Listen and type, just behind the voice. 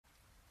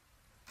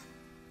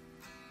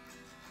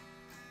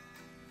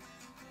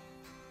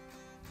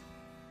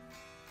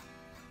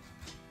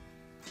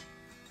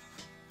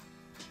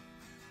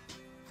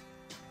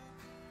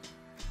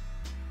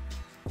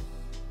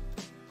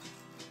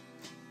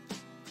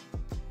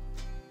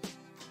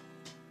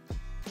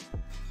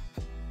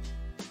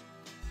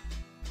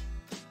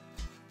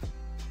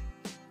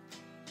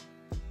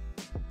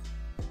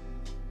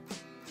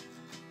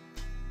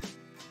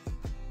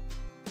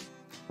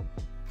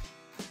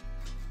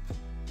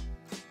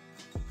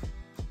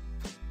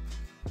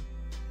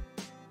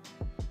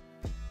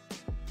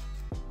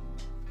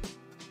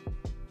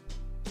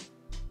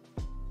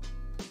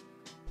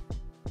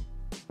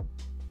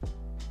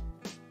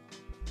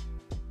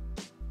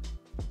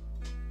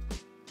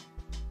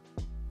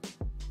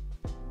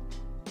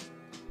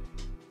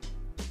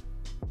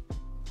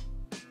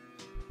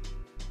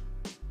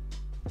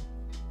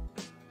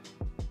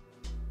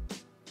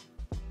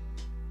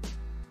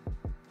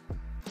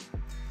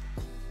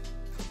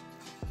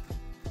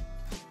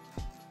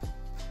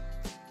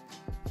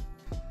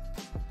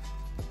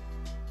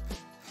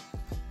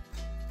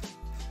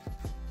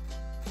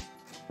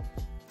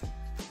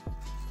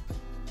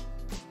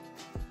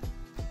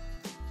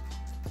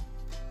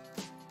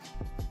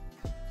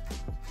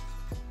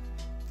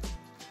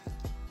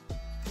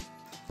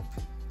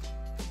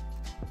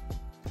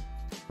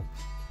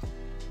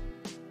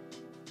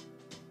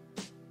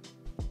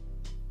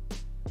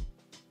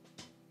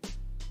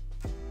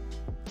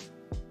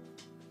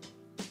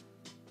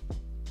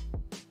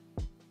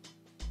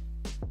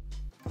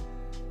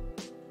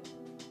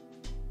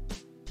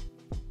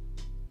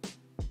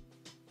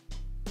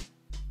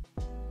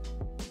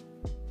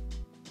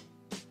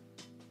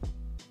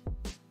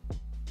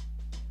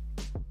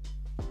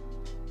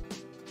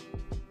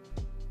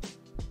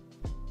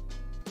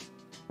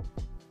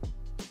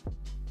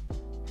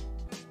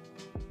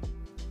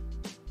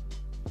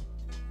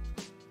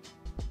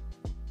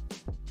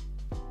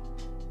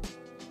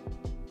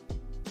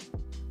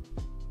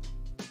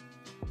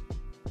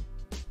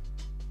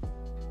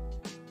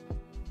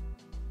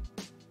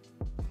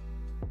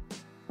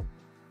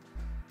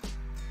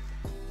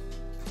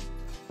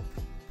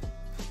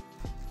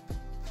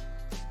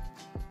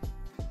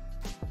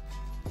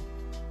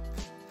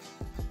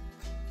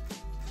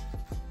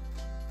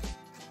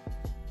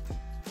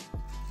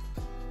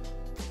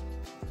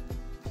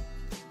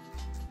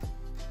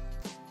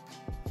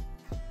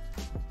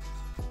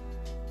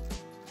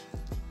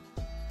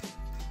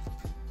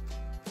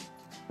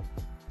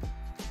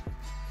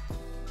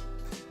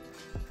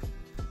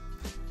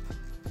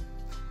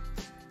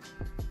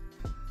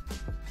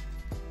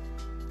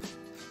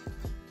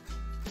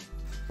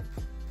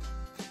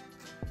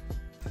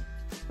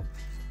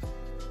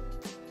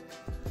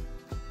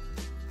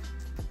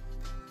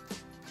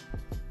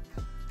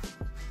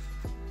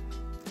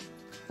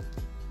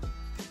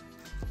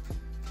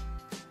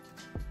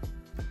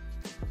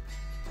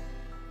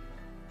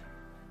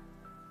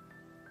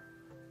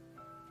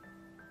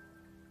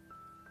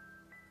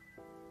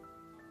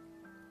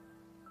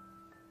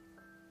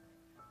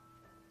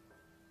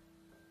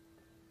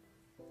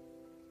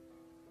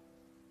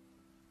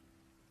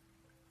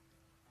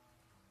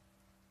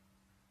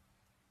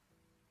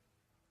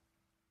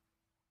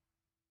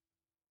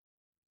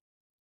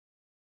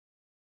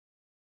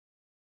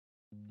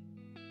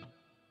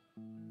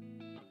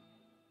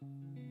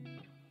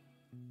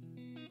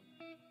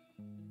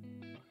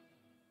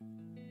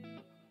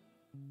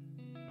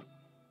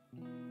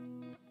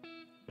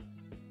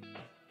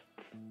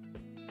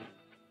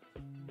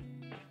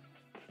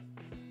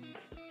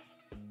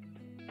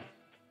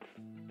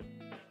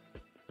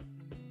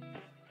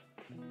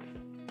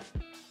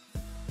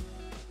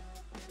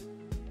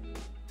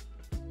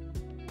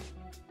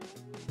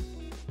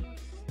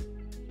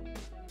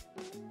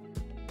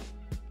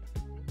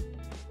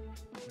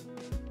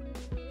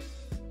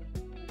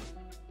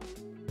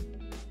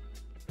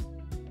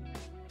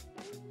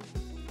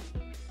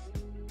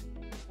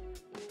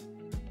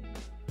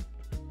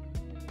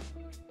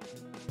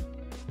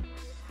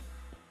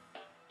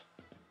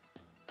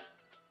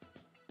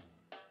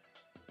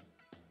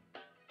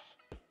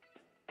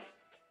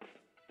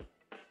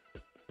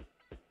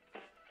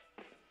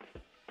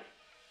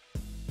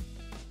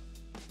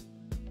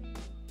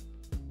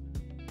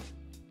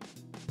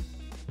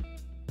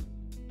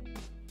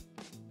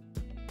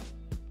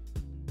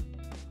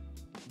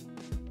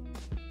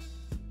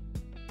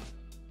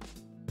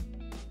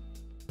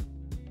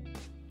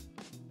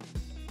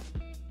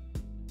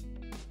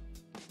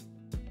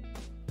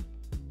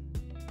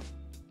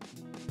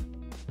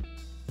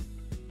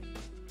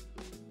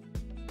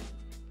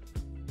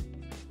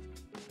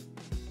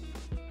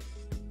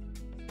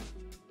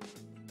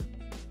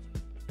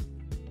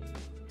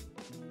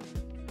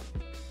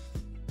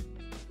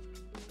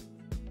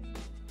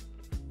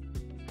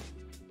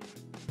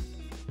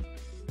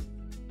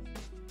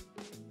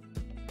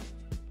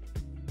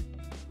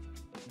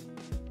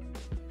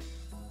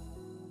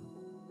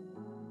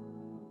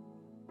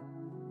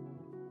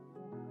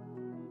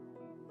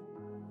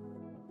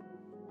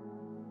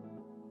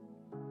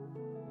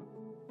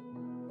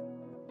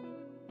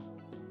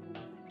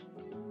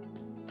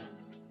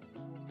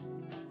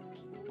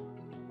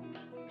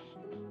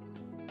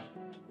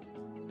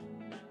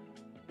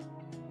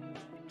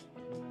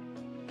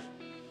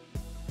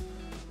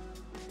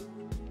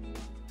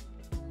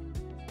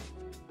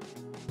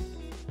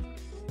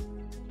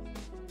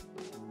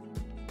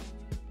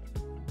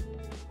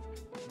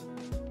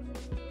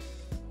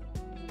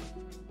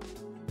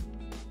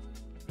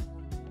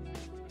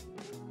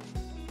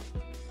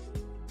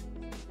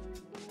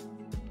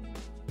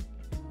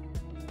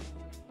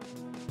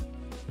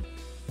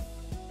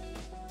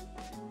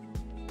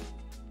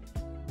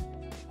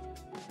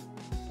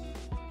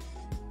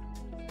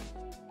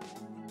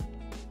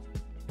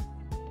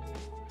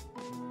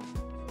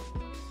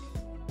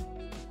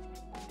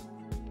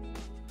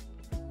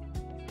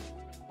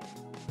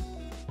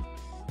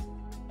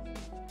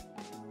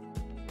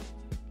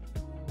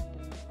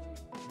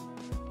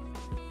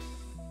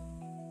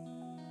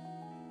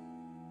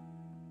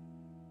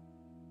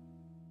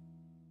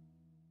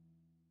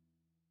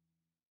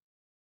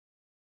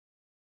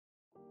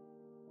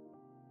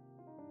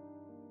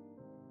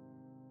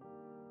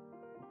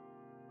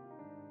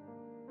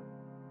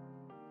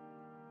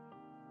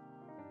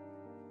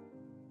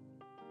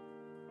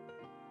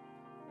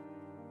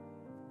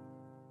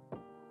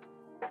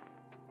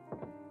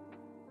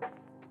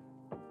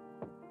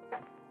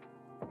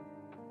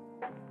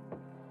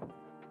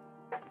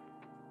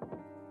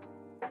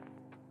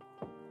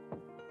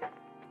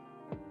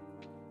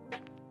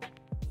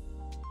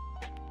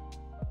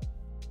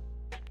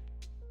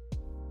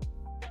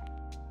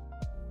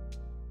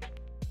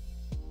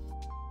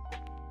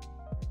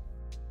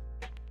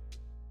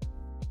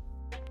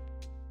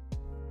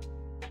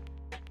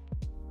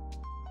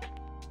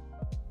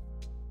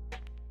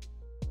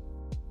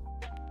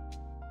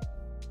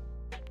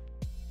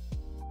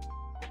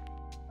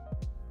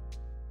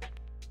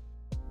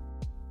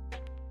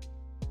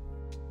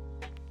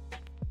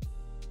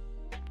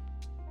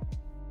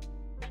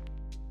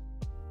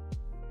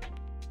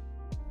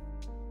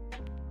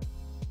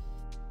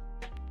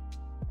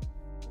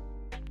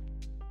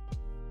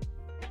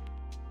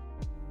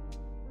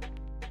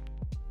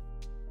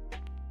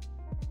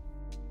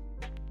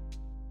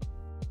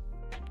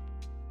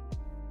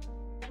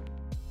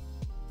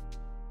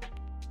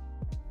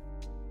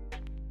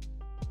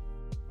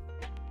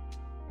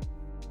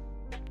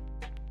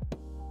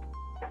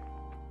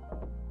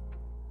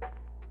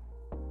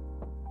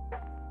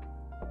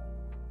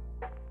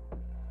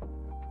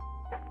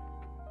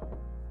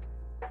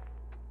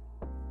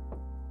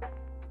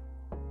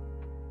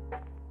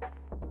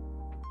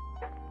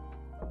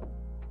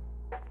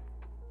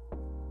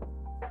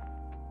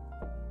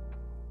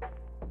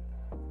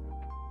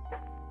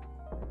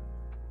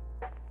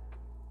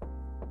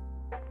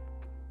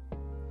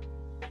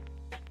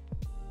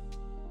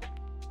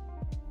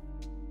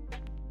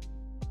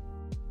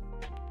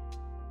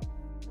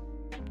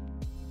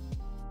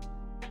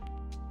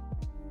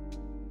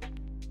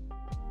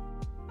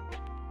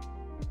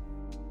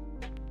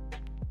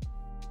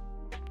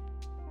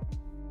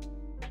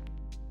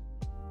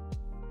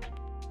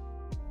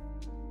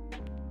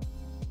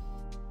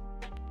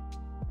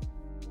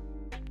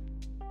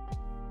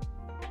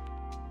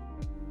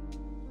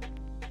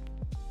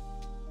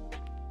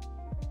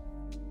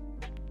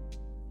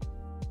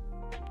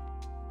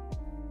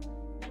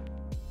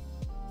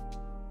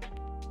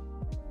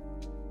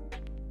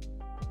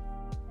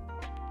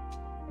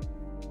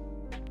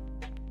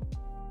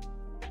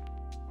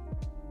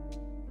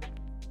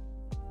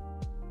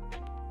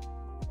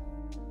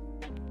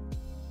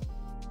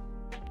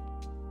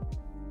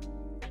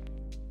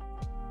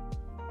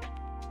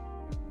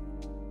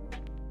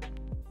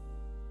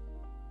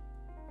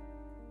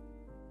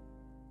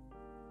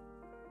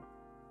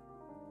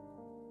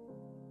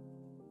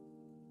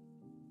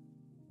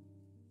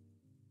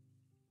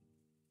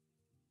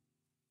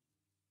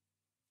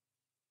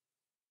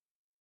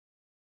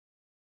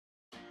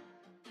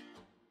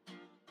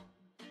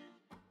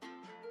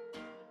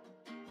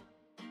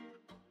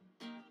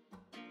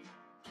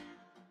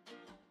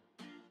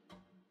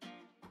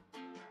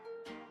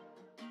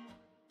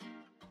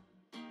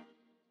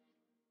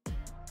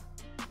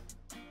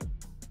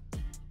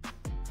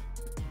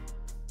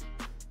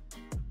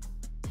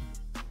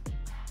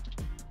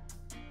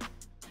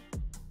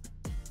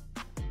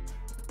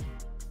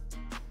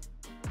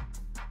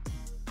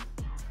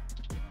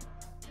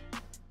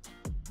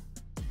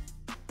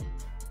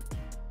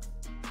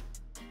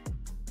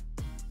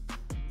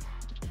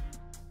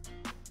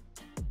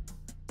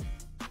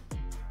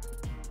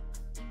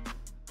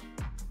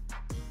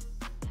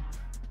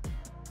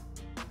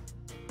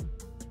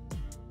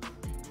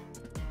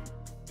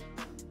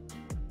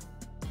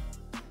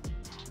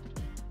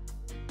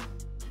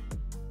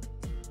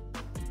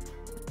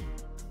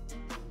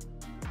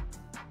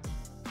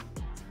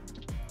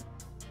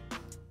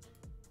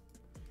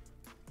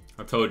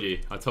I told you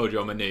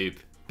I'm a noob.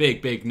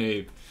 Big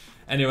noob.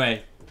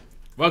 Anyway,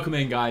 welcome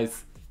in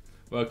guys.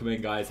 Welcome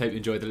in guys. Hope you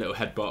enjoyed the little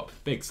head bop.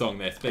 Big song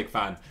this, big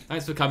fan.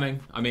 Thanks for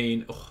coming. I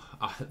mean,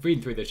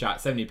 reading through the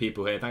chat, so many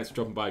people here. Thanks for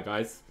dropping by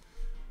guys.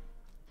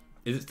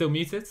 Is it still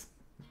muted?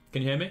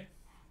 Can you hear me?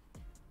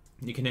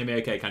 You can hear me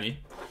okay, can you?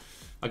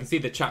 I can see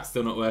the chat's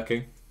still not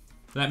working.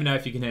 Let me know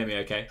if you can hear me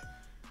okay.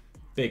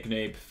 Big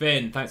noob.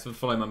 Finn, thanks for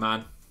following my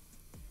man.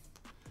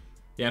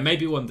 Yeah,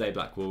 maybe one day,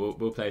 Blackwall,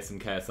 we'll play some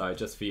KSI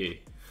just for you.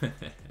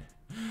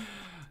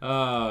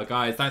 Oh,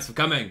 guys, thanks for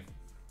coming.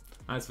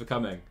 Thanks for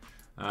coming.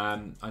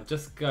 I'm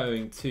just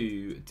going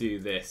to do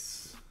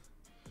this.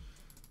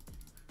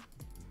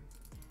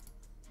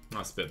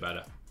 That's a bit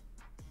better.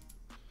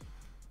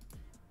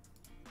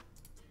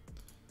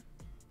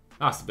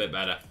 That's a bit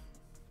better.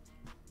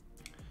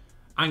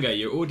 Anga,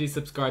 you're already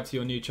subscribed to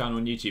your new channel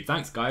on YouTube.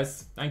 Thanks,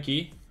 guys. Thank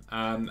you.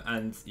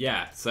 And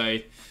yeah, so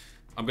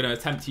I'm going to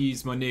attempt to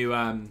use my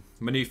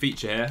new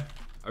feature here.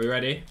 Are we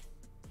ready?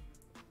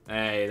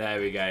 Hey, there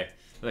we go.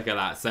 Look at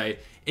that. So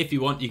if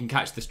you want, you can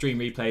catch the stream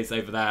replays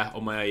over there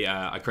on my,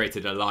 I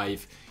created a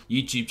live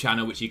YouTube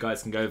channel, which you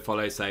guys can go and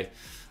follow. So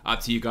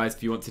up to you guys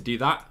if you want to do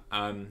that.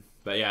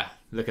 But yeah,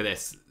 look at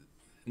this.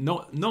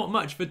 Not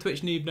much for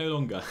Twitch noob no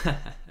longer.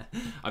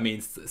 I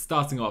mean,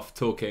 starting off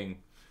talking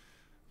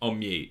on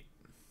mute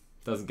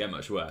doesn't get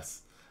much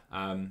worse.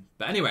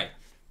 But anyway,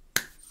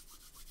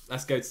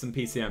 let's go to some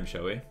PCM,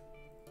 shall we?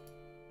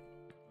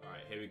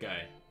 Alright, here we go.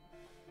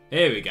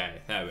 Here we go.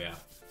 There we are.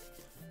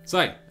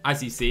 So,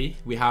 as you see,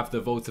 we have the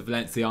Volta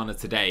Valenciana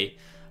today.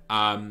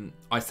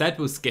 I said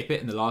we'll skip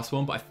it in the last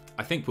one, but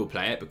I think we'll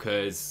play it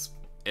because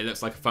it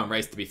looks like a fun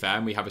race, to be fair,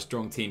 and we have a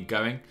strong team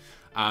going.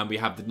 We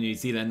have the New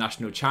Zealand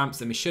national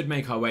champs, and we should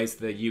make our way to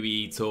the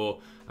UAE Tour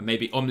and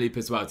maybe Omloop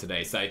as well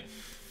today. So,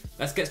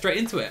 let's get straight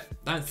into it.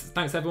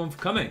 Thanks everyone for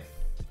coming.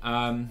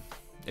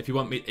 If you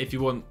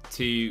want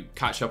to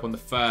catch up on the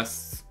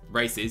first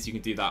races, you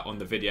can do that on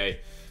the video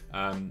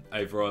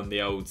over on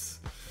the old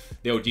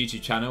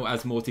YouTube channel,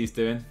 as Morty's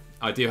doing.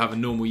 I do have a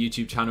normal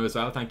YouTube channel as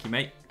well. Thank you,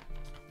 mate.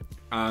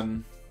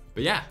 But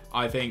yeah,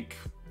 I think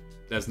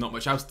there's not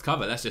much else to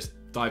cover. Let's just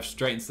dive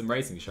straight into some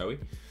racing, shall we?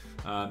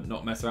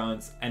 Not mess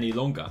around any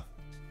longer.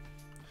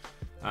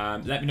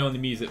 Let me know on the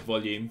music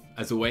volume,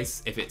 as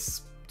always, if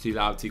it's too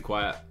loud, too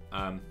quiet,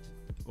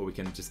 or we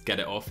can just get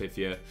it off if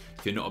you're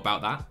not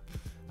about that.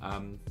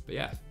 But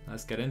yeah,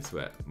 let's get into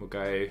it. We'll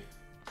go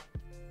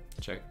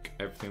check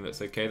everything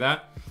that's okay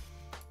there.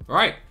 All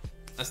right,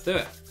 let's do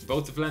it.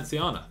 Volta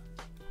Valenciana.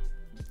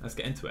 Let's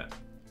get into it.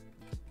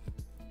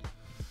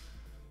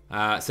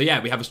 So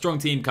yeah, we have a strong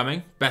team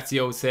coming.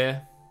 Bettiol's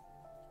here,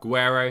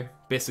 Guerrero,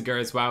 Bissiger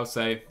as well,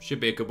 so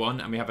should be a good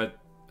one. And we have a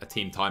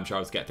team time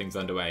trial to get things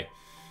underway.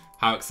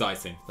 How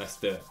exciting. Let's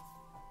do it.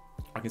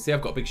 I can see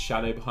I've got a big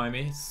shadow behind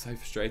me. It's so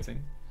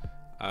frustrating.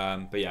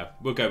 But yeah,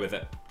 we'll go with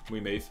it. We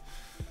move.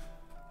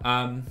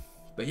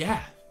 But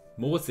yeah,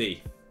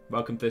 Morty,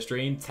 welcome to the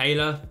stream.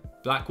 Taylor,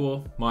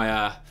 Blackwall,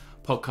 my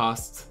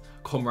podcast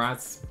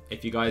comrades.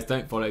 If you guys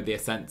don't follow the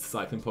Ascent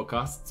Cycling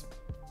Podcast,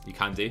 you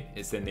can do.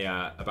 It's in the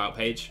About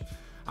page.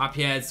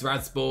 Appiez,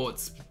 Rad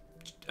Sports,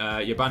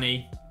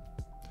 Yabani,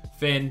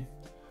 Finn,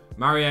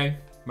 Mario.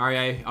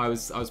 I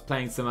was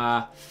playing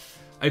some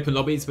open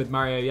lobbies with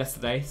Mario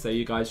yesterday, so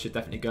you guys should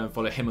definitely go and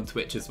follow him on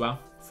Twitch as well.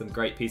 Some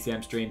great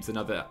PCM streams and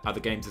other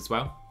games as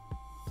well.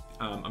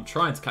 I'm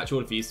trying to catch all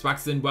of you.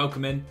 Swaxton,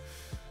 welcome in.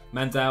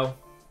 Mendel,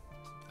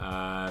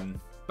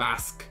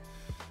 Basque.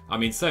 I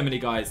mean, so many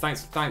guys.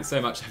 Thanks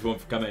so much everyone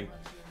for coming.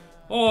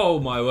 Oh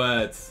my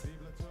words.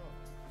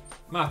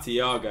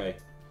 Mattiago.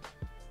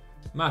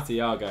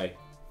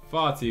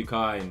 Far too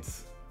kind.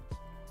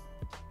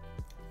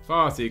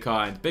 Far too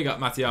kind. Big up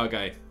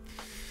Mattiago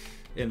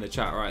in the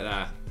chat right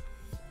there.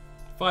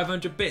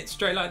 500 bits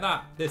straight like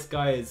that. This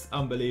guy is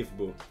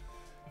unbelievable.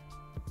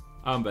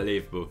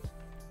 Unbelievable.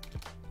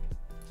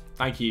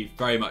 Thank you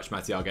very much,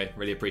 Mattiago.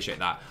 Really appreciate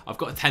that. I've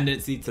got a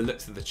tendency to look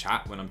to the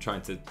chat when I'm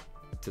trying to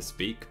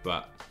speak,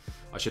 but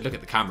I should look at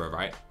the camera,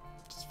 right?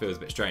 Just feels a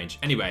bit strange.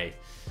 Anyway,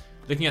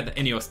 looking at the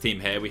Ineos team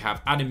here, we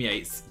have Adam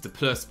Yates, De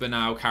Plus,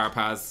 Bernal,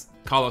 Carapaz,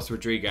 Carlos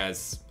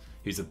Rodriguez,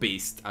 who's a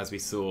beast, as we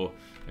saw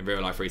in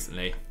real life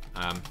recently.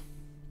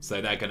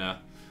 So they're going to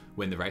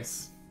win the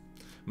race.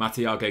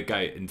 Mattiago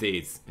goat,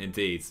 indeed.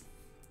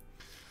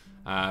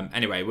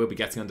 Anyway, we'll be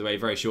getting underway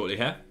very shortly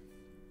here.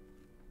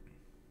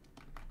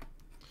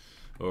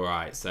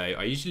 Alright, so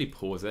I usually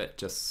pause it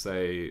just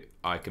so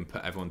I can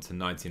put everyone to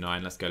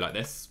 99. Let's go like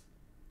this.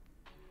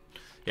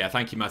 Yeah,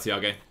 thank you,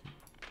 Mattiago.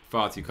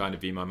 Far too kind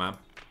of you, my man.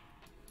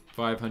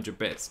 500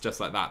 bits, just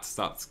like that, to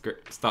start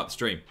the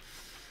stream.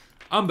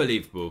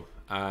 Unbelievable.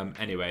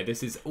 Anyway,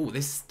 this is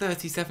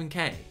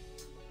 37k.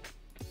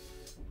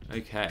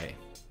 Okay,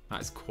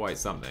 that's quite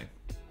something.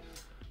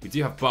 We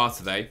do have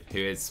Barter though, who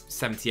is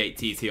 78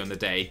 TT on the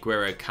day.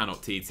 Guerrero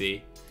cannot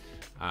TT.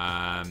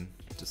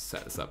 Just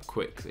set this up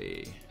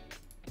quickly.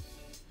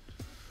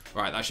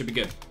 Right, that should be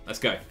good. Let's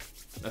go.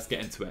 Let's get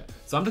into it.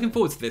 So I'm looking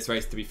forward to this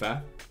race, to be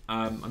fair.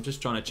 I'm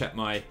just trying to check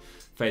my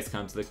face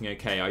cam's looking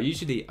okay. I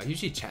usually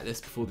check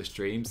this before the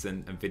streams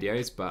and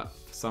videos, but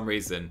for some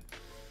reason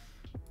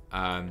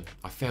I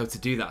failed to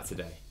do that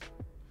today.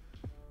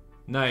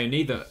 No,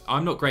 neither.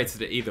 I'm not great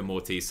at it either,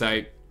 Morty.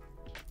 So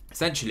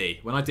essentially,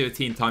 when I do a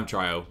team time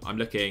trial, I'm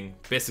looking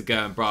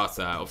Bissiger and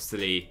Brata.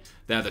 Obviously,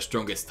 they're the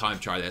strongest time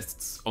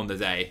trialists on the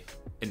day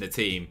in the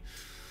team.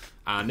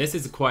 And this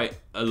is quite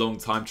a long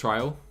time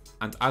trial.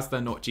 And as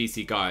they're not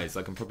GC guys,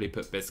 I can probably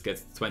put Bissiger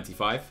to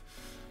 25.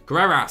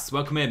 Guerreras,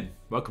 welcome in.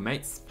 Welcome,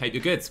 mates. Hope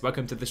you're good.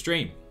 Welcome to the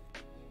stream.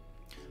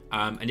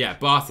 And yeah,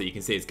 Barty, you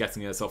can see, is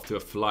getting us off to a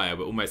flyer.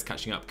 We're almost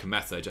catching up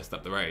Cometa just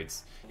up the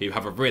roads, who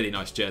have a really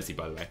nice jersey,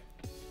 by the way.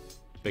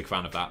 Big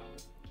fan of that.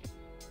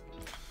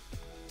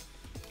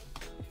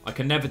 I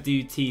can never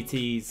do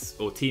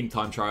TTs or team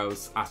time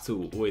trials at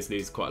all. Always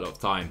lose quite a lot of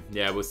time.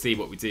 Yeah, we'll see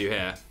what we do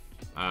here.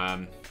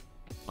 I'm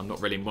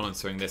not really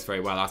monitoring this very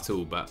well at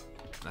all, but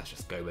let's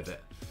just go with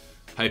it.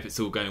 Hope it's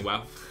all going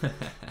well.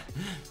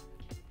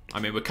 I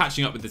mean, we're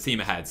catching up with the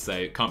team ahead, so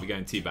it can't be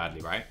going too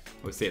badly, right?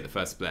 We'll see at the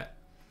first split.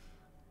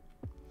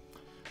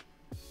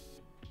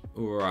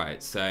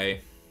 Alright, so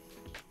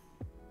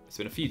it's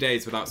been a few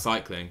days without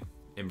cycling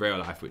in real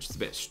life, which is a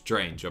bit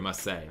strange, I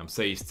must say. I'm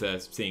so used to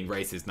seeing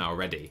races now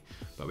already,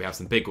 but we have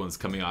some big ones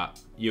coming up.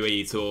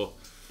 UAE Tour,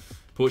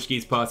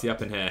 Portuguese party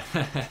up in here.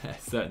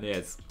 Certainly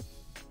is.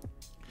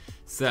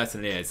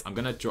 Certainly is. I'm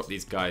going to drop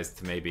these guys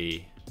to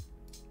maybe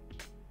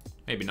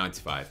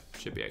 95.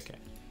 Should be okay.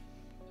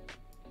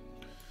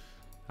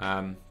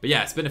 But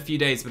yeah, it's been a few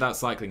days without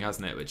cycling,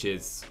 hasn't it? Which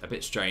is a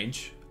bit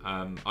strange.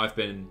 I've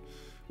been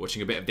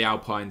watching a bit of the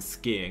alpine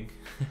skiing.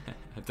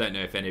 I don't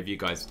know if any of you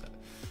guys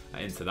are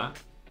into that.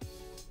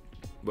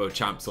 World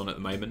champs on at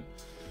the moment.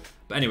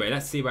 But anyway,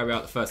 let's see where we are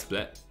at the first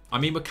split. I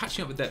mean, we're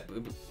catching up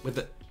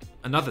with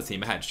another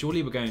team ahead.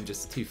 Surely we're going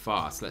just too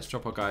fast. Let's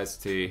drop our guys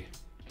to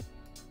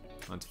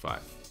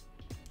 95.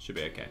 Should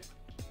be okay.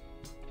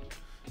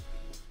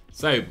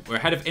 So, we're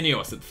ahead of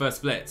Ineos at the first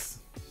splits.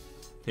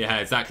 Yeah,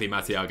 exactly,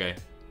 Matiago.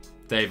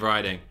 Dave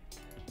Riding.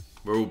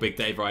 We're all big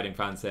Dave Riding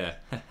fans here.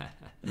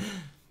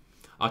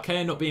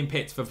 Arkea not being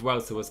picked for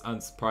Vuelta was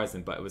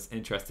unsurprising, but it was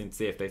interesting to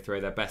see if they throw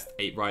their best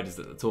 8 riders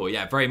at the Tour.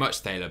 Yeah, very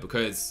much, Taylor,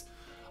 because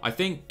I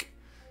think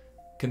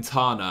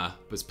Quintana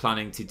was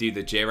planning to do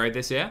the Giro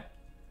this year,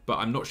 but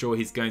I'm not sure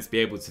he's going to be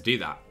able to do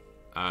that.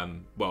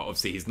 Well,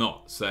 obviously he's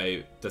not,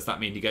 so does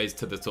that mean he goes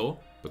to the Tour?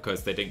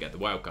 Because they didn't get the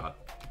wildcard.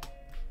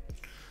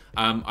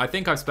 I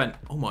think I've spent...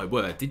 Oh my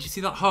word, did you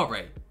see that heart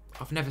rate?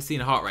 I've never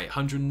seen a heart rate,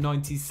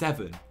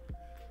 197.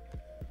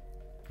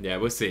 Yeah,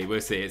 we'll see.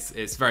 We'll see.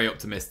 It's very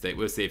optimistic.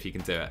 We'll see if you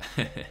can do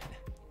it.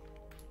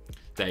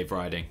 Dave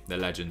Riding, the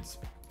legends.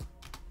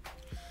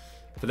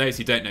 For those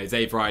who don't know,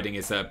 Dave Riding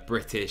is a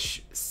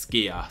British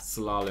skier,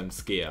 slalom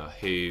skier,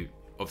 who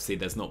obviously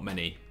there's not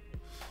many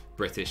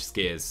British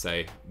skiers,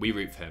 so we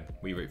root for him.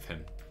 We root for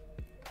him.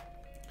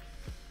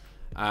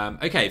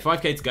 Okay,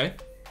 5k to go.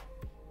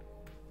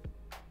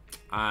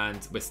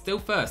 And we're still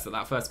first at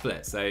that first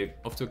split, so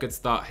off to a good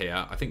start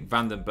here. I think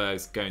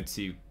Vandenberg's going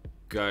to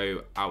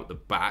go out the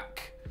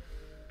back.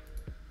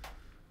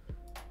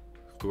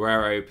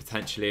 Guerrero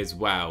potentially as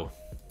well.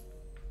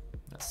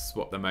 Let's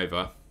swap them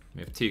over.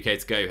 We have 2k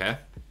to go here.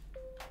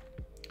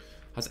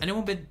 Has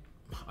anyone been...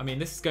 I mean,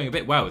 this is going a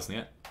bit well, isn't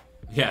it?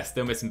 Yeah,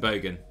 still missing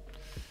Bogan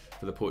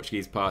for the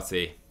Portuguese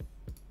party.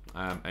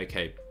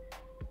 Okay.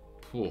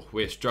 Ooh,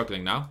 we're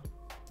struggling now.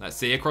 Let's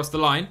see across the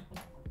line.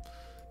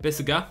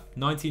 Bissiger,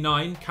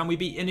 99. Can we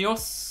beat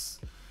Ineos?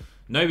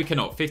 No, we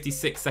cannot.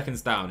 56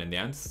 seconds down in the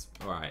end.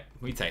 All right,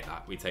 we take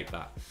that. We take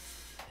that.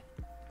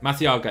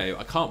 Matiago,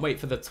 I can't wait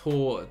for the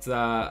Tour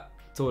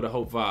de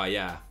Haute Var.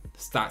 Yeah,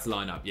 stats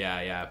lineup.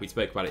 Yeah. We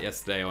spoke about it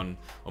yesterday on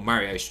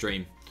Mario's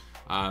stream.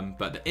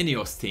 But the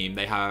Ineos team,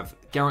 they have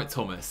Geraint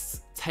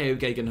Thomas, Teo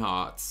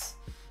Gegenhardt,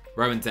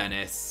 Rowan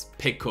Dennis,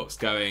 Pidcock's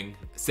going,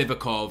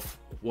 Sivakov.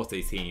 What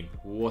a team.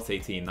 What a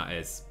team that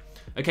is.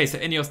 Okay, so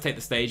Ineos take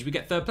the stage. We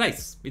get 3rd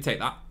place. We take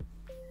that.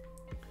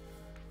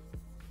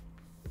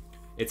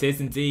 It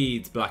is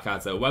indeed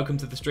Blackadder. Welcome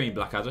to the stream,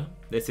 Blackadder.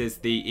 This is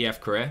the EF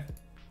career.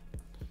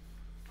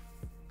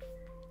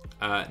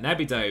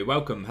 Nebido,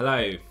 welcome.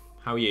 Hello.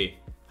 How are you?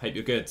 Hope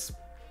you're good.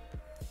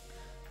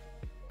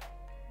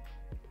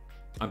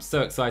 I'm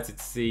so excited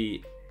to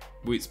see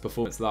Woot's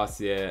performance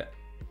last year.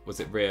 Was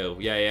it real?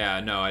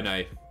 Yeah, no, I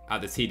know. At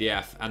the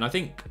TDF. And I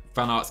think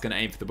Van Aert's going to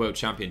aim for the World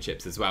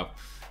Championships as well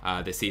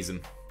this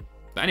season.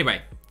 But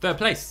anyway, 3rd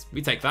place.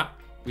 We take that.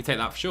 We take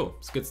that for sure.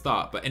 It's a good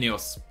start. But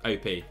Ineos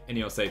OP.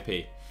 Ineos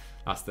OP.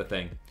 That's the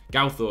thing.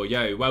 Galthor,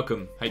 yo,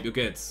 welcome. Hope you're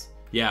good.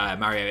 Yeah,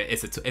 Mario,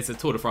 it's a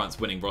Tour de France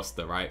winning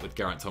roster, right? With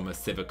Geraint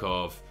Thomas,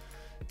 Sivakov,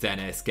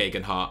 Dennis,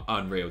 Gegenhardt,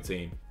 unreal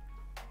team.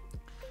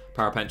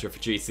 Parapentra for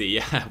GC.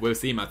 Yeah, we'll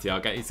see,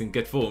 Matiago. He's in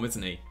good form,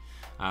 isn't he?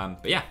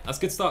 But yeah, that's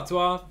a good start to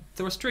our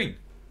stream.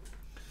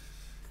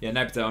 Yeah,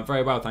 Nebita, I'm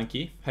very well, thank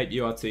you. Hope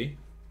you are too.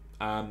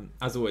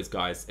 As always,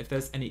 guys, if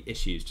there's any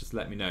issues, just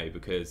let me know,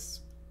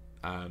 because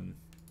I'm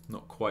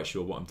not quite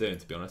sure what I'm doing,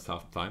 to be honest,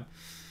 half the time.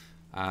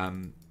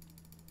 I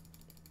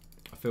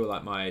feel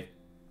like my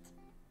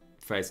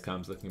face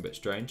cam's looking a bit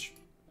strange.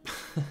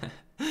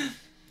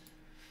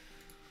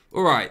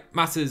 Alright,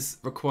 matters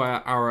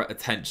require our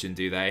attention,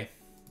 do they?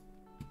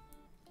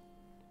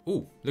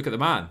 Ooh, look at the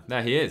man.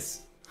 There he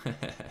is.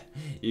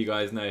 You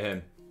guys know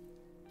him.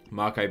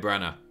 Marco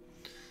Brenner.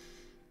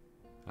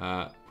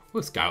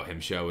 We'll scout him,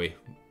 shall we?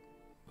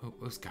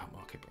 We'll scout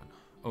Marco Brenner.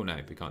 Oh no,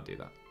 we can't do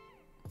that.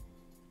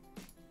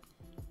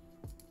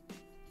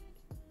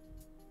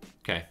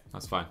 Okay,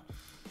 that's fine.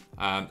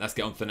 Let's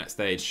get on to the next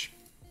stage.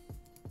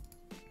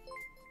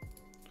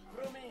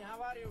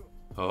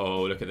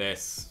 Oh, look at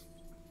this.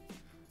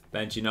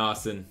 Benji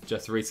Narson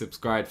just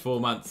resubscribed 4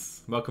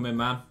 months. Welcome in,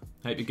 man.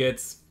 Hope you're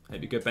good.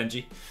 Hope you're good,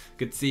 Benji.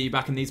 Good to see you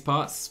back in these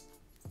parts.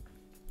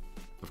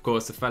 Of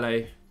course, a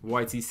fellow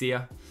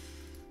YTCer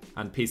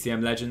and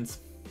PCM legend.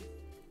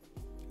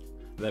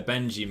 The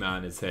Benji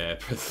man is here,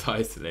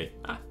 precisely.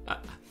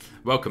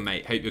 Welcome,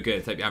 mate. Hope you're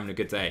good. Hope you're having a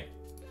good day.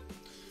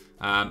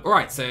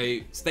 Alright, so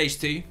stage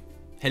 2,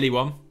 hilly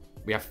one.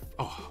 We have,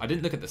 oh, I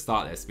didn't look at the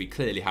start list. We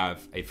clearly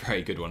have a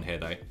very good one here,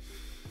 though.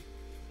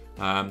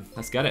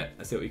 Let's get it.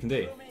 Let's see what we can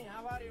do.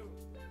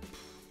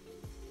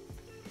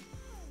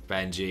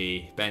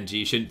 Benji,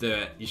 you shouldn't do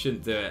it. You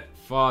shouldn't do it.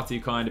 Far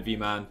too kind of you,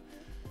 man.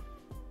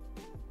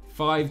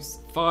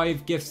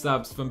 Five gift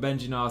subs from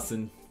Benji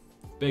Narson.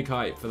 Big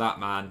hype for that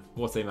man.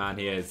 What a man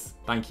he is.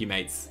 Thank you,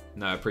 mates.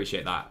 No, I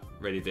appreciate that.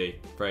 Really do.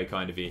 Very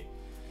kind of you.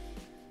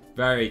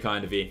 Very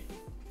kind of you.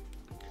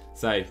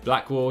 So,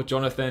 Blackwall,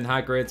 Jonathan,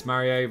 Hagrid,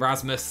 Mario,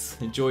 Rasmus.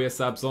 Enjoy your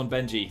subs on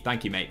Benji.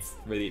 Thank you, mates.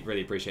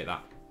 Really appreciate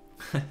that.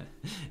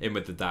 In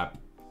with the dab.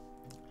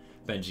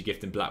 Benji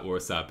gifting Blackwall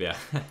a sub, yeah.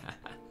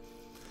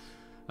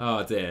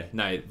 Oh dear.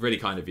 No, really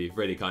kind of you.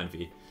 Really kind of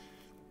you.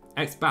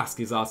 X-Bask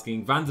is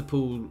asking,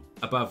 Vanderpool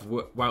above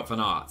Wout van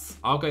Aert.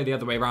 I'll go the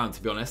other way around,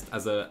 to be honest,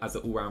 as an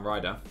all-round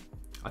rider.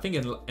 I think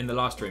in the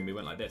last stream we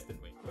went like this,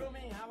 didn't we?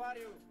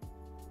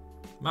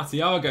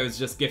 Matiago has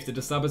just gifted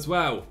a sub as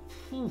well.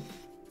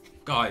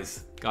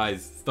 Guys,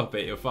 stop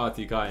it. You're far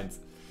too kind.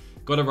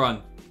 Gotta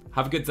run.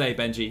 Have a good day,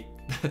 Benji.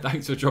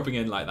 Thanks for dropping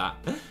in like that.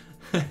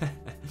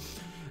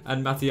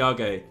 And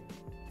Matiago,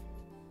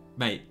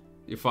 mate,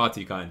 you're far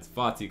too kind.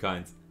 Far too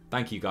kind.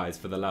 Thank you guys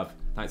for the love.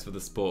 Thanks for the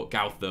support.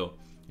 Galthil,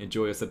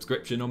 enjoy your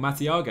subscription on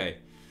Matiago.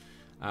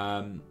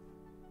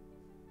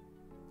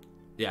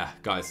 Yeah,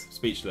 guys,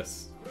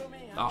 speechless.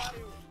 Oh,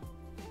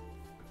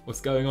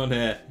 what's going on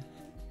here?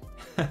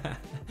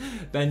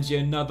 Benji,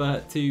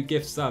 another 2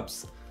 gift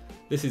subs.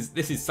 This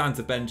is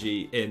Santa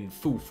Benji in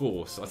full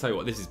force. I'll tell you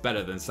what, this is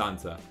better than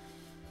Santa.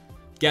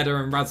 Gedda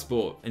and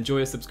Radsport, enjoy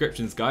your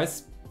subscriptions,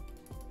 guys.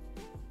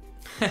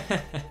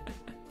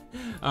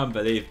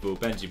 Unbelievable,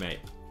 Benji, mate.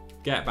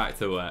 Get back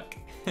to work.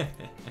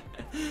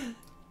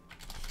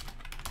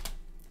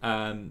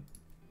 Nah,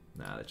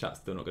 the chat's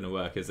still not going to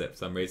work, is it, for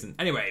some reason?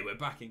 Anyway, we're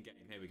back in game.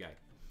 Here we go.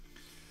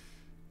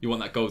 You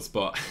want that gold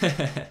spot.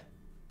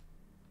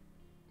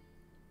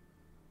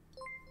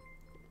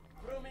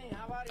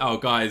 Oh,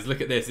 guys,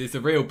 look at this. It's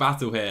a real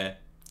battle here.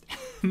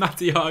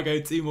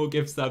 Matiago, 2 more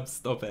gift subs.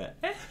 Stop it.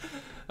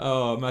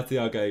 Oh,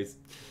 Matiago's.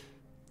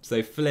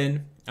 So,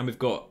 Flynn, and we've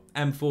got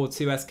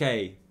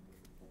M42SK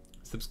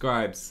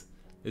subscribes.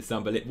 This is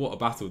unbelievable. What a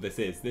battle this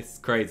is. This is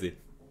crazy.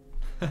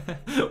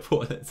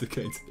 What is it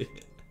going to be?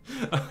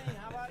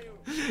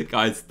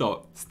 Guys,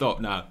 stop.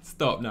 Stop now.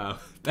 Stop now.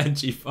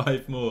 Benji,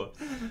 5 more.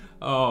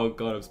 Oh,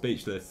 God, I'm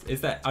speechless.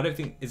 Is there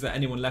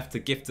anyone left to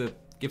gift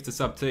a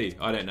sub to?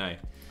 I don't know.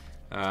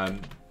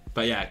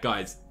 But yeah,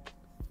 guys,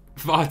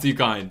 far too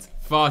kind.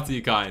 Far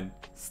too kind.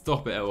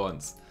 Stop it at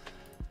once.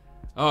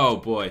 Oh,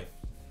 boy.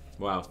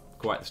 Wow.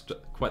 Quite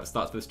the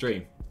start to the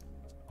stream.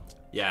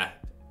 Yeah,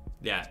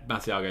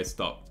 Matiago,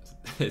 stop.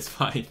 It's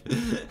fine.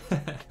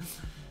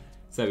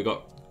 So we've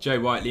got Joe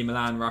White, Lee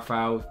Milan,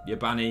 Rafael,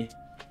 Yabani.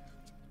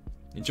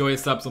 Enjoy your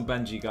subs on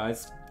Benji,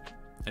 guys.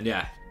 And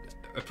yeah,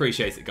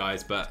 appreciate it,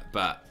 guys, but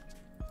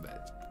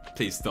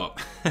please stop.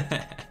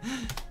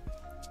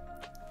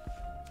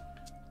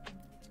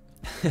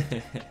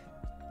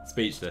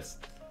 Speechless.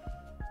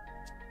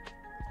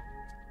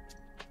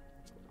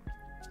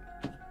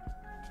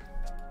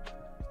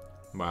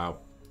 Wow.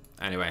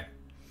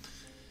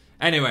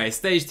 Anyway,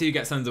 stage 2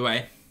 gets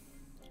underway.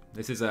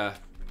 This is a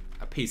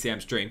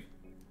PCM stream,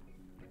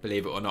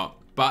 believe it or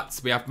not. But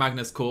we have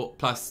Magnus Court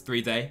plus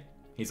 3 day.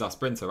 He's our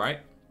sprinter, right?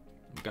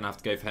 We're going to have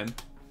to go for him.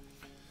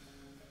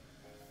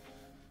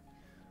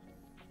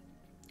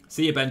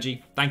 See you,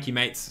 Benji. Thank you,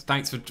 mates.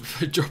 Thanks for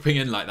dropping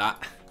in like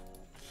that.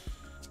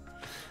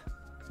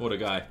 What a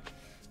guy.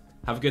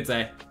 Have a good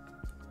day.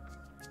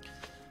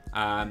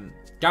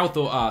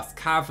 Galthor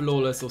asks, Cav,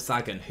 Lawless or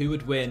Sagan, who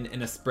would win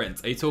in a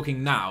sprint? Are you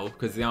talking now?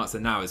 Because the answer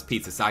now is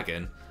Peter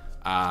Sagan.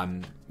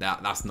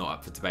 That's not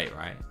up for debate,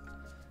 right?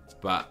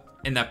 But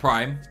in their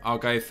prime, I'll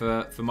go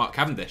for Mark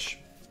Cavendish.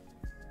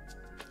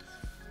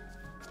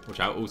 Watch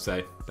out,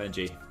 also,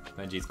 Benji.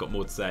 Benji's got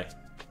more to say.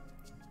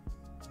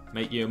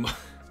 Make you...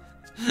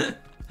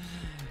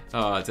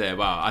 Oh dear,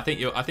 wow. I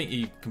think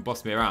you can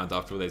boss me around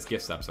after all those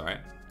gift subs, right?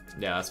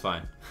 Yeah, that's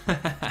fine.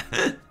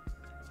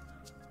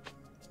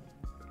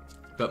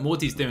 But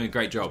Morty's doing a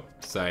great job,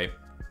 so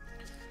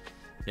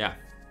yeah,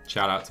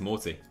 shout out to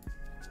Morty.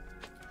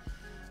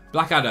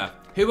 Blackadder,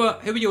 who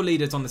are your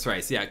leaders on this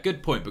race? Yeah,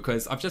 good point,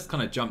 because I've just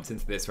kind of jumped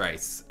into this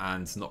race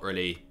and not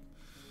really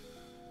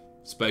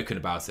spoken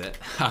about it.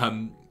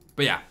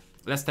 But yeah,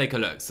 let's take a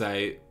look.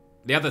 So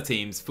the other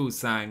teams,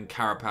 Fulsang,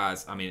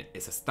 Carapaz, I mean,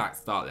 it's a stacked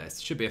start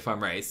list. Should be a fun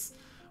race.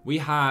 We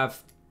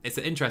have, it's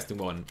an interesting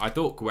one. I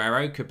thought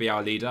Guerrero could be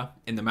our leader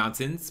in the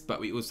mountains, but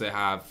we also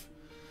have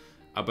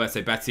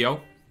Alberto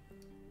Bettiol,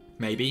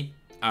 maybe.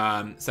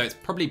 So it's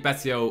probably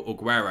Bettiol or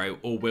Guerrero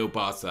or Will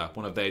Barter,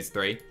 one of those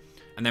three.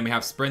 And then we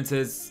have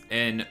sprinters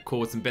in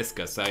Court and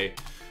Bisca. So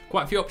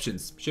quite a few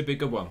options. Should be a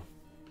good one.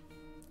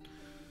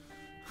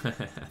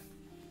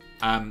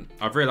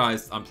 I've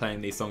realised I'm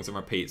playing these songs on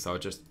repeat, so I'll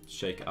just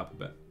shake it up a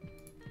bit.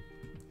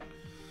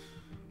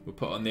 We'll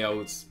put on the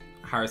old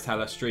Harris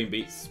Heller stream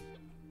beats,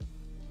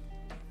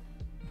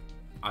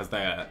 as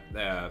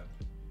they're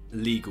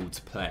legal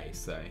to play.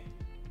 So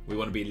we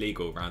want to be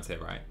legal around here,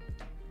 right?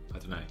 I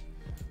don't know.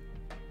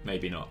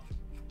 Maybe not.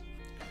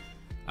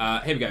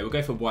 Here we go. We'll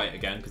go for white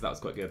again because that was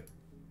quite good.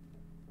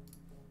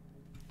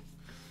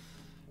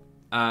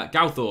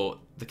 Galthor,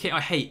 the kit I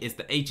hate is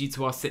the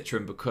AG2R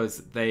Citroen because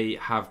they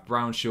have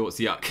brown shorts.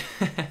 Yuck.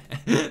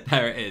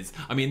 There it is.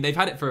 I mean, they've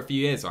had it for a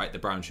few years, right? The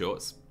brown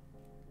shorts.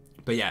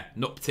 But yeah,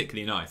 not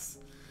particularly nice.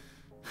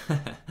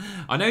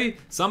 I know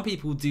some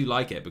people do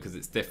like it because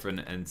it's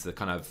different and it's a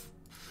kind of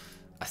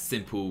a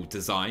simple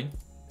design.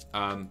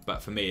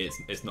 But for me,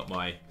 it's not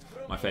my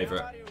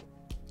favourite.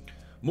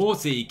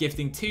 Morty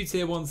gifting 2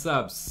 tier 1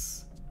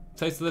 subs.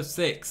 Total of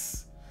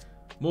 6.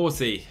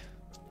 Morty,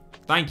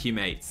 thank you,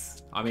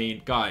 mates. I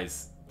mean,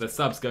 guys, the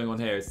subs going on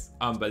here is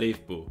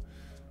unbelievable.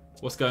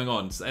 What's going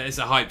on? It's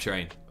a hype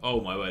train.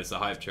 Oh my word, it's a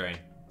hype train.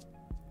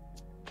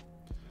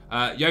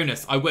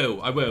 Jonas, I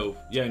will,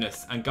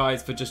 Jonas. And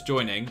guys, for just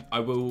joining, I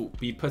will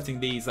be putting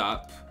these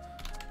up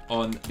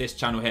on this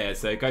channel here.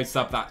 So go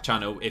sub that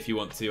channel if you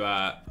want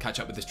to catch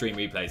up with the stream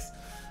replays.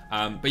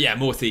 But yeah,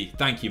 Morty,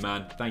 thank you,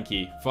 man. Thank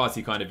you. Far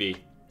too kind of you.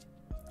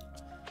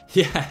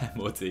 Yeah,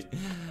 Morty.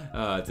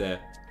 Oh dear.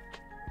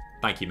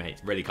 Thank you,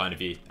 mate. Really kind of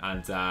you.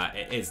 And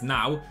it is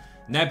now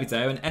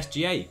Nebuto and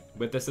SGA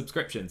with the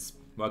subscriptions.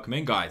 Welcome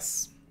in,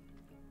 guys.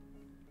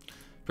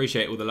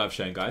 Appreciate all the love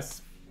shown,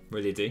 guys.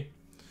 Really do.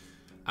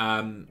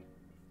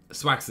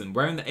 Swagson,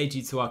 wearing the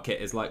AG2R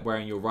kit is like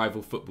wearing your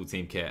rival football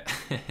team kit.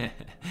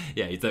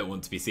 Yeah, you don't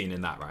want to be seen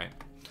in that,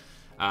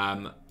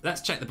 right?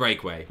 Let's check the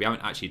breakaway. We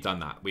haven't actually done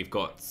that. We've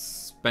got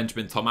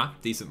Benjamin Thomas,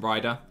 decent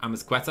rider.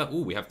 Amasqueta.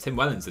 Oh, we have Tim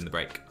Wellens in the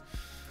break.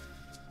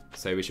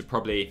 So we should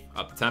probably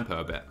up the tempo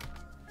a bit.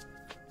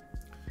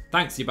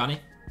 Thanks, Yubani.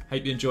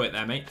 Hope you enjoy it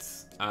there,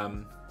 mates.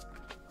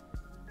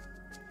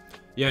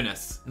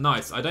 Jonas,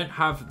 nice. I don't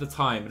have the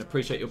time and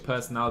appreciate your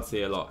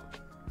personality a lot.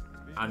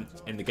 And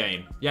in the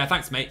game. Yeah,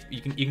 thanks, mate.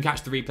 You can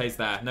catch the replays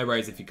there. No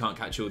worries if you can't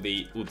catch all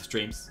the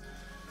streams.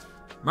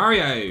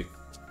 Mario,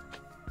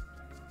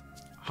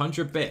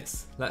 100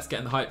 bits. Let's get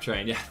in the hype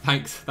train. Yeah,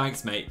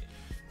 thanks, mate.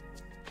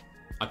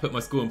 I put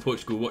my school in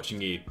Portugal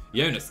watching you.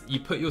 Jonas, you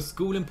put your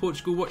school in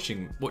Portugal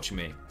watching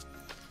me.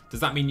 Does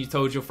that mean you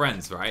told your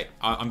friends, right?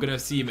 I'm gonna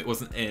assume it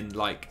wasn't in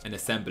like an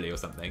assembly or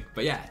something.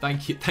 But yeah,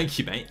 thank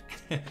you, mate.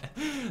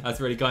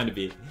 That's really kind of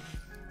you.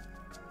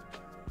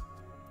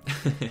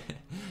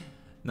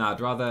 Nah,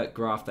 I'd rather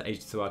graft the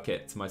H2R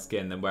kit to my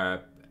skin than wear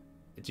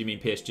a... Do you mean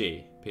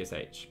PSG?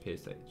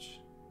 PSH?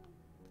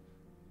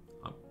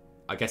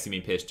 I guess you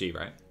mean PSG,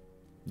 right?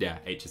 Yeah,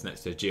 H is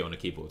next to a G on a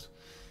keyboard.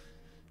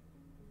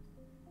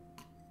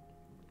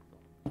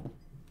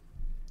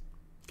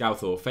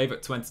 Galthor,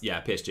 favourite 20... Yeah,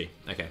 PSG.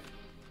 Okay.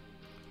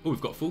 Oh, we've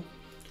got full.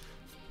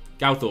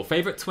 Galthor,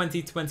 favourite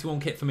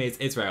 2021 kit for me is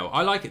Israel.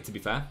 I like it, to be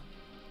fair.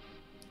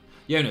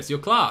 Jonas, your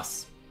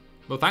class.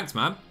 Well, thanks,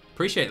 man.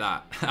 Appreciate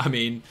that. I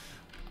mean...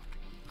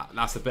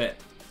 That's a bit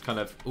kind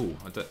of I'm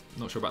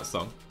not sure about the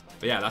song,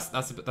 but yeah,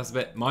 that's a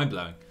bit mind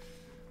blowing.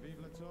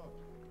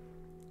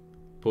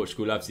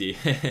 Portugal loves you.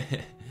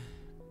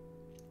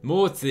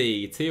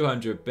 Morty,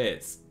 200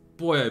 bits.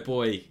 Boy, oh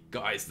boy,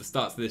 guys, the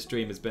start to this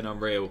stream has been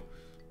unreal.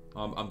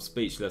 I'm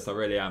speechless. I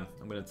really am.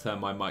 I'm going to turn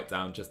my mic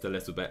down just a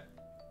little bit.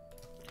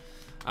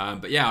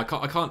 But yeah, I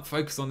can't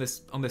focus on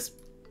this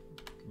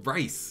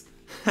race.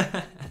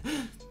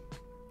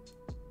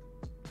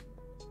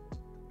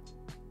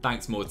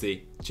 Thanks,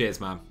 Morty. Cheers,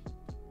 man.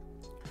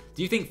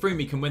 Do you think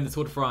Froome can win the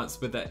Tour de France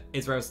with the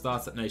Israel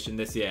Startup Nation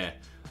this year?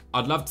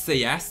 I'd love to say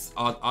yes.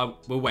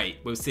 We'll wait.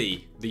 We'll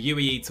see. The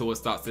UAE Tour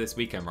starts this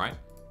weekend, right?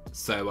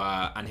 So,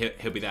 and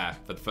he'll be there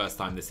for the first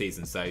time this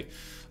season. So,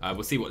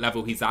 we'll see what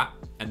level he's at,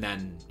 and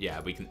then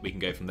yeah, we can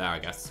go from there, I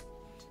guess.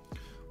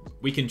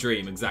 We can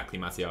dream, exactly,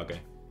 Matiago.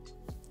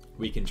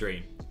 We can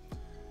dream.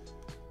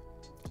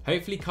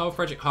 Hopefully, Carl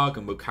Frederick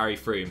Hagen will carry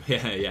Froome.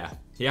 Yeah.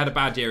 He had a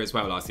bad year as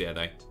well last year,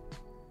 though.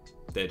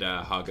 Did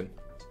Hagen.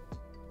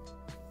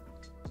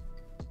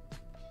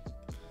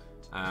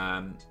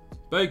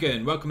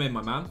 Bogan, welcome in,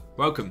 my man.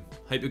 Welcome.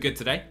 Hope you're good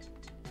today.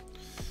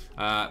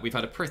 We've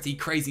had a pretty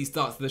crazy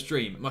start to the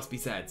stream, it must be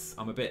said.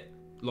 I'm a bit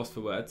lost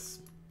for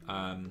words.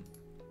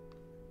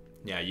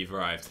 Yeah, you've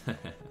arrived.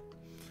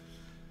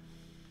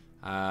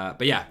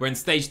 But yeah, we're in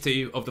stage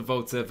 2 of the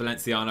Volta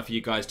Valenciana for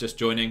you guys just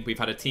joining. We've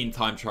had a team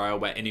time trial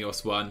where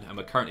Ineos won, and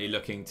we're currently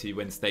looking to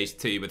win stage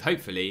 2 with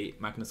hopefully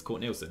Magnus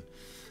Cort Nielsen.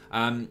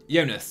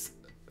 Jonas,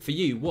 for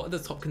you, what are the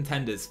top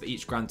contenders for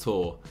each Grand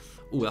Tour?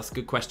 Oh, that's a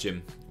good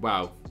question.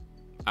 Wow.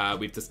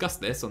 We've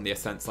discussed this on the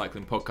Ascent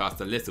Cycling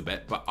podcast a little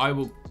bit, but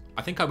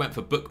I think I went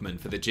for Bookman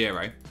for the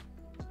Giro,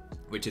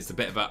 which is a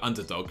bit of an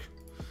underdog,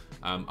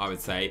 I would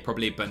say.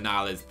 Probably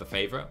Bernal is the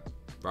favourite,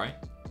 right?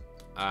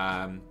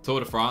 Tour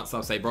de France,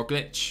 I'll say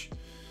Roglic.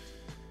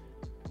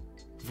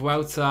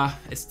 Vuelta,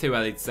 it's too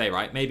early to say,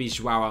 right? Maybe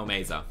Joao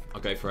Almeida. I'll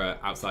go for an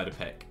outsider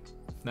pick.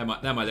 They're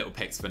my little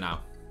picks for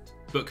now.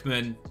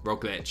 Bookman,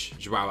 Roglic,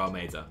 Joao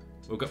Almeida.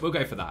 We'll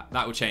go for that.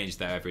 That will change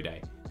though every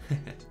day.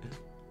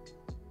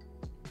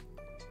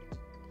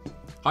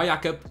 Hi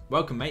Jakob,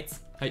 welcome mates.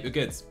 Hope you're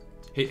good.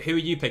 Who are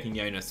you picking,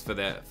 Jonas, for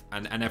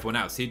and everyone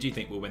else? Who do you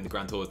think will win the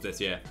Grand Tours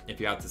this year, if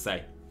you had to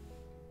say?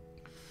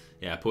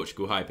 Yeah,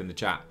 Portugal hype in the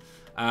chat.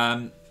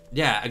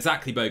 Yeah,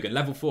 exactly, Bogan.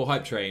 Level 4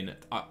 hype train.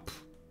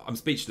 I'm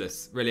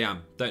speechless, really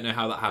am. Don't know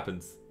how that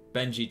happens.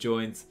 Benji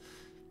joins,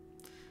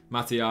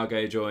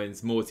 Matiago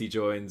joins, Morty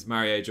joins,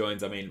 Mario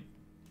joins. I mean,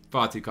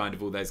 far too kind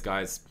of all those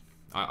guys.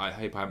 I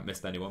hope I haven't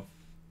missed anyone.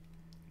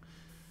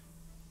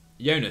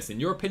 Jonas, in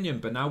your opinion,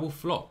 Bernal will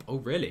flop? Oh,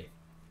 really?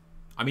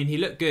 I mean, he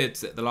looked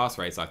good at the last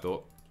race, I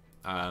thought.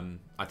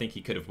 I think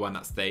he could have won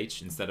that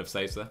stage instead of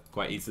Sosa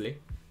quite easily.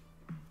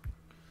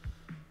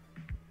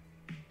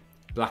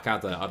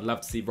 Blackadder, I'd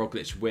love to see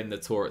Roglic win the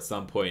Tour at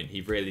some point.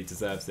 He really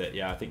deserves it.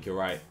 Yeah, I think you're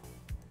right.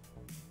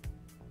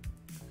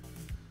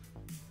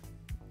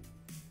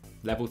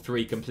 Level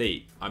 3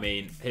 complete. I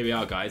mean, here we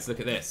are, guys. Look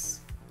at this.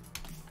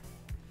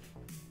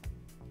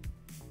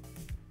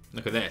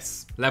 Look at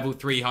this. Level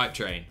 3 hype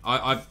train.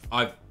 I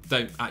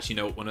don't actually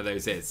know what one of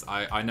those is.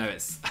 I know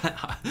it's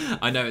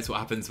I know it's what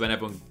happens when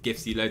everyone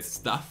gifts you loads of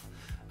stuff.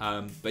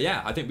 But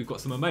yeah, I think we've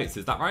got some emotes.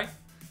 Is that right?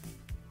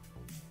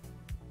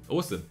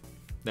 Awesome.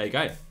 There you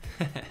go.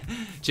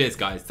 Cheers,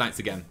 guys. Thanks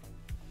again.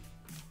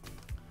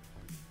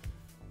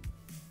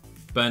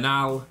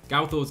 Bernal.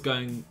 Galthor's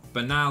going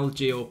Bernal,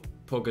 Gio,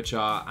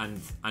 Pogacar,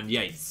 and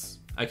Yates.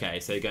 Okay,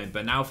 so you're going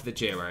Bernal for the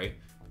Giro,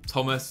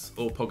 Thomas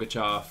or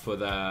Pogacar for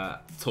the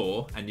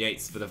Tour, and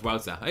Yates for the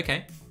Vuelta.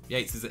 Okay,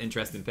 Yates is an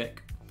interesting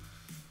pick.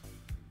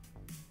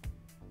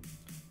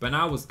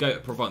 Bernal was GOAT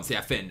at Provence.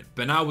 Yeah, Finn.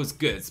 Bernal was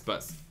good,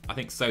 but I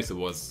think Sosa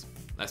was.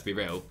 Let's be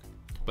real.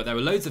 But there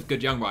were loads of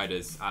good young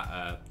riders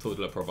at Tour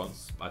de la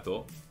Provence, I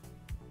thought.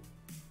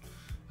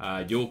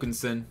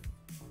 Jorgensen.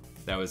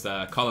 There was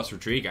Carlos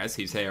Rodriguez,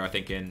 who's here, I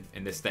think, in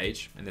this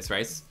stage, in this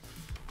race.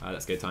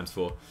 Let's go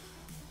 ×4.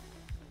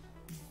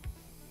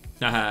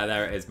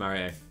 There it is,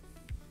 Mario.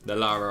 The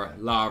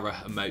Lara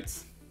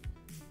emotes.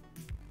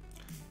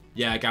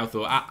 Yeah,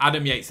 Galthor.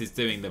 Adam Yates is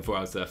doing the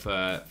Vuelta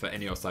for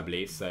Ineos, I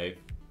believe, so...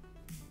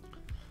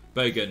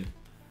 Bogan.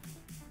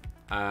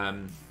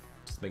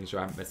 Just making sure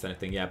I haven't missed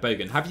anything. Yeah,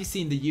 Bogan. Have you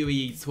seen the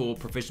UAE Tour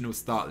provisional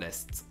start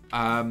list?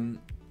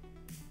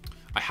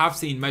 I have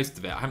seen most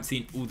of it. I haven't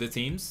seen all the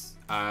teams,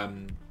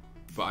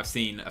 but I've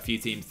seen a few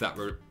teams that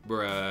were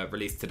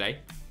released today,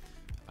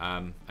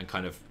 and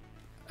kind of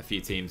a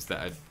few teams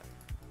that are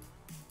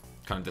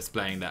kind of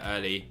displaying their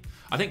early...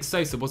 I think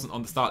Sosa wasn't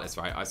on the start list,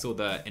 right? I saw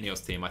the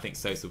Ineos team. I think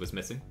Sosa was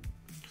missing.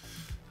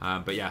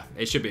 But yeah,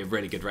 it should be a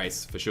really good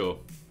race for sure.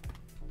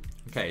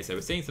 Okay, so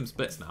we're seeing some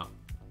splits now.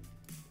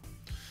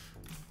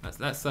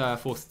 Let's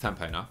force the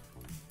tempo now.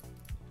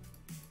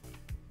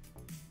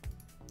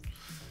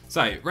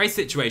 So race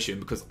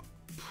situation, because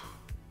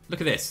look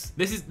at this.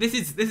 This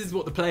is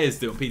what the players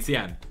do on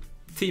PCM.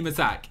 Team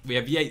attack. We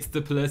have Yates,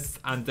 Dupulis,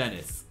 and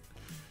Dennis.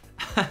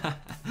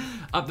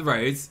 Up the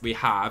roads, we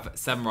have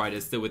 7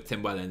 riders still with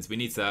Tim Wellens. We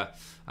need to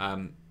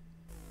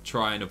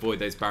try and avoid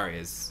those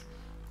barriers.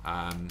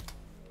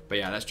 But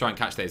yeah, let's try and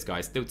catch those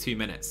guys. Still 2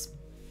 minutes.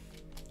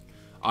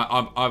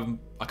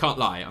 I can't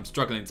lie. I'm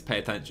struggling to pay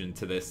attention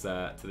to this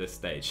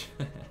stage.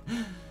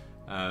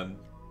 But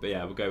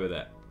yeah, we'll go with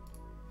it.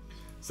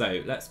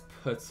 So let's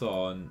put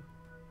on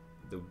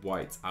the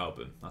White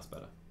Album. That's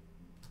better.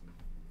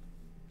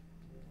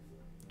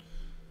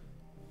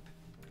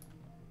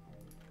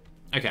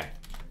 Okay. I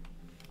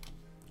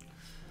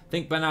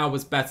think Bernal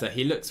was better.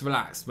 He looks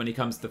relaxed when he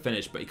comes to the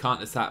finish, but he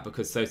can't attack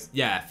because Sosa...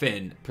 Yeah,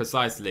 Finn,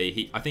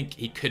 precisely. I think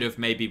he could have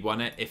maybe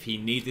won it if he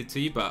needed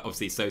to, but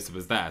obviously Sosa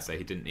was there, so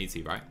he didn't need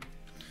to, right?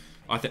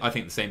 I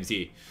think the same as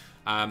you.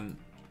 All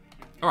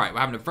right, we're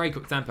having a very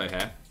quick tempo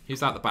here.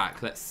 Who's out the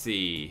back? Let's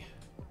see.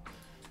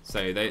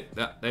 So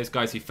those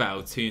guys who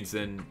fell, Toons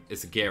and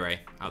Izagirre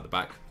out the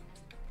back.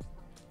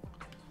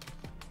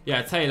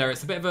 Yeah, Taylor,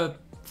 it's a bit of a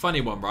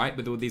funny one, right?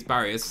 With all these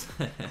barriers.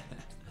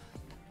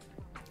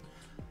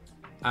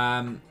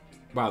 Wow,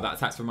 that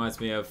attack reminds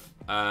me of...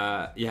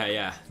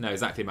 yeah. No,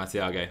 exactly,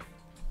 Matiago.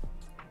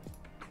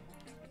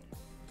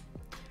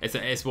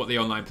 It's what the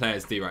online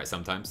players do, right,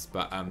 sometimes.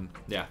 But,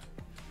 yeah.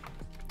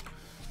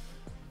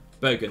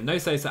 Bogan. No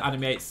Sosa,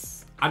 Adam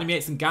Yates. Adam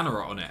Yates and Ganna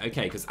are on it.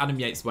 Okay, because Adam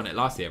Yates won it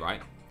last year,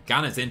 right?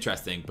 Ganna's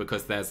interesting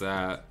because there's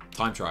a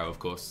time trial, of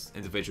course.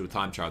 Individual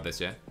time trial this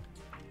year.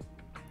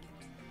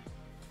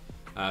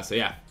 So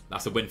yeah,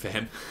 that's a win for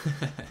him.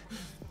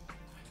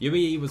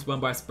 UAE was won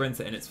by a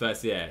sprinter in its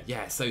first year.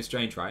 Yeah, so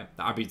strange, right?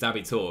 The Abu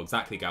Dhabi Tour,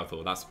 exactly,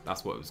 Galthor.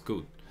 That's what it was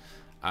called.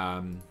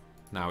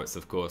 Now it's,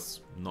 of course,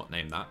 not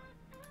named that.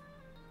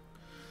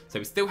 So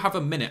we still have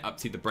a minute up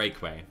to the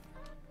breakaway.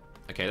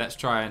 Okay, let's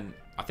try and...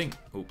 I think...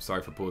 Oops,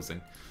 sorry for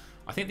pausing.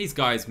 I think these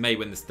guys may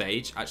win the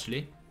stage,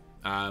 actually.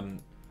 We'll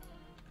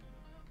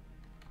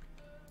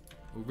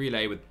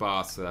relay with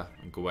Barca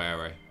and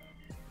Guerrero.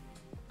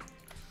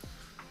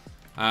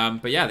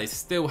 But yeah, they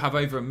still have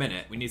over a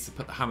minute. We need to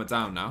put the hammer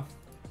down now.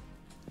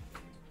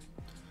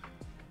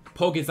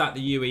 Pog is at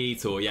the UAE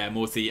Tour. Yeah,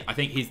 Morty, I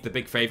think he's the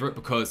big favourite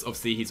because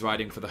obviously he's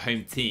riding for the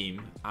home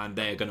team and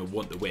they're going to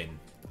want the win.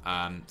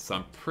 So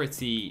I'm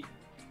pretty...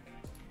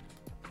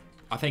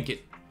 I think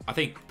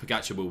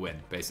Pogacar will win,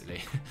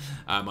 basically.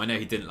 I know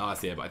he didn't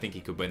last year, but I think he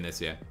could win this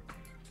year.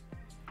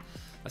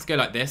 Let's go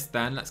like this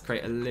then. Let's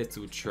create a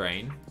little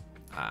train.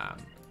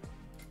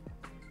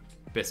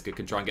 Biscuit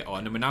can try and get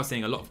on. And we're now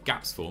seeing a lot of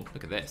gaps form.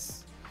 Look at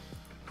this.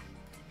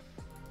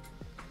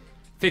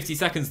 50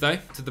 seconds, though,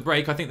 to the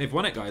break. I think they've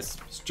won it, guys.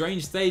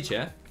 Strange stage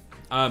here.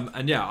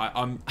 And yeah,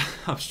 I'm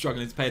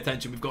struggling to pay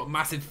attention. We've got a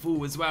massive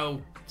fall as well.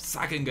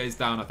 Sagan goes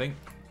down, I think.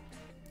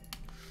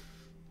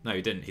 No,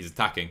 he didn't. He's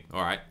attacking.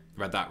 All right.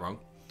 Read that wrong.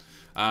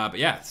 But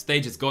yeah,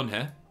 stage is gone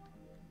here.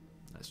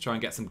 Let's try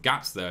and get some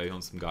gaps, though,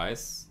 on some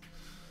guys.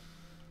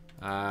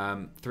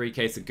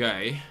 3k to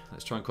go.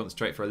 Let's try and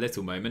concentrate for a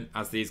little moment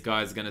as these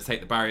guys are going to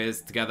take the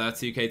barriers together.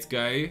 2k to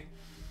go.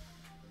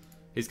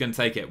 Who's going to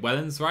take it?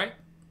 Wellens, right?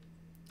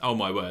 Oh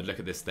my word, look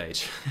at this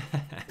stage.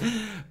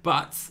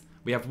 But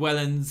we have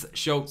Wellens,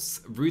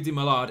 Schultz, Rudy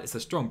Millard. It's a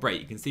strong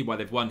break. You can see why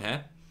they've won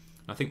here.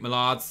 I think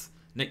Millard's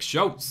Nick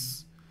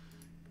Schultz.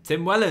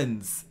 Tim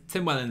Wellens.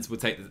 Tim Wellens will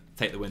take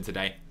the win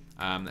today.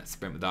 Let's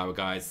sprint with our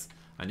guys.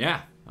 And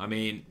yeah, I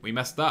mean, we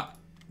messed up.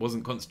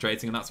 Wasn't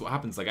concentrating and that's what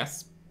happens, I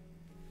guess.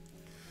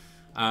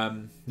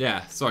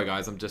 Yeah, sorry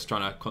guys, I'm just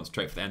trying to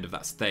concentrate for the end of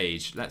that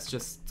stage. Let's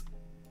just...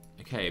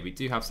 Okay, we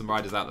do have some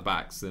riders out the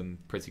back, some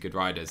pretty good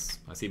riders.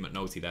 I see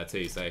McNulty there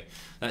too, so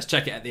let's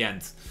check it at the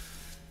end.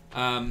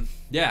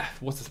 Yeah,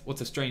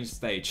 what a strange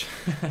stage.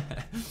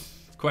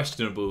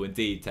 Questionable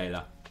indeed,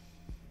 Taylor.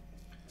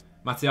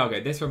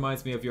 Matiago, this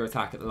reminds me of your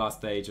attack at the last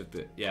stage of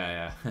the...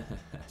 Yeah.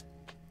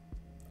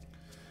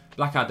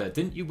 Blackadder,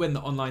 didn't you win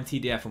the online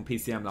TDF on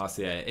PCM last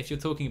year? If you're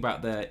talking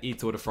about the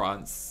E-Tour de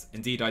France,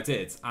 indeed I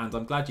did. And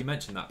I'm glad you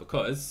mentioned that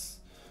because...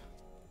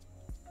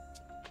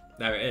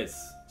 There it is.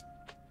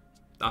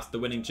 That's the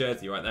winning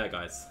jersey right there,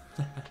 guys.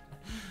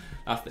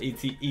 That's the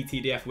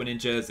ETDF winning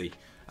jersey.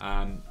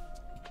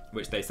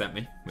 Which they sent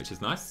me, which is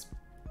nice.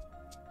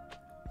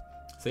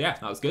 So yeah,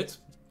 that was good.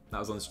 That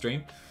was on the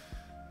stream.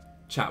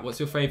 Chat, what's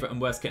your favourite and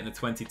worst kit in the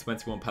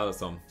 2021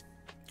 Peloton?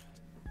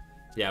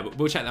 Yeah,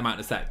 we'll check them out in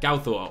a sec.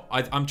 Galthor,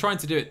 I'm trying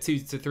to do it 2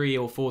 to 3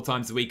 or 4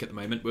 times a week at the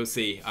moment. We'll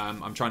see.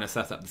 I'm trying to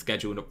set up the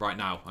schedule right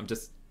now. I'm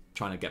just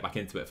trying to get back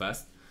into it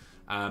first.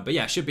 But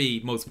yeah, it should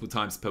be multiple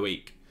times per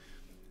week.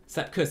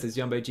 Sepp Kuss is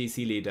Jumbo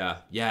GC leader.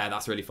 Yeah,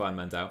 that's really fun,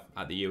 Mandel,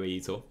 at the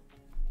UAE Tour.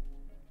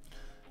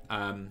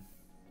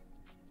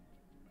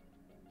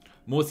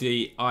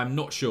 Morty, I'm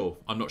not sure.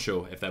 I'm not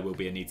sure if there will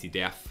be an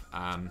ETDF.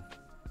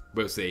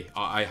 We'll see.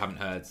 I haven't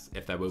heard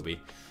if there will be.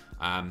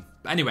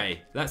 But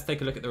anyway, let's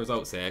take a look at the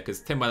results here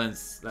because Tim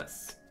Wellens,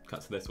 let's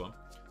cut to this one.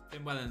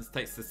 Tim Wellens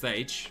takes the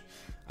stage.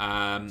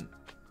 And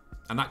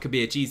that could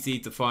be a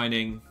GC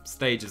defining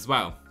stage as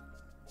well.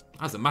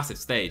 That's a massive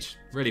stage.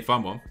 Really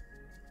fun one.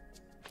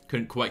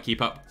 Couldn't quite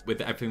keep up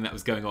with everything that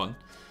was going on.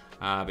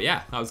 But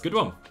yeah, that was a good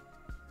one.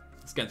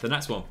 Let's get to the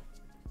next one.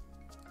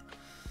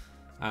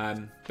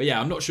 But yeah,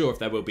 I'm not sure if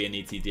there will be an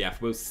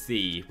ETDF. We'll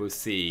see. We'll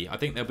see. I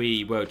think there'll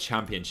be World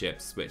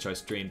Championships, which I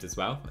streamed as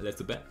well a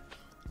little bit.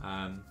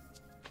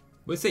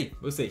 We'll see.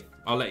 We'll see.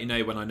 I'll let you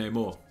know when I know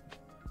more.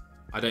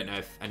 I don't know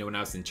if anyone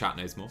else in chat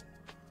knows more.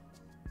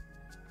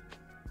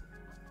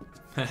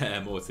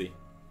 Morty.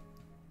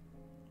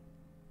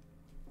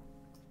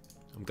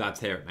 I'm glad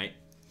to hear it, mate.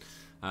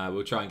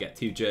 We'll try and get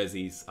 2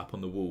 jerseys up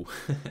on the wall.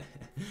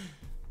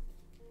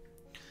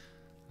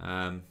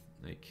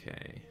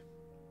 Okay.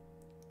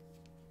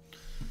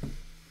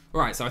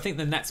 Alright, so I think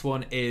the next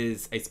one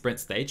is a sprint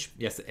stage.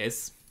 Yes, it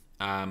is.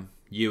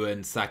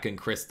 Ewan, Sagan,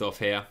 Christoph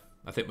here.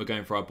 I think we're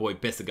going for our boy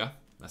Bissiger.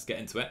 Let's get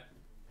into it.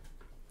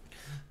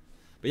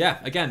 But yeah,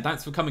 again,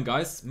 thanks for coming,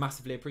 guys.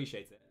 Massively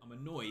appreciate it. I'm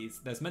annoyed.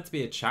 There's meant to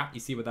be a chat. You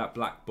see where that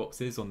black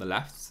box is on the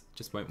left?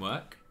 Just won't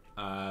work.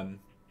 I'm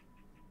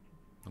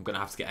going to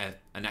have to get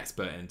an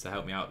expert in to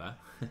help me out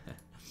there.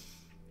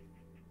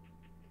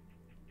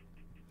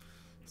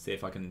 See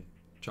if I can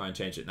try and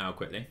change it now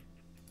quickly.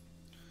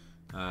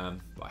 But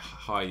I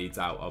highly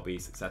doubt I'll be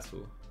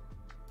successful.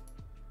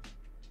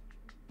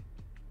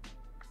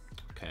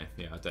 Okay,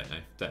 yeah, I don't know.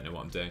 Don't know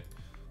what I'm doing.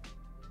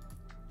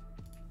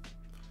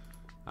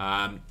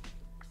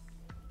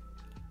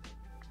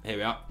 Here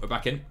we are. We're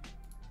back in.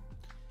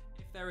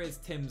 If there is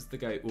Tim's the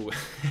GOAT,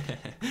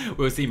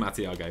 we'll see,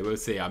 Matiago. We'll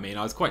see. I mean,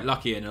 I was quite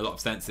lucky in a lot of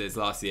senses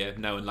last year.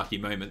 No unlucky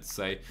moments.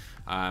 So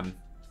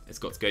it's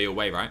got to go your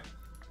way, right?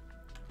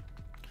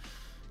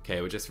 Okay,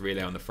 we'll just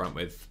relay on the front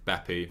with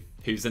Beppu,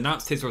 who's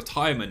announced his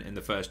retirement in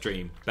the first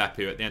stream.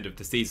 Beppu at the end of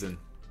the season.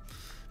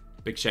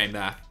 Big shame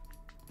there.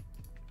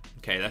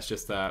 Okay, let's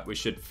just, we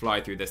should fly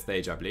through this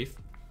stage, I believe.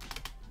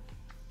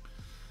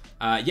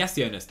 Yes,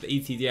 Jonas, the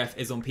ETDF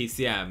is on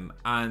PCM,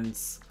 and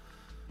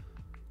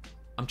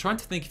I'm trying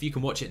to think if you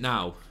can watch it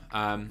now.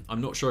 I'm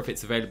not sure if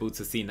it's available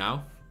to see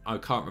now. I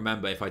can't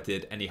remember if I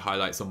did any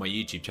highlights on my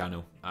YouTube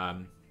channel.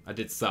 I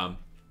did some.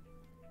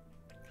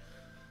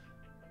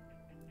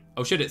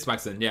 Oh, should it,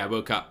 Swagson? Yeah,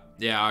 World Cup.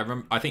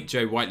 Yeah, I think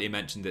Joe Whiteley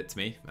mentioned it to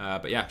me.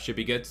 But yeah, should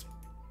be good.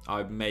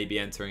 I may be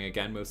entering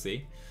again, we'll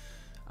see.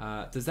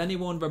 Does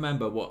anyone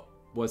remember what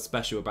was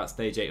special about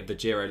Stage 8 of the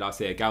Giro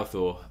last year?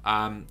 Galthor.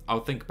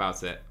 I'll think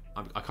about it.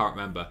 I can't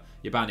remember.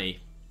 Yabani.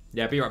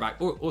 Yeah, be right back.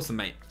 Awesome,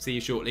 mate. See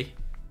you shortly.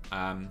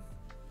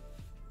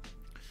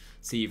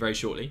 See you very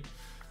shortly.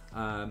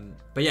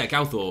 But yeah,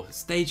 Galthor.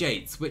 Stage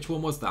 8. Which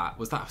one was that?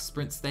 Was that a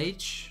sprint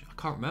stage? I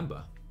can't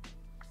remember.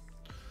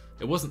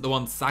 It wasn't the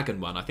one Sagan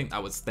one. I think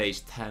that was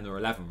stage 10 or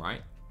 11,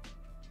 right?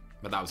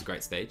 But that was a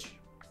great stage.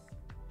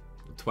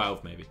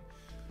 12 maybe.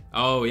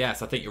 Oh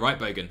yes, I think you're right,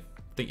 Bogan.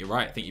 I think you're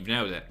right. I think you've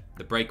nailed it.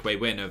 The breakaway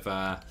win of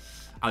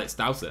Alex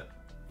Dowsett.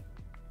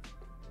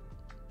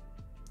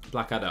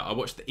 Blackadder. I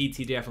watched the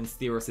ETDF on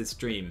Steros'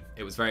 stream.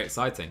 It was very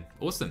exciting.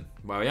 Awesome.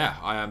 Well,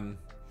 yeah,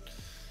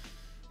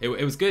 it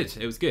was good.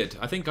 It was good.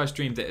 I think I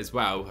streamed it as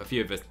well. A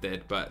few of us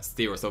did, but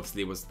Steros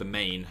obviously was the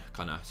main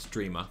kind of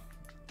streamer,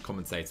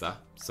 commentator.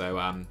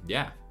 So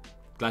yeah,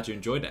 glad you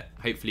enjoyed it.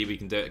 Hopefully we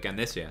can do it again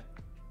this year.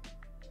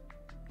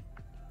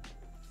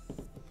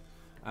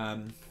 I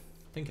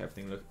think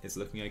everything is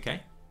looking okay.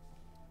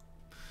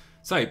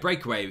 So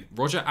breakaway,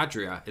 Roger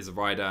Adria is a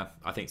rider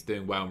I think is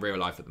doing well in real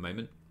life at the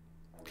moment.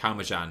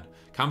 Kalmajan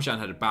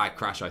had a bad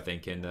crash I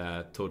think in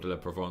Tour de la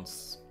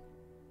Provence.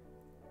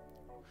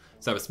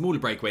 So a smaller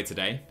breakaway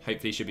today.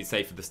 Hopefully should be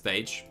safe for the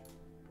stage.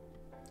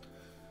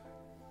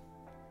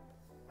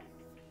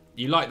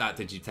 You like that,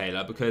 did you,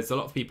 Taylor? Because a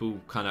lot of people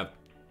kind of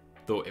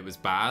thought it was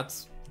bad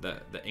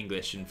that the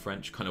English and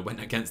French kind of went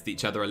against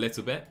each other a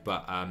little bit.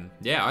 But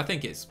yeah, I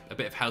think it's a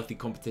bit of healthy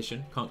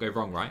competition. Can't go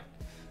wrong, right?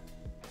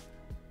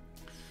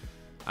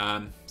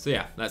 So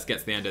yeah, let's get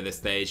to the end of this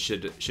stage.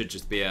 Should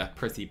just be a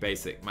pretty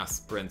basic mass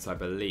sprint, I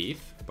believe,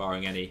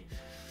 barring any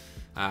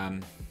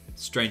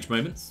strange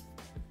moments.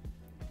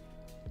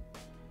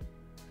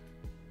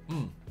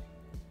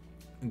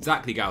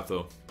 Exactly,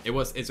 Galthor. It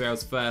was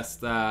Israel's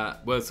first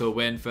World Tour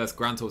win, first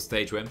Grand Tour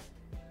stage win.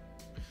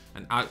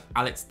 And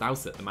Alex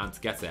Dowsett, the man to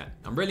get it.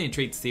 I'm really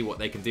intrigued to see what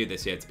they can do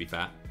this year, to be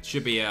fair.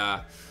 Should be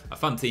a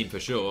fun team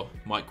for sure.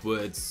 Mike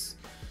Woods,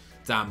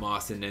 Dan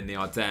Martin in the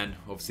Ardennes,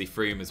 obviously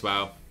Froome as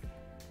well.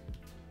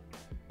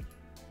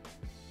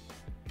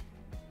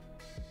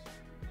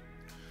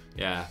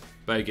 Yeah,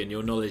 Bogan,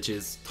 your knowledge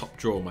is top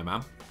drawer, my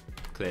man.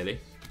 Clearly.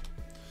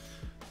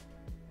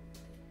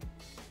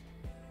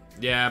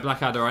 Yeah,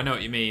 Blackadder, I know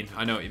what you mean.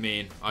 I know what you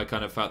mean. I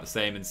kind of felt the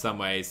same in some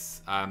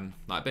ways.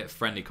 Like a bit of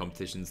friendly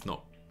competition's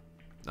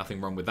nothing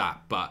wrong with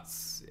that, but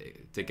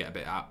it did get a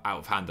bit out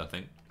of hand, I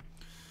think.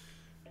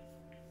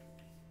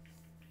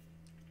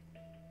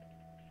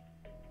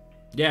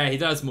 Yeah, he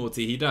does,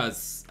 Morty. He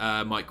does,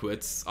 Mike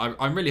Woods.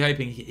 I'm really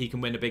hoping he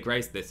can win a big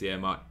race this year,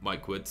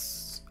 Mike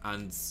Woods.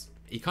 And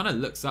he kind of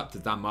looks up to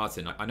Dan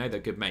Martin. I know they're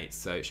good mates,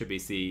 so it should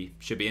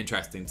be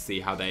interesting to see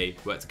how they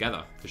work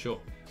together, for sure.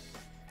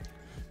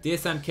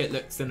 DSM kit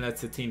looks similar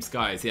to Team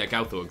Sky's. Yeah,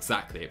 Galthor,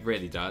 exactly. It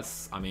really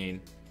does. I mean,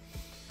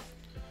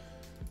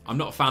 I'm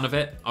not a fan of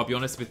it, I'll be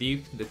honest with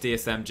you. The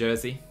DSM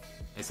jersey,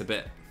 it's a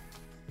bit...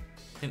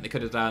 I think they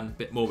could have done a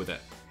bit more with it.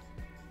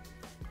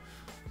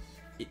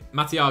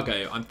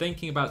 Matiago, I'm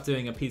thinking about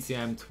doing a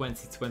PCM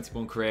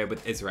 2021 career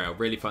with Israel.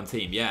 Really fun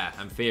team. Yeah,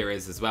 and Fear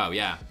is as well.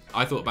 Yeah,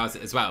 I thought about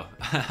it as well.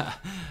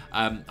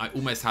 I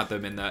almost had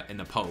them in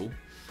the poll,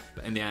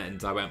 but in the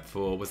end I went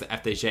for, was it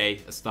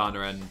FDJ,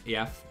 Astana and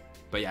EF?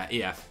 But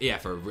yeah,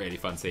 EF are a really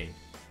fun team.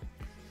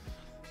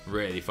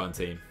 Really fun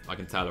team, I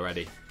can tell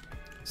already.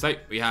 So,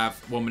 we have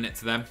 1 minute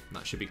to them.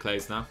 That should be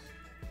closed now.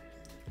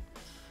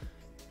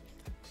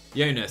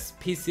 Jonas,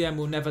 PCM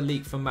will never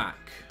leak for Mac.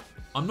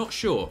 I'm not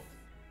sure.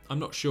 I'm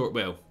not sure it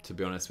will, to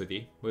be honest with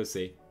you. We'll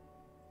see.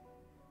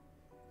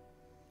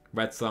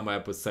 Red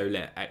Sunweb was so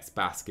lit.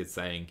 X-Bask is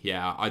saying,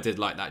 yeah, I did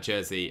like that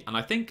jersey. And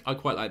I think I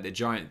quite like the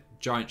giant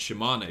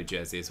Shimano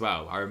jersey as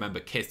well. I remember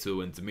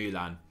Kittel and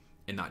Demulan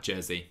in that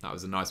jersey. That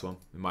was a nice one,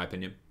 in my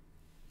opinion.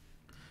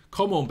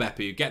 Come on,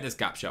 Beppu. Get this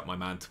gap shut, my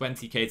man.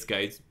 20k to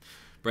go.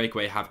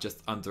 Breakaway have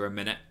just under a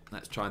minute.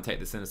 Let's try and take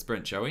this in a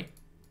sprint, shall we?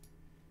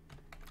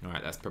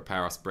 Alright, let's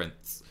prepare our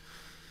sprints.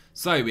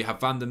 So, we have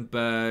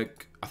Vandenberg.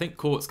 I think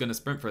Court's going to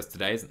sprint for us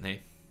today, isn't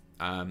he?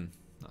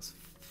 That's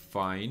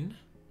fine.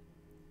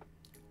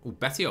 Oh,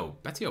 Bettiol.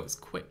 Bettiol was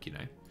quick, you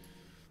know.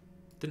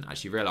 Didn't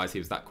actually realise he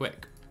was that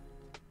quick.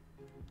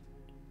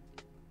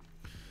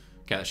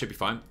 Okay, that should be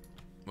fine.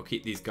 We'll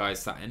keep these guys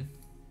sat in.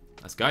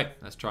 Let's go.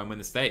 Let's try and win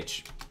the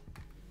stage.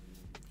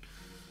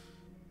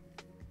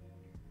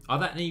 Are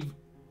there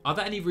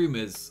any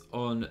rumours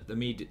on the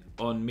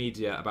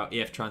media about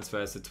EF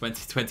transfers to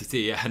 2022?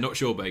 Yeah, not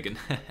sure, Bogan.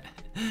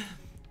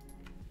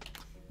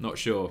 Not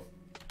sure.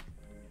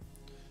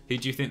 Who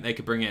do you think they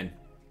could bring in?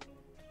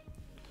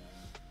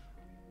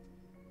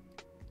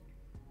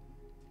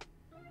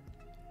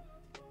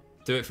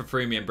 Do it for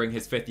Freemy and bring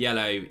his 5th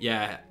yellow.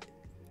 Yeah.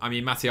 I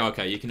mean,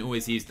 Matiago, you can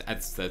always use the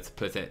editor to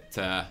put it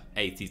to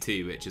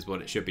 82, which is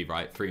what it should be,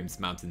 right? Freem's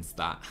mountain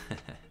stat.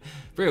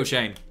 Real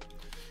shame.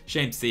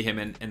 Shame to see him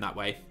in that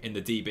way, in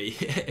the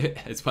DB,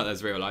 as well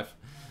as real life.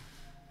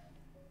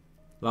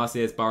 Last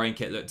year's Bahrain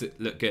kit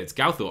looked good.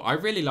 Galthor, I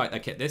really like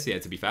that kit this year,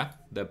 to be fair.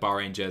 The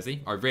Bahrain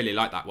jersey. I really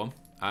like that one.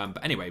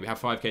 But anyway, we have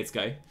 5k to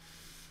go.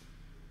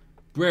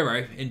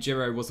 Guerrero in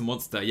Giro was a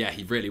monster. Yeah,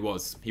 he really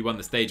was. He won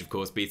the stage, of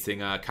course, beating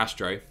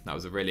Castro. That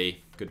was a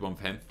really good one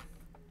for him.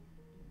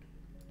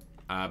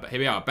 But here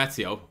we are,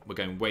 Bettiol. We're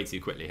going way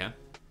too quickly here.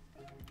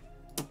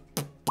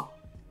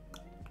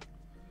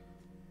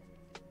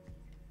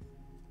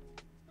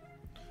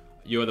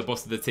 You're the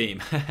boss of the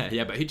team.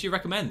 Yeah, but who do you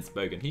recommend,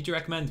 Bogan? Who do you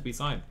recommend we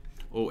sign?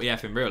 Or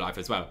EF in real life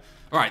as well.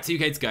 All right,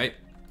 2k to go.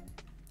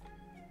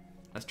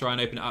 Let's try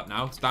and open it up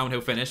now. It's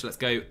downhill finish. Let's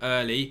go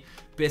early.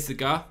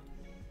 Bissiger.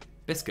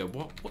 Bisker,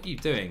 what are you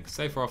doing?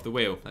 So far off the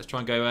wheel. Let's try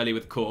and go early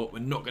with Court. We're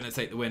not going to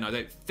take the win, I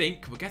don't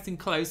think. We're getting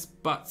close,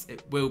 but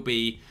it will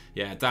be...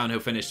 Yeah, downhill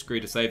finish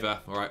screwed us over.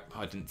 All right,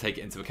 I didn't take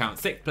it into account.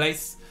 6th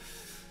place.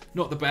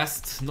 Not the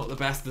best. Not the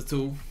best at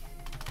all.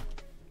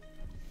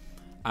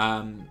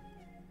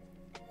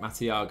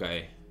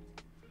 Matiago.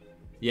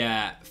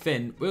 Yeah,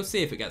 Finn, we'll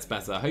see if it gets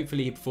better.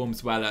 Hopefully he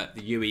performs well at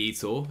the UAE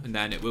Tour, and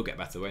then it will get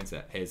better, won't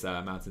it? His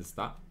mountain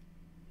stat.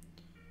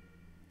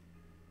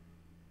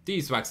 Do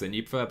you, Swagson?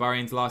 You prefer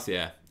Bahrain's last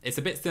year? It's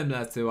a bit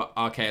similar to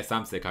Arceus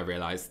Samsic, I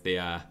realised,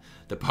 the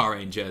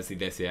Bahrain jersey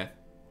this year.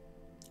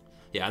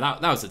 Yeah,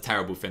 that was a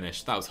terrible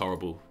finish. That was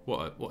horrible.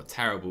 What a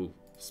terrible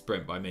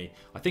sprint by me.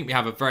 I think we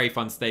have a very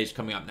fun stage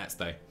coming up next,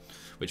 though,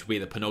 which will be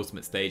the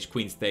penultimate stage,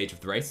 Queen stage of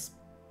the race.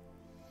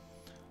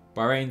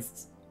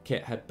 Bahrain's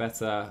kit had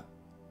better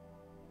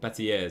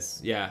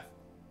years. Yeah.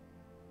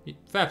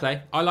 Fair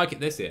play. I like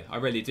it this year. I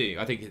really do.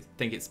 I think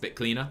it's a bit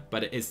cleaner,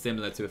 but it is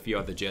similar to a few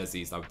other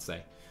jerseys, I would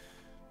say.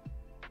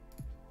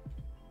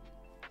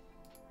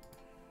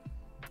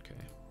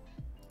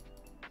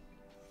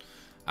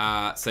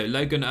 So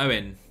Logan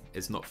Owen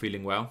is not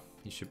feeling well.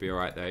 He should be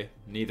alright though.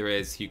 Neither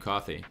is Hugh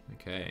Carthy.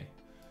 Okay.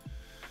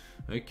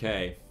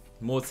 Okay.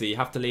 Morty,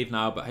 have to leave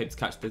now, but hope to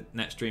catch the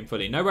next stream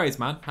fully. No worries,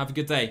 man. Have a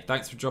good day.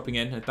 Thanks for dropping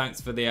in, and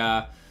thanks for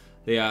the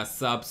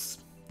subs,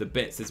 the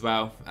bits as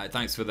well.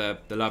 Thanks for the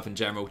love in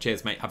general.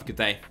 Cheers, mate. Have a good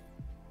day.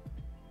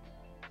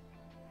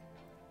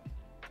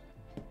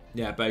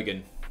 Yeah,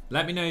 Bogan.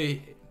 Let me know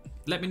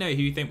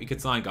who you think we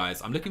could sign,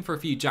 guys. I'm looking for a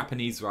few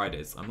Japanese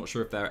riders. I'm not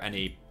sure if there are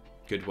any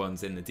good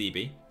ones in the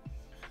DB,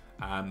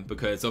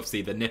 because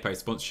obviously the Nippo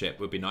sponsorship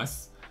would be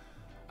nice.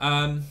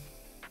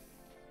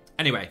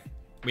 Anyway,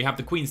 we have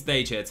the Queen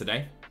stage here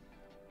today.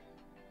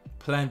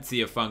 Plenty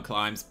of fun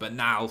climbs, but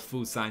now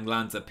Fulsang,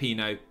 Lanza,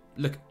 Pino.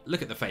 Look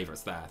at the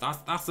favourites there.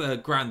 That's a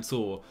Grand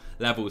Tour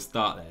level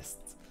start list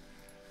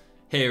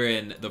here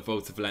in the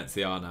Volta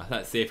Valenciana.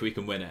 Let's see if we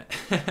can win it.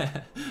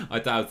 I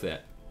doubt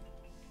it.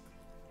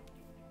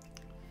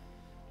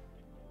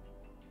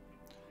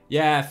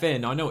 Yeah,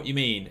 Finn, I know what you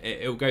mean.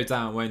 It'll go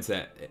down, won't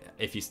it,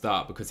 if you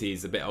start, because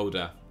he's a bit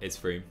older, is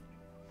Froome.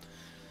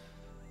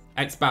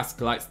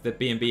 Ex-Basque likes the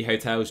B&B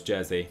Hotels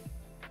jersey.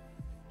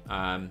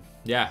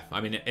 Yeah,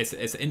 I mean, it's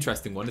an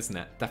interesting one, isn't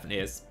it? Definitely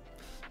is.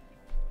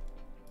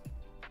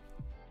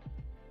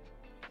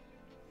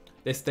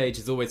 This stage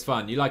is always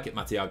fun. You like it,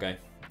 Matiago?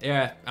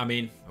 Yeah, I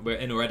mean, we're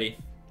in already.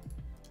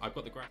 I've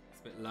got the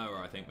graphics a bit lower,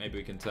 I think. Maybe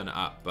we can turn it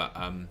up, but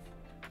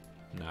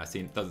no,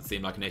 it doesn't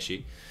seem like an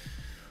issue.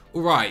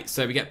 Alright,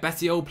 so we get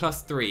Bettiol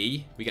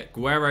 +3. We get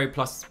Guerrero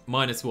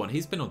 +1.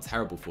 He's been on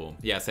terrible form.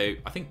 Yeah, so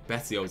I think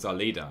Bettiol's our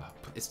leader.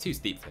 It's too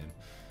steep for him.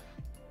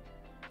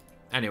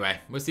 Anyway,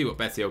 we'll see what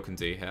Bettiol can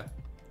do here.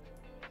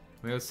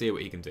 We'll see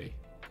what he can do.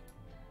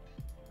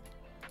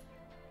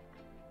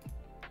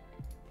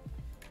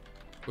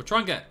 We'll try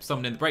and get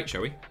someone in the break,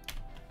 shall we?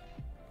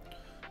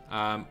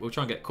 We'll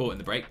try and get caught in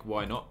the break.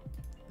 Why not?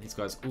 These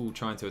guys all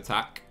trying to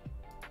attack.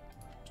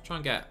 Let's try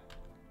and get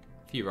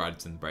a few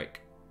riders in the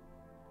break.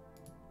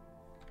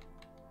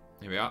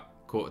 Here we are,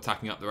 Court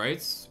attacking up the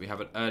roads. We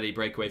have an early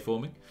breakaway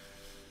forming.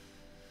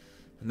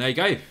 And there you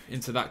go,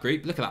 into that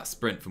group. Look at that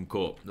sprint from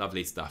Court.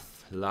 Lovely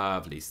stuff.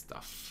 Lovely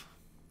stuff.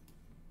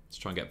 Let's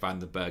try and get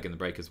Vandenberg in the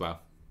break as well.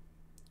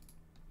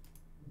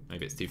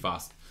 Maybe it's too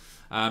fast.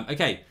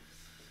 Okay.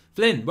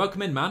 Flynn,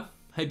 welcome in, man.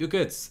 Hope you're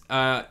good.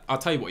 I'll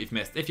tell you what you've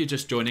missed. If you're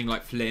just joining,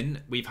 like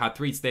Flynn, we've had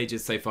 3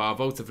 stages so far.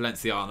 Volta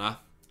Valenciana.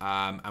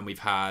 And we've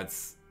had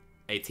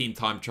a team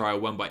time trial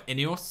won by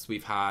Ineos.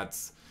 We've had...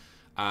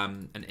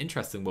 an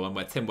interesting one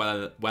where Tim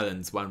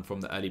Wellens won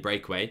from the early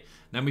breakaway.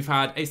 And then we've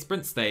had a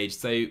sprint stage,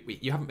 so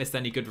you haven't missed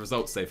any good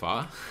results so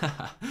far.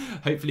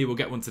 Hopefully we'll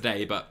get one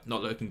today, but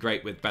not looking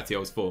great with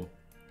Bettiol's form.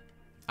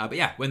 But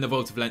yeah, win the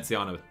Volta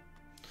Valenciana.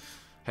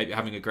 Hope you're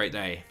having a great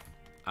day.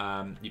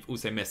 You've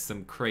also missed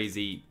some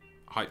crazy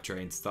hype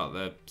train to start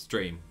the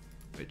stream,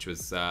 which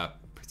was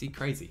pretty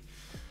crazy.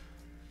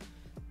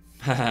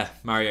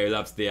 Mario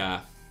loves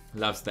the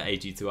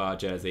AG2R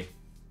jersey.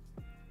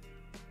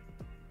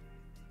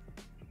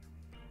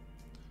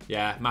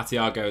 Yeah,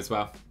 Matiago as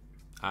well.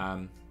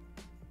 Aribe,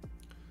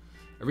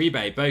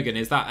 Bogan,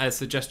 is that a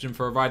suggestion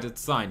for a rider to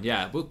sign?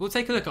 Yeah, we'll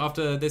take a look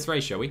after this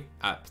race, shall we?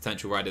 At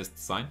potential riders to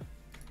sign.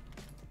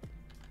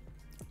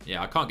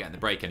 Yeah, I can't get in the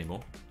break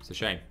anymore. It's a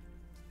shame.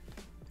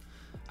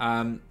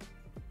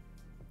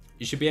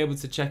 You should be able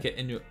to check it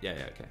in your... Yeah,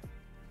 okay.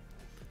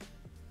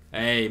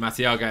 Hey,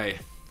 Matiago.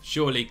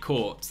 Surely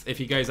caught. If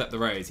he goes up the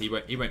road, he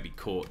won't be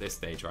caught this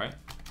stage, right?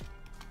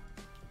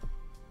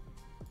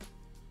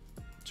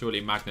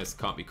 Surely Magnus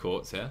can't be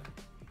caught here.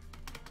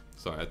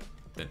 Sorry, I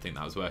didn't think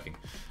that was working.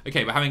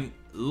 Okay, we're having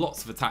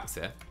lots of attacks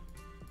here.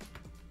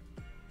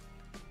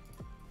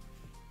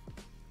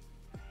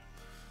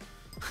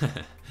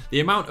 The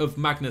amount of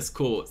Magnus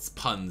Court's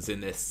puns in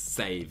this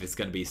save is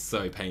going to be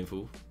so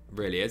painful.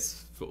 Really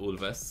is, for all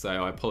of us. So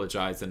I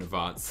apologise in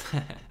advance.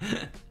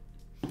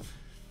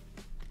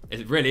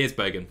 It really is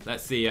Bogan.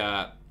 Let's see.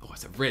 Oh,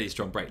 it's a really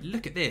strong break.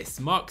 Look at this.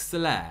 Mark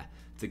Soler,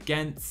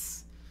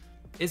 Degens,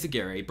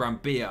 Izagiri,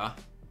 Brambilla,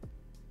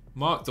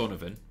 Mark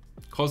Donovan,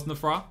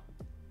 Kosnefra,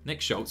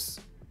 Nick Schultz.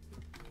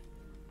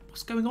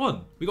 What's going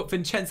on? We got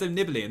Vincenzo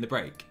Nibali in the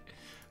break.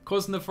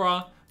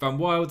 Kosnefra, Van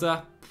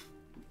Wilder.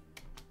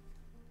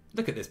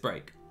 Look at this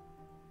break.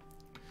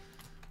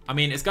 I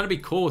mean, it's going to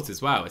be caught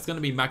as well. It's going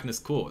to be Magnus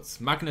caught.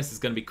 Magnus is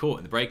going to be caught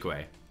in the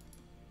breakaway.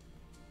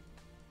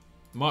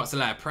 Mark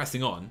Soler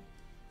pressing on.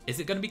 Is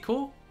it going to be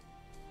caught?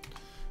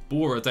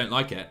 Bora don't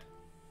like it.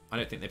 I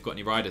don't think they've got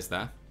any riders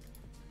there.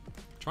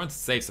 Trying to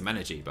save some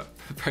energy, but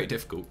very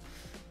difficult.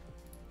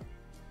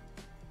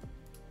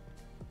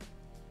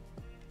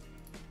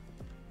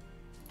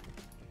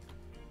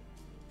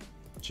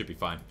 Should be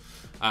fine.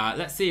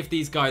 Let's see if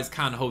these guys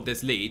can hold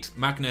this lead.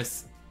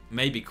 Magnus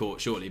may be caught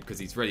shortly because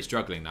he's really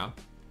struggling now.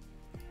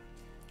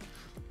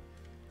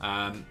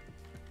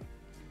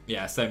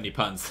 Yeah, so many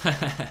puns.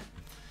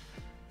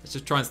 Let's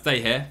just try and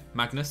stay here,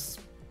 Magnus.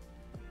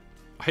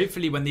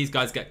 Hopefully when these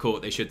guys get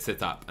caught, they should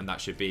sit up, and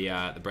that should be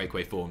the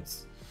breakaway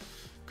forms.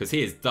 Because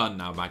he is done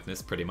now,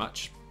 Magnus, pretty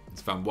much.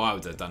 It's Van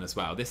Wilder done as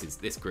well.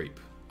 This group.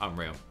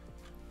 Unreal.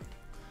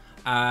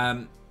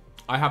 I've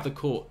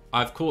caught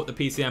the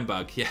PCM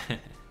bug. Yeah.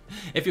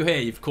 If you're here,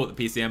 you've caught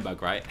the PCM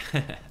bug, right?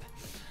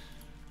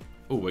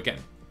 Oh, we're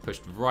getting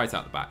pushed right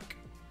out the back.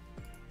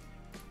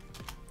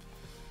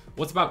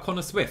 What about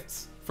Connor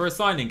Swift? For a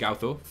signing,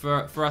 Galthor?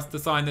 For us to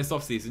sign this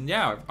off-season?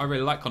 Yeah, I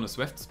really like Connor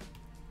Swift.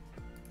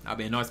 That'd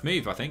be a nice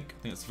move, I think.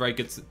 I think it's a very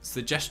good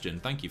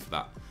suggestion. Thank you for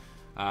that.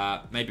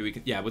 Maybe we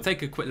could... Yeah, we'll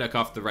take a quick look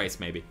after the race,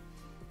 maybe.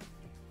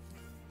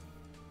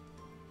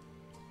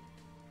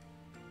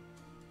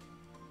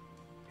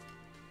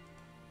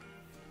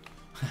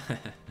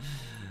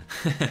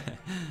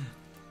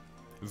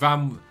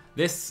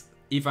 This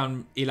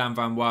Ilan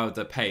Van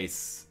Wilder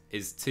pace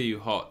is too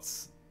hot,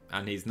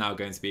 and he's now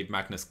going to be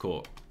Magnus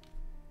Court.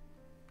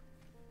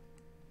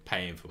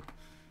 Painful.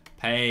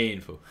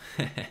 Painful.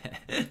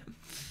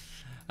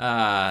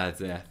 Ah,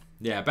 dear.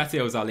 Yeah,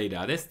 Bettiol's our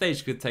leader. This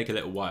stage could take a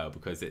little while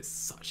because it's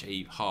such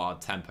a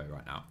hard tempo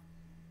right now.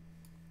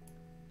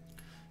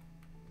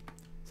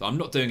 So I'm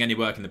not doing any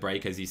work in the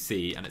break, as you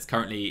see, and it's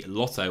currently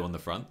Lotto on the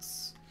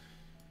fronts.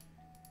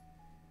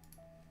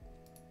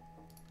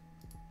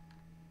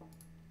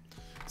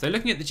 So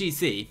looking at the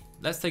GC,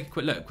 let's take a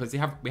quick look because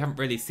we haven't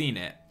really seen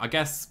it. I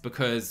guess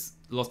because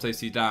Lotto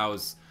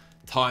Sudal's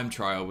time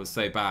trial was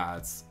so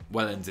bad,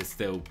 Wellens is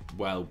still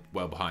well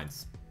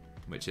behind,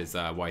 which is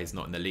why he's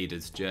not in the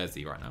leader's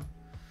jersey right now.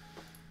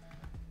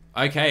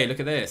 Okay, look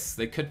at this.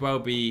 They could well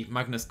be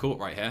Magnus Court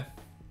right here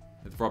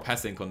with Rob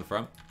Hessink on the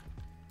front.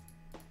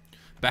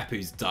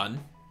 Beppu's done.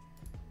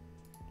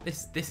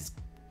 This is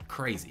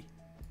crazy.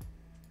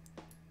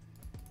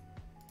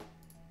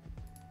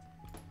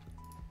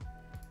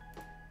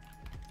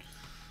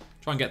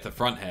 Try and get to the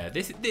front here.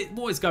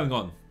 What is going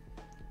on?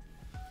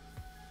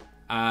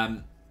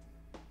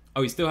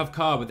 Oh, you still have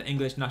Carr with the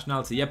English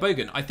nationality. Yeah,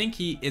 Bogan. I think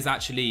he is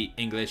actually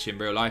English in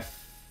real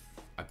life.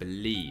 I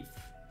believe.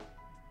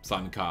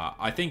 Simon Carr.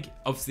 I think,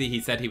 obviously, he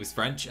said he was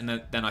French,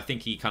 and then I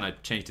think he kind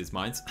of changed his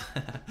mind.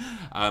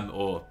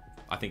 Or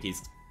I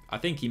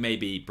think he may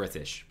be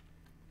British.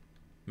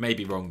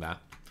 Maybe wrong there.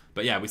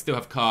 But yeah, we still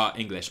have Carr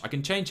English. I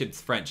can change him to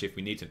French if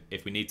we need to.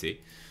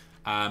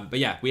 But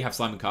yeah, we have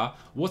Simon Carr.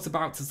 What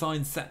about to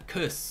sign Sepp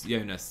Kuss,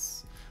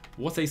 Jonas?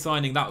 What a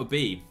signing that would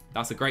be.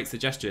 That's a great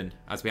suggestion,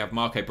 as we have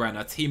Marco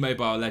Brenner,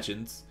 T-Mobile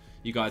Legends.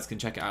 You guys can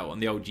check it out on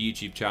the old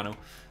YouTube channel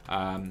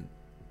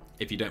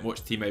if you don't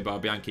watch T-Mobile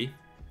Bianchi.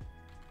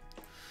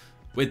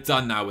 We're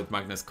done now with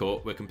Magnus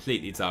Court. We're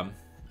completely done.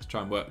 Let's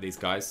try and work with these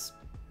guys.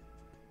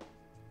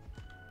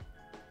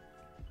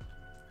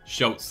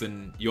 Schultz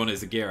and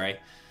Jonas Aguirre.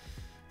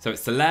 So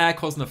it's Soler,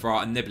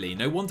 Kosnefra and Nibali.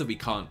 No wonder we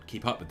can't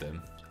keep up with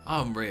them.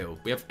 Unreal.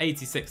 We have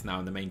 86 now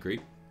in the main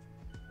group.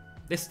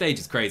 This stage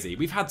is crazy.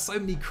 We've had so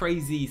many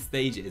crazy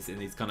stages in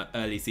these kind of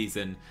early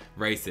season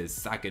races.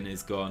 Sagan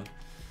is gone.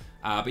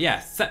 But yeah,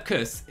 Sepp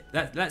Kuss,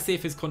 let's see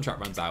if his contract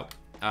runs out.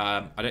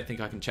 I don't think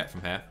I can check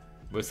from here.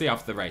 We'll see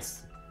after the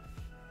race.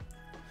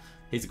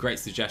 He's a great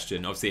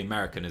suggestion. Obviously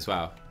American as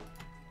well.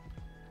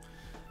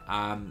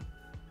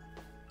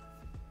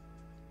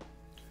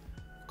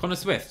 Connor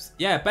Swift.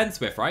 Yeah, Ben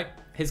Swift, right?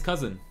 His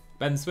cousin,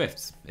 Ben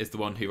Swift, is the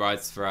one who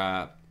rides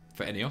for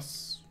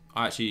Ineos.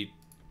 I actually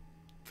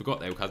forgot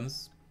they were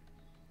cousins.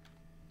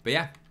 But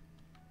yeah.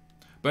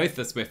 Both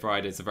the Swift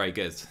riders are very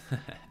good.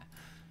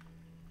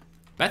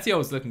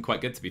 Bettiol's looking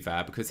quite good, to be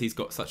fair, because he's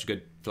got such a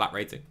good flat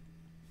rating.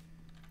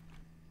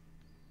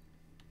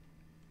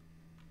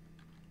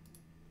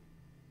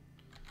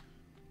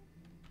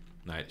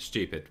 No, it's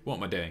stupid. What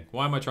am I doing?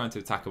 Why am I trying to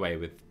attack away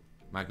with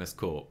Magnus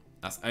Cort?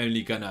 That's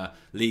only gonna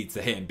lead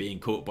to him being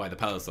caught by the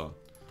Peloton.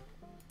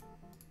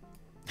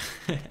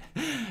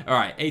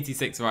 Alright,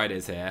 86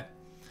 riders here.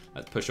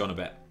 Let's push on a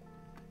bit.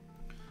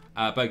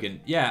 Bogan.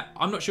 Yeah,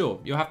 I'm not sure.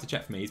 You'll have to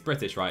check for me. He's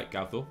British, right,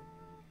 Galthor?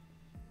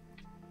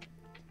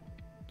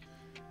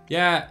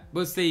 Yeah,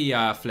 we'll see,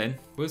 Flynn.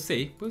 We'll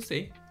see. We'll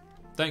see.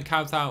 Don't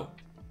count out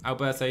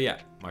Alberto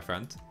yet, my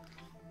friend.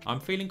 I'm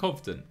feeling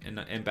confident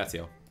in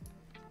Bettiol.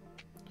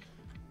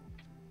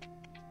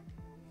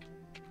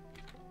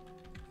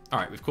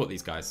 Alright, we've caught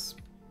these guys.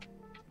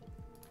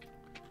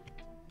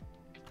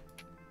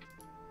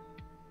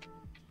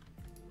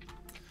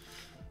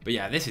 But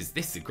yeah, this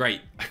is a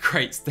great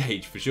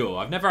stage for sure.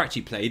 I've never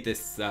actually played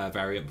this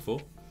variant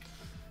before.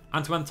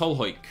 Antoine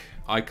Tolhoek.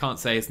 I can't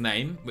say his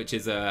name, which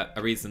is a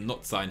reason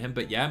not to sign him.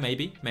 But yeah,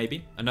 maybe.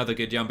 Another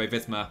good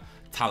Jumbo-Visma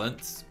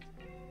talent.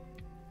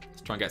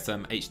 Let's try and get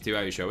some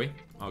H2O, shall we?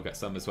 I'll get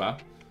some as well.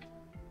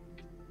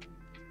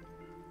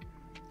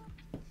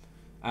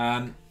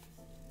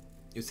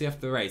 You'll see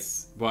after the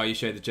race while you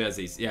show the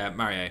jerseys. Yeah,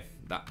 Mario,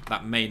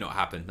 that may not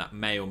happen. That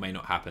may or may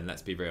not happen.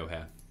 Let's be real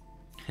here.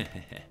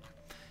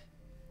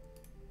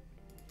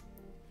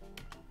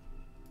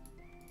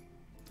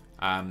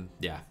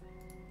 Yeah,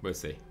 we'll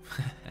see.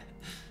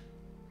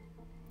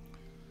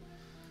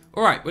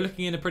 Alright, we're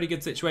looking in a pretty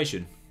good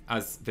situation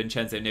as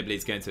Vincenzo Nibali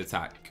is going to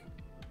attack.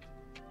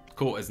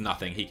 Cort is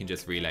nothing. He can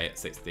just relay at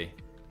 60.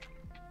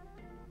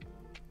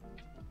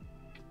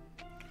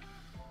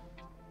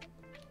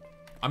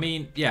 I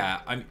mean,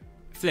 yeah,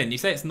 Flynn, you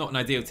say it's not an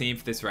ideal team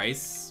for this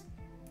race.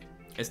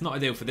 It's not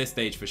ideal for this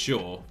stage for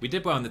sure. We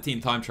did well in the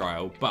team time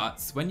trial,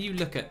 but when you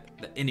look at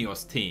the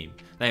Ineos team,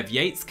 they have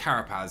Yates,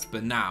 Carapaz,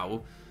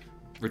 Bernal,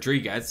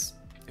 Rodriguez,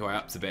 who I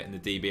upped a bit in the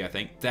DB, I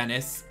think,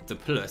 Dennis, De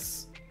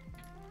Plus.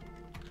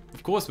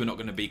 Of course we're not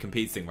going to be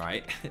competing,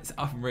 right? It's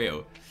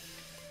unreal.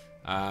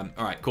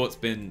 Alright, Cort's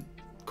been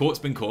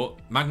caught.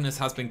 Magnus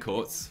has been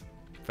caught.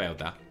 Failed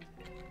that.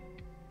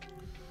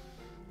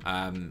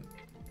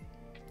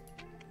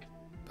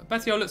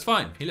 Bettiol looks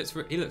fine. He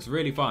looks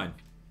really fine.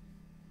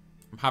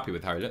 I'm happy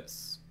with how he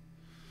looks.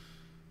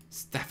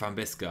 Stefan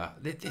Biska.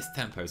 This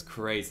tempo is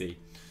crazy.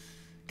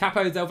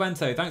 Capo Del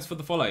Vento, thanks for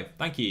the follow.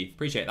 Thank you.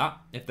 Appreciate that.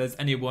 If there's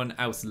anyone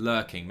else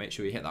lurking, make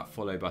sure you hit that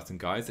follow button,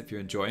 guys, if you're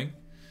enjoying.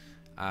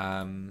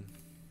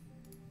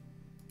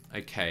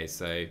 Okay,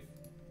 so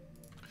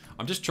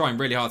I'm just trying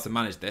really hard to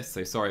manage this,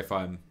 so sorry if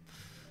I'm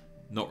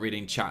not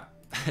reading chat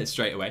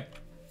straight away.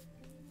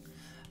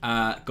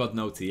 God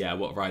Nolty, yeah,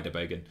 what a rider,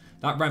 Bogan.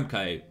 That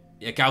Remco,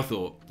 yeah,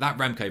 Galthor, that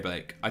Remco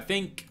bloke, I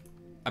think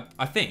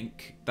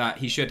that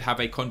he should have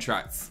a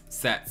contract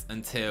set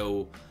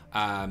until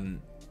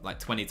like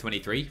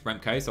 2023,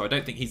 Remco, so I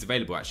don't think he's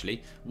available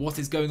actually. What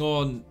is going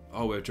on?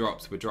 Oh, we're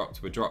dropped.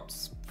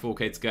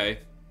 4K to go.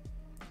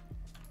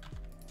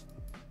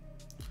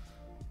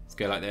 Let's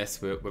go like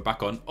this. We're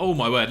back on. Oh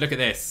my word, look at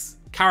this.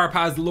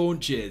 Carapaz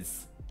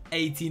launches.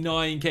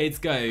 89k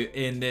to go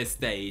in this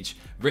stage.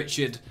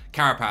 Richard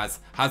Carapaz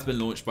has been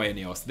launched by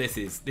Ineos. This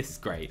is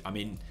great. I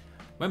mean,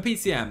 when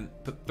PCM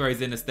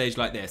throws in a stage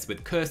like this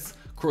with Kuss,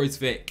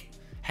 Kruijswijk,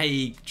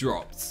 Haig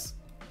dropped,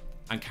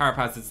 and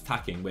Carapaz is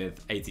attacking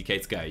with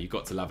 80k to go, you've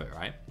got to love it,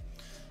 right?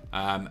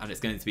 And it's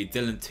going to be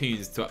Dylan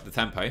Toons to up the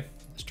tempo.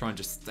 Let's try and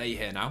just stay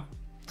here now.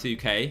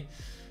 2k.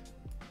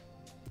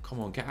 Come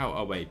on, get out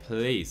our way,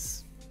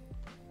 please.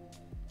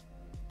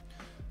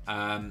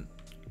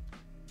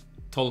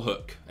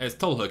 Tolhoek. It's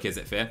Tolhoek, is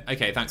it, Fear?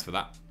 Okay, thanks for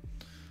that.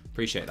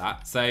 Appreciate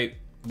that. So,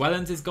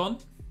 Wellens is gone.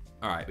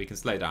 All right, we can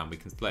slow down.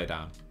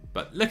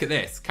 But look at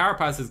this.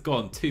 Carapaz has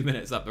gone 2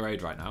 minutes up the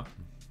road right now.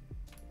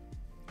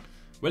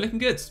 We're looking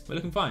good. We're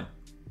looking fine.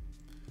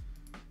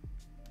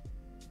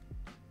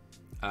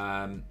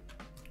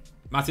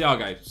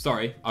 Matiago,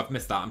 sorry, I've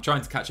missed that. I'm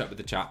trying to catch up with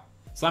the chat.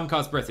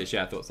 Slamcar's British,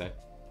 yeah, I thought so.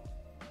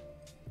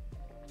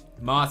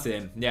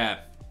 Martin, yeah,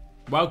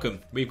 welcome.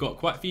 We've got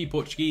quite a few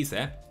Portuguese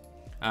here.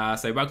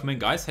 So welcome in,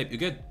 guys. Hope you're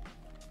good.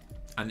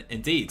 And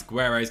indeed,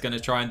 Guerrero is going to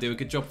try and do a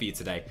good job for you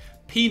today.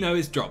 Pino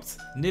is dropped.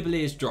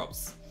 Nibali is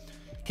dropped.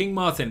 King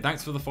Martin,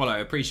 thanks for the follow. I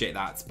appreciate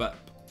that. But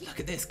look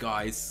at this,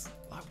 guys.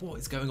 Like, what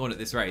is going on at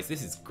this race?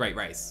 This is a great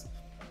race.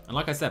 And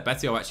like I said,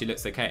 Bettiol actually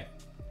looks okay.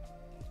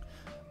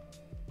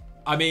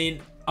 I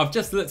mean, I've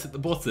just looked at the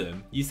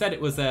bottom. You said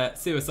it was a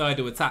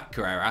suicidal attack,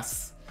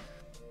 Carreras.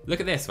 Look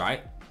at this,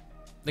 right?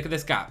 Look at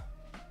this gap.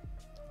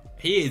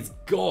 He is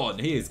gone.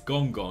 He is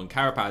gone.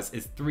 Carapaz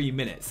is 3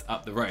 minutes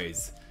up the road.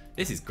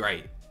 This is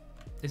great.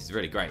 This is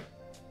really great.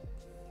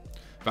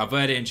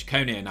 Valverde and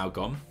Ciccone are now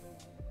gone.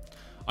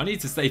 I need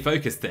to stay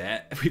focused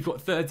here. We've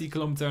got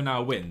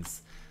 30km/h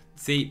winds.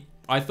 See,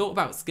 I thought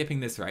about skipping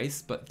this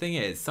race, but the thing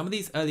is, some of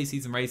these early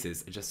season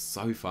races are just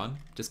so fun,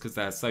 just because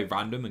they're so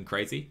random and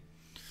crazy.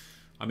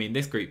 I mean,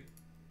 this group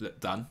looked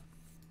done.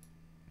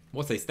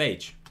 What a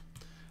stage.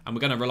 And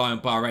we're going to rely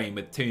on Bahrain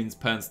with Toons,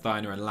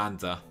 Pernsteiner and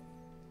Landa,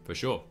 for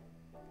sure.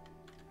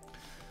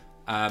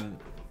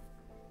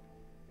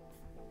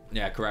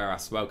 Yeah,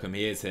 Carreras, welcome.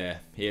 He is here.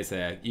 He is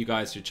here. You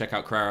guys should check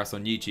out Carreras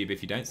on YouTube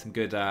if you don't. Some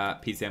good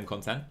PCM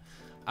content.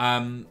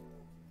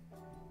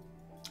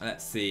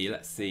 Let's see.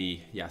 Let's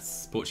see.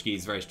 Yes,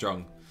 Portuguese, very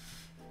strong.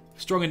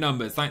 Strong in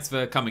numbers. Thanks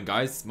for coming,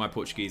 guys. My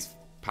Portuguese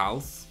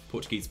pals.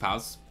 Portuguese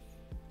pals.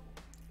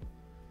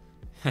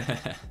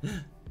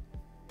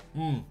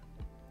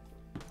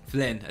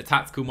 Flynn, a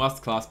tactical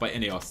masterclass by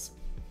Ineos.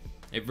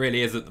 It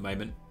really is at the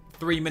moment.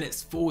 3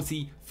 minutes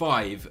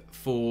 45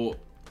 for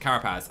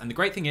Carapaz. And the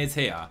great thing is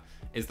here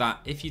is that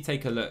if you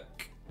take a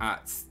look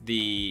at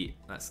the...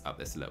 Let's up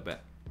this a little bit.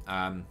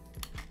 If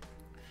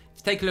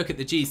you take a look at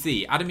the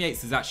GC, Adam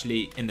Yates is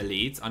actually in the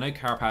lead. I know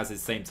Carapaz is the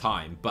same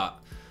time, but,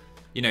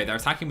 you know, they're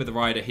attacking with a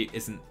rider who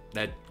isn't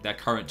their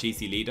current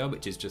GC leader,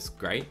 which is just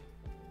great.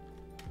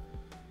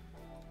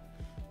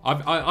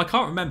 I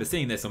can't remember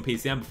seeing this on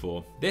PCM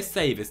before. This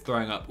save is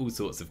throwing up all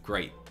sorts of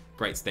great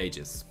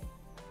stages.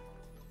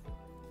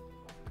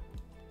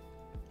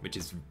 Which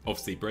is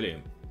obviously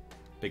brilliant.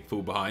 Big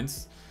fall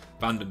behinds.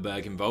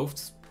 Vandenberg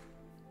involved.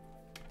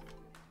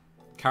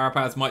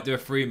 Carapaz might do a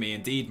through me.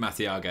 Indeed,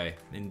 Mattiago.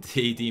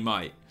 Indeed, he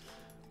might.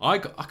 I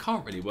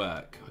can't really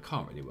work. I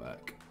can't really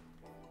work.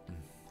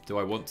 Do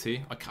I want to?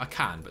 I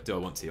can, but do I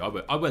want to? I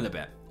will a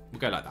bit. We'll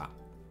go like that.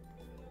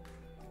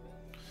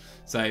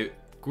 So,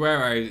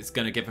 Guerrero is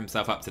going to give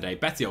himself up today.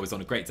 Bettiol was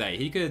on a great day.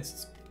 He could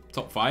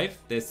top 5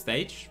 this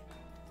stage.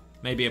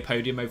 Maybe a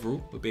podium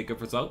overall would be a good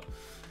result.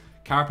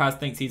 Carapaz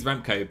thinks he's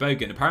Remco.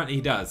 Bogan, apparently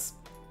he does.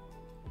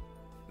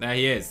 There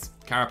he is.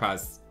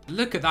 Carapaz.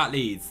 Look at that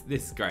lead.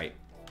 This is great.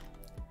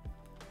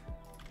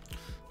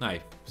 No,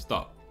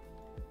 stop.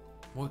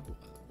 What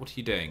are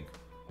you doing?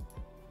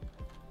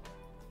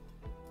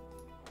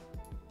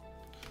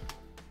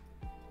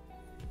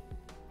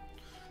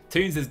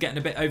 Toons is getting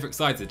a bit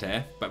overexcited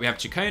here, but we have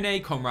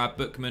Ciccone, Conrad,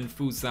 Bookman,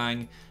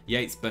 Fulsang,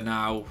 Yates,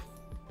 Bernal.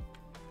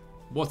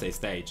 What a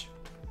stage.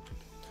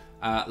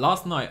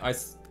 Last night,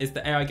 is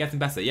the AI getting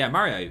better? Yeah,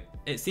 Mario,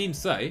 it seems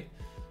so.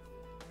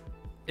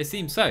 It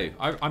seems so.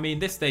 I mean,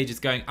 this stage is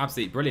going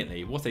absolutely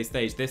brilliantly. What a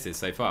stage this is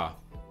so far.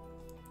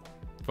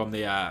 From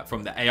the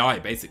AI,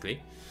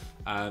 basically.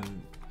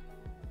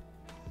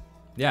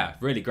 Yeah,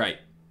 really great.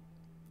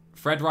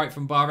 Fred Wright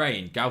from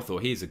Bahrain.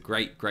 Galthor, he's a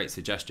great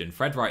suggestion.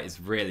 Fred Wright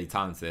is really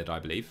talented, I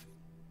believe.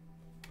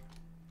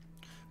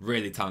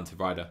 Really talented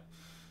rider.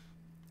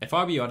 If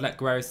I were you, I'd let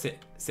Guerrero sit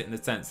in the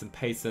tents and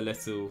pace a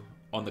little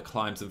on the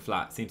climbs and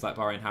flats. Seems like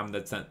Bahrain having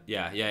the tent.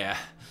 Yeah.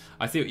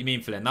 I see what you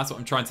mean, Flynn. That's what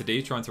I'm trying to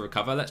do, trying to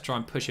recover. Let's try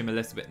and push him a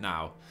little bit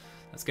now.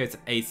 Let's go to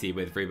 80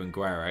 with Ruben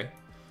Guerrero.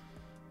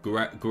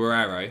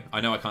 Guerrero.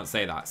 I know I can't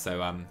say that,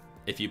 so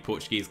if you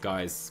Portuguese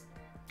guys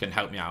can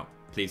help me out,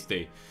 please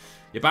do.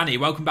 Yabani,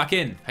 welcome back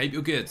in. Hope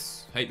you're good.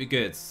 Hope you're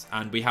good.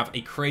 And we have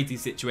a crazy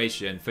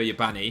situation for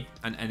Yabani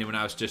and anyone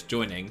else just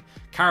joining.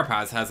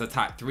 Carapaz has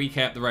attacked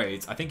 3k up the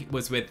roads. I think it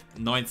was with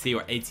 90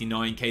 or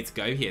 89k to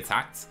go he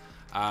attacked.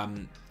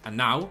 And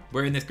now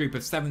we're in this group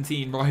of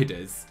 17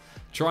 riders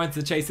trying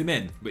to chase him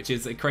in, which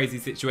is a crazy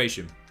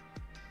situation.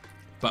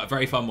 But a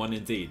very fun one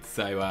indeed.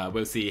 So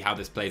we'll see how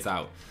this plays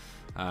out.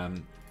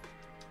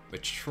 We're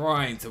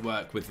trying to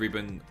work with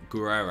Ruben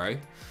Guerrero.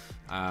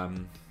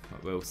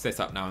 We'll sit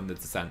up now in the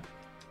descent.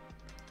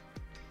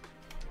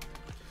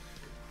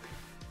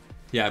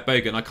 Yeah,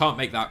 Bogan, I can't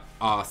make that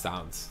R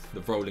sound.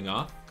 The rolling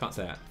R. Can't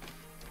say it.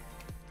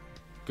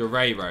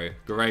 Guerrero.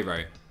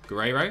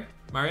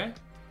 Mario?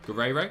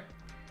 Guerrero?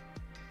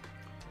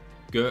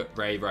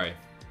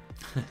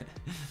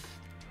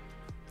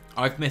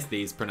 I've missed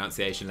these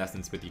pronunciation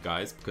lessons with you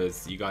guys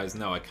because you guys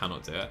know I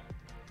cannot do it.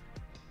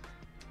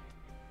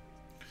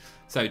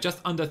 So just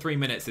under 3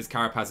 minutes is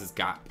Carapaz's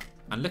gap.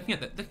 And looking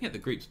at the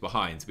groups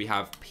behind, we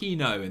have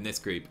Pinot in this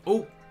group.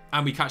 Oh,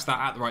 and we catch that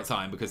at the right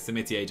time because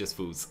Samitier just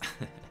falls.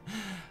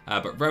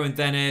 But Rowan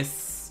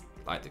Dennis,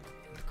 like the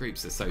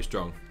groups are so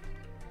strong.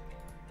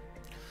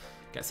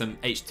 Get some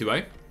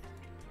H2O.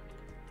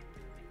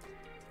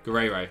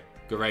 Guerrero.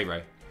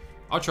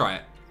 I'll try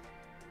it.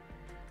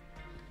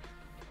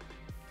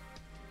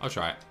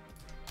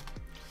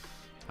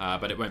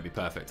 But it won't be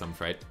perfect, I'm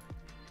afraid.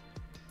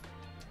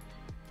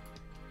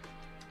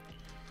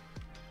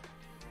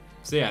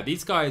 So yeah,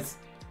 these guys,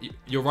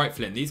 you're right,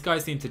 Flynn. These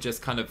guys seem to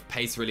just kind of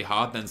pace really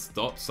hard, then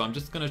stop. So I'm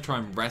just going to try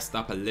and rest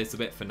up a little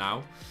bit for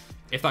now.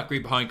 If that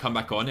group behind come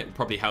back on, it will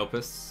probably help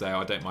us. So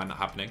I don't mind that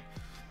happening.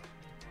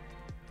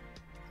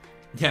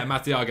 Yeah,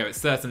 Mattiago, it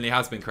certainly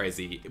has been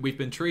crazy. We've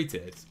been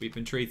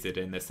treated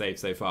in this save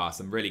so far.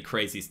 Some really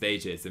crazy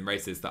stages and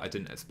races that I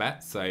didn't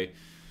expect. So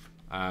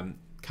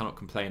cannot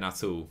complain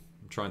at all.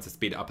 I'm trying to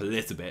speed it up a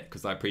little bit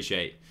because I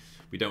appreciate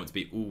we don't want to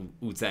be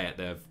all day at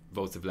the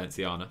Volta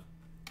Valenciana.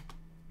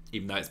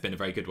 even though it's been a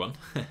very good one.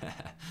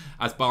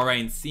 As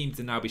Bahrain seem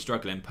to now be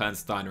struggling,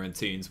 Pernsteiner and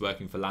Toons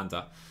working for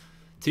Landa.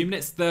 2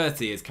 minutes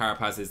 30 is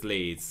Carapaz's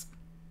leads.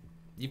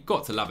 You've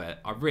got to love it.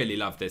 I really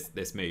love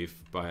this move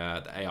by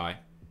the AI.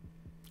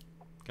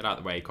 Get out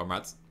of the way,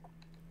 comrades.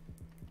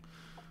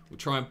 We'll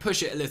try and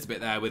push it a little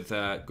bit there with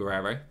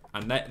Guerrero.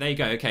 And there you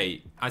go.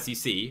 Okay, as you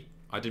see,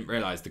 I didn't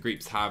realise the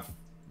groups have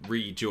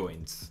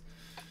rejoined.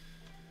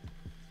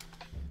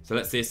 So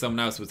let's see if someone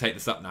else will take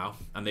this up now.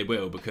 And they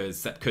will, because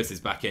Sepp Kuss is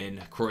back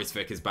in.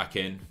 Kreuzvik is back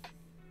in.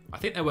 I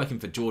think they're working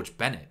for George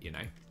Bennett, you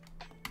know.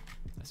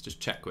 Let's just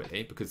check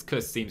quickly, because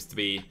Kuss seems to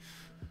be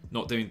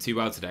not doing too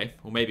well today.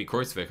 Or maybe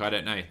Kreuzvik, I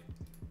don't know.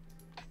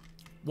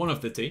 One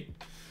of the two.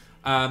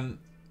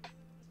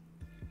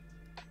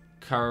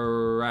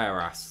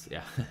 Carreras,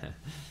 yeah.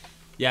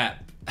 Yeah,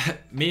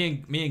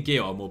 me and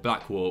Guillaume, or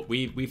Blackwall,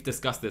 we've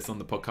discussed this on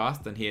the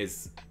podcast, and he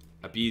has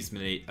abused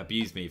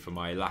me for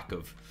my lack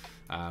of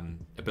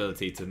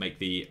ability to make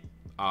the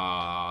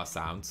R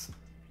sounds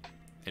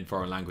in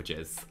foreign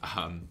languages.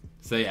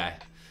 So yeah,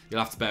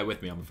 you'll have to bear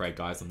with me, I'm afraid,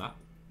 guys, on that.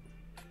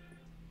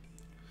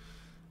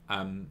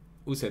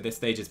 Also, this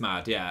stage is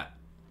mad. Yeah,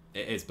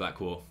 it is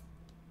Blackwall.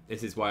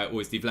 This is why I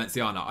always do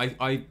Valenciana.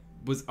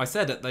 I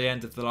said at the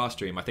end of the last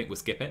stream, I think we'll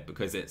skip it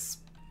because it's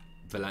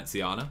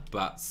Valenciana,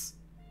 but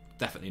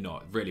definitely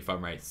not. Really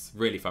fun race.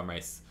 Really fun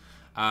race.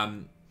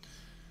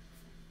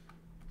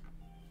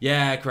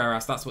 Yeah,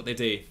 Carreras, that's what they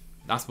do.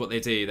 That's what they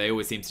do. They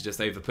always seem to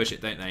just over-push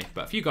it, don't they?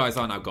 But a few guys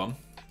are now gone.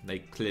 They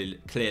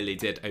clearly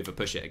did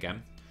over-push it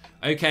again.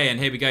 Okay, and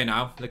here we go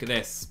now. Look at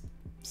this.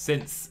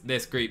 Since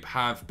this group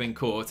have been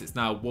caught, it's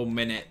now 1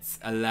 minute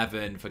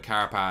 11 for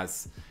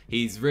Carapaz.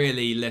 He's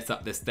really lit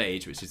up this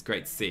stage, which is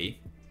great to see.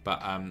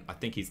 But I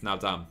think he's now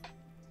done.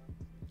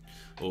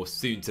 Or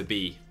soon to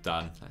be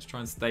done. Let's try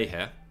and stay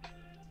here.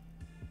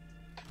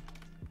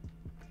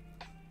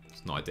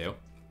 It's not ideal.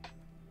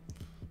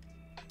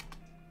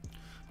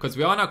 Because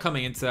we are now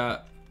coming into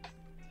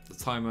the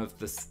time of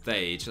the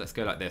stage. Let's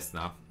go like this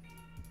now.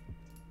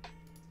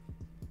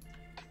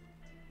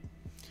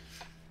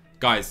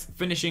 Guys,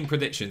 finishing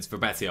predictions for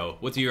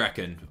Bettiol. What do you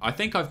reckon? I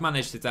think I've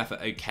managed his effort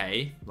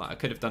okay. Like, I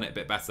could have done it a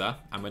bit better.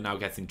 And we're now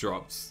getting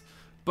drops.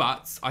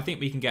 But I think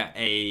we can get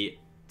a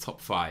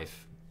top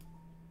 5.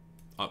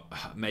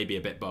 Maybe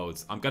a bit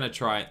bold. I'm going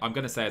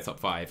to say a top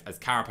 5. As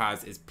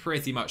Carapaz is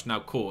pretty much now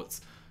caught.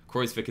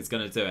 Kreuzvik is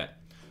going to do it.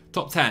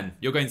 Top 10.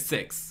 You're going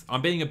 6.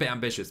 I'm being a bit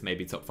ambitious,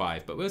 maybe top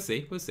 5. But we'll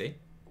see. We'll see.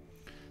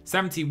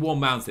 71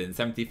 mountain,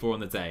 74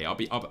 on the day.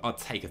 I'll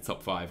take a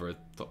top 5 or a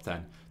top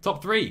 10.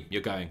 Top 3.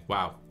 You're going.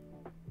 Wow.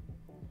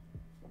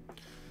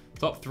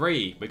 Top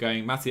 3. We're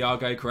going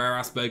Matiago,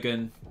 Carreras,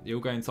 Bogan. You're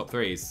going top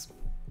 3s.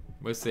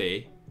 We'll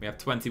see. We have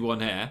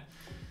 21 here.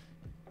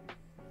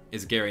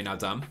 Is Giri now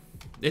done?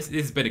 This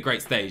has been a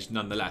great stage,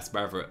 nonetheless,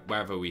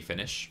 wherever we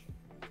finish.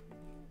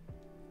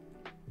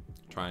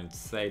 Try and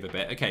save a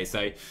bit. Okay,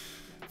 so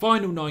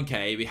final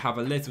 9k. We have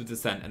a little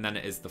descent, and then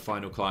it is the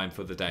final climb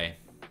for the day.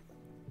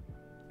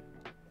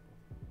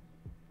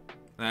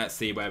 Let's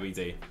see where we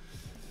do.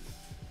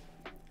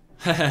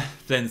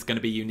 Flynn's going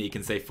to be unique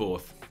and say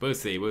 4th.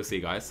 We'll see,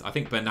 guys. I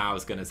think Bernal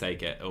is going to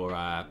take it,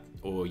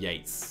 or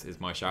Yates is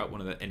my shout.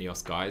 One of the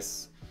Ineos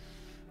guys.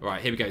 Right,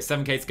 here we go.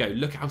 7k to go.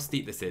 Look how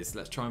steep this is.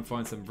 Let's try and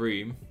find some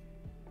room.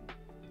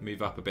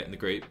 Move up a bit in the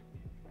group.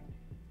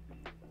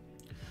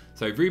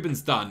 So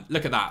Ruben's done.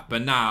 Look at that.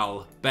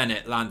 Bernal,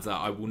 Bennett, Lanza.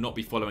 I will not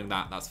be following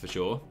that, that's for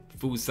sure.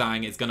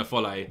 Fulsang is going to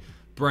follow.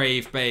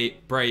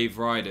 Brave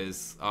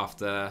riders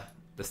after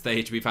the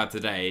stage we've had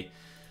today.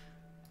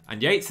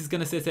 And Yates is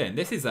going to sit in.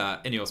 This is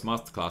a Ineos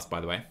Masterclass,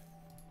 by the way.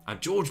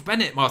 And George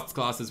Bennett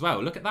Masterclass as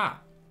well. Look at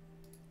that.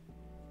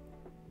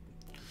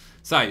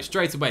 So,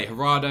 straight away,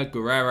 Harada,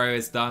 Guerrero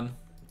is done.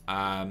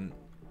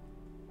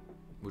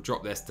 We'll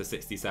drop this to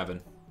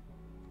 67.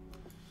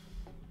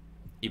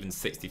 Even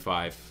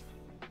 65.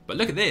 But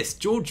look at this.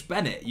 George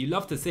Bennett. You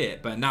love to see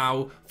it. But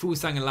now,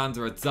 Fulsang and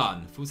Landa are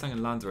done. Fulsang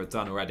and Landa are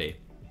done already.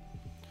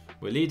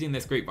 We're leading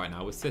this group right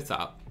now. We'll sit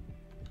up.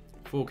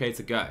 4k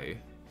to go.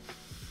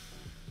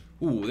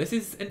 Ooh, this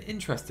is an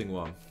interesting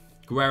one.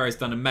 Guerrero's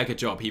done a mega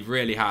job. He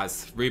really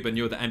has. Ruben,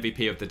 you're the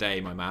MVP of the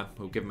day, my man.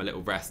 We'll give him a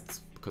little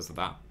rest because of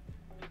that.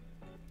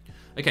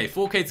 Okay,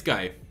 4k to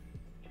go.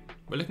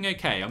 We're looking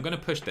okay. I'm going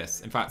to push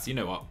this. In fact, you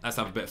know what? Let's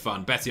have a bit of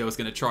fun. Bettiol's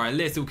going to try a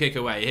little kick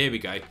away. Here we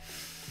go.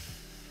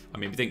 I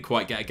mean, we didn't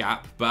quite get a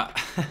gap, but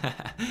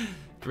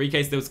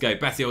 3k still to go.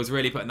 Bettiol's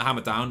really putting the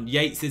hammer down.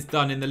 Yates is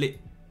done in the lead.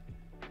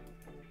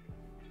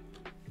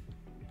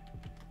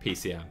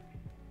 PCM.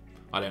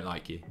 I don't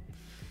like you.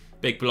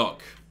 Big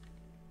block.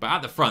 But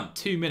at the front,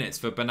 2 minutes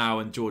for Bernal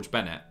and George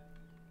Bennett.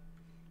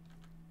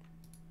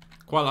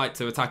 Quite like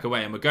to attack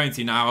away, and we're going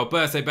to now.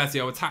 Alberto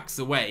Bettiol attacks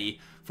away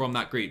from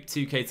that group.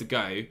 2k to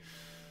go.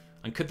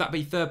 And could that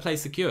be third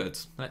place secured?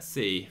 Let's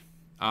see.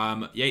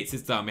 Yates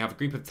is done. We have a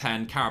group of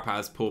 10.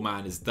 Carapaz, poor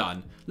man, is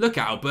done. Look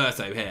at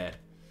Alberto here.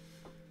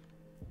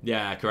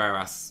 Yeah,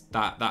 Carreras.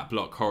 That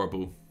block,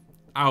 horrible.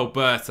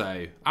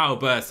 Alberto.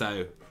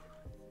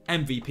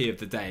 MVP of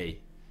the day.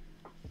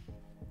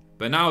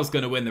 Bernal's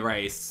going to win the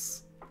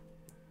race.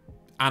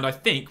 And I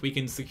think we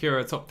can secure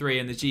a top 3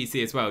 in the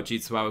GC as well due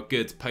to our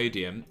good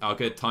podium, our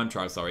good time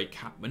trial, sorry.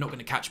 We're not going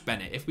to catch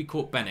Bennett. If we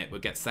caught Bennett, we'll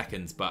get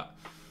seconds, but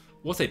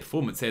what a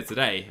performance here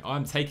today.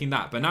 I'm taking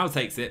that. Bernal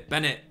takes it.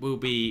 Bennett will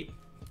be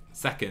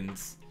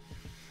seconds.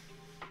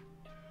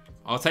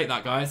 I'll take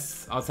that,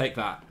 guys. I'll take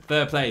that.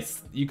 3rd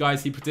place. You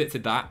guys who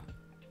predicted that.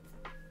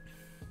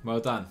 Well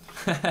done.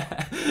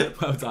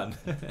 Well done.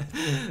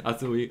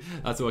 That's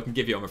all I can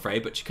give you, I'm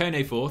afraid. But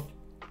Chicone 4th.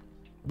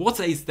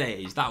 What a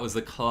stage. That was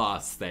a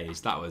class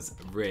stage. That was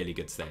a really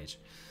good stage.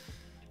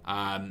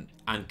 And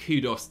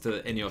kudos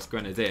to Ineos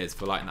Grenadiers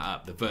for lighting that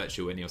up. The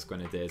virtual Ineos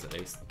Grenadiers, at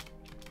least.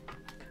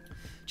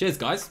 Cheers,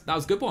 guys. That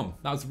was a good one.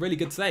 That was a really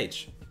good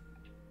stage.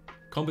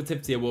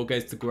 Competitivity award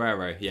goes to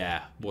Guerrero.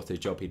 Yeah, what a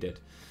job he did.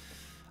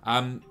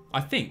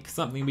 I think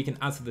something we can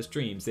add to the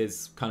streams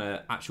is kind of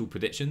actual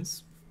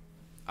predictions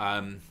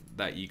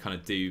that you kind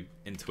of do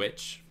in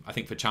Twitch. I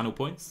think for channel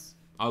points.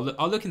 I'll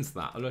look into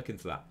that. I'll look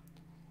into that.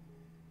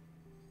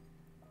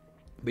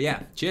 But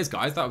yeah, cheers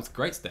guys, that was a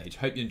great stage.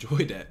 Hope you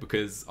enjoyed it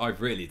because I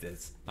really did.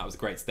 That was a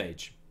great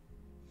stage.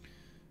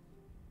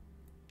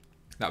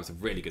 That was a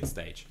really good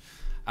stage.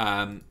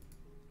 And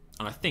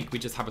I think we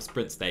just have a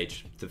sprint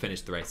stage to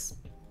finish the race.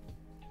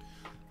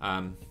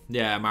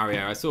 Yeah,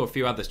 Mario, I saw a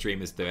few other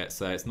streamers do it,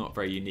 so it's not a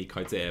very unique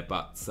idea.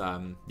 But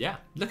yeah,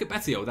 look at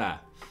Bettiol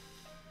there.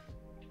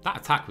 That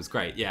attack was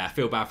great. Yeah, I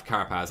feel bad for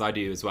Carapaz. I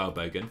do as well,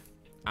 Bogan.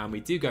 And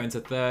we do go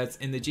into 3rd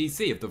in the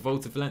GC of the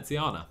Volta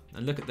Valenciana.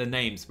 And look at the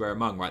names we're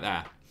among right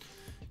there.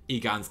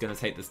 Egan's going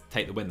to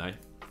take the win though.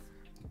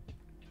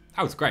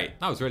 That was great.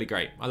 That was really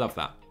great. I love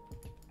that.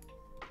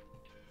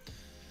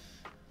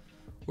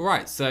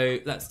 Alright, so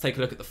let's take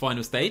a look at the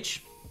final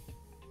stage.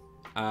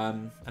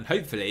 And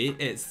hopefully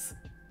it's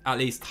at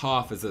least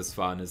half as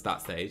fun as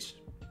that stage.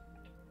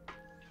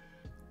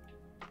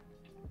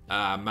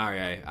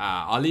 Mario,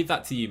 I'll leave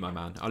that to you, my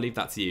man. I'll leave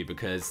that to you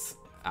because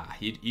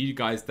you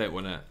guys don't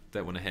want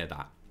to hear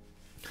that.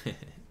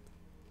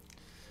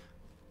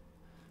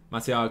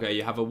 Matiago,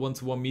 you have a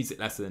one-to-one music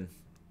lesson.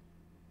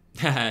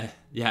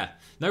 Yeah,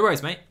 no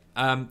worries, mate.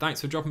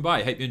 Thanks for dropping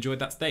by. Hope you enjoyed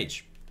that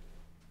stage.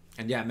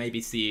 And yeah,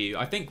 maybe see you.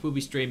 I think we'll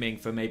be streaming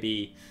for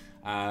maybe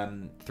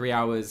 3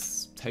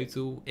 hours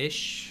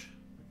total-ish.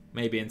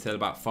 Maybe until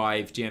about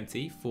 5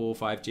 GMT, 4 or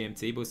 5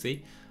 GMT, we'll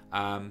see.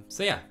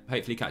 So yeah,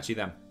 hopefully catch you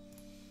then.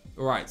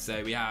 Alright,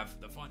 so we have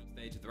the final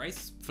stage of the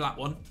race. Flat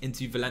 1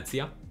 into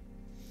Valencia.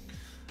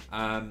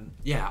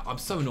 Yeah, I'm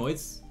so annoyed.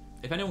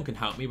 If anyone can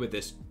help me with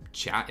this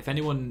chat, if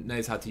anyone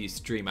knows how to use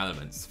Stream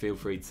Elements, feel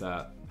free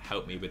to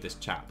help me with this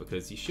chat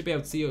because you should be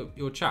able to see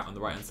your chat on the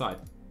right hand side.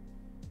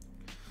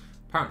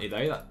 Apparently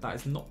though, that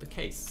is not the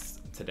case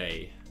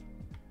today.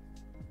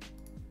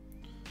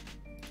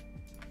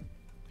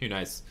 Who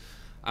knows?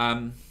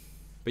 But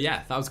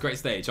yeah, that was a great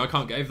stage. I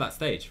can't get over that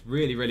stage.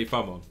 Really, really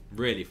fun one.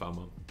 Really fun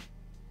one.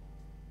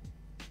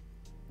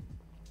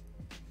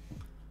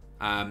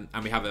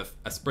 And we have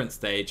a sprint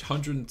stage,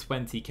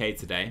 120k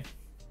today.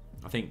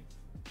 I think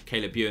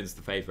Caleb Ewan's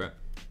the favourite.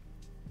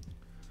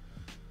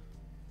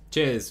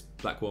 Cheers,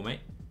 Blackwall,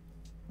 mate.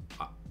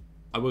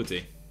 I will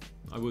do.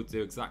 I will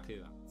do exactly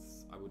that.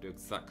 I will do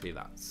exactly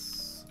that.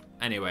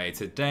 Anyway,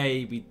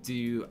 today we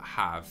do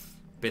have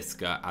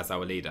Biska as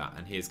our leader,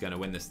 and he is going to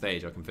win the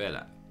stage. I can feel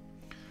it.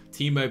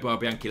 Team Mobile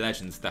Bianchi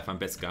legend Stefan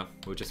Biska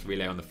will just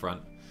relay on the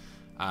front.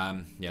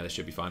 Yeah, this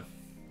should be fine.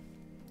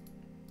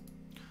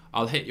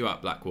 I'll hit you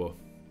up, Blackwall.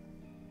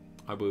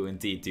 I will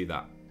indeed do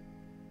that.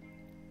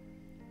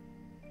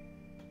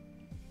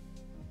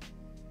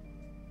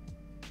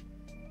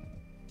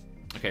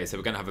 Okay, so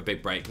we're going to have a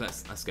big break.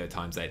 Let's go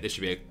times 8. This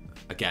should be,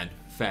 again,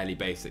 fairly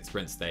basic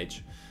sprint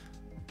stage.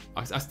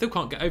 I still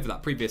can't get over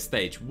that previous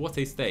stage. What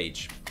a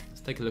stage.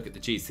 Let's take a look at the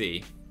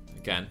GC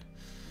again.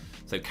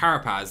 So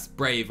Carapaz,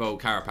 brave old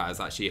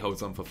Carapaz, actually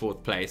holds on for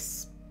 4th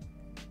place.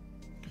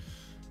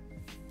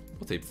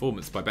 What a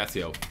performance by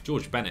Bettiol.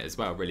 George Bennett as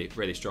well, really,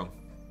 really strong.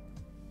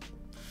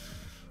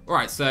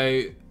 Alright,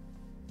 so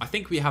I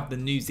think we have the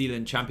New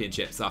Zealand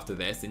Championships after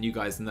this, and you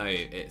guys know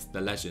it's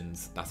the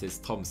legends. That is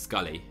Tom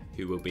Scully,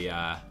 who will be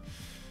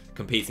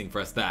competing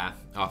for us there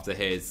after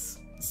his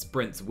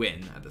sprint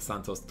win at the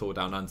Santos Tour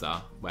Down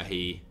Under, where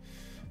he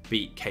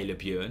beat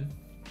Caleb Ewan.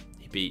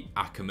 He beat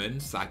Ackerman,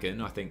 Sagan,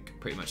 I think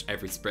pretty much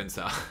every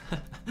sprinter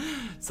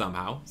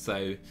somehow.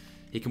 So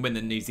he can win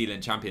the New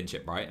Zealand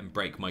Championship, right? And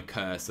break my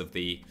curse of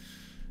the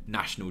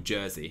national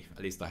jersey.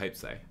 At least I hope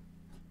so.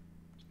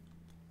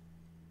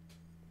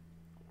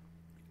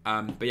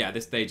 But yeah,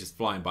 this stage is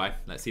flying by.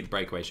 Let's see the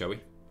breakaway, shall we?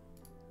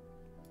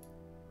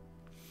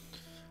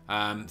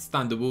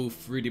 Stan de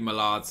Wolf, Rudy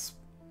Mallards.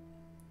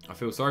 I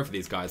feel sorry for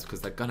these guys because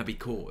they're going to be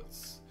caught.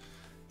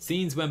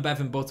 Scenes when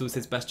Bevan bottles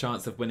his best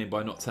chance of winning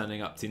by not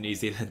turning up to New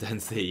Zealand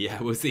NC.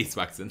 Yeah, we'll see,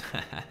 Swagson.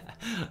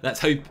 Let's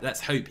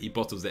hope he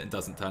bottles it and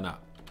doesn't turn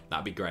up.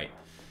 That'd be great.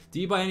 Do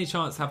you by any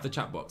chance have the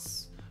chat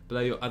box below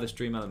your other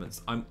stream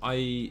elements? I'm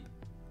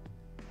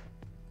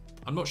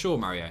not sure,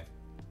 Mario.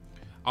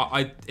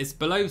 It's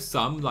below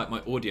some, like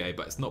my audio,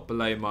 but it's not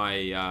below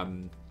my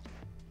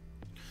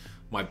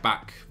my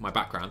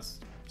backgrounds.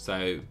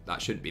 So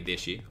that shouldn't be the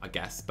issue, I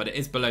guess. But it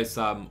is below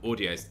some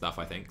audio stuff,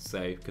 I think.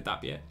 So could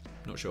that be it?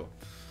 Not sure.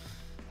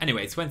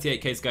 Anyway,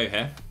 28k to go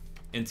here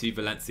into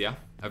Valencia.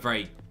 A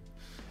very,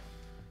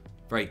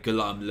 very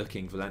glum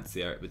looking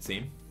Valencia, it would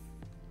seem.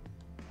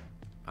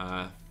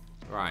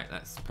 Right,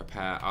 let's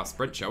prepare our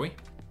sprint, shall we?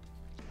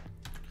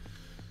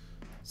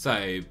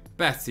 So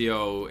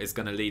Bettiol is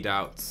going to lead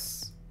out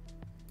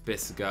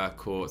Bisca,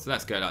 Court. So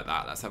let's go like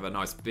that. Let's have a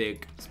nice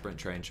big sprint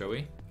train, shall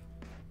we?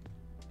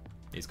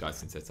 These guys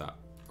can sit up.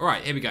 All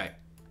right, here we go.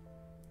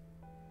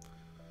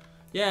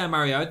 Yeah,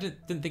 Mario, I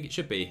didn't think it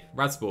should be.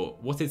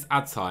 Radsport, what is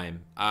ad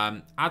time?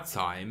 Ad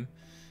time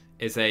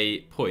is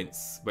a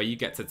points where you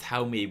get to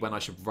tell me when I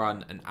should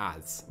run an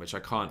ad, which I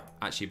can't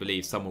actually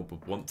believe someone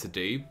would want to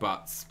do,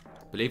 but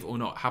believe it or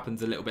not, happened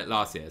a little bit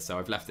last year, so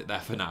I've left it there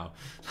for now.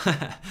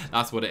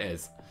 That's what it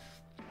is.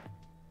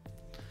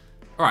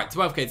 All right,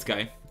 12k to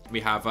go. We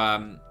have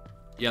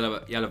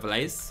Yellow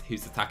Valaise,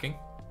 who's attacking.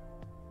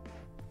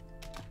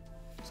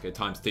 Let's go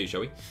 ×2,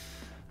 shall we?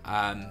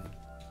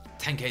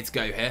 10k to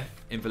go here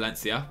in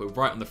Valencia. We're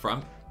right on the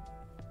front.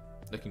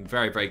 Looking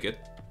very, very good.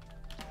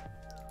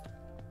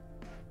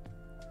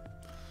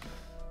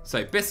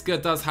 So Bisca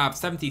does have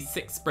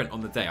 76 sprint on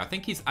the day. I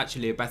think he's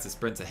actually a better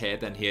sprinter here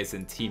than he is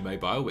in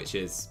T-Mobile, which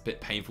is a bit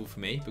painful for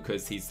me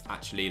because he's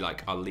actually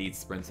like our lead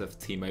sprinter for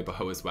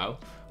T-Mobile as well,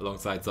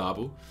 alongside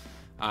Zabel.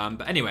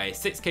 But anyway,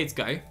 6k to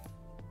go.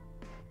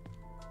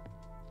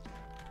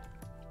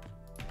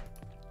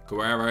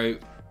 Guerrero,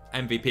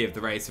 MVP of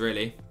the race,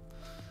 really.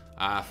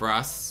 For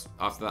us,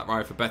 after that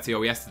ride for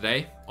Bettiol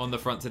yesterday. On the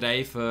front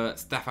today for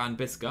Stefan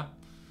Bisca.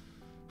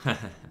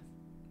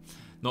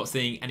 Not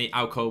seeing any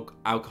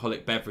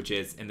alcoholic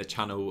beverages in the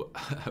channel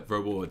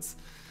rewards.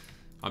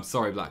 I'm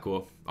sorry,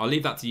 Blackwall. I'll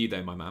leave that to you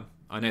though, my man.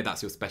 I know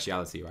that's your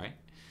speciality, right?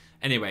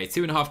 Anyway,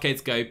 2.5k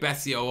to go.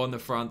 Bettiol on the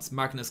front.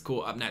 Magnus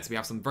Court up next. We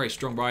have some very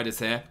strong riders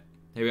here.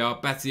 Here we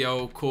are.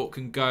 Bettiol, Court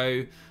can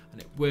go.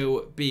 And it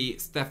will be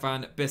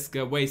Stefan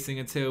Bisca waiting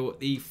until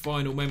the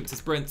final moment to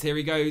sprint. Here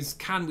he goes.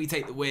 Can we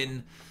take the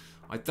win?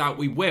 I doubt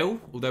we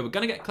will. Although we're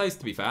going to get close,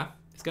 to be fair.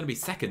 It's going to be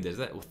second, is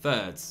it? Or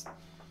thirds?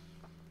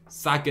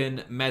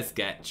 Sagan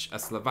Mezgec, a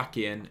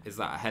Slovakian, is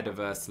that ahead of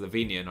a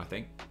Slovenian, I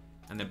think.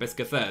 And then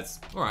Bisca thirds.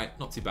 All right,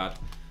 not too bad.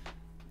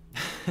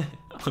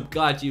 I'm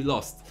glad you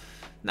lost.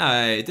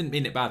 No, it didn't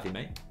mean it badly,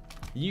 mate.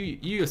 You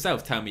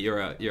yourself tell me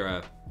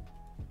you're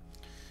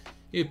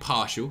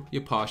partial.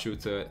 You're partial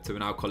to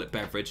an alcoholic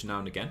beverage now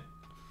and again.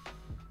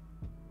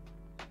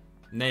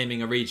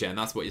 Naming a regen,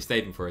 that's what you're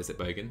saving for, is it,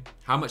 Bogan?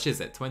 How much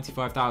is it?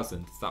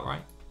 25,000, is that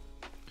right?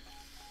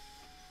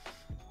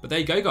 But there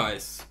you go,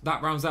 guys.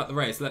 That rounds out the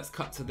race. Let's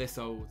cut to this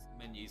old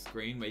menu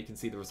screen where you can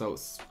see the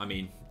results. I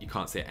mean, you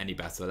can't see it any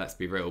better, let's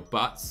be real.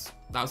 But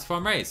that was a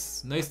fun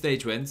race. No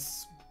stage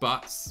wins,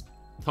 but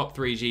top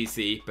 3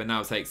 GC, but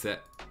now takes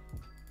it.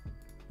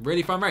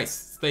 Really fun race.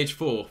 Stage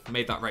 4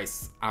 made that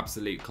race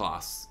absolute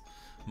class,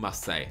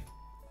 must say.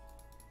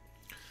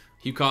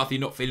 Hugh Carthy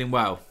not feeling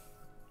well.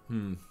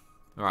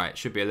 Alright,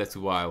 should be a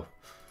little while.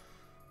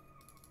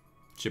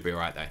 Should be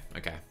alright though.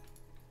 Okay.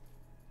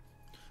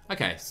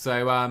 Okay,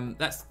 so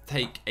let's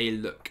take a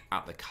look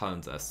at the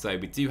calendar. So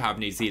we do have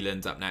New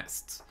Zealand up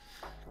next.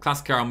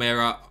 Classic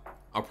Almira,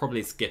 I'll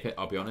probably skip it,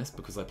 I'll be honest,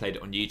 because I played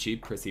it on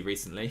YouTube pretty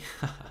recently.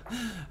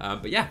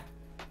 But yeah,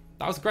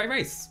 that was a great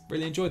race.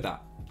 Really enjoyed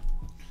that.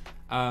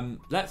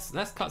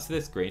 Let's cut to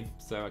this screen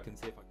so I can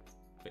see if I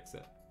can fix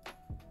it.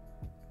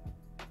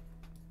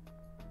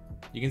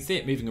 You can see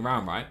it moving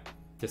around, right?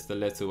 Just a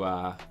little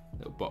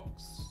little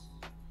box.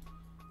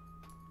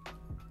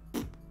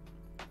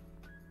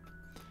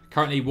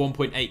 Currently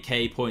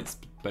 1.8k points,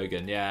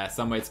 Bogan. Yeah,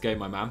 some way to go,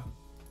 my man.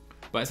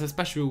 But it's a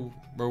special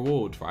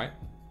reward, right?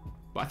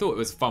 But I thought it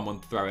was a fun one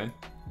to throw in.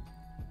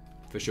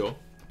 For sure.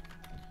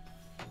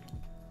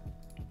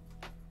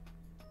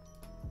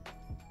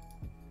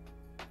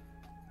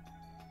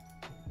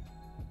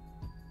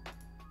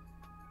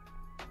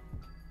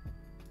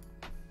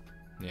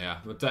 Yeah,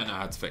 I don't know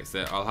how to fix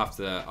it. I'll have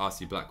to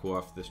ask you, Blackwall,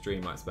 after the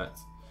stream, I expect.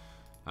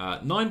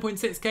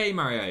 9.6k,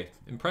 Mario.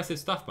 Impressive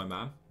stuff, my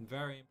man.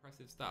 Very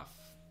impressive stuff.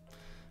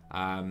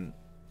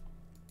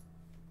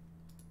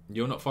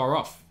 You're not far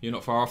off. You're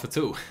not far off at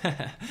all.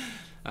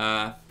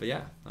 But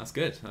yeah, that's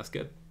good. That's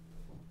good.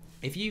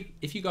 If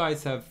you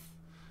guys have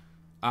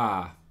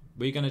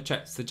we're gonna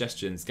check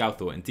suggestions.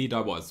 Galthor, indeed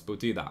I was. We'll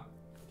do that.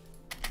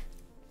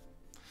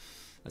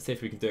 Let's see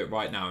if we can do it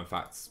right now, in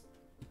fact.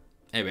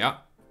 Here we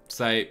are.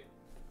 So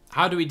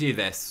how do we do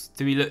this?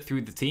 Do we look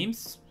through the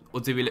teams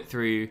or do we look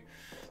through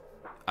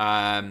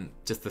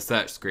just the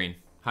search screen?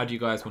 How do you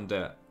guys want to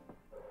do it?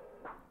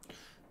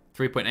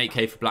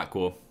 3.8k for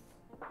Blackwall.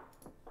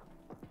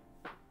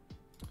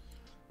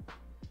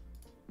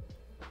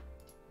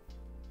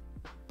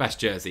 Best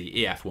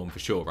jersey, EF one for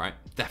sure, right?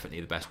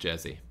 Definitely the best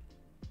jersey.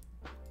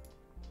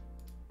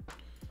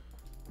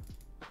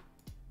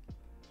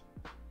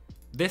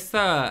 This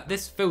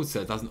this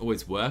filter doesn't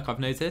always work, I've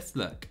noticed.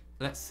 Look,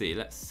 let's see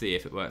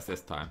if it works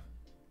this time.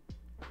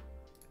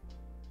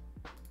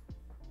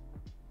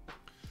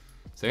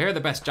 So here are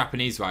the best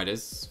Japanese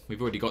riders.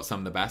 We've already got some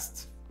of the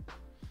best.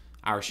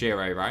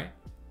 Arashiro, right?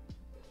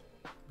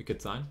 We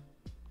could sign.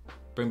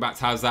 Bring back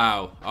Tao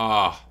Zhao.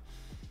 Ah.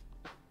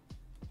 Oh.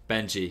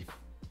 Benji.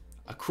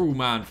 A cruel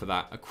man for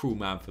that. A cruel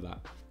man for that.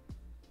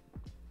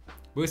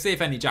 We'll see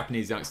if any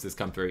Japanese youngsters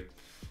come through.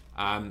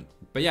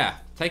 But yeah,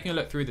 taking a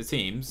look through the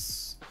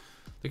teams.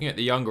 Looking at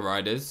the younger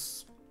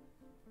riders.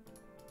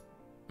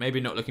 Maybe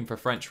not looking for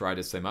French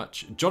riders so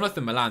much.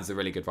 Jonathan Milan's a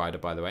really good rider,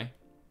 by the way.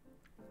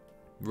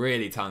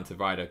 Really talented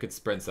rider. Good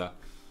sprinter.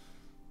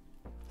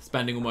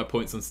 Spending all my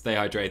points on stay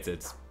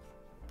hydrated.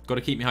 Got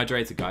to keep me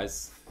hydrated,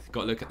 guys.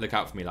 Got to look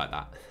out for me like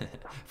that.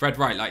 Fred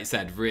Wright, like you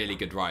said, really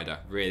good rider.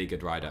 Really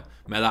good rider.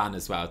 Milan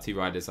as well. 2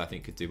 riders I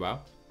think could do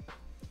well.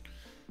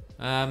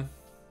 Ida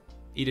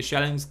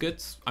Schelling's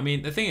good. I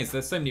mean, the thing is,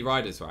 there's so many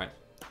riders, right?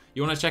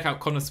 You want to check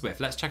out Connor Swift.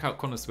 Let's check out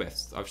Connor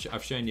Swift.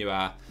 I've shown you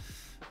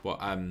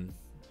what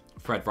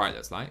Fred Wright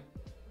looks like.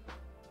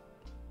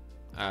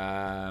 Where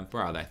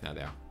are they? There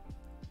they are.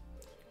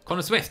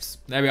 Connor Swift.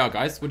 There we are,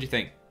 guys. What do you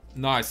think?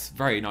 Nice.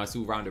 Very nice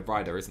all-rounded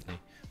rider, isn't he?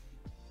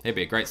 He'd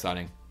be a great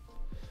signing.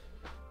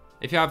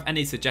 If you have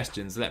any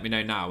suggestions, let me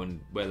know now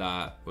and we'll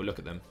look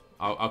at them.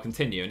 I'll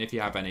continue, and if you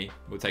have any,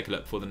 we'll take a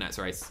look before the next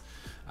race.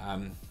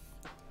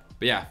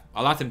 But yeah,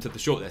 I'll add him to the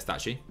shortlist,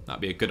 actually.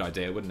 That'd be a good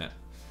idea, wouldn't it?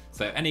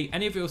 So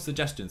any of your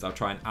suggestions, I'll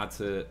try and add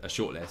to a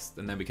shortlist,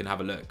 and then we can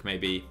have a look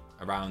maybe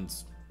around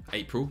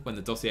April when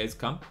the dossiers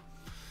come.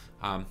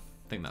 I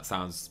think that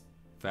sounds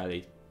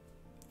fairly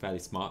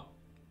smart.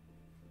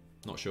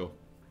 Not sure.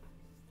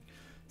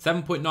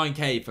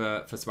 7.9k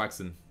for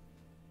Swagson.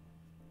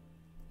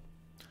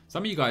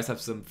 Some of you guys have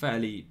some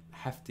fairly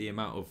hefty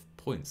amount of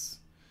points.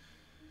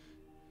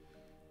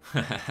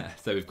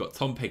 So we've got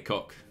Tom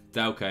Pidcock,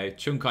 Delco,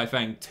 Chung Kai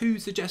Feng. 2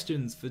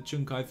 suggestions for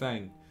Chung Kai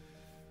Feng.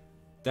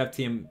 Dev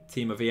team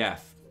of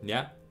EF.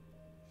 Yeah?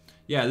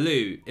 Yeah,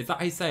 Lou. Is that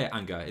how you say it,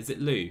 Anga? Is it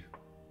Lou?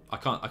 I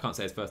can't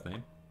say his first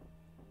name.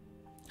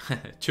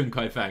 Chung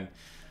Kai Feng.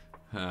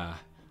 I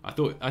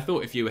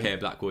thought if you were here,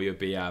 Blackwall, you'd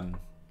be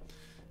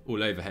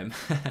all over him.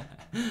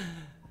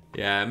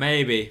 Yeah,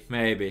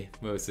 maybe.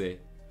 We'll see.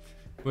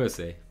 We'll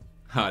see.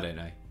 I don't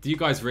know. Do you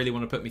guys really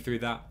want to put me through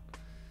that?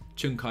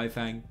 Chung Kai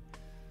Feng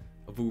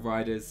of all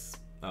riders.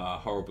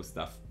 Horrible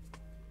stuff.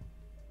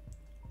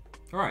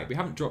 Alright, we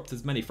haven't dropped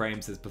as many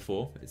frames as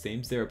before, it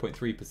seems.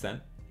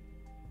 0.3%.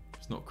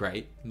 It's not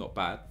great. Not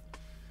bad.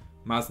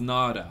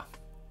 Masnada.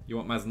 You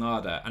want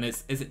Masnada. And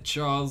is it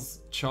Charles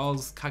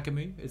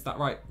Kagamu? Is that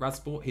right?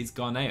 Radsport? He's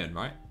Ghanaian,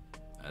 right?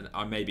 And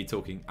I may be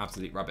talking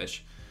absolute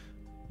rubbish.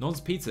 Nons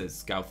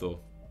Peters, Galthor.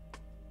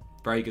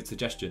 Very good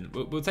suggestion.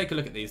 We'll take a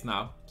look at these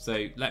now.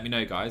 So let me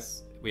know,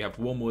 guys. We have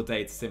one more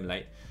day to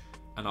simulate,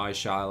 and I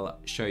shall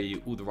show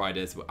you all the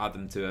riders. We'll add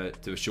them to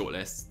a short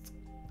list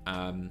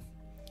of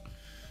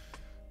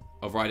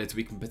riders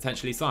we can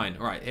potentially sign.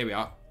 All right, here we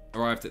are.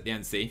 Arrived at the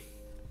NC,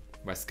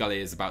 where Scully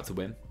is about to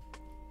win.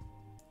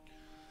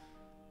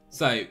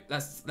 So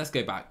let's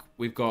go back.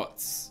 We've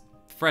got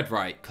Fred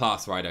Wright,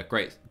 class rider.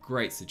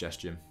 Great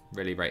suggestion.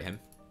 Really rate him.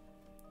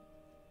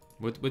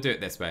 We'll do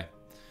it this way.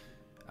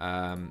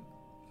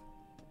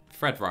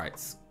 Fred Wright,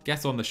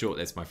 get on the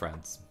shortlist, my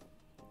friends.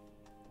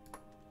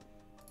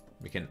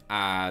 We can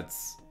add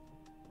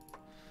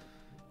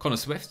Connor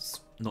Swifts,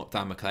 not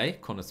Dan McClay.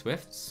 Connor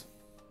Swifts.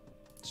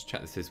 Just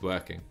check this is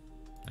working.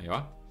 There you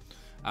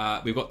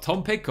are. We've got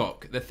Tom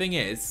Pidcock. The thing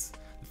is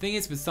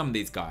with some of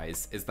these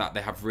guys is that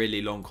they have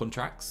really long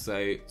contracts.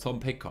 So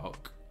Tom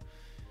Pidcock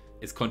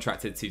is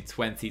contracted to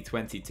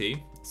 2022,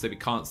 so we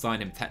can't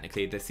sign him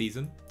technically this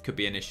season. Could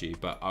be an issue,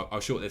 but I'll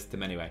shortlist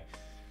him anyway.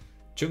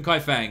 Chung Kai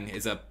Feng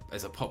is a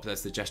popular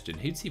suggestion.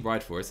 Who does he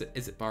ride for? Is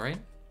it Bahrain?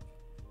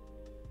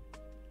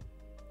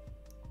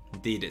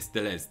 Indeed, it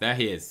still is. There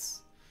he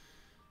is.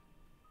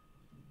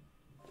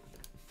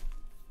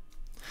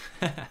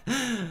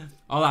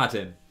 I'll add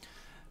him.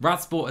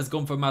 Radsport has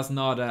gone for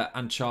Masnada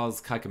and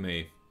Charles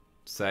Kagamu.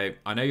 So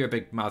I know you're a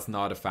big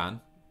Masnada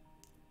fan.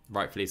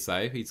 Rightfully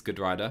so. He's a good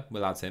rider.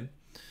 We'll add him.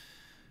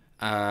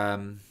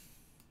 And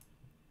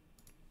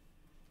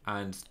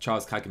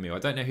Charles Kagamu. I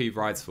don't know who he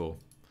rides for.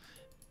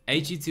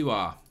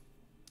 AG2R.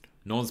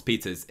 Nons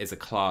Peters is a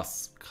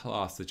class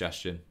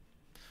suggestion.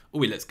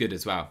 Oh, he looks good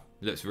as well.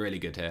 He looks really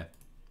good here.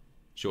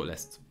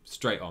 Shortlist.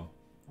 Straight on.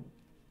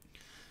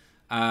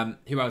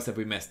 Who else have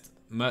we missed?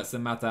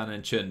 Mertza, Madan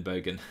and Chun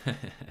Bogan.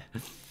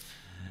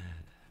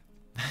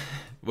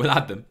 We'll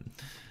add them.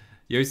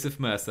 Joseph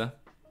Mercer,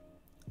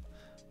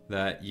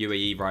 the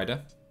UAE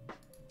rider.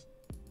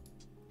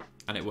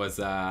 And it was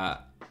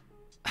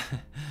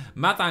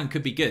Madan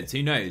could be good.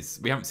 Who knows?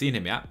 We haven't seen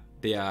him yet.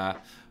 The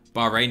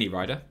Bahraini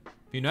rider.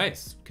 Who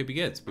knows? Could be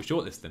good. We'll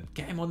shortlist him.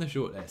 Get him on the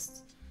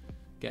shortlist.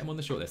 Get him on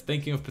the shortlist.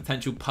 Thinking of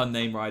potential pun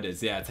name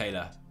riders. Yeah,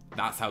 Taylor.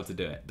 That's how to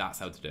do it. That's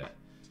how to do it.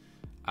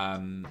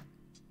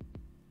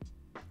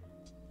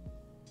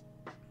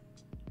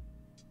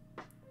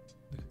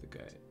 Look at the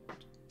guide.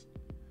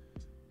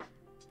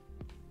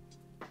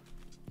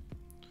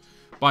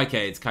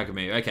 Bikeades,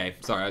 Kagamu. Okay,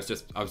 sorry. I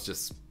was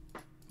just.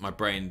 My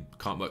brain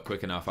can't work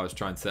quick enough. I was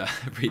trying to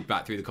read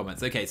back through the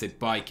comments. Okay, so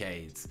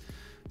Bikeades.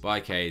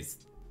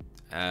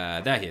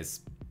 There he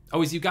is.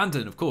 Oh, he's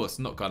Ugandan, of course.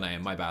 Not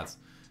Ghanaian, my bad.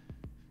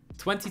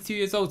 22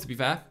 years old, to be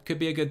fair. Could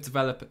be a good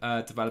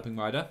developing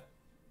rider.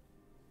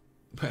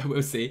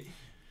 We'll see.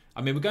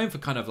 I mean, we're going for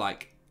kind of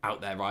like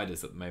out there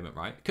riders at the moment,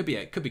 right? Could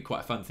be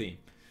quite a fun team.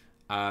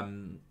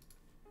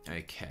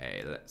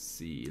 Okay, let's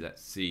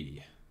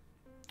see.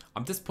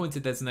 I'm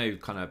disappointed there's no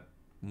kind of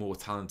more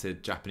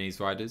talented Japanese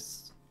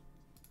riders.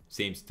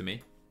 Seems to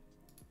me.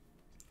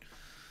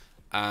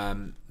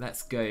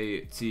 Let's go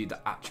to the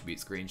attribute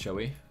screen, shall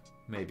we?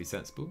 Maybe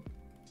sensible.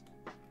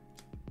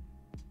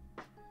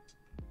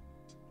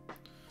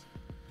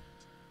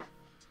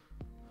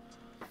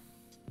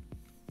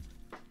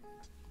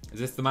 Is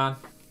this the man?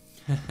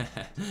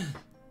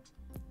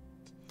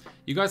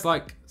 You guys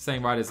like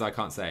saying riders I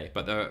can't say,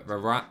 but the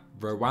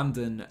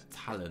Rwandan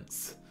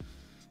talents.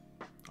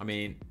 I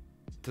mean,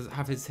 does it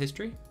have his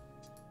history?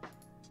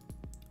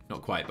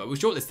 Not quite, but we'll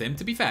shortlist him.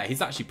 To be fair,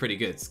 he's actually pretty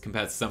good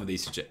compared to some of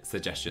these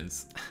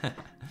suggestions.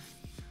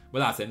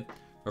 Well, that's him.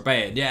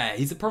 Rebellion, yeah,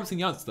 he's a promising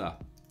youngster.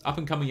 Up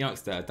and coming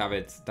youngster,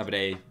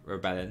 Davide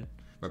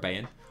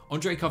Rebellion.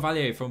 Andre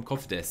Carvalho from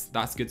Cofidis.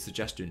 That's a good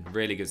suggestion.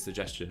 Really good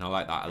suggestion. I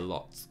like that a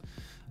lot.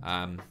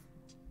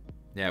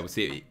 Yeah, we'll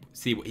see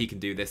what he can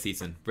do this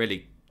season.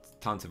 Really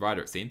talented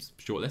rider, it seems.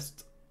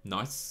 Shortlist.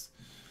 Nice.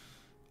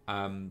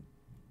 Martin,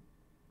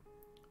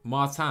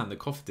 the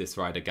Cofidis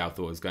rider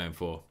Galthor is going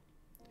for.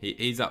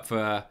 He's up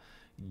for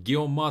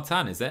Guillaume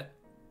Martin, is it?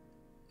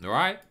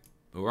 Alright.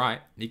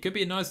 Alright. He could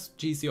be a nice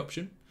GC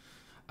option.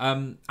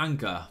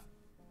 Anchor.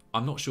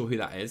 I'm not sure who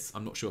that is.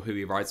 I'm not sure who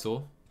he rides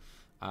for.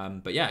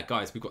 But yeah,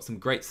 guys, we've got some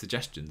great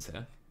suggestions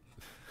here.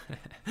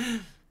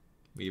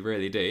 We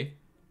really do.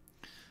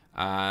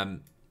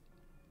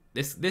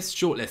 This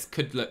shortlist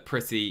could look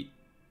pretty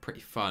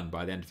fun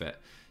by the end of it.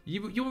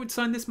 You want me to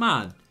sign this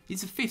man?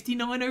 He's a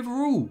 59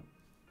 overall.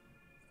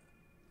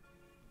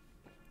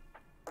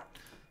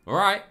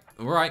 Alright,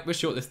 we're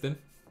shortlisting.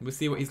 We'll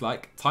see what he's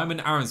like. Timon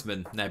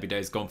Aronsman,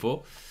 Nebido's gone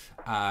for.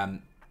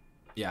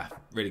 Yeah,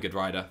 really good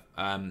rider.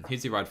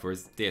 Who's he ride for?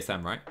 Is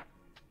DSM, right?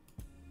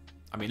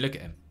 I mean, look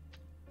at him.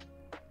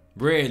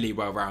 Really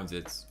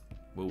well-rounded.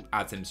 We'll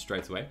add him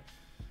straight away.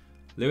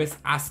 Lewis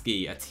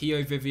Askey,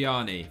 Attio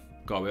Viviani.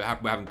 God, we're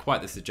having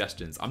quite the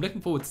suggestions. I'm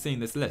looking forward to seeing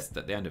this list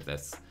at the end of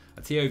this.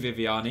 Attio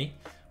Viviani.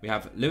 We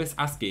have Lewis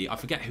Askey. I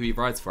forget who he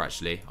rides for,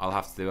 actually. I'll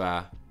have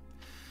to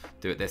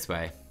do it this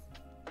way.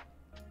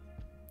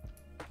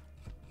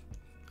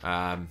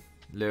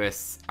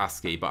 Lewis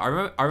Askey. But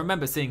I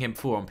remember seeing him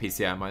before on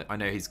PCM. I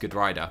know he's a good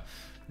rider.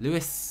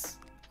 Lewis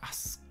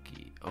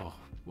Askey. Oh,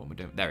 what am I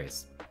doing? There he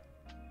is.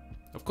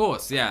 Of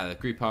course, yeah. The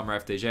Group Armour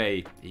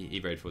FDJ he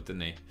rode for,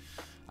 didn't he?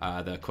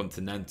 The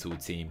Continental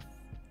team.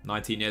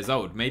 19 years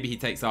old. Maybe he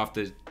takes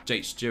after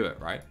Jake Stewart,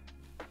 right?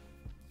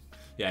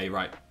 Yeah, you're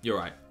right. You're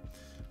right.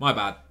 My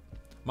bad.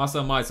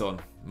 Marcel Maison.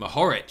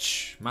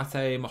 Mahoric.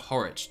 Mate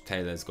Mahoric.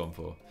 Taylor's gone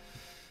for.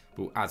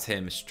 We'll add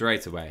him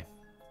straight away.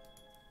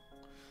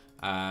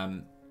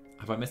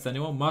 Have I missed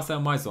anyone?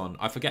 Marcel Maison.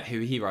 I forget who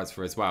he rides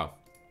for as well.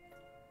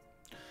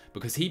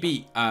 Because he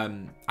beat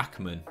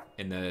Ackermann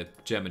in the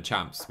German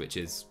champs, which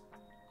is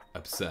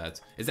absurd.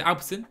 Is it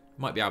Alpecin?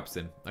 Might be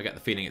Alpecin. I get the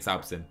feeling it's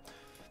Alpecin.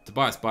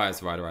 Tobias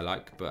Byers rider I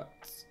like, but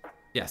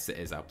yes, it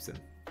is Alpecin.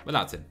 Well,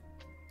 that's him.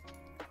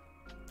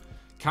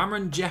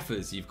 Cameron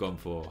Jeffers you've gone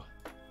for.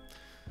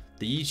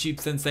 The YouTube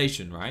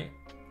sensation, right?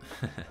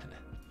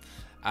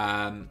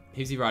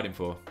 Who's he riding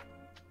for?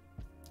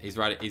 He's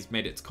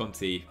made it to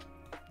Conti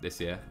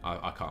this year.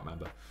 I can't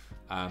remember.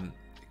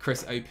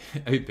 Chris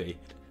Opie.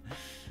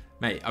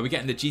 Mate, are we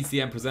getting the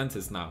GCM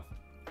presenters now?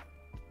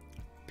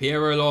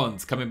 Pierre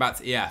Rolland's coming back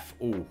to EF.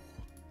 Ooh.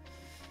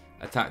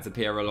 Attack to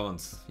Pierre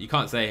Rolland. You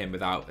can't say him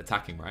without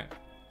attacking, right?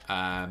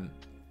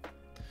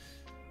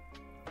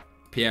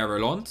 Pierre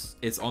Rolland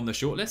is on the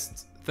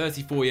shortlist.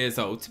 34 years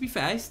old. To be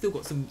fair, he's still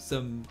got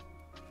some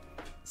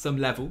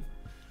level.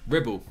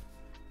 Ribble.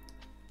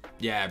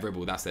 Yeah,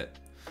 Ribble, that's it.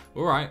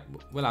 Alright,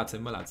 we'll add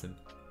him, And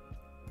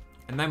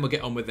then we'll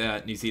get on with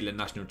the New Zealand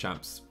national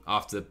champs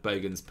after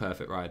Bogan's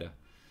perfect rider.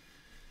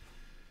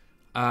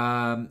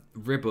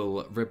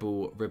 Ribble.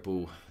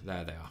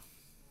 There they are.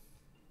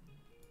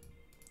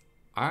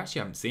 I actually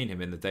haven't seen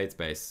him in the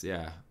database.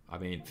 Yeah, I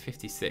mean,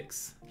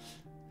 56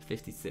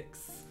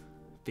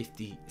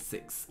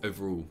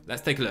 overall.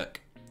 Let's take a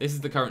look. This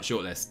is the current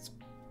shortlist.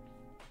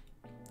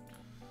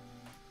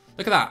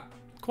 Look at that.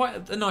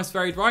 Quite a nice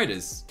varied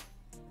riders.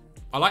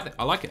 I like it.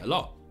 I like it a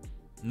lot.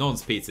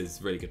 Nons Peters,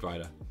 really good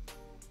rider.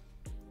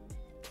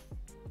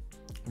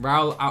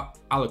 Raul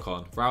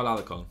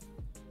Alarcon.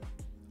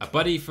 A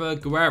buddy for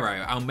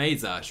Guerrero,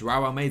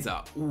 Joao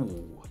Almeida.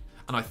 Ooh.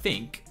 And I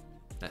think,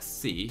 let's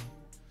see,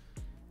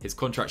 his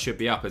contract should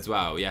be up as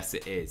well. Yes,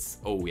 it is.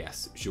 Oh,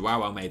 yes.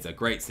 Joao Almeida.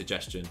 Great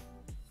suggestion.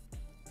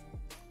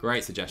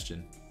 Great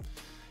suggestion.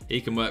 He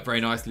can work very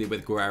nicely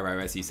with Guerrero,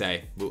 as you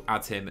say. We'll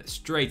add him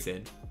straight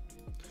in.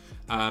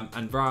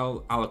 And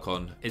Raul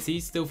Alarcon. Is he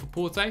still for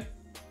Porto?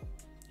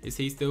 Is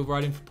he still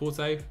riding for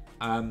Porto?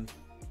 I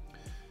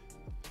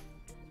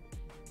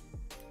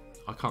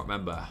can't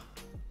remember.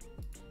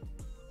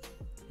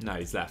 No,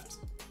 he's left.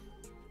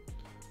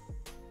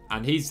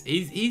 And he's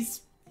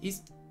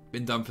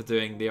been done for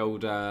doing the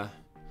old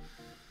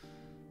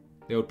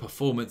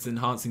performance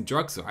enhancing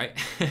drugs, right?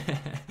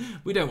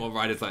 We don't want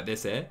riders like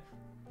this here.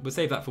 We'll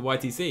save that for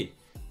YTC.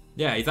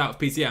 Yeah, he's out of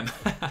PCM.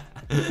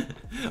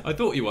 I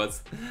thought he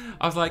was.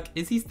 I was like,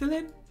 is he still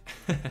in?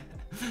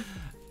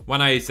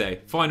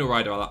 Wanayuse, final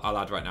rider I'll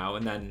add right now,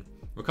 and then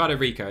Ricardo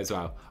Rico as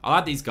well. I'll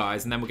add these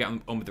guys, and then we'll get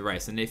on with the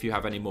race. And if you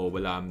have any more,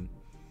 we'll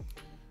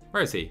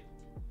where is he?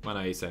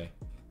 Wanayuse.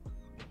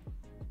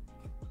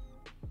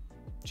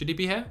 Should he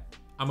be here?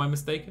 Am I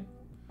mistaken?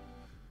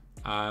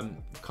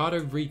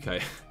 Ricardo Rico.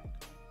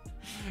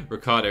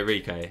 Ricardo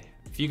Rico.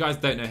 If you guys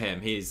don't know him,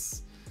 he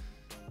was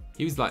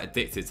like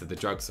addicted to the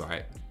drugs,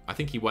 right? I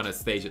think he won a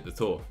stage at the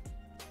tour.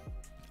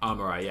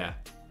 Armorai, yeah.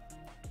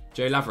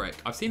 Joe Laverick.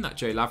 I've seen that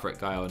Joe Laverick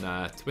guy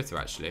on Twitter,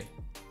 actually.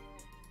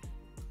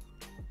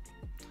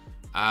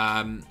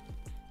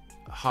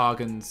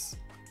 Hagens.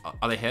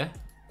 Are they here?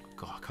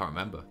 God, I can't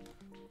remember.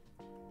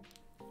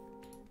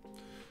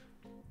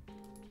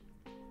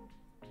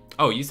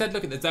 Oh, you said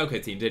look at the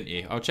Delco team, didn't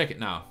you? I'll check it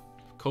now.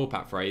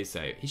 Colpat Fraser.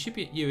 So he should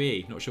be at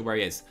UAE. Not sure where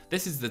he is.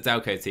 This is the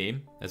Delco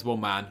team. There's one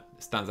man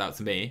that stands out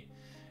to me.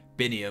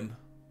 Biniam.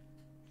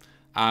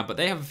 But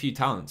they have a few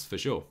talents for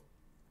sure.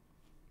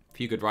 A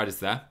few good riders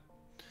there.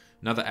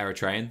 Another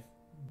Eritrean.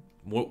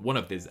 One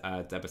of these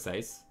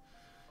Debasays.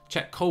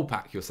 Check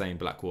Colpack, you're saying,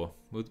 Black War.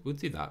 We'll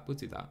do that. We'll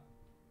do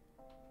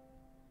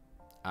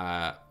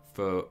that.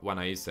 For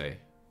Wanayuse.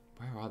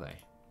 Where are they?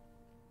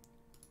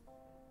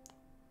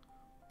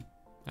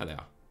 There they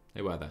are.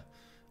 They were there.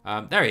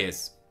 There he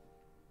is.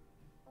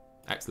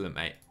 Excellent,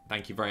 mate.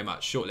 Thank you very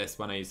much. Shortlist,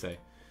 Wanayuse.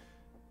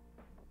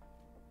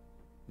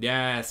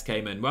 Yes,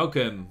 Cayman.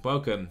 Welcome.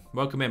 Welcome.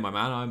 Welcome in, my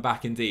man. I'm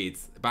back indeed.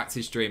 Back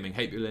to streaming.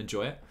 Hope you'll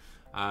enjoy it.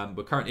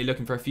 We're currently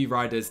looking for a few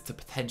riders to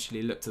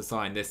potentially look to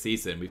sign this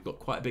season. We've got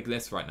quite a big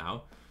list right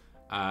now.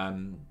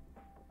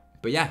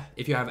 But yeah,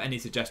 if you have any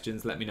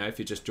suggestions, let me know if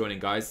you're just joining,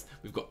 guys.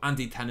 We've got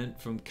Andy Tennant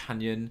from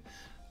Canyon.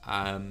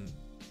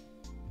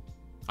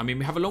 I mean,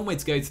 we have a long way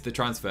to go to the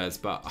transfers,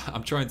 but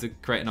I'm trying to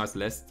create a nice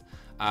list.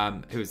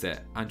 Who is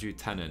it? Andrew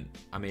Tennant.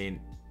 I mean,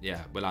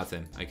 yeah, we'll add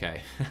him.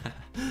 Okay.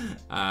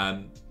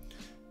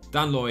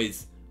 Dan Lloyd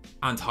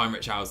and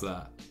Heinrich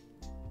Hausler.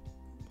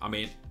 I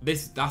mean,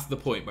 that's the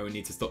point where we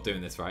need to stop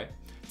doing this, right?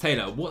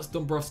 Taylor, what's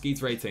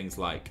Dombrowski's ratings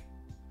like?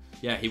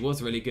 Yeah, he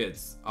was really good.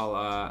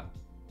 I'll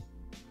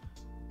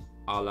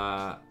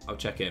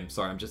check him.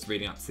 Sorry, I'm just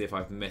reading up to see if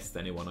I've missed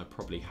anyone. I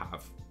probably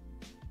have.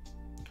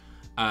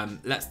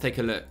 Let's take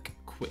a look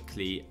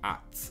quickly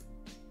at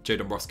Joe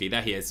Dombrowski.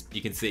 There he is.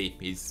 You can see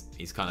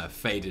he's kind of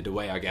faded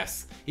away, I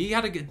guess. He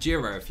had a good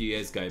Giro a few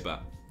years ago,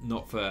 but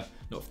not for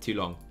too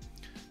long.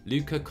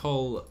 Luca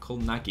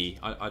Colnaghi.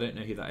 I don't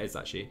know who that is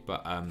actually,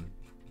 but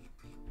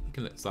we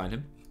can sign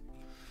him.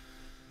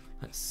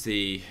 Let's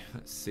see.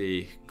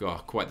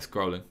 God, quite the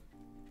scrolling.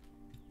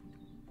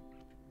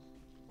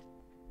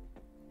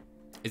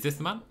 Is this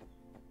the man?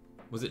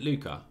 Was it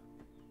Luca?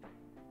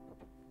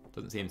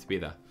 Doesn't seem to be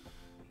there.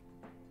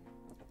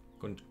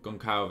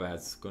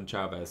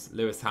 Goncalves,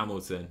 Lewis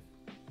Hamilton.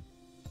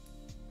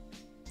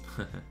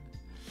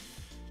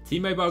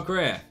 T-Mobile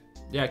Career.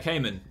 Yeah,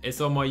 Cayman. It's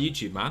on my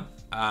YouTube, man.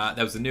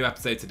 There was a new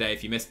episode today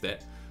if you missed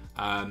it.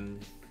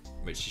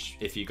 Which,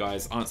 if you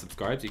guys aren't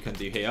subscribed, you can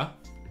do here.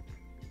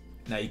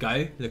 There you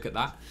go. Look at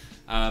that.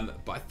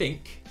 But I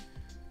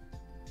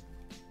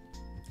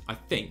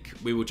think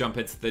we will jump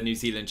into the New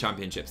Zealand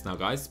Championships now,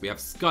 guys. We have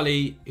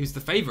Scully, who's the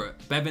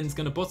favourite. Bevan's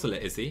going to bottle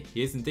it, is he?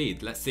 He is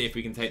indeed. Let's see if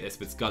we can take this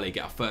with Scully,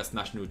 get our first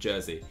national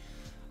jersey.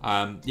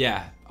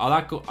 Yeah, I'll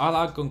add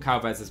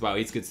Goncalves as well.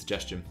 He's a good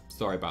suggestion.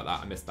 Sorry about that.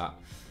 I missed that.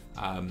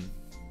 But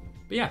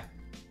yeah,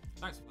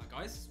 thanks for that,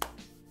 guys.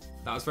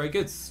 That was very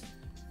good.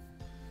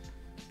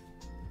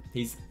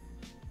 He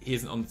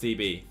isn't on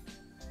DB.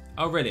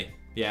 Oh, really?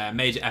 Yeah,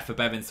 major F for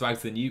Bevan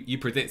Swagson. You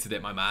predicted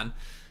it, my man.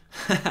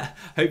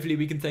 Hopefully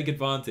we can take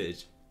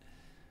advantage.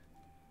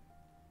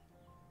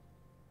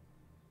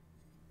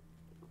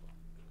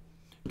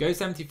 Go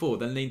 74,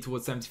 then lean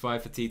towards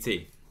 75 for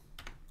TT.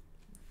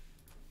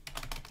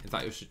 Is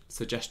that your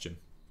suggestion?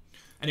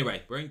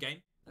 Anyway, we're in game.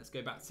 Let's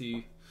go back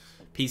to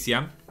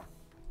PCM.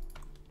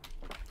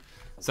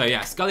 So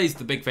yeah, Scully's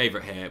the big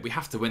favourite here. We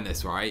have to win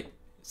this, right?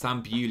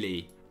 Sam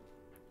Bewley,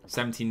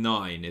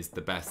 79 is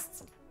the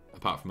best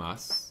apart from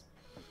us.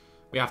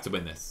 We have to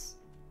win this.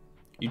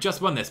 You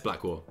just won this,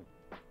 Blackwall.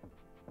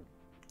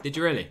 Did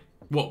you really?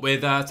 What,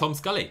 with Tom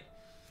Scully?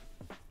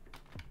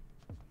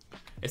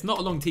 It's not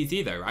a long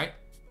TT though, right?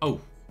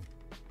 Oh,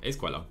 it is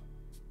quite long.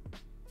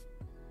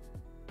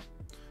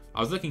 I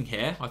was looking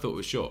here. I thought it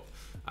was short.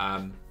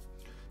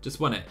 Just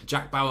won it.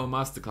 Jack Bauer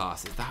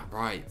Masterclass. Is that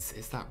right?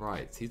 Is that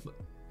right?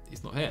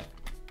 He's not here.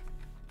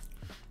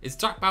 Is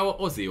Jack Bauer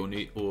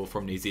Aussie or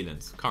from New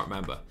Zealand? Can't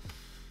remember.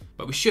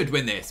 But we should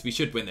win this. We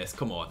should win this.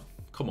 Come on.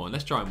 Come on.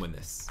 Let's try and win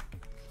this.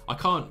 I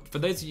can't. For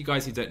those of you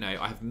guys who don't know,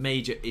 I have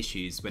major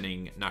issues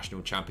winning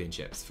national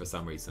championships for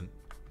some reason.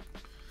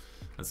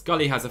 And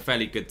Scully has a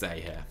fairly good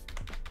day here.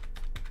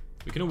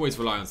 We can always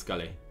rely on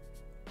Scully.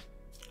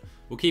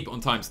 We'll keep it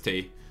on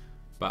 ×2.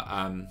 But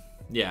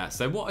yeah,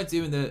 so what I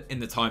do in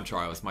the time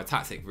trials, my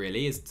tactic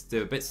really is to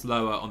do a bit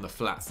slower on the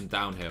flats and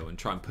downhill and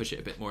try and push it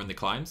a bit more in the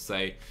climbs.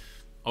 So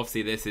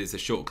obviously this is a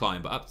short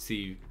climb, but up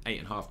to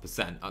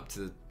 8.5%, up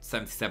to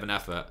 77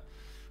 effort,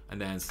 and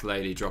then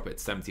slowly drop it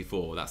to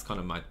 74. That's kind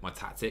of my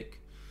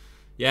tactic.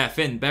 Yeah,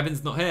 Finn,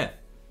 Bevan's not here.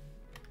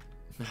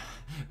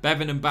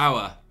 Bevan and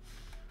Bauer.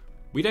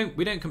 We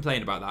don't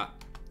complain about that.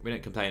 We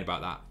don't complain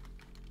about that.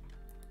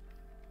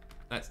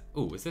 Let's.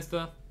 Oh, is this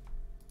the?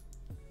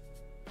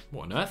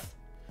 What on earth?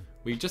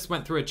 We just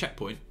went through a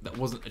checkpoint that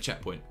wasn't a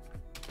checkpoint.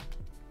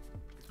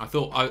 I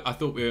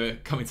thought we were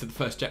coming to the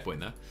first checkpoint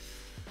there.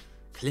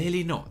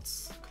 Clearly not.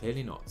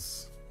 Clearly not.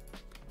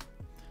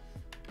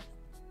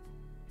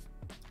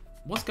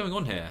 What's going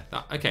on here?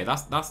 Okay,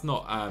 that's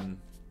not. I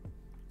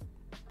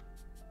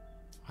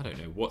don't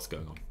know what's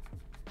going on.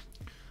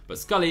 But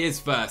Scully is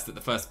first at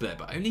the first split,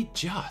 but only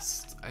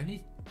just. I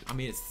mean,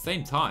 it's the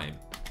same time.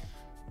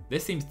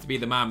 This seems to be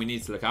the man we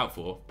need to look out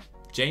for.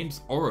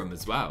 James Oram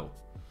as well.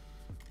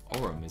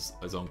 Oram is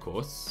on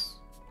course.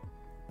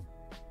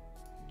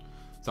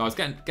 So I was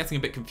getting a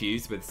bit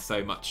confused with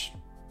so much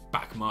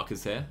back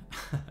markers here.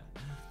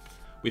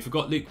 We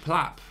forgot Luke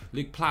Plapp.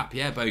 Luke Plapp,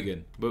 yeah,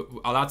 Bogan.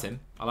 I'll add him.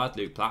 I'll add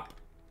Luke Plapp.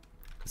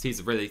 Because he's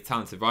a really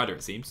talented rider,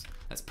 it seems.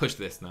 Let's push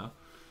this now.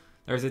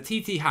 There is a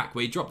TT hack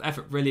where he dropped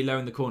effort really low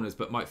in the corners,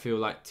 but might feel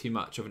like too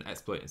much of an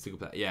exploit in single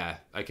player. Yeah,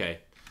 okay.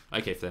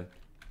 Okay, Flynn.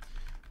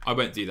 I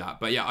won't do that.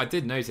 But yeah, I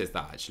did notice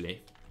that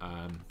actually.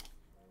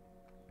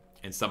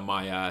 In some of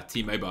my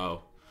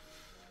T-Mobile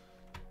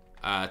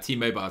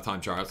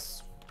time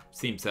trials.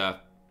 Seems to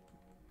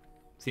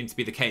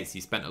be the case.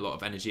 He spent a lot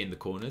of energy in the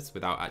corners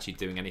without actually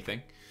doing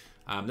anything.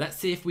 Let's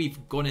see if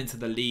we've gone into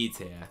the lead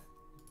here.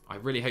 I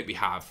really hope we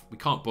have. We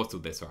can't bottle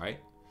this, right?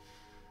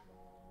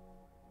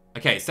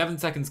 Okay, 7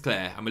 seconds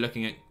clear, and we're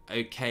looking at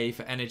okay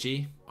for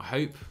energy, I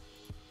hope.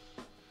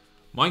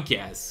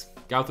 Minkiers.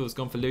 Galthor's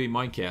gone for Louis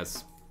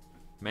Minkiers.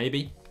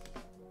 Maybe.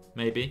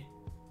 Maybe.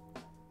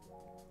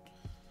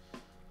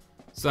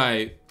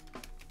 So,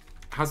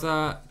 has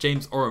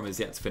James Oram is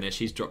yet to finish.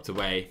 He's dropped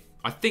away.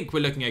 I think we're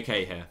looking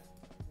okay here.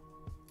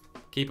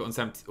 Keep it on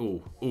 70.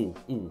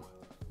 Ooh.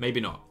 Maybe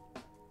not.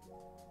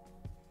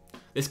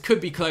 This could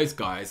be close,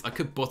 guys. I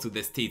could bottle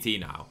this TT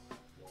now.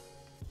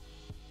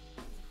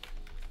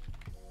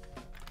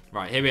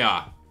 Right, here we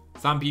are.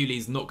 Sam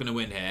Bewley's not going to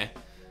win here.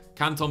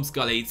 Can Tom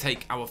Scully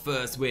take our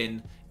first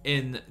win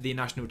in the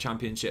National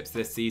Championships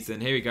this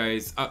season? Here he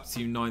goes, up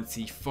to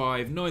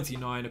 95,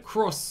 99,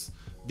 across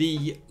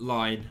the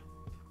line.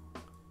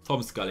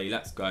 Tom Scully,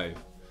 let's go.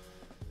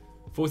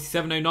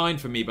 47.09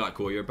 for me,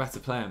 Blackwall. You're a better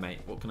player, mate.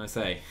 What can I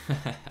say?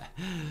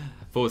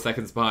 4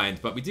 seconds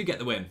behind, but we do get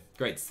the win.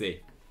 Great to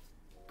see.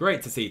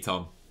 Great to see,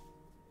 Tom.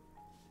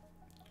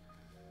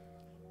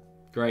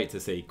 Great to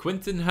see.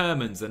 Quinton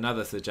Herman's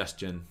another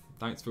suggestion.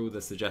 Thanks for all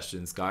the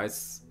suggestions,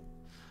 guys.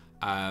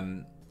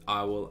 I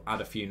will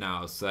add a few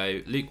now.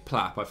 So, Luke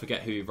Plapp, I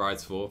forget who he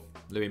rides for.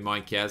 Louis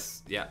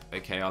Minkies. Yep,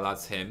 okay, I'll add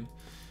him.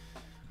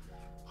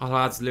 I'll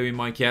add Louis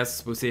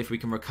Minkies. We'll see if we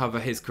can recover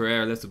his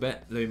career a little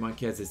bit. Louis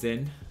Minkies is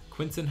in.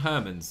 Quinton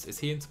Hermans. Is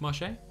he in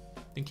Marche? I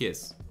think he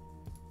is.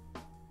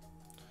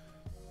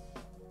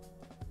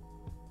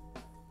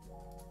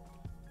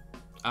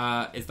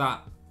 Is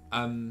that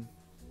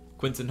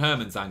Quinton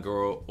Herman's anger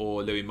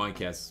or Louis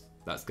Minkies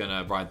that's going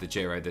to ride the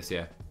Giro this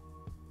year?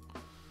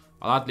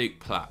 I'll add Luke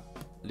Plapp.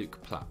 Luke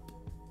Plapp.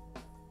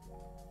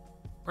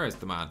 Where is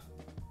the man?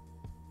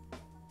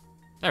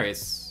 There he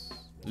is.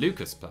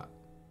 Lucas Plapp.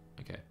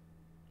 Okay.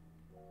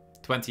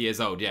 20 years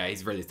old. Yeah,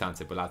 he's really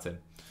talented. We'll add him.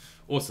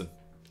 Awesome.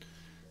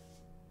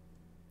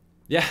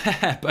 Yeah,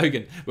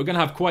 Bogan. We're going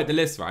to have quite the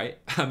list, right?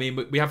 I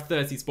mean, we have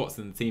 30 spots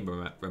in the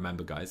team,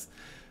 remember, guys.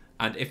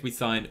 And if we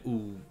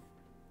sign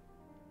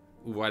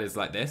riders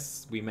like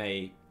this, we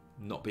may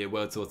not be a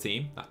World Tour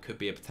team. That could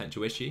be a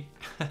potential issue.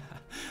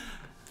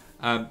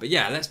 But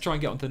yeah, let's try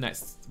and get on to the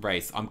next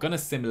race. I'm going to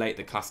simulate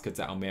the Classicas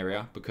at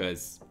Almeria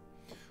because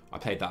I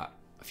played that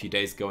a few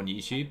days ago on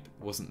YouTube.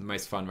 It wasn't the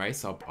most fun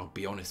race, I'll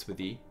be honest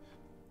with you.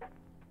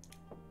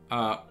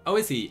 Oh,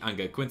 is he,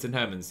 Anger? Quinton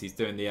Hermans. He's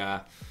doing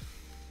the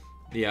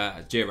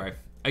Giro.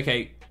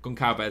 Okay,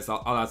 Goncalves.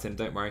 I'll add him,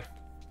 don't worry.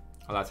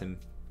 I'll add him.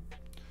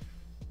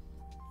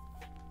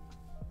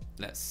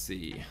 Let's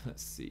see.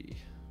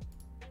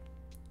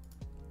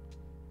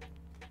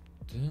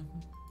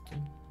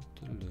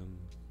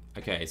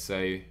 Okay,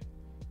 so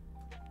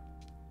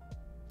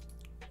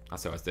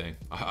that's what I was doing.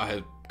 I had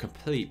a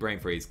complete brain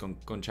freeze.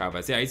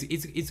 Goncalves. Yeah,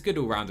 he's a good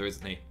all-rounder,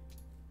 isn't he?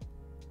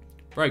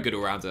 Very good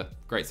all-rounder.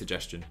 Great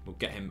suggestion. We'll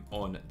get him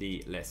on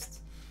the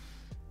list.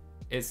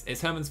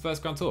 It's Herman's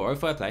first Grand Tour. Oh,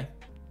 fair play.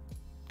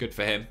 Good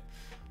for him.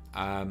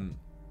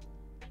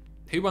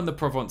 Who won the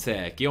Provence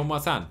here? Guillaume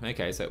Martin.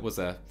 Okay, so it was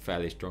a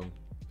fairly strong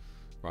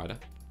rider.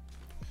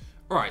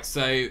 Alright,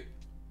 so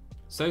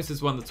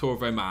Sosa's won the Tour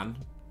of Oman.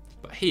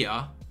 But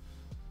here,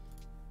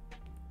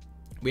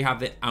 we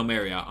have the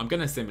Almeria. I'm going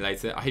to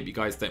simulate it. I hope you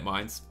guys don't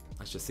mind.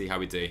 Let's just see how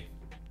we do.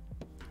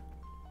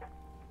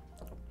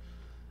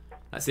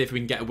 Let's see if we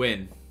can get a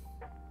win.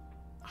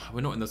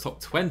 We're not in the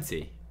top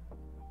 20.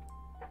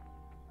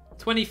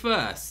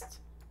 21st.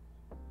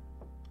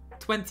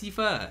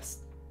 21st.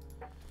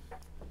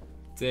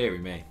 Deary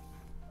me.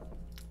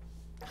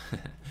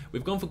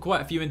 We've gone for quite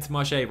a few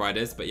Intermarché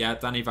riders, but yeah,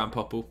 Danny Van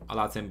Poppel, I'll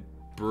add him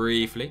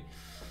briefly.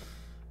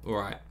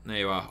 Alright, there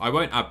you are. I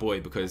won't add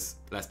Boy because,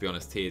 let's be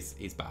honest,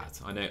 he's bad.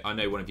 I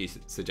know one of you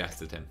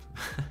suggested him.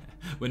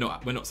 we're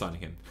not signing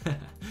him.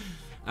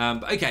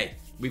 But okay,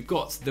 we've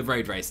got the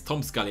road race.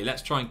 Tom Scully,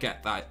 let's try and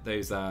get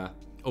those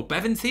oh,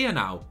 Bevan's here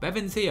now.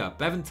 Bevan's here.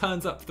 Bevan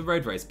turns up for the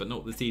road race, but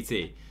not the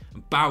TT.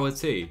 And Bauer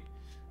too.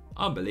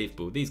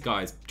 Unbelievable. These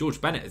guys. George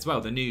Bennett as well,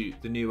 the new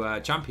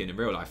champion in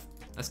real life.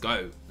 Let's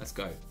go. Let's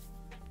go.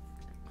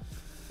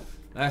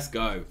 Let's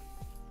go.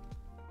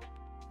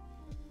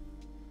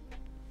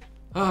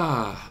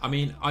 I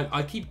mean,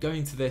 I keep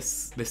going to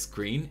this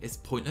screen. It's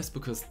pointless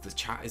because the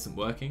chat isn't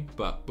working,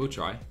 but we'll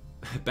try.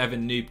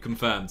 Bevan noob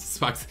confirmed.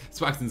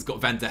 Swagson's got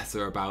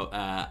vendetta about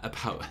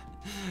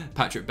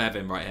Patrick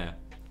Bevan right here.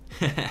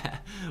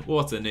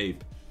 What a noob.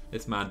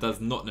 This man does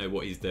not know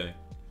what he's doing.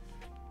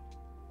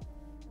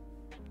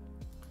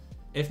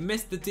 If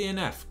Mr.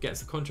 DNF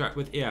gets a contract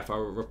with EF, I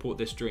will report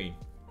this stream.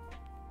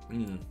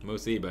 We'll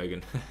see,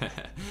 Bogan.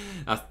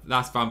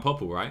 that's Van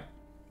Poppel, right?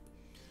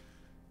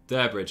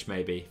 Durbridge,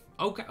 maybe.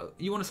 Okay,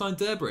 you want to sign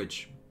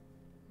Durbridge?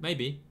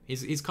 Maybe.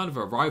 He's kind of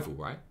a rival,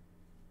 right?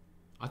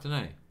 I don't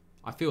know.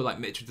 I feel like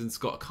Mitchelton's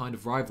got kind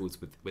of rivals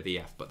with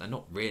EF, but they're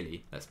not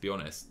really, let's be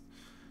honest.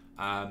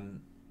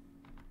 Okay.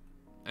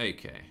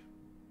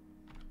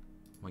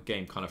 My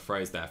game kind of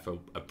froze there for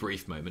a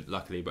brief moment,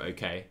 luckily, but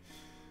okay.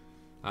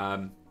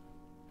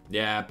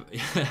 Yeah,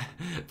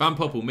 Van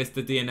Poppel,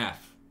 Mr. DNF.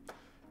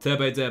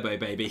 Turbo Durbo,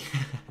 baby.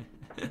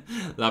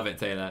 Love it,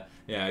 Taylor.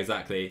 Yeah,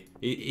 exactly.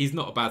 He's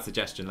not a bad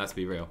suggestion, let's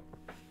be real.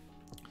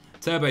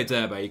 Turbo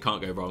Durbo, you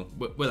can't go wrong.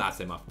 We'll add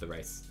him after the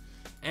race.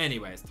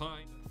 Anyway, it's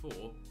time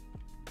for...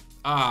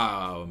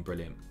 Oh,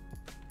 brilliant.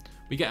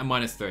 We get a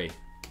 -3.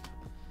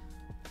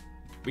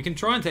 We can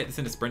try and take this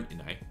in a sprint, you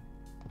know.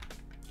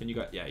 Can you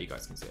guys... Yeah, you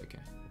guys can see, okay.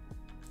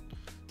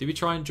 Did we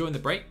try and join the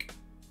break?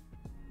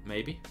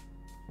 Maybe.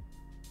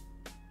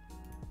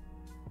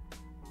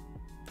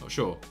 Not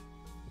sure.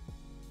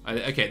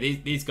 Okay,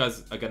 these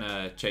guys are going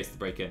to chase the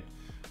break in.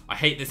 I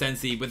hate this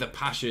NC with a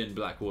passion,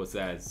 Blackwater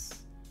says.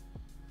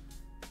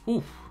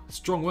 Whew,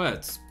 strong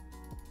words.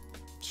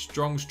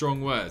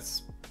 Strong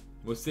words.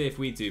 We'll see if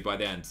we do by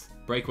the end.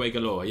 Breakaway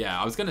galore.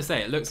 Yeah, I was going to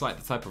say, it looks like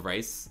the type of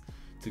race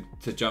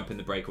to jump in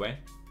the breakaway.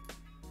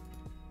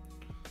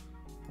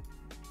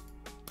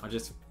 I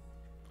just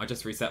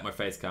reset my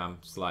face cam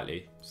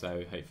slightly,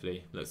 so hopefully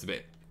it looks a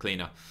bit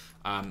cleaner.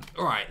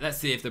 Alright, let's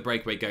see if the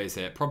breakaway goes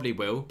here. Probably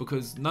will,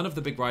 because none of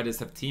the big riders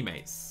have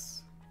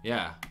teammates.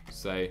 Yeah,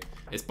 so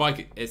it's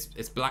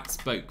Black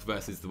Spoke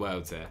versus the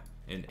world here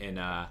in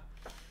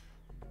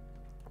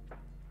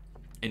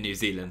New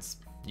Zealand.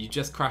 You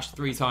just crashed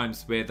 3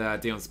 times with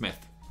Dion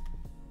Smith.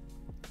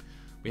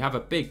 We have a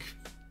big...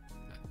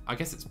 I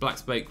guess it's Black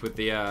Spoke with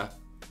the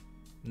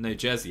no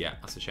jersey yet.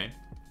 That's a shame.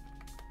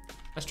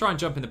 Let's try and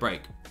jump in the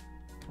break.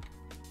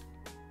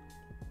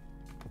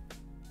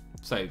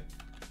 So,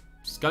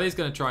 Scully's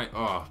going to try...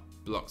 Oh,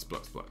 blocks.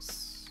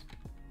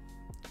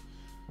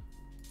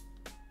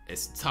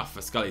 It's tough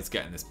for Scully to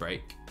get in this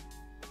break.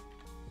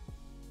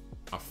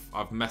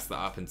 I've messed that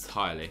up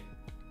entirely.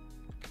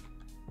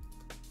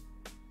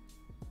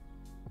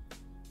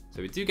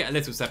 So we do get a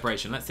little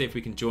separation. Let's see if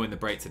we can join the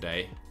break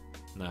today.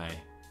 No,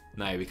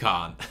 we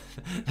can't.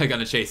 They're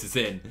going to chase us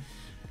in.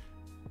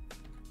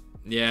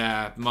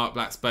 Yeah, Mark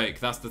Black spoke.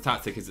 That's the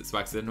tactic, is it,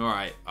 Swagson?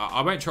 Alright,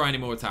 I won't try any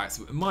more attacks.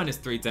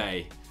 -3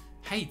 day.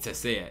 Hate to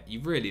see it.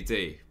 You really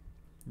do.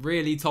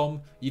 Really,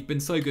 Tom? You've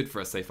been so good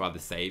for us so far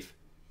this save.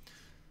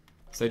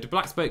 So, do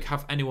Black Spoke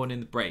have anyone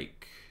in the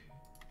break?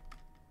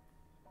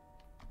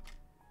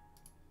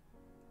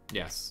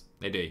 Yes,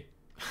 they do.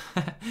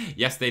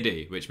 Yes, they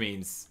do, which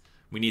means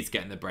we need to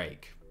get in the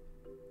break.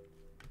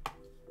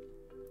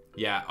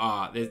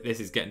 Yeah, this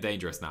is getting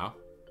dangerous now.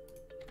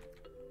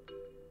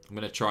 I'm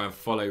going to try and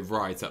follow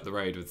right up the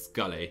road with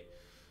Scully.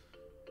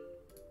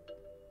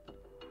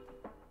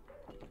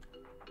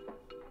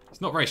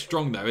 He's not very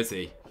strong though, is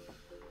he?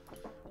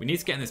 We need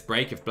to get in this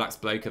break if Black's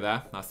bloke are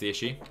there. That's the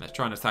issue. Let's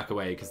try and attack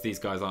away because these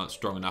guys aren't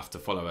strong enough to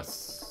follow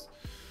us.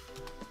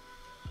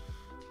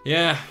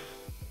 Yeah.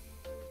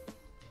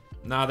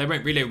 No, they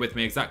won't relay with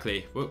me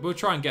exactly. We'll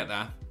try and get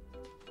there.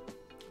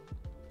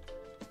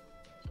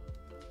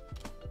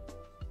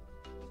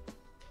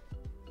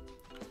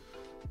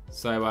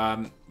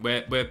 So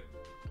we're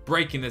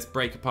breaking this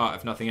break apart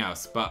if nothing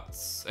else, but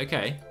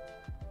okay.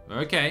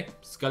 Okay,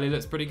 Scully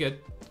looks pretty good.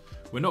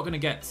 We're not going to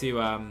get to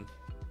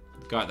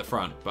go at the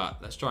front,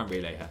 but let's try and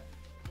relay her.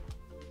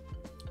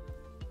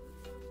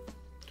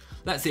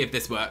 Let's see if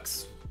this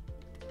works.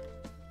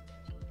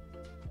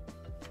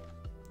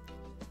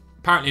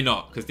 Apparently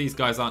not, because these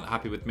guys aren't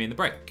happy with me in the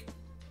break.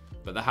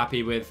 But they're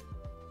happy with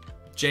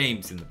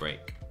James in the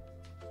break.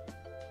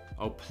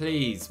 Oh,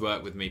 please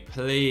work with me,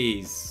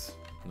 please.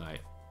 No,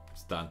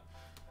 it's done.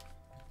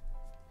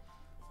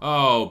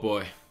 Oh,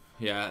 boy.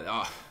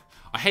 Yeah,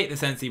 I hate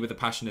this NC with a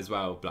passion as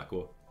well,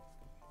 Blackwall.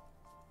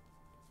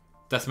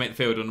 Decimate the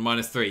field on a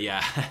 -3,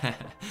 yeah.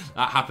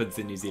 That happens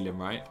in New Zealand,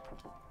 right?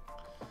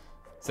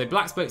 So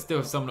Black Spoke still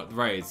have someone up the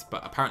roads,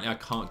 but apparently I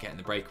can't get in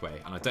the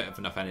breakaway, and I don't have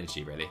enough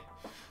energy, really.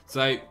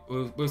 So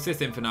we'll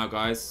sit in for now,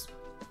 guys.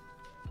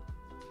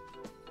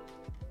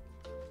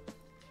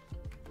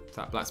 Is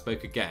that Black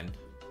Spoke again?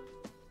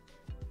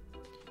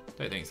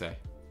 Don't think so.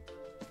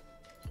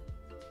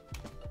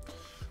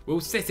 We'll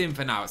sit in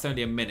for now. It's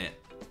only a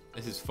minute.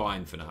 This is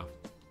fine for now.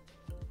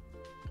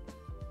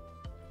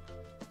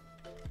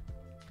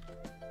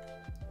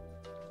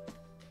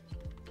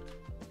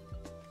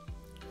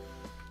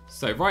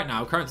 So right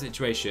now, current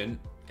situation,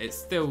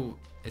 it's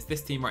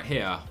this team right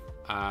here.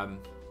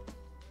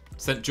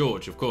 St.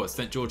 George, of course.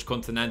 St. George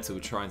Continental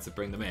trying to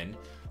bring them in.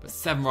 But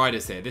 7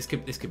 riders here. This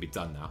could be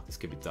done now. This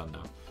could be done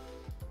now.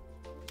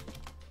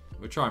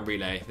 We'll try and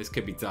relay. This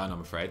could be done,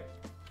 I'm afraid.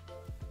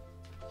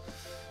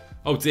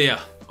 Oh dear.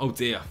 Oh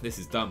dear. This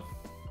is done.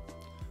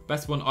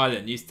 Best one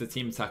Ireland. Used to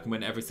team attack and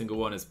win every single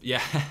one.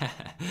 Yeah.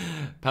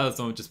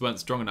 Peloton just weren't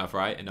strong enough,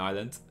 right, in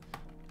Ireland.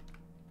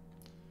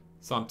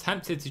 So I'm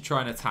tempted to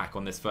try and attack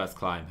on this first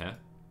climb here.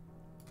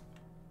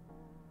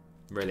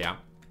 Really am.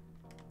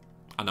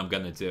 And I'm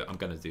gonna do that. I'm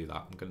gonna do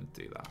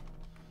that.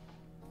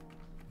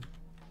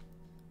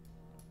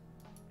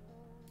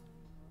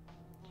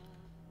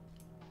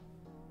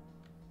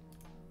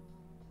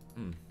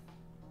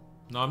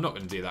 No, I'm not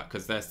going to do that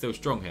because they're still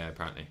strong here,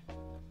 apparently.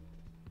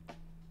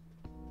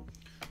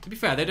 To be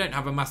fair, they don't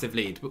have a massive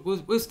lead, but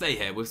we'll stay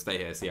here. We'll stay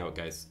here, see how it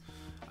goes.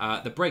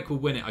 The break will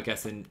win it, I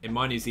guess. In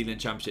my New Zealand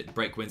Championship, the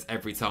break wins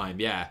every time.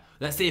 Yeah,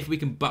 let's see if we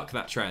can buck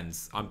that trend.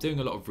 I'm doing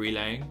a lot of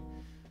relaying.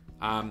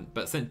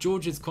 But St.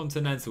 George's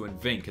Continental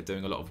and Vink are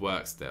doing a lot of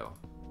work still.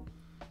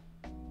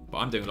 But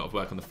I'm doing a lot of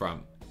work on the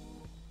front.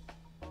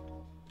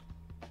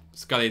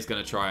 Scully's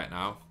going to try it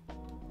now.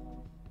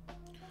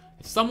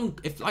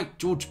 If like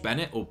George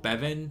Bennett or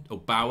Bevan or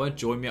Bauer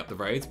join me up the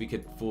road, we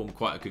could form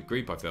quite a good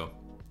group, I feel.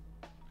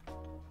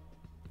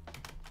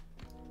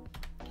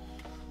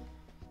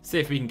 See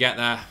if we can get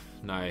there.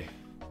 No.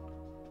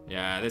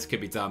 Yeah, this could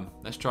be done.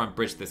 Let's try and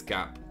bridge this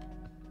gap.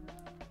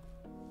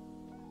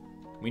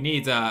 We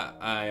need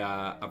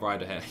a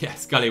rider here. Yeah,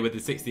 Scully with the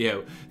 60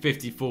 hill,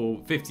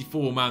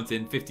 54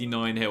 mountain,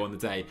 59 hill on the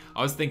day.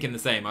 I was thinking the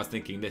same. I was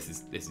thinking this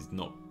is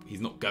not. He's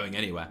not going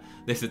anywhere.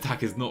 This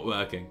attack is not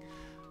working.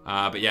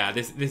 But yeah,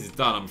 this is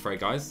done, I'm afraid,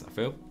 guys, I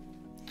feel.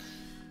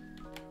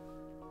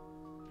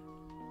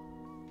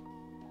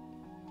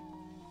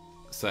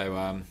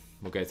 So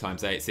we'll go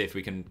 ×8, see if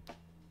we can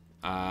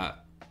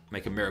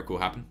make a miracle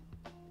happen.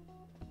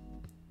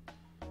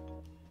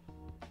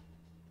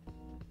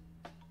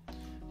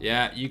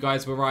 Yeah, you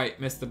guys were right.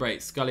 Missed the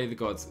break. Scully of the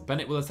gods.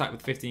 Bennett will attack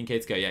with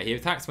 15k to go. Yeah, he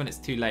attacks when it's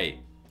too late.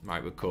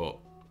 Right, we're caught.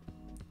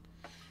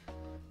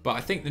 But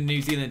I think the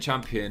New Zealand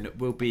champion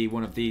will be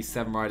one of these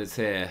 7 riders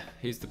here.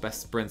 Who's the best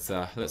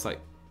sprinter? Looks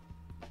like...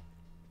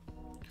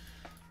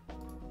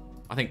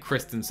 I think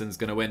Christensen's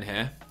going to win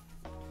here.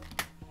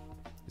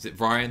 Is it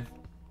Ryan?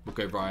 We'll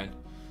go Ryan.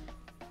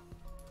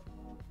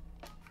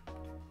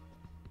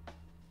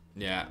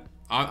 Yeah.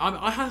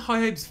 I had high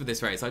hopes for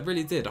this race. I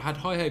really did. I had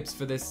high hopes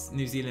for this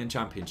New Zealand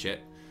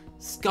championship.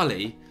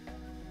 Scully,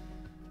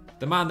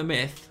 the man, the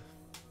myth,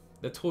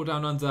 the Tour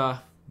Down Under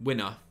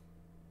winner.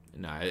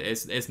 No,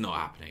 it's not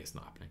happening. It's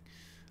not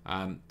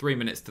happening. 3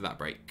 minutes to that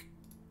break.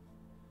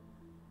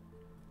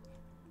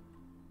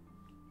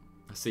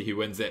 Let's see who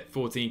wins it.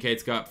 14k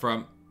to go up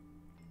front.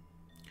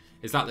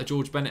 Is that the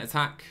George Bennett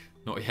attack?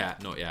 Not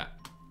yet. Not yet.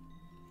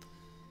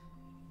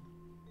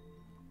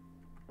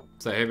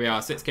 So here we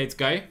are. 6k to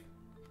go.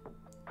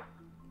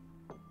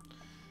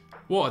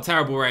 What a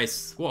terrible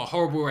race. What a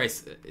horrible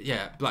race.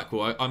 Yeah,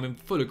 Blackwall, I'm in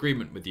full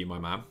agreement with you, my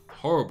man.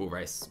 Horrible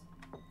race.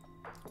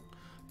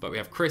 But we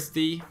have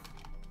Christie.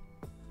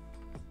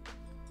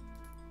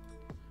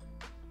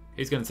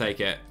 Who's going to take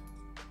it?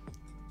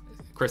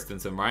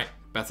 Christensen, right?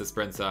 Better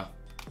sprinter.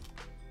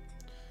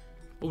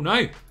 Oh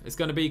no, it's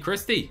going to be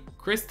Christie.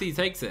 Christie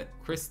takes it.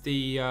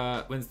 Christie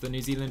wins the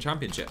New Zealand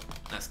Championship.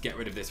 Let's get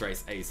rid of this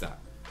race ASAP.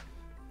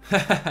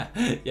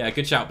 Yeah,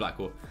 good shout,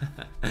 Blackwall.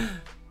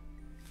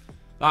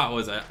 That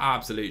was an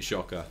absolute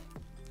shocker.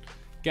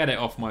 Get it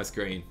off my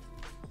screen.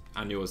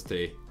 And yours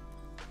too.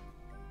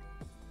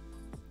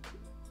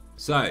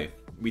 So,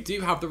 we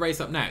do have the race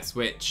up next,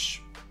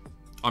 which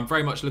I'm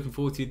very much looking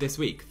forward to this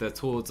week. The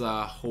Tour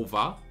de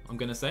Hova, I'm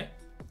going to say,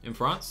 in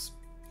France.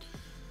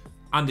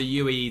 And the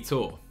UAE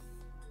Tour.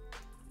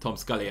 Tom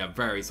Scully, a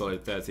very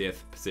solid 30th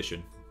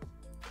position.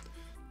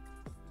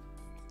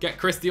 Get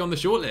Christie on the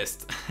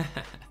shortlist.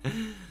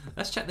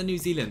 Let's check the New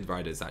Zealand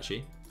riders,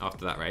 actually,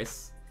 after that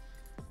race.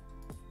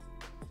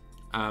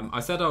 I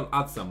said I'll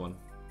add someone.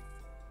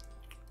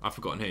 I've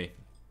forgotten who.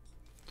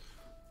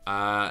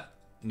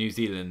 New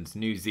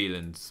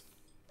Zealand.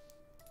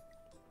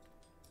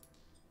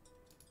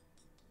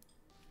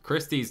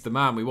 Christie's the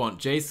man we want.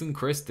 Jason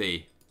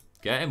Christie.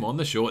 Get him on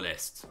the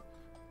shortlist.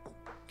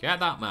 Get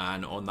that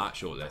man on that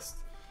shortlist.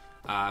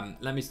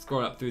 Let me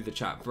scroll up through the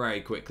chat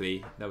very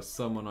quickly. There was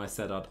someone I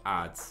said I'd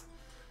add.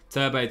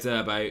 Turbo.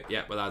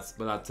 Yep, we'll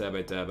add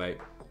Turbo.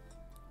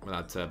 We'll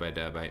add turbo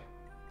derbo.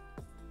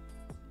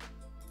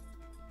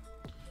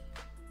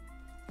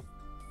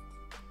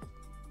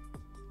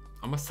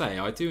 I must say,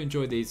 I do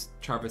enjoy these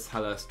Travis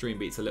Heller stream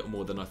beats a little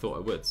more than I thought I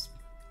would.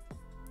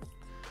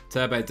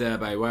 Turbo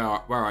derbo,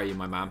 where are you,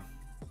 my man?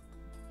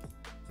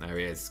 There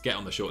he is. Get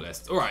on the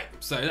shortlist. Alright,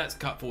 so let's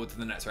cut forward to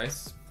the next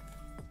race.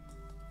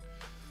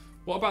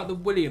 What about the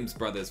Williams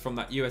brothers from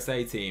that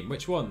USA team?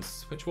 Which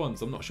ones? Which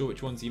ones? I'm not sure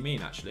which ones you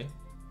mean, actually.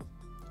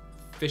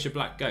 Fisher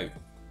Black Goat.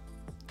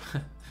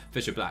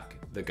 Fisher Black,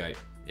 the goat.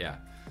 Yeah.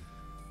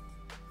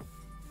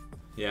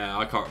 Yeah,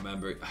 I can't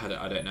remember. I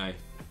don't know.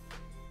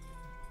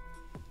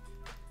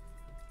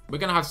 We're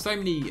going to have so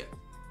many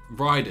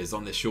riders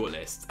on this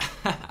shortlist.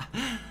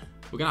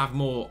 We're going to have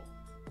more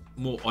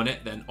on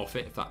it than off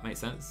it, if that makes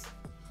sense.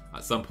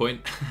 At some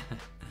point.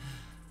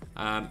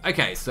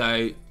 Okay,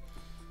 so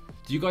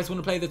do you guys want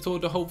to play the Tour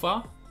de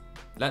Volta?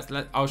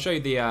 I'll show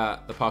you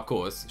the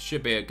parcours.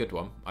 Should be a good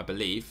one, I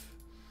believe.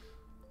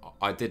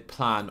 I did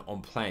plan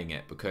on playing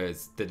it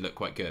because it did look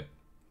quite good,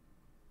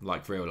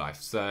 like real life.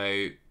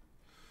 So,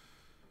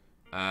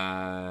 where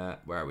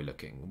are we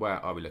looking?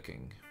 Where are we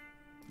looking?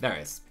 There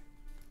it is.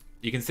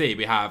 You can see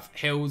we have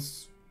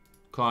hills,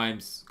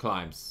 climbs,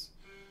 climbs.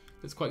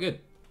 It's quite good.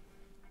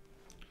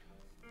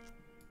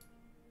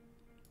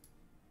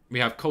 We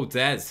have Col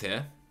d'Air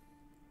here.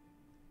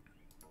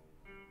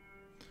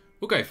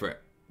 We'll go for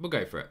it. We'll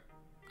go for it.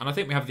 And I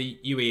think we have the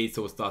UAE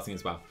Tour starting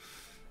as well.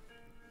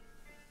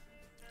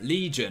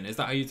 Legion, is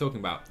that how you're talking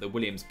about? The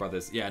Williams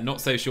brothers. Yeah, not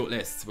so short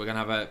lists. We're going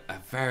to have a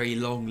very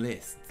long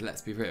list.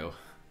 Let's be real.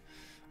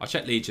 I'll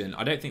check Legion.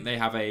 I don't think they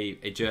have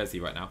a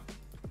jersey right now.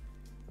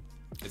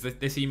 Is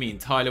this you mean?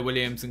 Tyler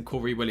Williams and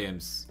Corey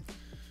Williams.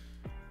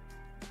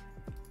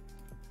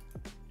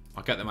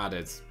 I'll get them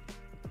added.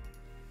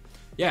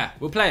 Yeah,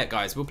 we'll play it,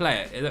 guys. We'll play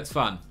it. It looks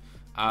fun.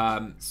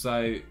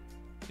 So,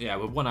 yeah,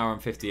 we're 1 hour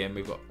and 50 in.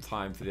 We've got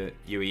time for the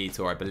UAE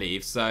Tour, I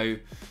believe. So,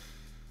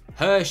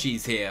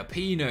 Hershey's here.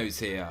 Pino's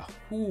here.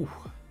 Ooh.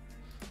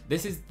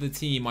 This is the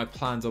team I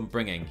planned on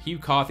bringing. Hugh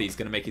Carthy's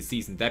going to make his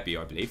season debut,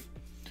 I believe.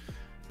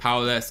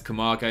 Paulus,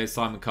 Camargo,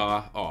 Simon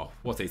Carr. Oh,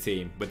 what a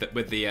team.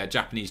 With the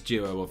Japanese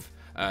duo of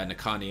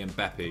Nakani and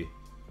Beppu.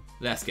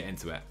 Let's get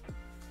into it.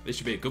 This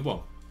should be a good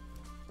one.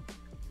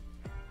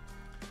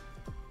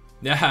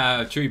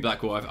 Yeah, true,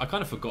 Blackwall. I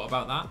kind of forgot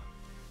about that.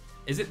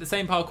 Is it the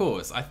same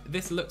parcours?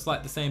 This looks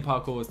like the same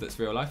parcours that's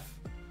real life.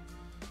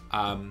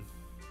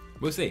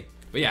 We'll see.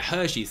 But yeah,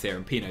 Hershey's here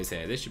and Pino's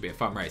here. This should be a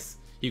fun race.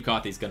 Hugh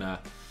Carthy's going to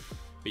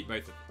beat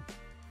both of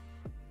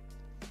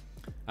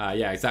them.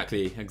 Yeah,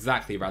 exactly,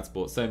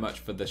 Radsport. So much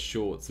for the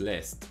shorts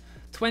list.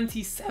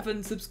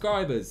 27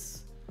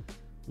 subscribers.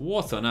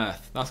 What on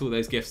earth? That's all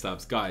those gift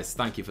subs. Guys,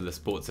 thank you for the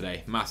support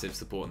today. Massive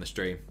support on the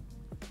stream.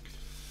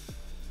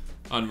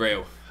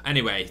 Unreal.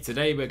 Anyway,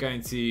 today we're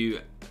going to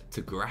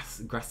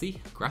Grass.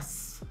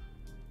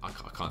 I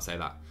can't say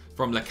that.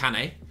 From Le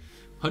Canet,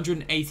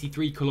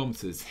 183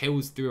 kilometers,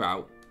 hills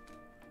throughout.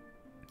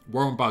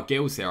 Warren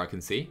Barguil's here, I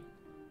can see.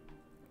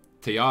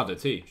 Tejada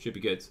too, should be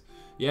good.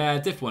 Yeah,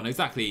 diff one,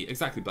 exactly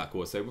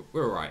Blackwall. So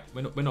we're all right.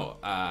 We're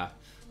not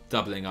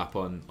doubling up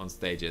on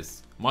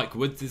stages. Mike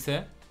Woods is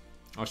here.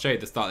 I'll show you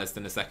the start list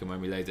in a second when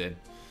we load in.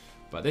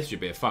 But this should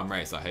be a fun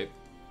race, I hope.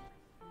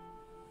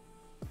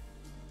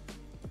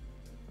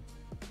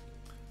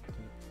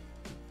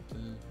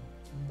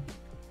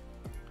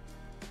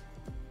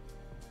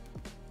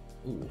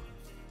 Ooh.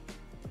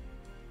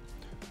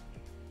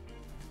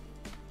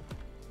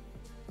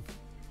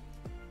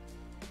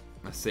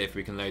 Let's see if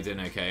we can load in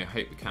okay. I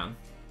hope we can.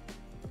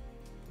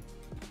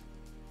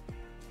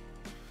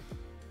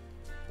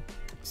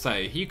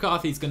 So, Hugh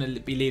Carthy's going to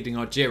be leading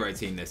our Giro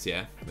team this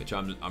year, which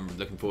I'm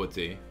looking forward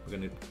to. We're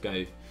going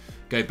to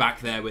go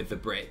back there with the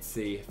Brits,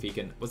 see if he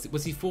can... Was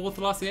he 4th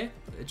last year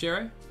at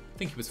Giro? I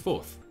think he was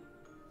 4th.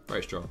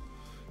 Very strong.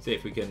 See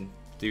if we can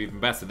do even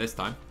better this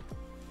time.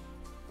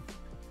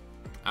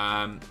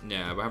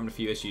 Yeah, we're having a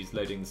few issues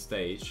loading the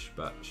stage,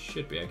 but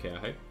should be okay, I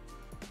hope.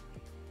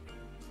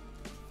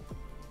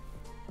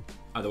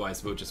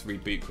 Otherwise, we'll just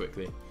reboot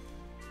quickly.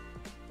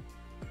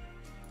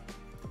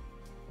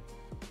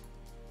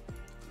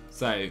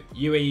 So,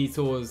 UAE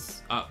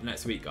Tour's up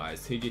next week,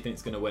 guys. Who do you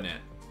think's going to win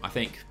it? I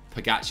think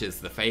Pogacar's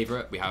the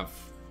favourite. We have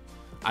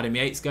Adam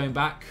Yates going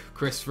back,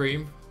 Chris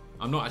Froome.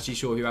 I'm not actually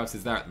sure who else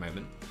is there at the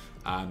moment.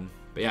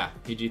 But yeah,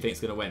 who do you think's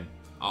going to win?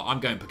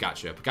 I'm going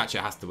Pogacar. Pogacar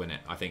has to win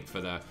it, I think,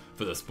 for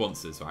the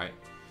sponsors, right?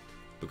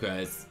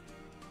 Because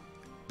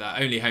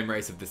the only home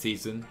race of the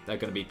season, they're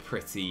going to be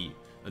pretty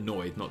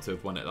annoyed not to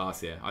have won it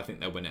last year. I think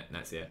they'll win it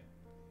next year.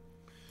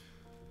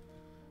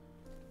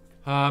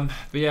 But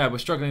yeah, we're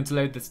struggling to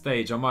load the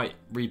stage. I might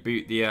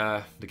reboot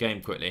the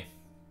game quickly.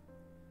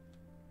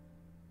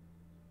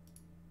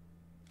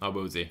 I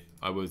will do.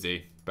 I will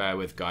do. Bear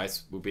with,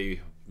 guys. Will be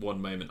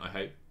one moment, I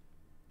hope.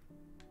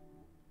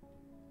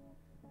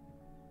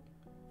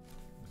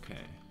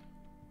 Okay.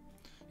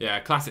 Yeah,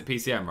 classic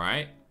PCM,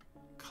 right?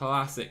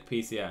 Classic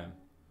PCM.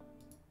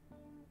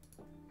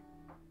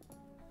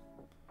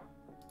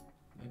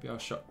 Maybe I'll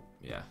shut...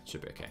 Yeah,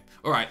 should be okay.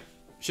 Alright.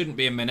 Shouldn't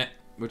be a minute.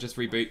 We'll just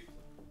reboot.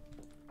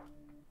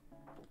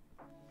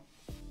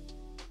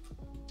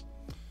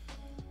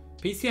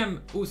 PCM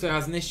also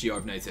has an issue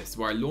I've noticed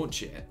where I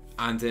launch it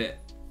and it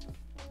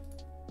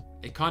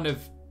kind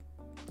of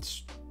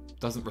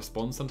doesn't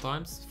respond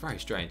sometimes. It's very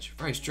strange.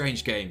 Very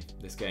strange game,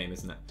 this game,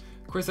 isn't it?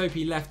 Chris OP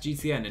left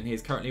GCN and he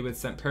is currently with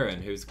St.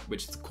 Piran,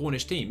 which is a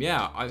Cornish team.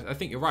 Yeah, I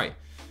think you're right.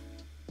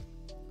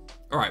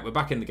 Alright, we're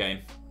back in the game.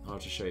 I'll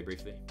just show you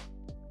briefly.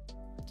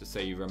 Just so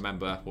you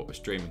remember what we're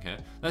streaming here.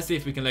 Let's see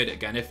if we can load it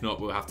again. If not,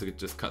 we'll have to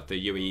just cut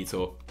the UAE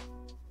Tour.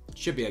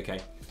 Should be okay.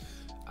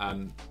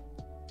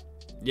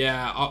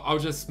 Yeah, I'll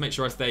just make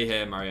sure I stay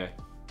here, Mario.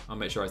 I'll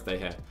make sure I stay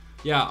here.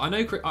 Yeah, I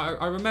know.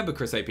 I remember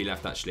Chris AP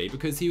left actually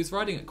because he was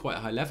riding at quite a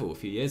high level a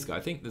few years ago.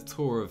 I think the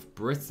Tour of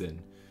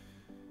Britain.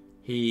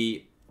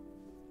 He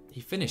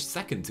finished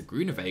second to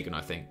Groenewegen,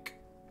 I think,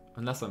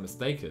 unless I'm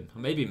mistaken. I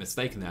may be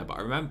mistaken there, but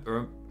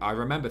I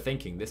remember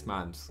thinking this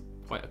man's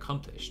quite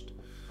accomplished.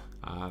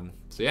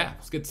 So yeah,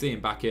 it's good to see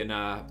him back in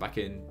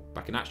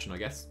action, I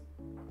guess.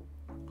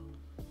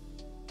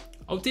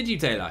 Oh, did you,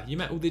 Taylor? You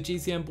met all the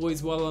GCN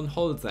boys while on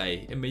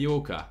holiday in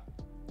Mallorca.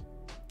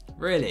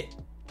 Really?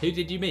 Who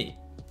did you meet?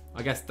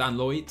 I guess Dan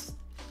Lloyd.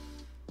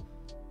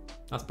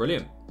 That's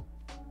brilliant.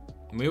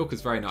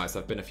 Mallorca's very nice.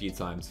 I've been a few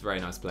times. Very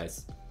nice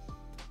place.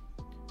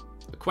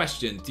 A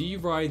question: Do you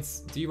ride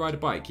a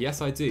bike?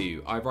 Yes, I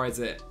do. I ride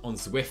it on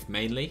Zwift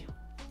mainly.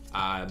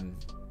 I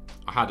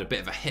had a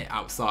bit of a hit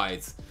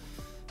outside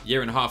a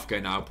year and a half ago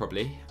now,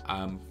 probably,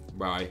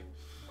 where I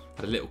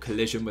had a little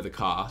collision with a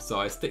car. So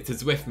I stick to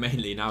Zwift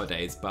mainly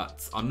nowadays,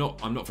 but I'm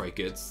not very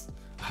good.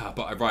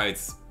 But I ride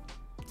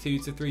 2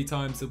 to 3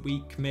 times a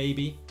week,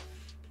 maybe,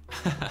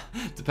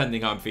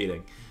 depending how I'm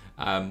feeling.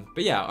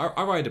 But yeah,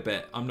 I ride a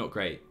bit. I'm not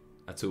great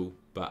at all,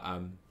 but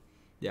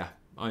yeah,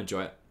 I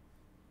enjoy it.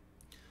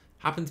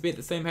 Happen to be at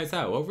the same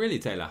hotel. Oh, really,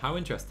 Taylor? How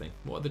interesting.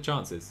 What are the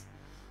chances?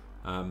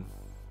 But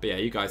yeah,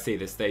 you guys see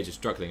this stage is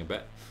struggling a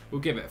bit.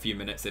 We'll give it a few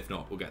minutes. If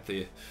not, we'll get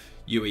the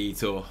UAE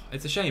Tour.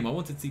 It's a shame. I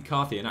wanted to see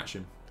Carthy in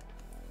action.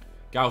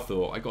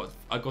 Galthor, I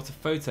got a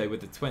photo with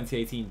the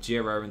 2018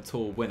 Giro and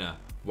Tour winner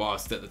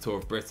whilst at the Tour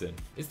of Britain.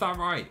 Is that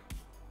right?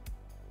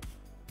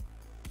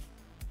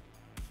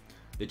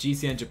 The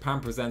GCN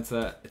Japan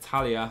presenter,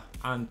 Italia,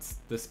 and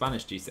the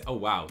Spanish GCN. Oh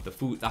wow,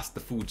 that's the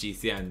full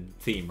GCN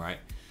team, right?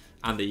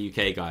 And the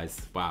UK guys.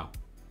 Wow.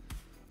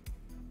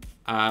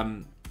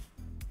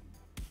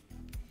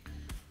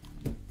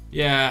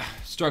 Yeah,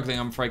 struggling,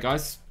 I'm afraid,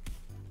 guys.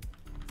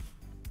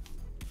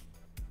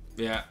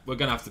 Yeah, we're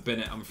gonna have to bin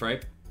it, I'm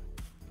afraid.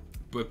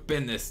 We've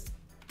bin this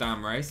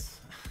damn race.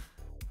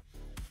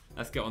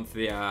 Let's get on to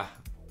the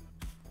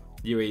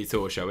UAE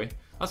Tour, shall we?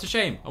 That's a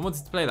shame. I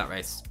wanted to play that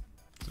race.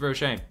 It's a real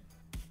shame.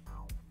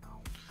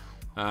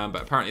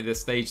 But apparently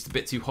this stage is a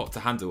bit too hot to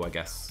handle, I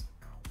guess.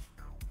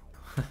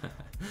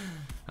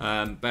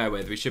 Bear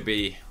with, we should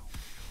be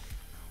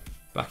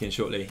back in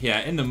shortly.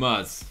 Yeah, in the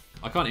mud.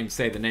 I can't even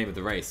say the name of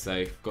the race,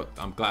 so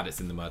I'm glad it's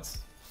in the mud.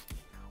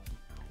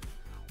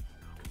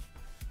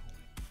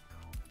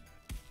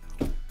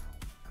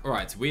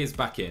 Alright, we is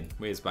back in.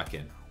 We is back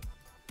in.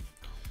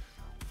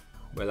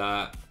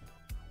 Well,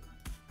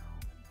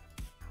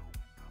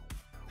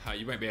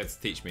 you won't be able to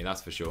teach me,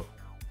 that's for sure.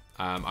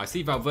 I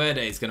see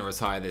Valverde is going to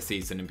retire this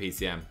season in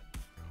PCM.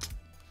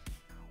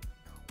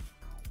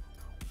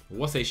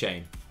 What a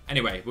shame.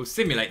 Anyway, we'll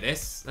simulate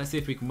this. Let's see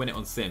if we can win it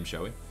on sim,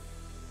 shall we?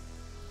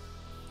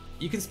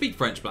 You can speak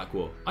French,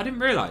 Blackwall. I didn't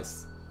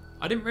realise.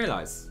 I didn't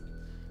realise.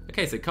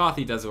 Okay, so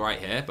Carthy does alright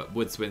here, but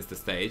Woods wins the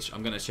stage.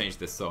 I'm going to change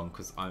this song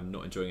because I'm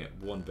not enjoying it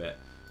one bit.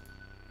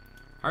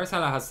 Harris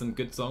Heller has some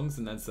good songs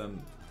and then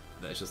some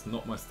that's just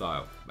not my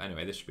style. But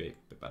anyway, this should be a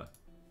bit better.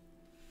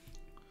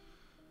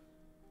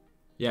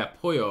 Yeah,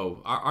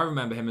 Poyo. I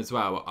remember him as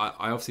well.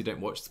 I obviously don't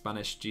watch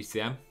Spanish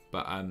GCM,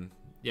 but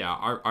yeah,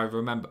 I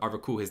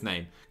recall his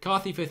name.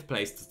 Carthy 5th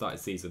place to start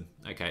his season.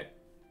 Okay.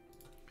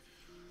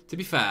 To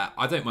be fair,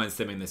 I don't mind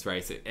simming this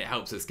race. It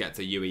helps us get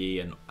to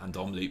UAE and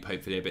Omloop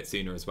hopefully a bit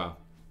sooner as well.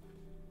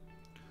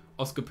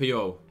 Oscar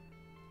Puyol.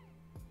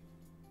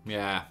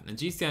 Yeah, and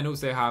GCN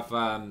also have...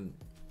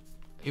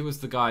 he was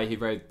the guy who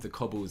rode the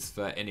cobbles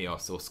for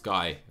Ineos or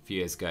Sky a few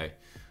years ago.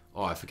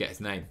 Oh, I forget his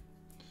name.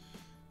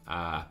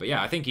 But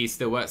yeah, I think he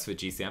still works for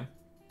GCM.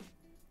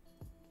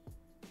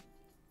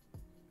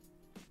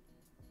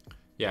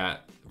 Yeah,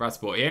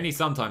 Radsport. He only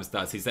sometimes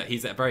does.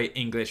 He's a very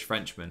English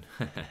Frenchman.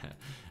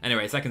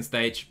 Anyway, second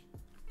stage.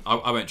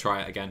 I won't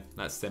try it again.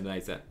 Let's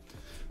simulate it.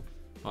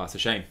 Oh, it's a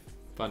shame.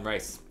 Fun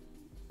race.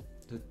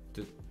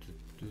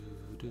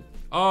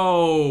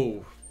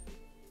 Oh!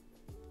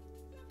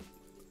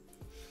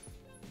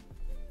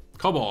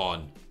 Come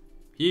on.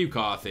 Hugh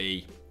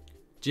Carthy.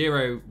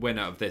 Giro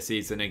winner of this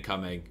season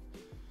incoming.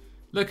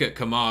 Look at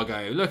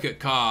Camargo. Look at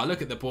Carr.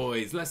 Look at the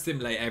boys. Let's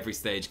simulate every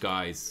stage,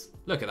 guys.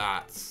 Look at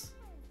that.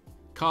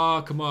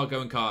 Carr,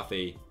 Camargo, and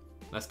Carthy.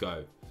 Let's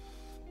go.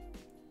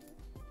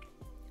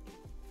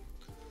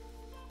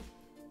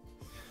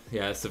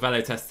 Yeah,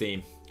 Cervelo test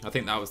team. I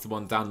think that was the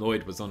one Dan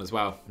Lloyd was on as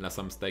well, unless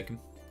I'm mistaken.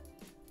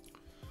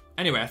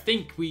 Anyway, I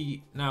think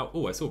we now...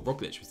 Oh, I saw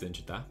Roglic was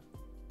injured there.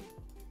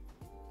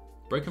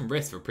 Broken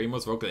wrist for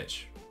Primoz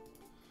Roglic.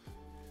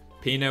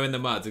 Pino in the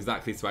mud,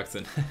 exactly,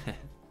 Swagson.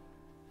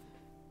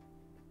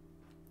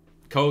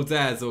 Cold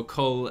Airs or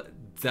Cold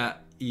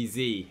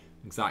Easy.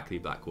 Exactly,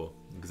 Blackwall.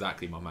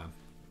 Exactly, my man.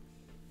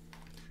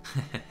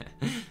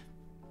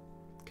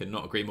 Could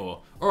not agree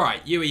more.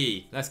 Alright,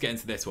 UAE. Let's get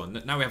into this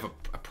one. Now we have a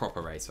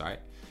proper race, right?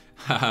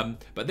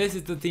 But this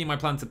is the team I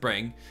plan to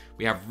bring.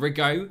 We have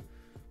Rigo,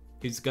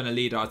 who's going to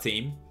lead our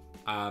team.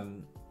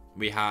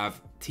 We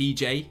have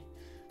TJ,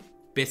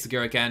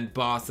 Bissiger again,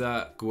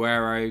 Barter,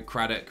 Guerrero,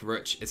 Craddock,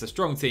 Ruch. It's a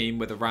strong team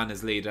with Iran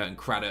as leader and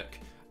Craddock,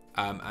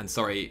 and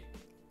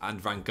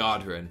Van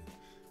Garderen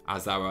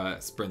as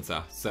our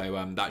sprinter.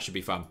 So that should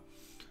be fun.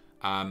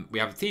 We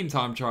have a team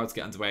time trial to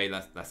get underway.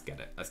 Let's get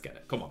it. Let's get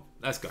it. Come on.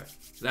 Let's go.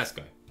 Let's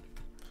go.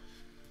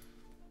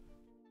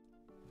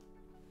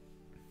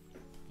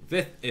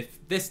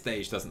 If this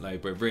stage doesn't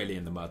load, we're really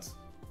in the mud.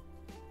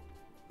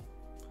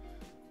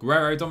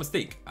 Guerrero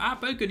Domestique. Ah,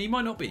 Bogan, he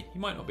might not be. He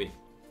might not be.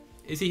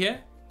 Is he here?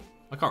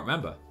 I can't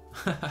remember.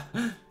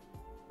 I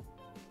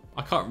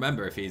can't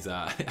remember if he's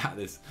at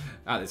this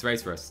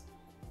race for us.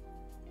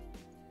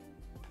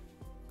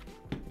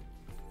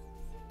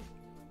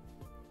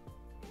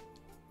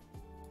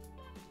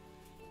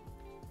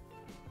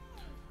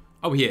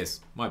 Oh, he is.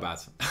 My bad.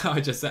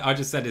 I just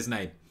said his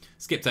name.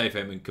 Skipped over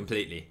him and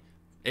completely.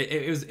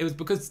 It was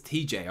because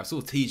TJ. I saw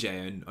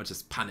TJ and I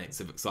just panicked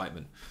of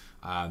excitement.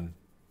 Come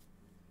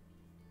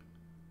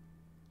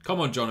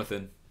on,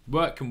 Jonathan.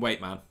 Work can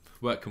wait, man.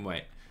 Work can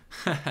wait.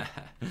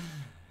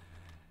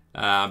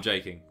 I'm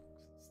joking.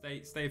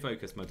 Stay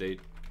focused, my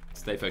dude.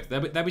 Stay focused.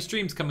 There'll be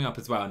streams coming up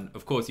as well, and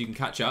of course you can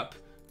catch up.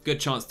 Good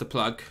chance to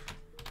plug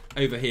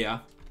over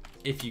here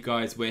if you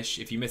guys wish.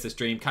 If you miss a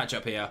stream, catch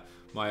up here.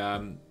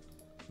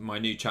 My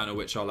new channel,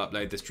 which I'll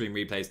upload the stream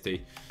replays to.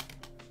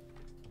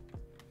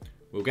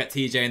 We'll get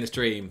TJ in the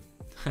stream.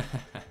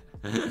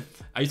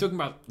 Are you talking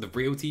about the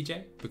real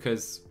TJ?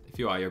 Because if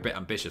you are, you're a bit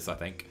ambitious, I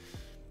think.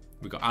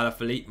 We've got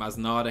Alaphilippe,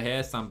 Masnada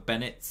here, Sam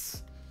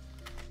Bennett.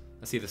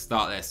 Let's see the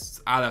start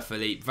list.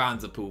 Alaphilippe,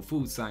 Vanderpool,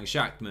 Fulsang,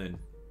 Shackman,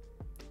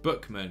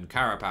 Bookman,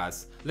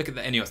 Carapaz. Look at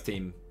the Ineos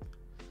team.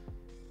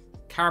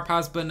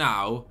 Carapaz,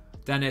 Bernal,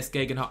 Dennis,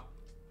 Gegenhardt.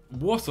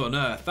 What on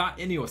earth? That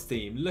Ineos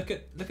team. Look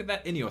at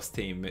that Ineos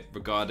team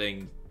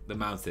regarding the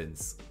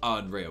mountains.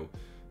 Unreal.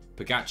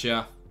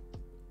 Pogacar.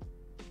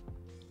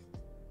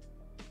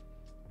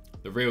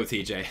 The real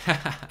TJ.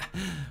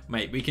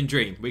 Mate, we can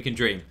dream. We can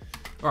dream.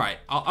 Alright,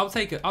 I'll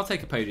take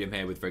a podium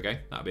here with Frigo.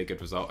 That'll be a good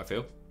result, I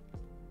feel.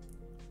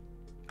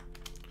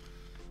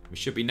 We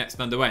should be next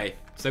underway.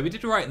 So we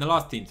did alright in the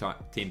last team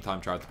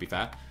time trial, to be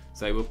fair.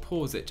 So we'll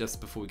pause it just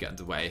before we get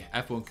underway.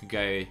 Everyone can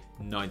go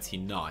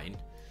 99.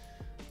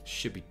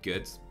 Should be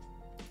good.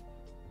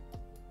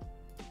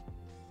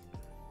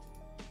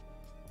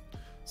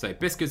 So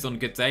Biscuit's on a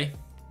good day.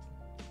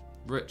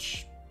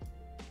 Rich.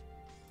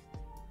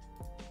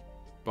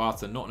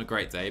 Barton not on a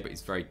great day, but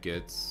he's very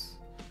good.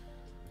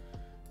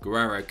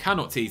 Guerrero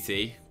cannot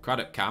TT.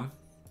 Craddock can.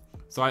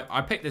 So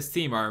I picked this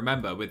team, I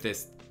remember, with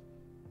this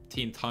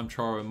team time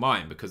trial in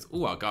mind because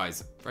all our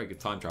guys, very good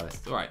time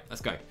trialists. All right,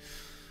 let's go.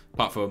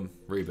 Apart from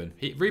Ruben.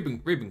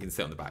 Ruben can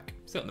sit on the back.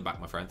 Sit on the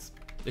back, my friends.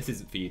 This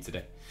isn't for you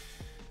today.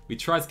 We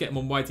tried to get him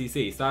on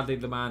YTC. Sadly,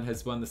 the man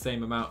has won the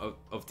same amount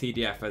of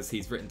TDF as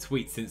he's written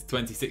tweets since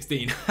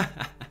 2016.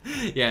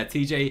 Yeah,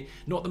 TJ,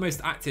 not the most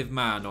active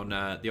man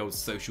on the old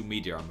social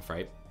media, I'm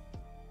afraid.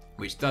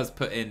 Which does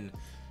put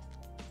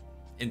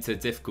into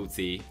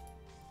difficulty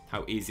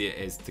how easy it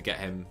is to get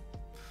him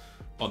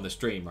on the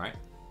stream, right?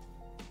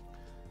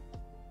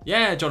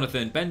 Yeah,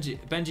 Jonathan.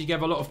 Benji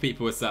gave a lot of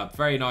people a sub.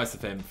 Very nice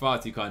of him.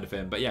 Far too kind of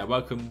him. But yeah,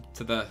 welcome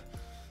to the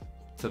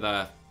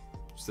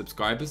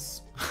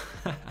subscribers.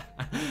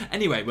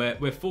 Anyway,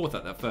 we're fourth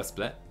at that first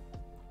split.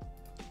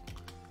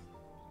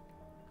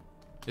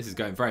 This is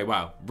going very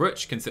well.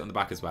 Ruch can sit on the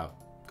back as well.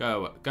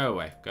 Go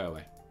away.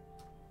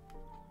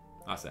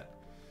 That's it.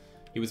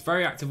 He was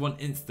very active on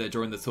Insta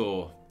during the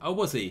tour. Oh,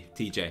 was he,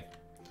 TJ?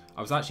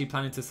 I was actually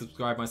planning to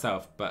subscribe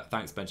myself, but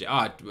thanks, Benji.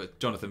 Ah,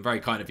 Jonathan, very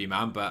kind of you,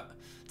 man, but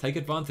take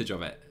advantage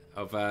of it,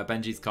 of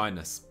Benji's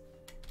kindness.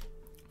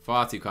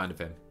 Far too kind of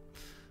him.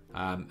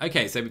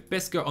 Okay, so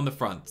Biscuit on the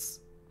front.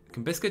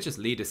 Can Biscuit just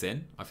lead us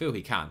in? I feel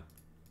he can.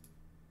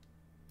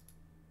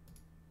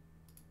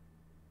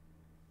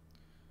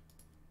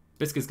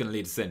 Biscuit's going to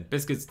lead us in.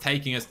 Biscuit's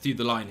taking us to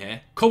the line here.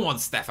 Come on,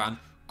 Stefan.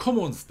 Come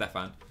on,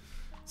 Stefan.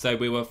 So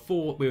we were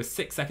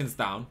 6 seconds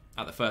down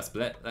at the first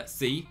split. Let's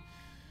see.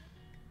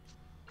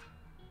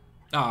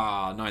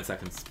 Ah, 9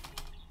 seconds.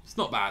 It's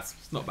not bad.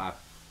 It's not bad.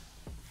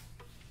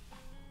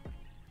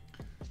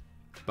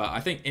 But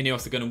I think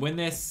Ineos are going to win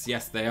this.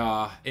 Yes, they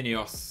are.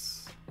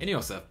 Ineos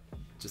are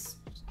just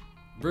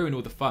ruin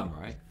all the fun,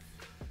 right?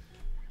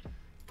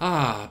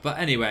 But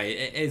anyway,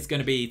 it is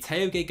going to be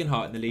Theo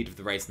Gegenhardt in the lead of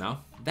the race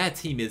now. Their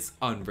team is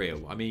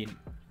unreal. I mean,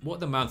 what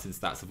are the mountain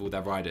stats of all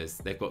their riders?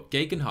 They've got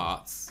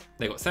Gegenhardt's.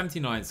 They've got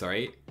 79,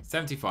 sorry,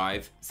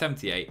 75,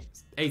 78,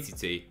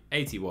 82,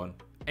 81,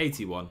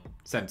 81,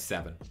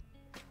 77.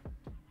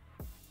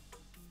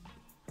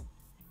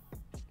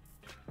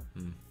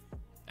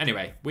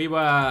 Anyway, we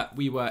were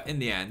in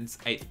the end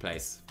 8th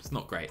place. It's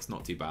not great. It's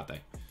not too bad though.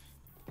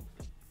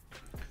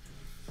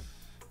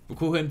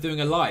 Recall him doing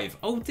a live.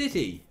 Oh, did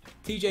he?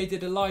 TJ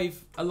did a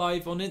live on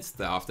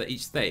Insta after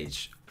each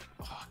stage.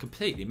 Oh, I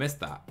completely missed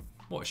that.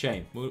 What a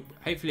shame. Well,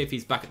 hopefully, if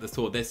he's back at the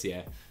tour this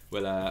year,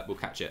 we'll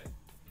catch it.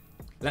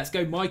 Let's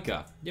go,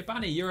 Micah. Yeah,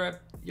 Banny,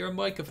 you're a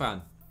Micah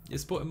fan. You're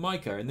supporting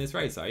Micah in this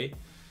race, are you?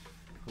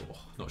 Oh,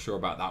 not sure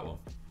about that one.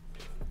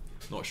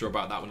 Not sure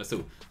about that one at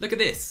all. Look at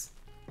this.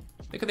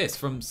 Look at this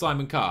from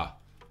Simon Carr.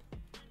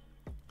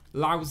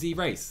 Lousy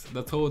race.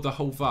 The Tour de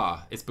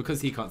Holvar. It's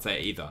because he can't say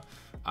it either.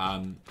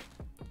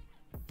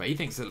 But he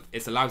thinks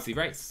it's a lousy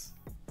race.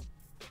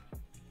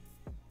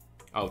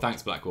 Oh,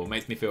 thanks, Blackwall.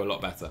 Makes me feel a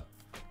lot better.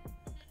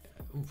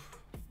 Oof.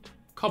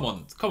 Come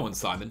on,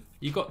 Simon.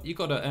 You got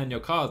to earn your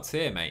cards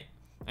here, mate.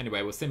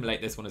 Anyway, we'll simulate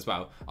this one as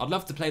well. I'd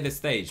love to play this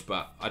stage,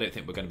 but I don't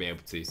think we're going to be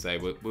able to.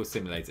 So we'll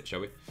simulate it,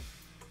 shall we?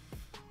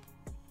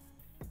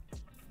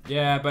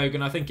 Yeah,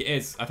 Bogan. I think it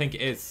is. I think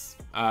it is.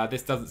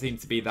 This doesn't seem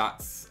to be that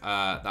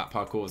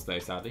parkours though,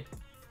 sadly.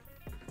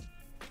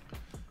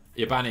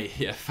 Yabani,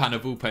 yeah, fan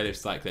of all Polish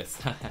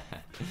cyclists.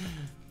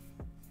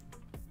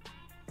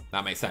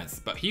 That makes sense.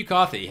 But Hugh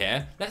Carthy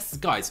here,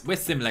 guys, we're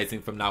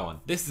simulating from now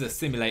on. This is a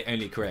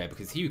simulate-only career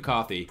because Hugh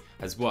Carthy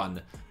has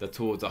won the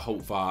Tour de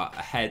Holvar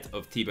ahead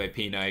of Thibaut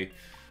Pinot,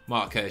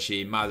 Mark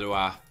Hirschi,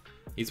 Madoua.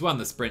 He's won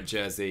the sprint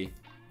jersey.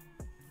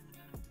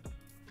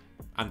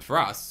 And for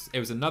us, it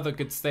was another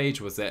good stage,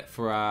 was it,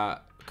 for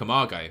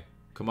Camargo.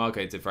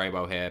 Camargo did very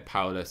well here,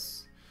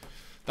 Paulus.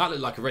 That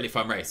looked like a really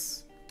fun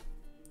race.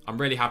 I'm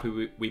really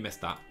happy we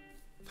missed that.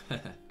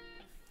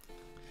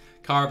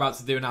 Car about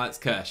to do an Alex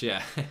Kirsch,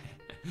 yeah.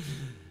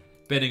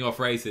 Binning off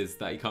races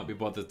that he can't be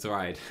bothered to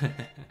ride.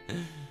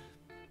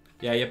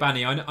 Yeah,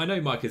 Yabani, I know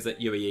Mike is at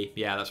UAE.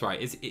 Yeah, that's right.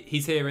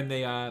 He's here in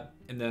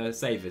the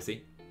save, is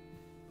he?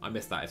 I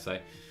missed that if so.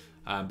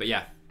 But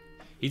yeah,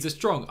 he's a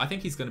strong. I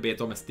think he's going to be a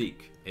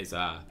domestique. Is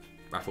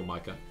Raffle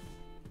Micah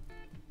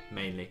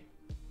mainly.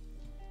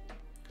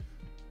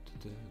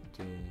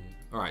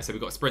 All right, so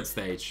we've got a sprint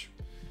stage.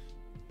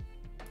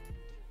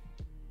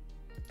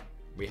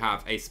 We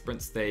have a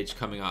sprint stage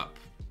coming up.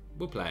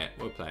 We'll play it.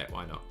 We'll play it.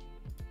 Why not?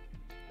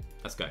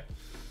 Let's go.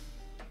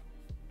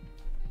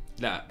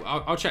 Yeah,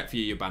 I'll check for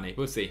you, Yabani.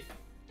 We'll see.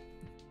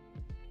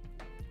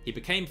 He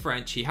became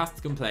French. He has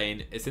to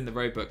complain. It's in the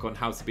roadbook on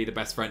how to be the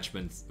best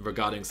Frenchman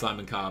regarding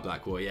Simon Carr,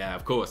 Blackwall. Yeah,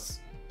 of course.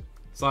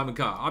 Simon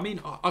Carr. I mean,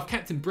 I've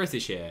kept him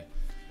British here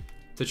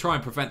to try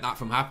and prevent that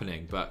from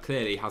happening, but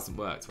clearly it hasn't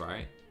worked,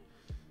 right?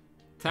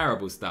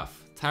 Terrible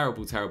stuff.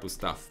 Terrible, terrible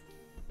stuff.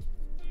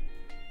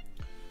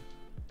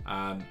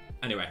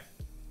 Anyway.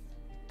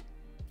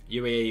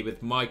 UAE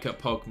with Micah,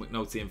 Pog,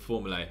 McNulty and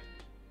Formula.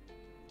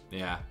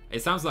 Yeah.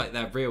 It sounds like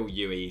they're real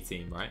UAE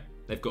team, right?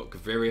 They've got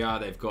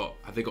Gaviria,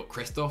 have they got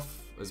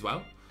Christoph as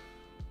well?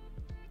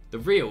 The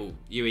real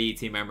UAE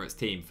Team Emirates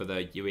team for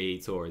the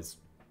UAE Tour is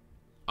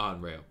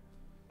unreal.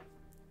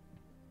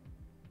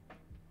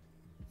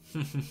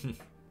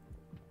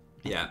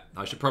 Yeah,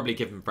 I should probably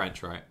give him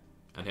French, right?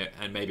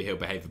 And maybe he'll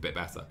behave a bit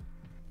better.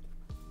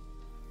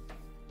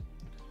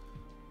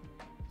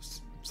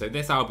 So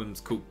this album's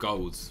called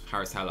Gold,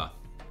 Harris Heller.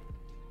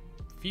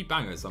 A few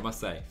bangers, I must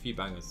say. A few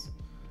bangers.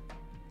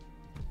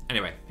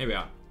 Anyway, here we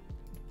are.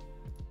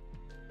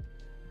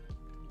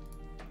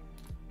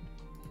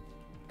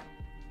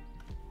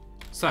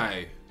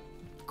 So,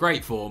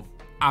 great form.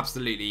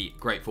 Absolutely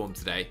great form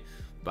today.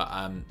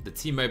 But the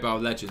T-Mobile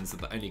legends are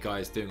the only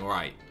guys doing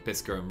alright.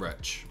 Bisker and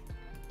Rich.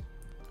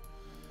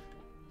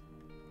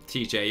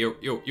 TJ,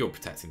 you're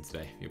protecting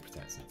today. You're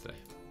protecting today.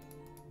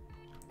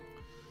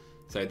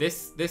 So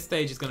this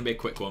stage is going to be a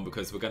quick one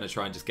because we're going to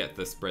try and just get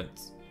the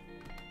sprint.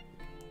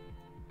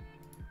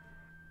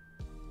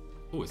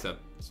 Oh, it's a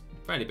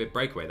fairly big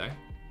breakaway though.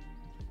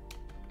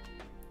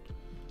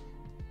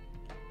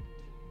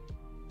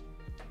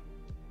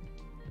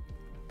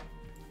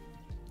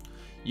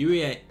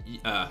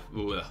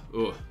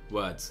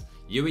 Words.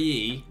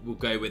 UAE will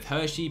go with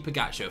Hirschi,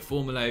 Pogacar,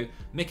 Formolo,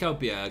 Mikel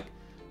Bjerg,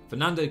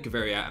 Fernando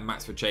Gaviria and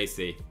Max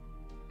Richesi.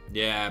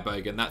 Yeah,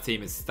 Bogan, that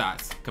team is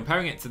stats.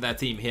 Comparing it to their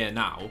team here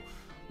now,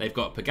 they've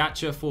got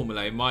Pogacar,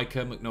 Formolo,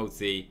 Micah,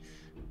 McNulty,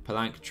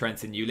 Palank,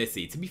 Trent and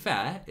Ulysses. To be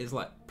fair, it's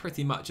like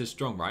pretty much as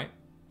strong, right?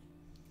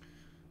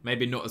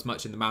 Maybe not as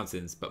much in the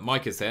mountains, but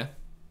Micah's here.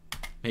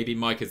 Maybe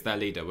Micah's their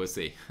leader, we'll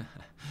see.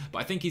 But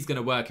I think he's going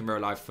to work in real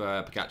life for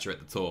Pogacar at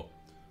the Tour.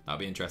 That'll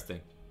be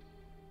interesting.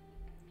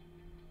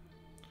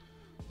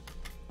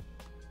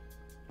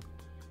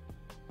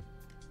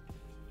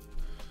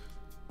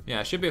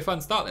 Yeah, it should be a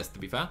fun start list, to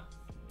be fair.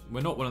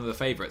 We're not one of the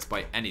favourites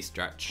by any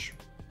stretch.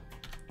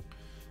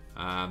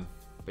 But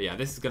yeah,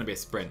 this is going to be a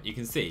sprint. You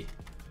can see.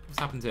 What's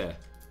happened here?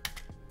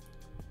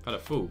 Got a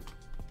fool.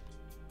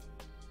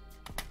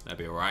 That'll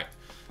be alright.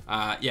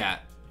 Yeah,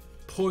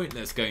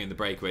 pointless going in the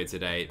breakaway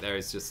today. There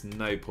is just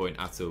no point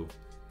at all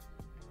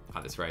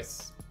at this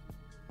race.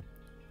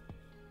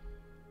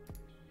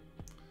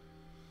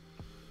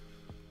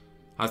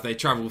 As they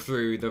travel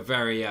through the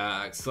very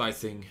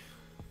exciting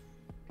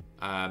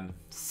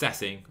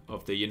setting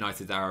of the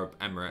United Arab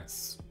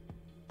Emirates.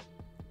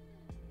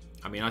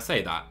 I mean, I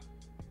say that.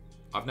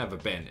 I've never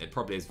been. It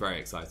probably is very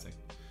exciting.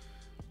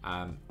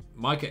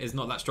 Micah is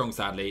not that strong,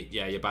 sadly.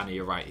 Yeah, Yabani,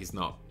 you're right. He's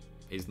not.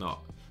 He's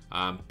not.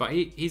 But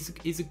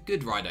he's a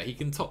good rider. He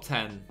can top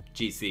 10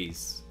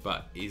 GCs,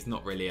 but he's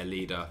not really a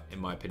leader, in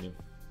my opinion.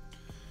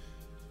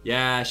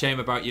 Yeah, shame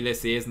about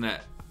Ulysses, isn't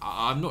it?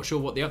 I'm not sure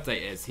what the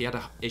update is. He had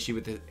an issue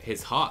with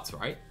his hearts,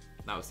 right?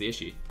 That was the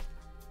issue.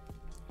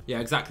 Yeah,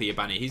 exactly,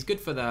 Yabani. He's good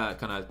for the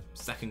kind of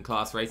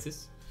second-class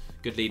races.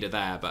 Good leader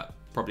there, but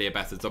probably a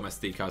better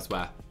domestique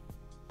elsewhere.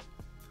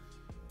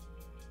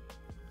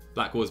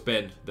 Blackwall's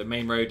bin. The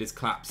main road is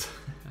collapsed.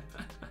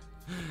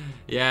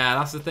 Yeah,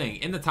 that's the thing.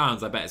 In the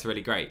towns, I bet it's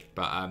really great.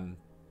 But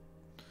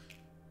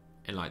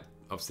in, like,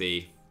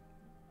 obviously,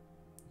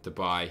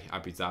 Dubai,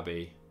 Abu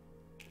Dhabi.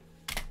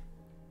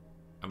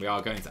 And we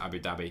are going to Abu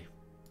Dhabi.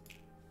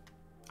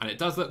 And it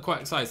does look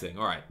quite exciting.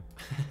 All right.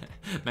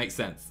 Makes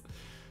sense.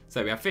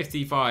 So we have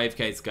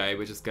 55k to go.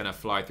 We're just going to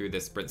fly through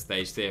this sprint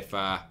stage. See if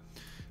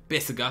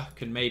Bissiger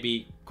can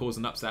maybe cause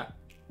an upset.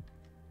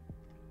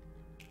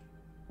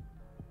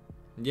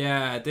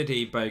 Yeah, did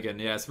he, Bogan?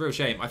 Yeah, it's a real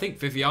shame. I think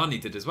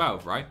Viviani did as well,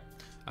 right?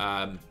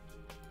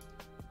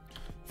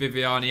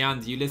 Viviani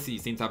and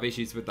Ulysses seem to have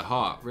issues with the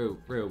heart.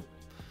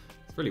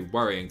 It's really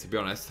worrying, to be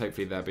honest.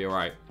 Hopefully they'll be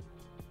alright.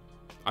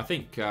 I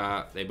think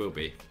they will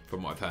be,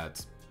 from what I've heard.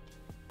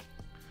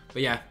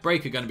 But yeah,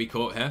 Break are going to be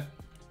caught here.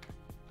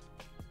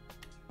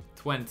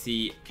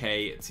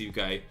 20k to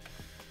go.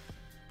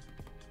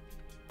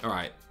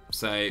 Alright,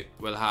 so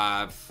we'll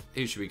have...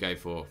 Who should we go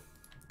for?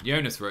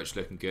 Jonas Ruch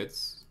looking good.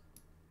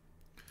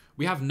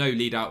 We have no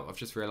lead out, I've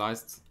just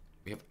realised.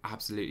 We have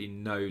absolutely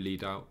no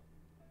lead out.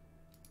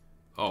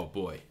 Oh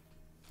boy.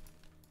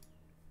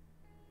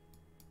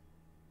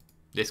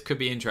 This could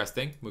be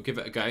interesting. We'll give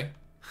it a go.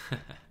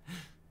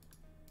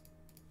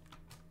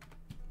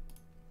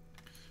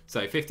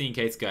 So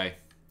 15k to go.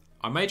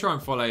 I may try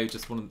and follow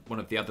just one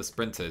of the other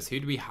sprinters. Who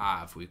do we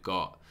have? We've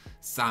got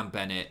Sam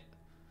Bennett.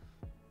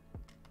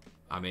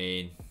 I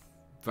mean,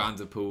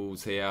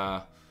 Vanderpool's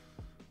here.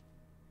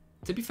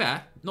 To be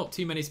fair, not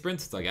too many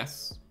sprinters, I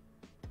guess.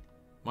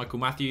 Michael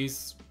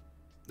Matthews.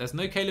 There's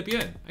no Caleb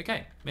Ewan.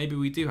 Okay, maybe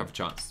we do have a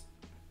chance.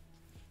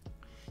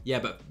 Yeah,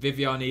 but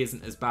Viviani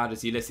isn't as bad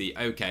as Ulysses.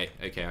 Okay,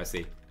 I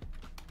see.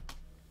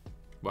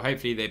 Well,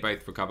 hopefully they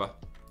both recover.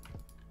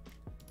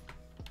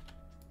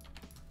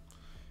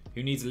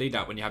 Who needs a lead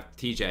out when you have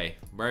TJ?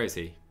 Where is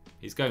he?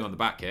 He's going on the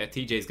back here.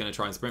 TJ's going to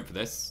try and sprint for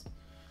this.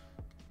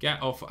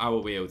 Get off our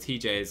wheel.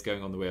 TJ is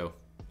going on the wheel.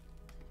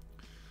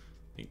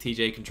 I think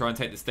TJ can try and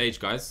take the stage,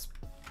 guys.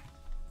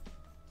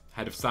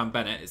 Ahead of Sam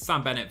Bennett. It's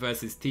Sam Bennett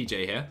versus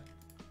TJ here.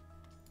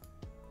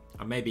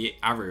 And maybe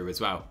Aru as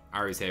well.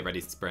 Aru's here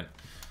ready to sprint.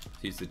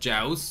 Use the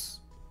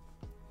gels.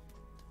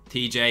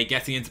 TJ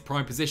getting into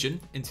prime position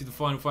into the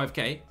final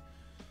 5k.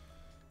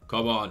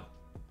 Come on.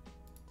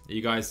 Are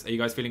you guys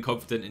feeling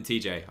confident in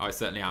TJ? I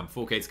certainly am.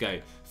 4k to go.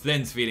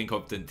 Flynn's feeling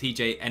confident.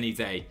 TJ any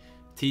day.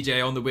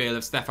 TJ on the wheel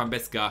of Stefan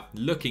Biska.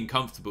 Looking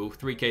comfortable.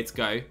 3k to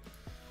go.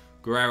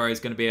 Guerrero is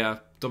going to be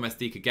a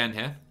domestique again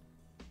here.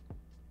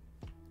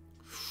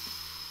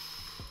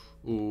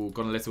 Ooh,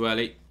 gone a little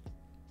early.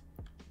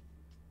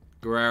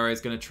 Guerrero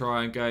is going to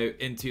try and go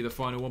into the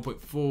final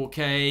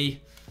 1.4k.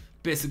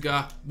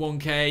 Bissiger,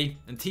 1k.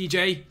 And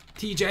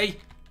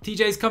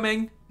TJ's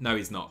coming. No,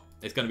 he's not.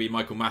 It's going to be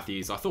Michael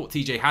Matthews. I thought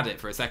TJ had it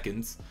for a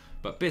second.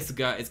 But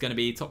Bissiger is going to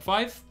be top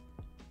 5?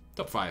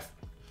 Top 5.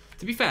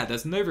 To be fair,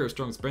 there's no real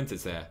strong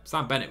sprinters here.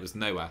 Sam Bennett was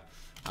nowhere.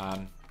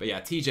 But yeah,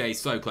 TJ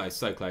so close,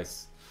 so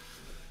close.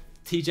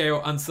 TJ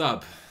or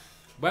unsub.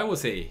 Where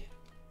was he?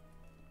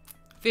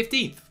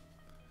 15th.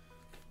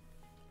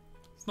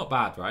 It's not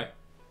bad, right?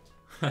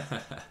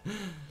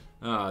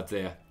 Oh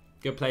dear.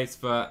 Good place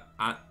for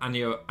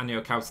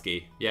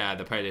Aniokowski. Yeah,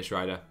 the Polish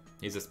rider.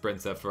 He's a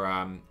sprinter for,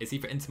 is he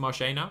for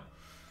Intermarché now?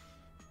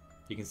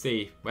 You can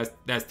see,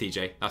 there's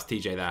TJ. That's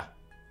TJ there.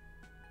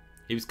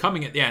 He was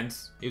coming at the end.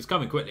 He was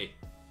coming quickly.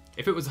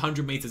 If it was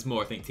 100 meters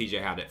more, I think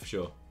TJ had it for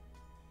sure.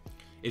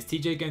 Is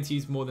TJ going to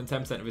use more than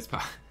 10% of his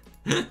power?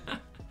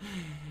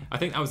 I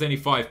think that was only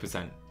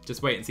 5%.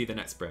 Just wait and see the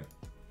next sprint.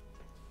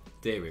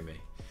 Deary me.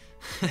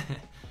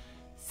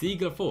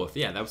 Siegler 4th.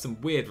 Yeah, there were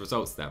some weird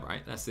results there,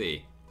 right? Let's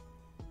see.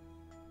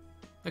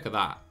 Look at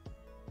that.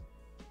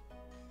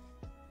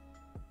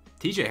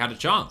 TJ had a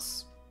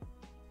chance.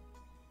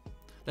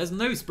 There's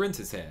no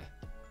sprinters here.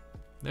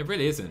 There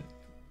really isn't.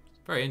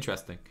 Very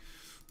interesting.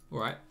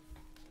 Alright.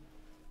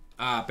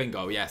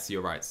 Bingo. Yes,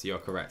 you're right. So you're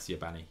correct,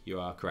 Yabani. You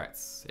are correct.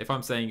 If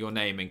I'm saying your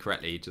name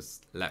incorrectly,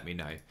 just let me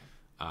know.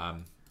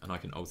 And I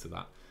can alter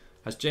that.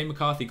 Has Jay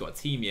McCarthy got a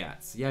team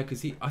yet? Yeah,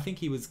 because I think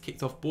he was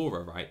kicked off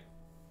Bora, right?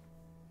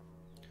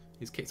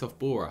 He's kicked off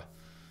Bora.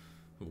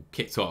 Well,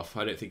 kicked off.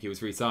 I don't think he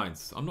was re-signed.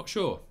 I'm not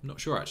sure. I'm not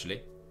sure,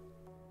 actually.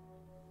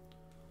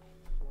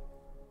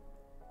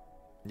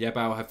 Yeah,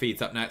 Bao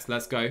Hafid's up next.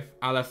 Let's go.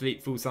 Al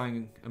Athlete,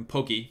 Fulsang, and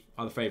Poggy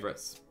are the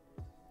favourites.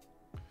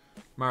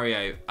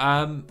 Mario.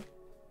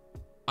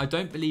 I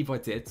don't believe I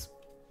did.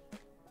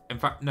 In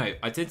fact, no.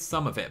 I did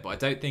some of it, but I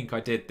don't think I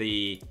did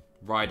the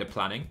rider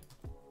planning.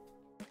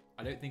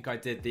 I don't think I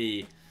did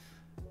the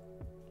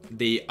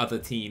the other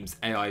team's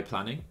AI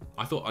planning.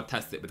 I thought I'd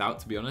test it without,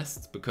 to be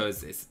honest,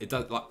 because it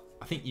does, like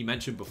I think you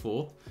mentioned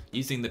before,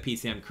 using the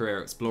PCM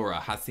Career Explorer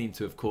has seemed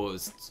to have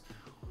caused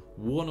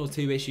 1 or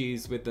 2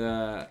 issues with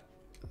the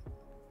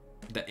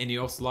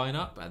Ineos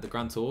lineup at the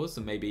Grand Tours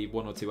and maybe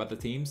 1 or 2 other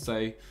teams.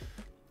 So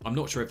I'm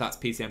not sure if that's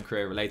PCM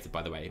Career related,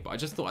 by the way, but I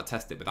just thought I'd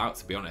test it without,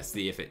 to be honest,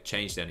 see if it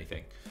changed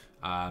anything.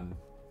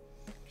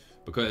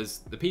 Because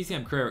the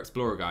PCM Career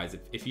Explorer, guys,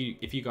 if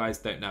you guys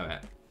don't know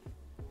it,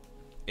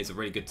 it's a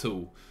really good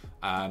tool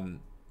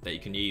that you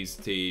can use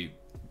to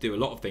do a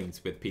lot of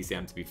things with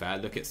PCM, to be fair.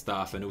 Look at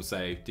stuff and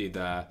also do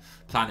the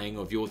planning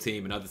of your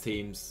team and other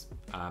teams.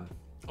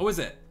 Oh, is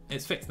it?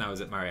 It's fixed now,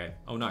 is it, Mario?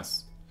 Oh,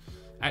 nice.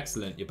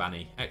 Excellent,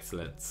 Yabani.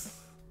 Excellent.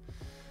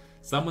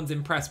 Someone's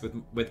impressed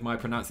with my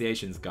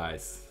pronunciations,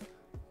 guys.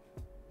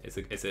 It's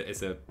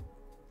a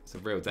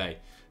real day.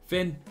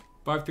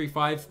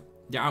 Finn535,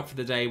 you're out for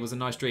the day. Was a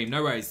nice stream.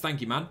 No worries.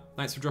 Thank you, man.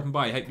 Thanks for dropping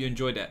by. Hope you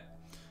enjoyed it.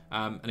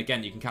 And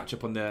again, you can catch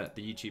up on the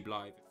YouTube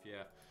live if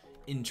you're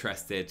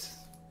interested.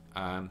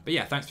 But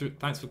yeah, thanks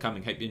for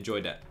coming. Hope you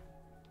enjoyed it.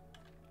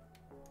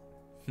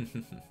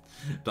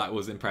 Black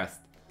was impressed.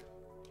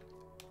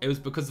 It was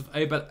because of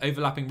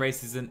overlapping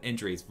races and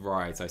injuries.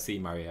 Right, I see,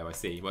 Mario. I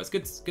see. Well, it's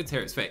good to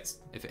hear it's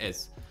fixed, if it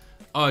is.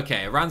 Oh,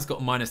 okay, Iran's got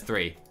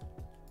 -3.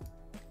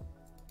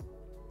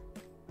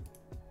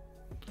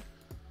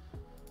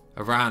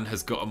 Iran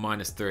has got a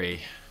 -3.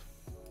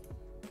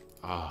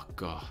 Oh,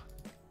 God.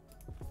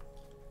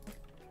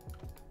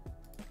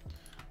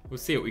 We'll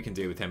see what we can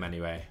do with him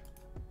anyway.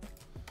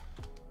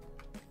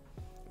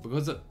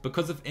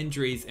 Because of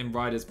injuries in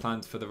riders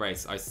planned for the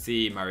race. I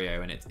see,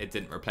 Mario, and it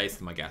didn't replace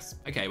them, I guess.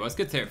 Okay, well, it's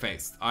good to hear it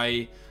fixed.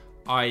 I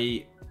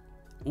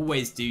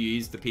always do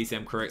use the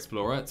PCM Career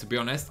Explorer. To be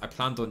honest, I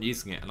planned on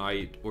using it, and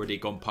I'd already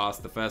gone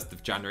past the 1st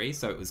of January,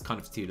 so it was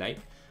kind of too late.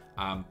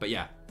 But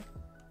yeah,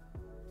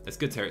 it's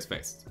good to hear it's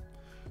fixed.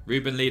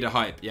 Ruben leader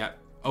hype, yeah.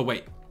 Oh,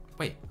 wait.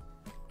 I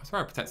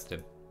swear I protected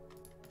him.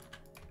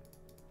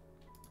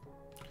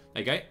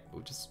 There you go.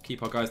 We'll just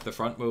keep our guys to the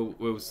front.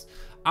 We'll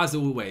as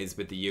always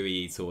with the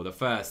UAE Tour, the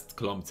first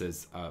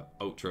kilometers are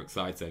ultra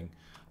exciting,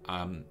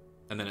 and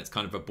then it's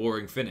kind of a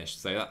boring finish.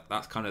 So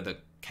that's kind of the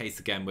case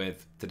again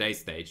with today's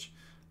stage.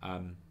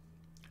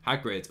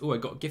 Hagrid, oh, I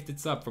got a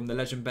gifted sub from the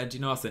legend Benji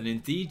Narson.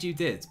 Indeed you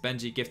did.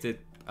 Benji gifted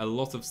a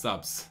lot of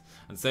subs,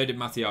 and so did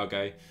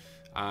Matiago,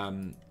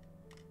 and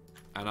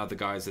other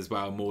guys as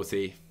well,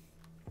 Morty.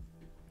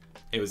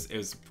 It was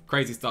a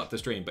crazy start to the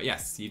stream, but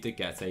yes, you did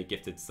get a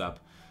gifted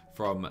sub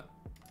from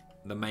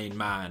the main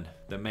man,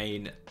 the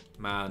myth,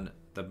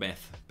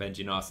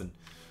 Benji Narson.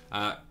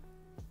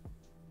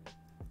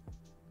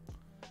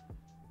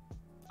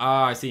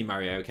 I see,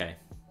 Mario. Okay.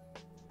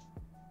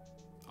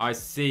 I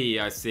see.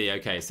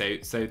 Okay,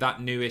 so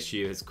that new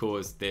issue has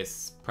caused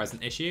this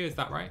present issue. Is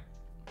that right?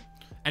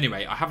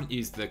 Anyway, I haven't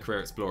used the Career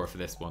Explorer for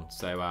this one,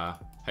 so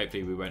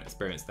hopefully we won't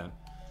experience them.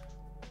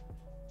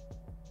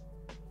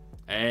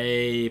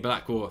 Hey,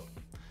 Blackwall.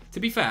 To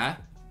be fair,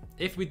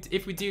 if we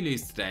do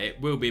lose today, it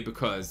will be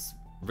because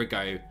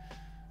Rigo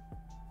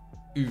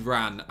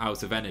ran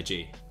out of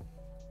energy.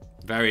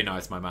 Very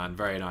nice, my man.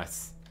 Very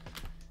nice.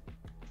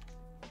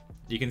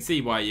 You can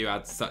see why you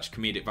add such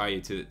comedic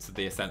value to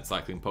the Ascent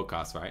Cycling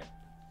podcast, right?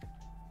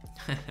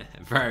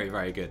 Very,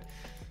 very good.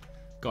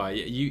 God,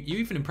 you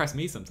even impress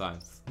me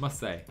sometimes, must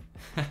say.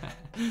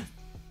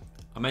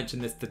 I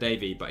mentioned this to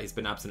Davey, but he's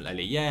been absent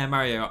lately. Yeah,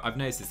 Mario, I've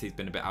noticed he's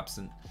been a bit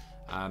absent.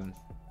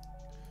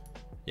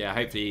 Yeah,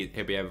 hopefully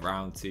he'll be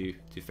around to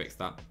fix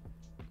that.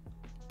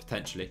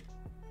 Potentially,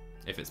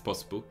 if it's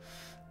possible.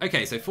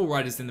 Okay, so 4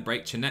 riders in the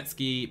break.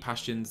 Chernetsky,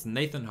 Passions,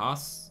 Nathan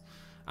Haas,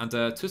 and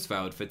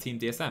Tusveld for Team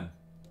DSM.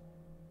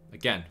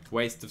 Again,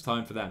 waste of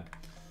time for them.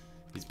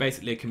 He's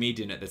basically a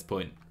comedian at this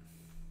point.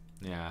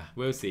 Yeah,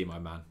 we'll see, my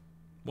man.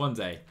 One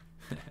day.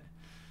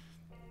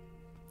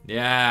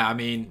 Yeah, I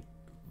mean,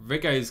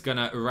 Rigo's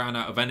gonna run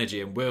out of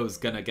energy and Will's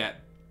gonna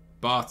get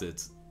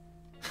bartered.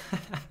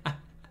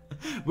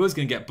 Will's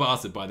going to get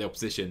bartered by the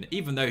opposition.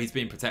 Even though he's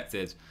being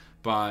protected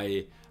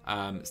by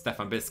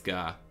Stefan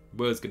Biska,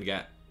 Will's going to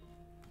get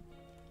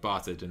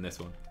bartered in this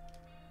one.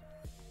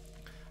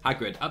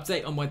 Hagrid,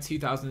 update on my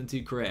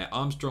 2002 career.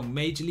 Armstrong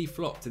majorly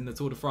flopped in the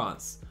Tour de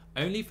France,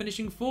 only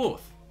finishing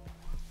 4th.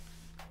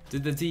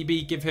 Did the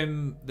DB give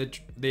him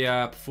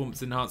the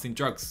performance-enhancing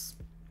drugs?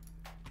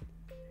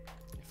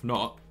 If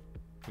not,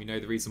 we know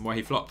the reason why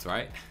he flopped,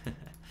 right?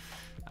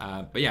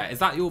 But yeah, is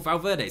that your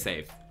Valverde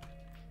save?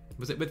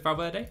 Was it with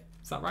Valverde?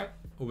 Is that right?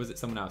 Or was it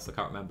someone else? I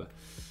can't remember.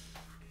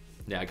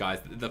 Yeah, guys,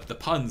 the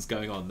puns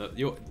going on.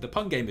 The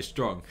pun game is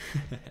strong.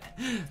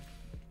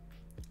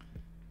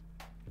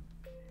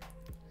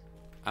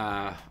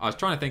 I was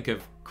trying to think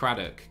of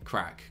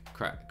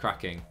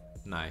cracking.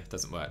 No, it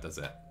doesn't work, does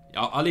it?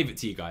 I'll leave it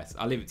to you guys.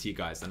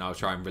 And I'll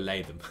try and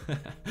relay them.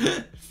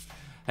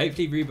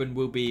 Hopefully Ruben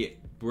will be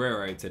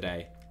Guerrero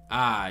today.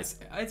 Is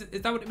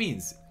that what it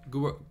means?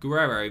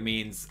 Guerrero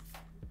means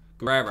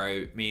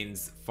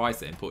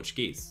fighter in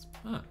Portuguese.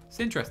 It's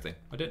interesting.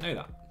 I didn't know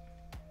that.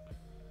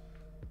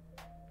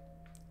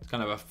 It's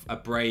kind of a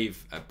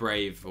brave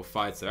or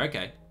fighter.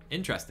 Okay,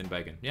 Interesting,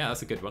 Bogan. Yeah,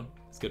 that's a good one.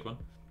 It's a good one.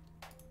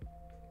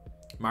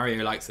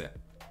 Mario likes it.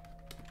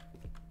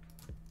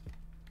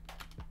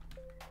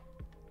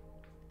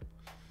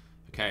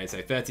 Okay,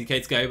 so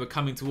 30k to go. We're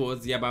coming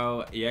towards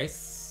Yabo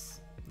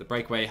EAS. The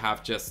breakaway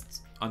have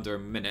just under a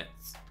minute.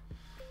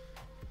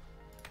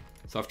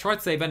 So I've tried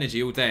to save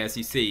energy all day, as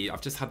you see.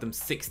 I've just had them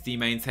 60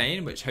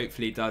 maintain, which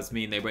hopefully does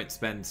mean they won't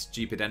spend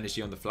stupid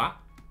energy on the flat.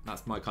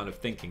 That's my kind of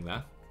thinking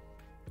there.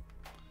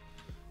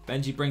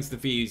 Benji brings the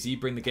views, you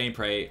bring the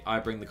gameplay, I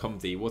bring the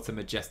comedy. What a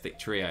majestic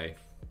trio.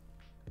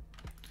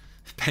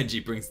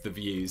 Benji brings the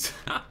views.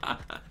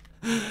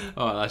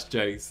 Oh, that's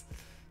jokes.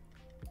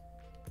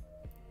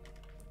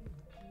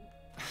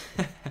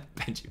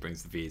 Benji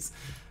brings the views.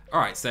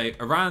 Alright, so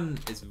Iran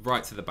is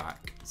right to the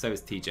back. So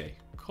is TJ.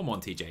 Come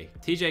on, TJ.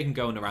 TJ can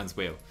go on Iran's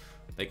wheel.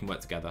 They can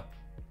work together.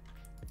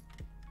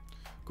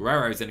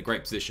 Guerrero's in a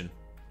great position.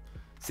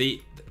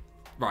 See,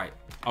 right,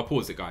 I'll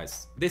pause it,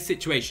 guys. This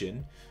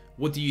situation,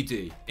 what do you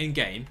do?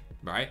 In-game,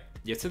 right?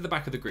 You're to the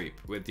back of the group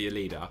with your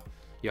leader.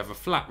 You have a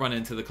flat run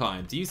into the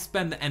climb. Do you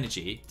spend the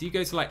energy? Do you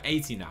go to like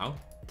 80 now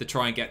to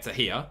try and get to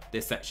here,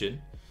 this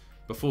section,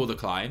 before the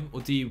climb?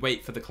 Or do you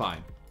wait for the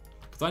climb?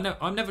 Because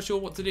I'm never sure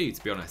what to do,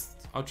 to be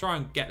honest. I'll try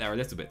and get there a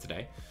little bit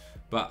today.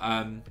 But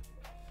I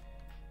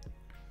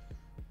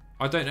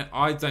don't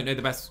know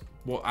the best,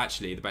 what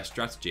actually the best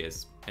strategy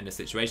is in a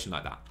situation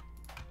like that.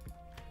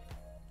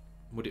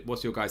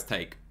 What's your guys'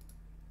 take?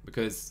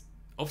 Because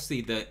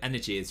obviously the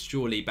energy is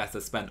surely better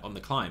spent on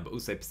the climb, but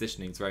also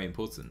positioning is very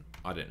important.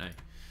 I don't know.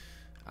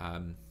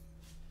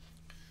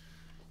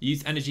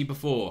 Use energy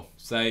before.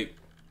 So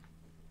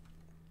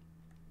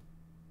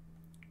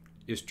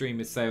your stream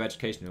is so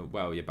educational.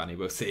 Well, yeah, Bunny,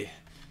 we'll see.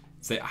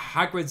 So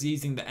Hagrid's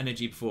using the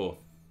energy before.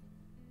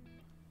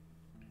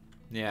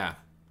 Yeah,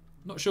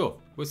 not sure.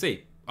 We'll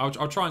see. I'll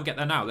try and get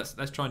there now.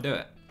 Let's try and do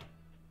it.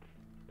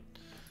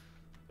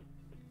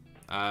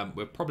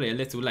 We're probably a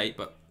little late,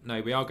 but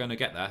no, we are going to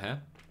get there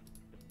here.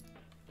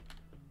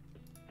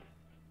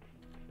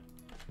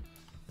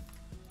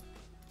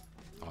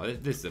 Oh,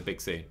 this is a big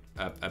scene,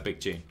 a big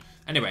tune.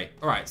 Anyway,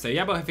 all right. So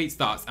Yabo Hafid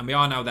starts, and we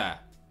are now there.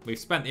 We've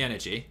spent the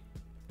energy.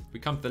 We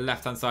come to the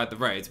left-hand side of the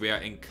roads. We are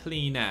in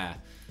clean air.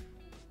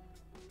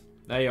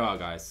 There you are,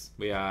 guys.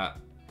 We are.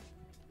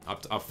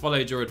 I've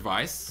followed your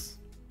advice.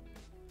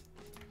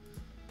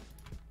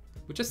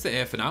 We'll just sit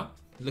here for now.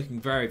 Looking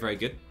very, very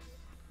good.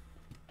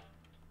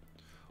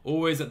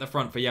 Always at the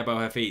front for Yabo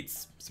Hafid,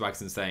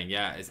 Swagson's saying.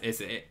 Yeah,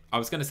 I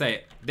was going to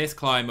say, this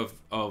climb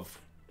of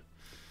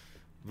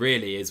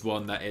really is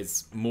one that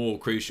is more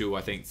crucial,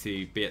 I think,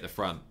 to be at the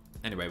front.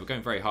 Anyway, we're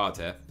going very hard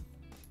here.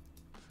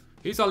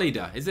 Who's our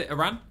leader? Is it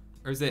Iran?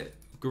 Or is it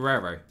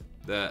Guerrero,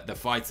 the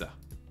fighter?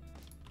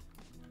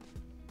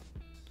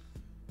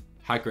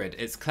 Hagrid,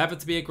 it's clever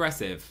to be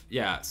aggressive.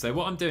 Yeah, so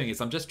what I'm doing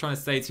is I'm just trying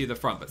to stay to the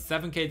front, but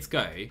 7k to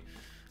go.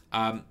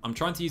 I'm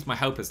trying to use my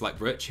helpers like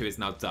Rich, who is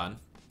now done.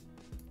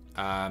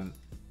 And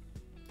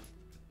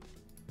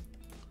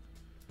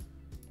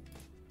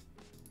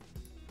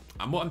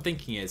what I'm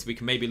thinking is we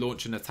can maybe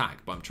launch an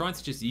attack, but I'm trying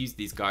to just use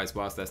these guys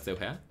whilst they're still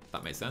here. If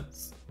that makes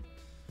sense.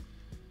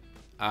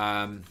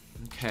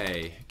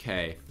 Okay.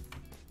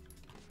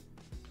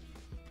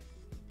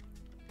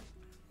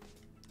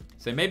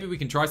 So maybe we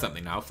can try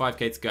something now.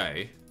 5k to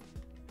go.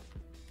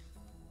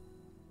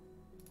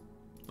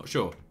 Not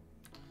sure.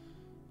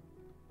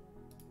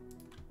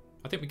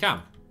 I think we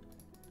can.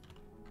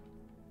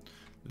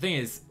 The thing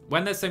is,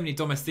 when there's so many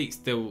domestiques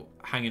still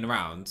hanging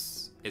around,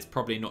 it's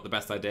probably not the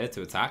best idea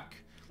to attack.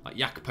 Like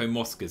Jacopo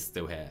Mosca's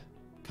still here.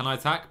 Can I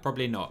attack?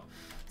 Probably not.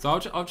 So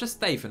I'll just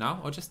stay for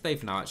now. I'll just stay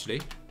for now,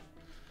 actually.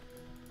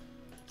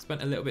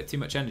 Spent a little bit too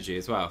much energy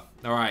as well.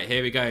 All right,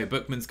 here we go.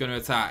 Bookman's going to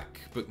attack.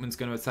 Bookman's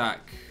going to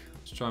attack.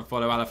 Let's try and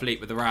follow Alaphilippe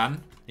with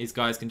Iran. These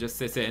guys can just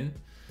sit in.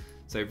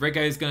 So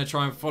Rigo's going to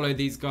try and follow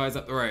these guys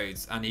up the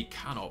roads. And he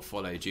cannot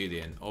follow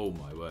Julian. Oh,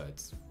 my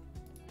words.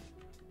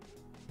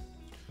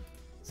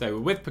 So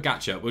we're with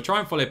Pogacar. We'll try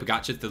and follow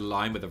Pogacar to the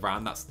line with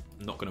Iran. That's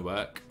not going to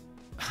work.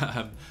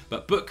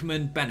 But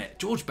Bookman, Bennett.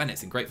 George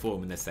Bennett's in great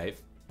form in this save.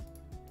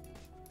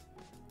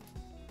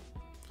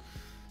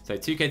 So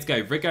 2k to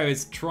go. Rigo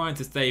is trying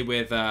to stay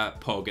with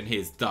Pog, and he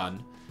is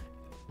done.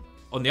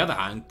 On the other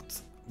hand,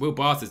 Will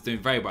Barter's doing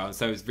very well, and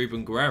so is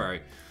Ruben Guerrero.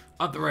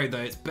 Up the road, though,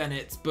 it's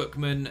Bennett,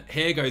 Bookman.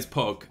 Here goes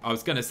Pog. I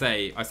was going to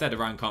say, I said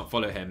Iran can't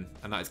follow him,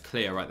 and that is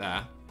clear right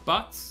there.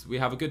 But we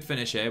have a good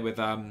finish here with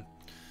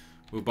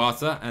Will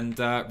Barter and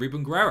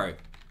Ruben Guerrero.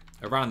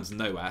 Iran's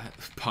nowhere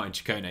behind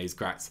Chacone. He's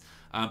cracked.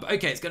 But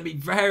okay, it's going to be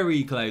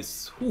very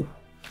close. Whew.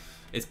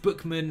 It's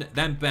Bookman,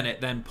 then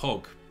Bennett, then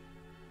Pog.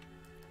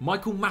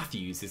 Michael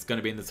Matthews is going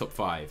to be in the top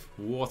 5.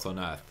 What on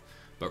earth?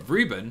 But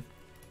Ruben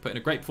putting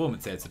a great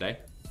performance here today.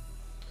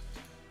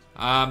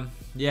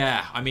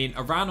 Yeah, I mean,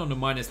 Iran on a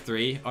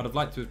 -3. I'd have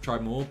liked to have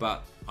tried more,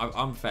 but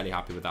I'm fairly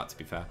happy with that, to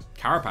be fair.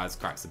 Carapaz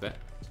cracks a bit.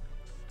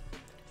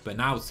 But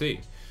now too.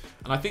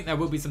 And I think there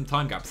will be some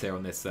time gaps here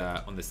on this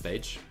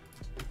stage.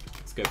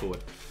 Let's go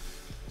forward.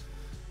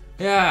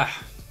 Yeah.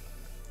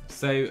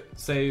 So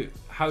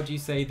how do you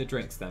say the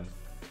drinks then?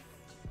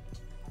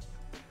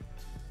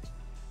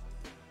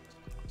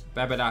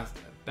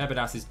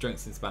 Bebedas is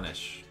drinks in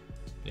Spanish.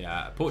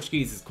 Yeah,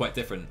 Portuguese is quite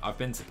different. I've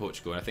been to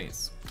Portugal and I think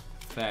it's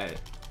fair.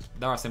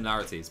 There are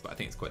similarities, but I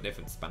think it's quite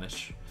different to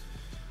Spanish.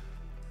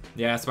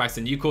 Yeah,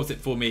 Sebastian, you caught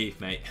it for me,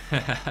 mate.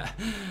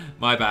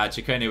 My bad.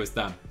 Chicone was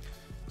done.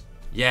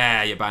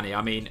 Yeah,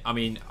 Yabani. I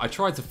mean, I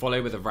tried to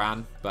follow with a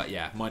ran, but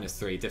yeah,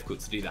 -3, difficult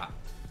to do that.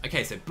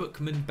 Okay, so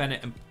Bookman,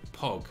 Bennett, and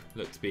Pog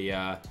look to be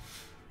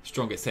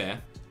strongest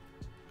here,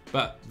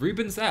 but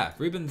Ruben's there.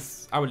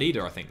 Ruben's our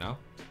leader, I think now.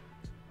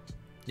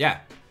 Yeah,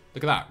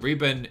 look at that.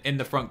 Ruben in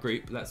the front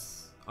group.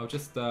 I'll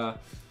just again,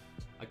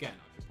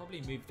 I should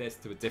probably move this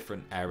to a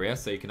different area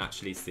so you can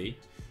actually see.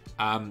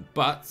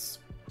 But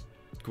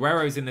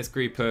Guerrero's in this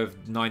group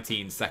of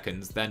 19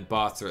 seconds, then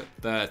Barter at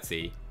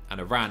 30. And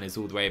Iran is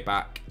all the way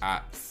back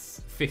at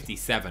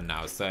 57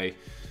 now. So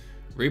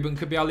Ruben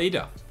could be our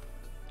leader.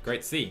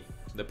 Great to see.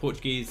 The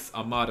Portuguese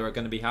Armada are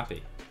going to be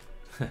happy.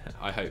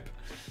 I hope.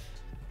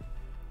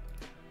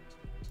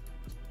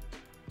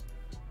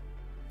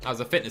 That was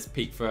a fitness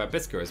peak for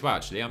Biska as well,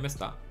 actually. I missed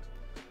that.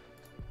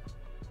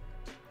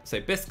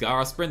 So Biska,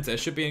 our sprinter,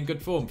 should be in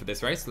good form for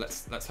this race.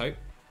 Let's hope.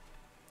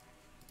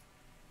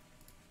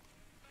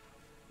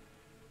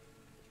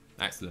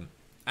 Excellent.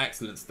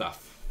 Excellent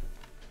stuff.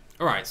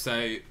 Alright,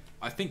 so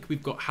I think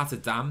we've got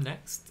Hatterdam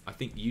next. I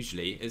think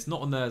usually it's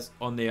not on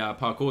the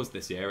parcours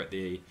this year at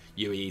the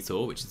UAE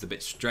Tour, which is a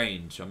bit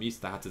strange. I'm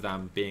used to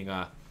Hatterdam being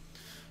a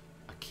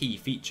key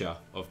feature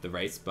of the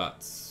race,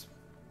 but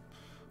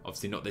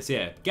obviously not this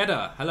year.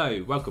 Gedda,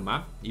 hello, welcome,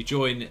 man. You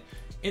join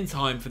in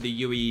time for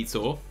the UAE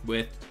Tour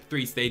with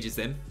 3 stages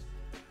in.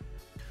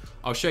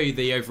 I'll show you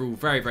the overall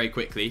very, very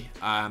quickly,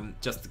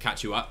 just to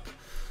catch you up.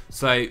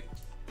 So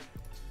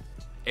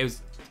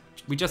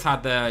we just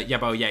had the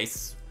Jebel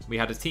Yace. We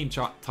had a team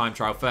time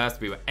trial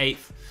first. We were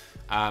 8th.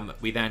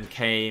 We then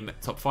came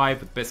top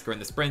 5 with Biska in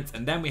the sprint,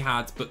 and then we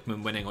had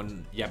Bookman winning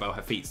on Jebel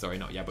Hafit. Sorry,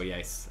 not Jebel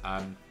Yace.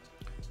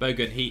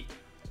 Bogan Heat.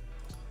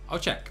 I'll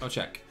check.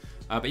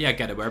 But yeah,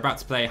 Gedda, we're about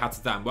to play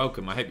Hatterdam.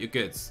 Welcome. I hope you're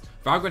good.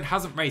 Valgrind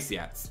hasn't raced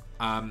yet,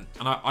 and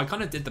I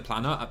kind of did the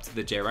planner up to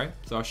the Giro,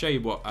 so I'll show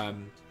you what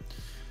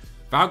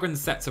Valgrind's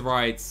set to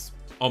ride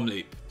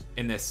Omloop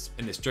in this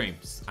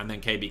streams, and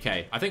then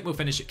KBK. I think we'll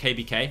finish at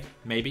KBK,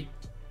 maybe.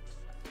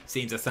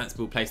 Seems a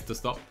sensible place to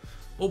stop.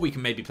 Or we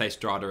can maybe play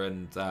Strada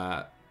and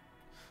I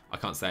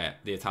can't say it,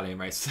 the Italian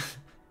race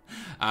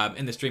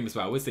in the stream as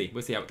well. We'll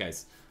see how it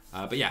goes.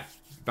 But yeah,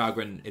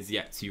 Valgrind is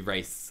yet to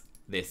race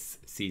this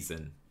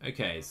season.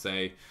 Okay,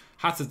 so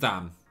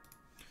Hatterdam.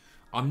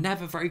 I'm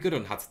never very good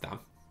on Hatterdam.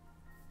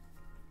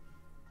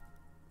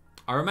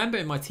 I remember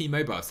in my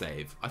T-Mobile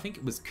save, I think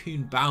it was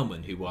Koen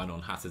Bouwman who won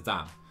on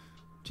Hatterdam,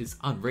 which is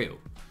unreal.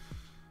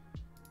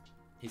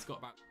 He's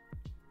got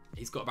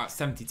about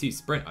 72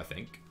 sprint, I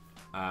think.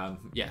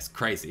 Yes,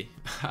 crazy.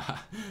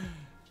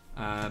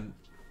 But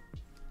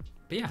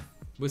yeah,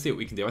 we'll see what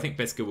we can do. I think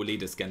Biska will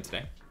lead us again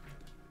today.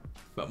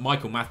 But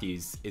Michael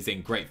Matthews is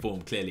in great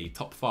form, clearly.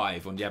 Top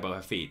 5 on Jebel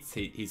Hafit.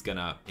 He's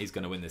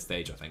gonna win this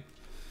stage, I think.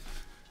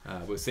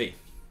 We'll see.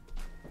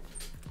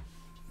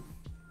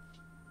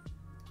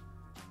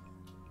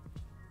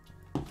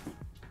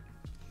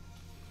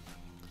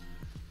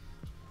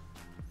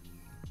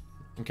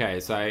 Okay,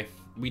 so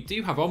we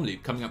do have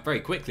Omloop coming up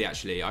very quickly,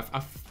 actually. I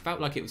felt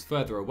like it was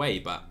further away,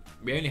 but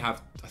we only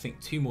have, I think,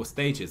 2 more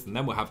stages, and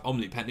then we'll have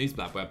Omloop Het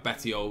Nieuwsblad, where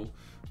Bettiol,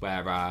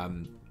 where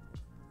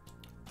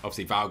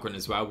obviously Valgrind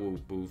as well,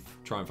 will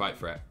try and fight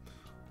for it.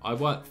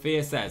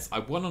 Fear says, I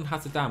won on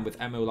Hatterdam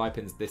with Emil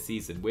Lipins this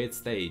season. Weird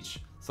stage.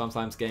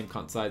 Sometimes game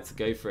can't decide to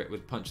go for it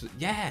with punches.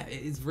 Yeah,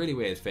 it is really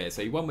weird, Fear.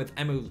 So you won with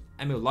Emil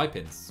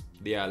Lipins,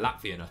 the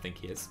Latvian, I think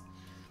he is.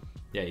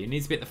 Yeah, you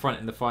need to be at the front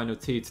in the final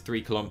 2 to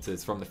 3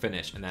 kilometers from the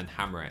finish and then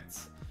hammer it.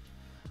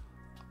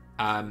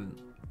 I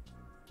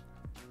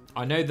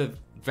know the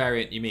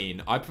variant you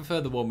mean. I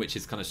prefer the one which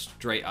is kind of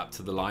straight up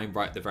to the line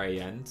right at the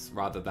very end,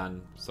 rather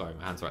than... Sorry,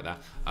 my hand's right there.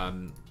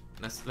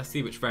 Let's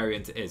see which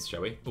variant it is,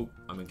 shall we? Oh,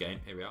 I'm in game.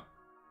 Here we are.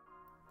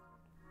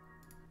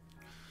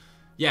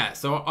 Yeah,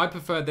 so I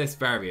prefer this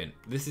variant.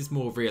 This is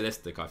more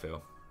realistic, I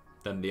feel,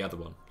 than the other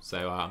one.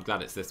 So I'm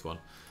glad it's this one.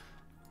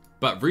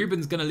 But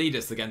Ruben's going to lead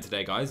us again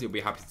today, guys. You'll be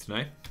happy to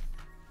know.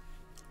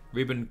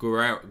 Ruben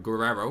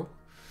Guerrero.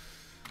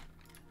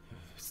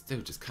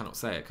 Still just cannot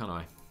say it, can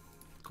I?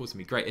 Causing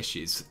me great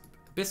issues.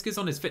 Biska's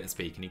on his fitness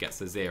peak and he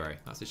gets a 0.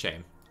 That's a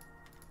shame.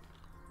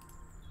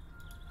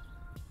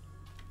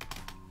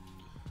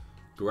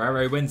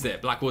 Guerrero wins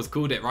it. Blackwall's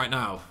called it right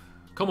now.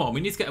 Come on, we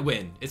need to get a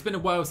win. It's been a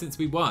while since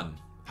we won.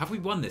 Have we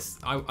won this?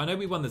 I know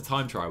we won the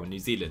time trial in New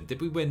Zealand.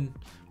 Did we win?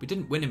 We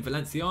didn't win in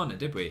Valenciana,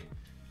 did we?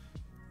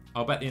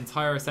 I'll bet the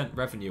entire Ascent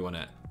revenue on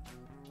it.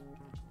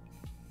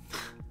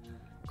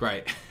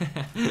 Great.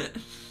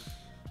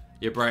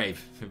 You're brave.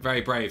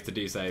 Very brave to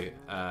do so,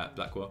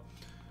 Blackwall.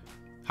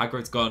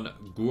 Hagrid's gone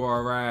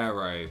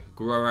Guerrero.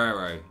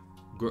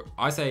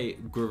 I say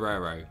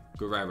Guerrero.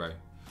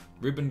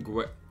 Ruben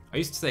Guerrero. I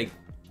used to say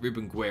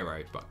Ruben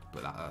Guerrero, but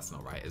that's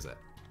not right, is it?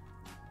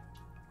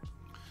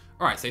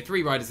 Alright, so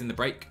 3 riders in the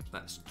break.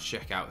 Let's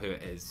check out who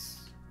it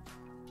is.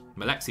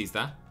 Malexi's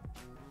there.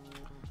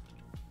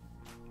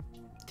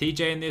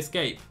 TJ in the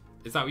escape.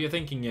 Is that what you're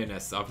thinking,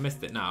 Jonas? I've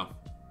missed it now.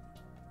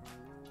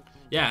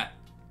 Yeah,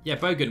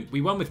 Bogan,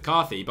 we won with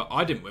Carthy, but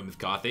I didn't win with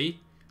Carthy.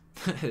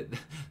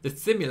 The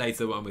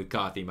simulator won with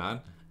Carthy, man.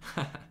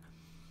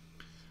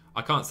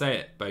 I can't say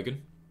it, Bogan.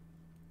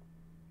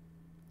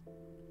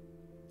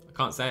 I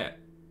can't say it.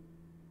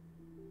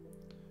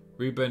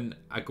 Ruben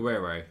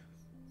Aguero.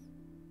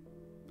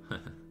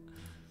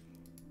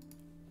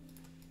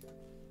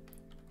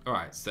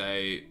 Alright,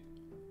 so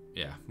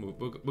yeah, we'll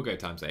go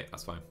 ×8,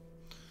 that's fine.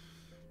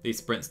 These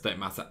sprints don't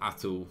matter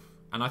at all.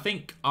 And I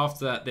think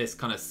after this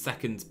kind of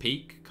second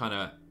peak, kind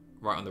of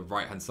right on the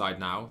right hand side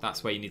now,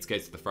 that's where you need to go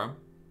to the front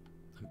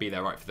and be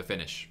there right for the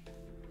finish.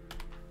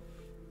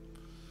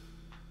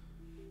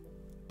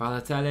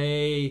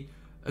 Balotelli,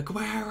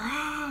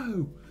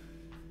 Aguero!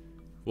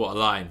 What a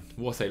line,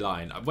 what a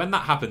line. When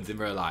that happens in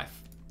real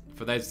life,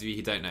 for those of you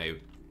who don't know,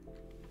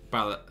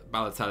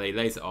 Balotelli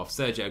lays it off,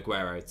 Sergio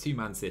Aguero to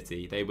Man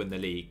City, they win the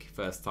league,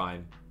 first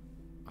time,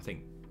 I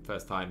think,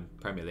 first time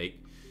Premier League.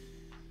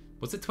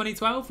 Was it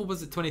 2012 or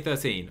was it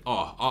 2013?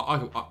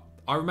 Oh,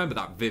 I remember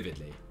that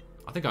vividly.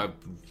 I think I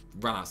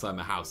ran outside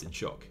my house in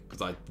shock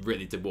because I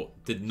really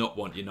did not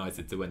want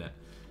United to win it.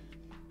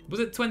 Was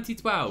it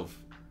 2012?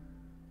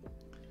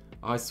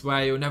 I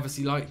swear you'll never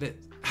see like this.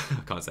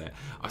 I can't say it.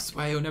 I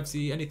swear you'll never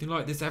see anything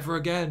like this ever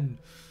again.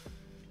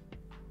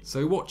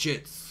 So watch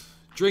it.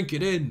 Drink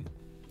it in.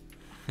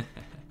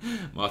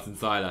 Martin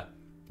Seiler,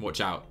 watch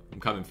out. I'm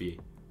coming for you.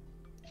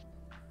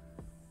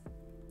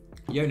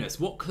 Jonas,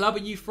 what club are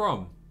you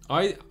from?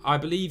 I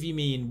believe you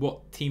mean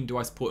what team do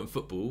I support in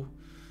football?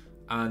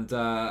 And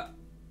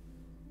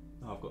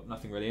I've got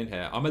nothing really in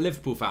here. I'm a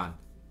Liverpool fan.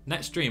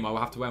 Next stream I will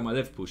have to wear my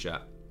Liverpool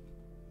shirt.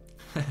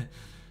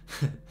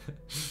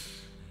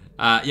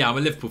 Yeah, I'm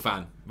a Liverpool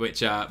fan,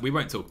 which we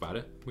won't talk about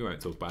it. We won't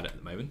talk about it at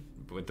the moment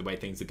with the way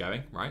things are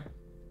going, right?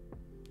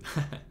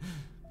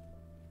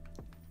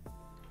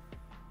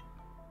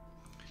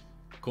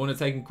 Corner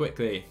taken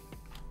quickly.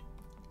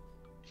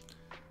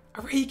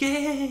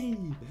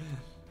 Origi!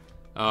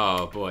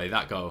 Oh boy,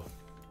 that goal.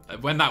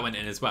 When that went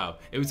in as well.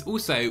 It was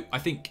also, I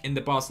think, in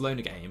the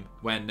Barcelona game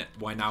when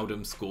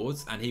Wijnaldum scored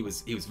and he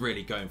was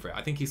really going for it.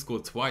 I think he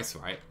scored twice,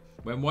 right?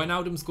 When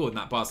Wijnaldum scored in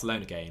that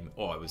Barcelona game,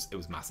 oh, it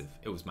was massive.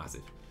 It was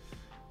massive.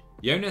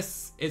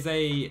 Jonas is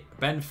a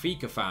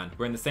Benfica fan.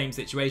 We're in the same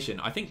situation.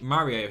 I think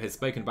Mario has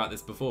spoken about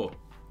this before.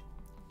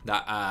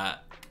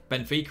 That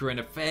Benfica are in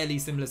a fairly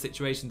similar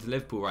situation to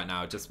Liverpool right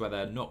now, just where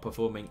they're not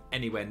performing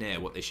anywhere near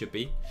what they should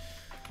be.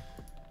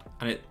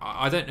 And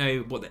I don't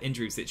know what the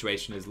injury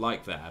situation is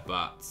like there,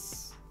 but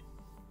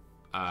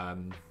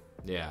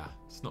yeah,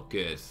 it's not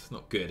good. It's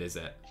not good, is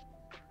it?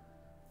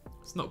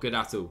 It's not good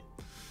at all.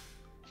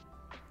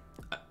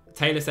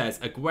 Taylor says,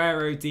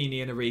 Aguero,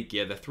 Dini and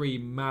Origi are the three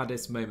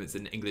maddest moments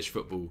in English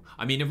football.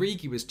 I mean,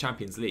 Origi was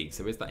Champions League,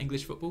 so is that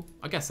English football?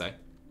 I guess so.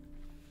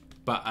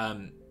 But,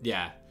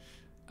 yeah.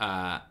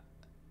 Oh,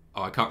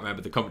 I can't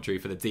remember the commentary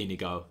for the Dini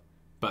goal.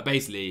 But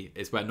basically,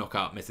 it's where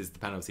Knockout misses the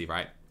penalty,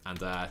 right? And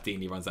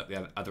Dini runs up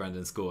the other end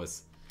and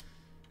scores.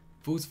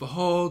 Falls for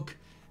Hog.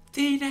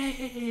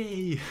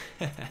 Dini!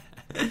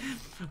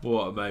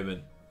 What a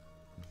moment.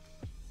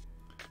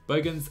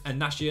 Bogan's a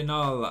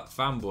Nacional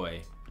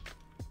fanboy.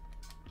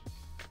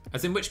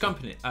 As in which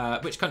company?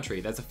 Which country?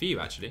 There's a few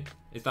actually.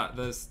 Is that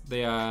there's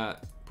the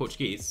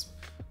Portuguese?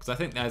 Because I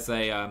think there's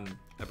a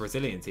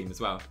Brazilian team as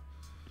well.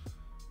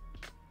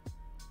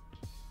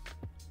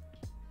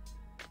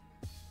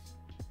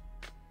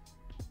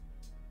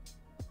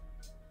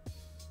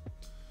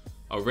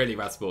 Oh really,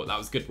 Radsport? That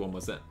was a good one,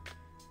 was it?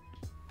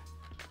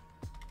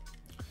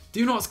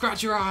 Do not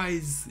scratch your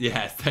eyes.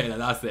 Yes, Taylor,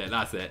 that's it.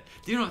 That's it.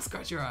 Do not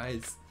scratch your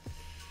eyes.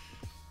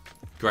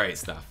 Great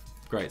stuff.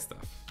 Great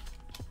stuff.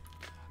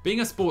 Being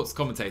a sports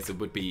commentator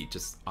would be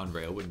just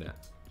unreal, wouldn't it?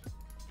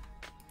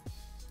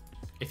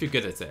 If you're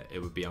good at it, it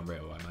would be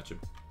unreal, I imagine.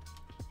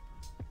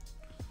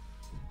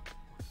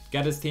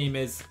 Gedda's team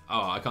is...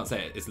 Oh, I can't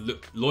say it. It's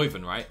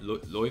Leuven, right?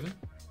 Leuven?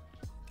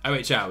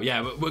 OHL.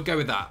 Yeah, we'll go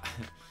with that.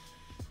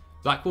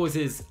 Blackpool's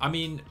is... I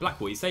mean,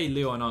 Blackpool, you say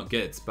Lyon aren't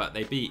good, but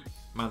they beat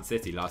Man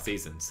City last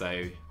season, so...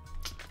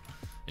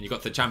 And you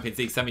got the Champions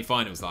League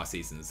semi-finals last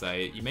season, so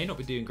you may not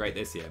be doing great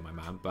this year, my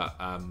man, but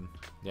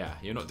yeah,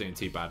 you're not doing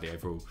too badly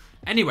overall.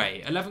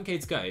 Anyway,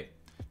 11k to go.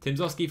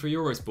 Timmsoski for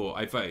Eurosport,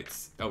 I vote.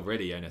 Oh,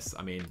 really, Jonas?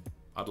 I mean,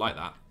 I'd like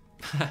that.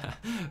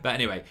 But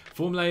anyway,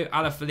 Formolo,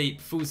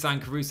 Alaphilippe,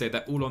 Fulsan, Caruso,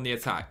 they're all on the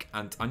attack,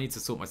 and I need to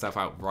sort myself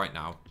out right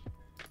now.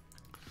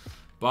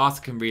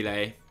 Barter can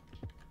relay.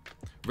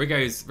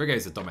 Rigo's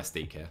a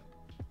domestique here.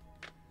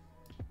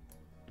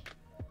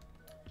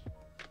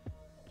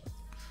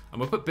 And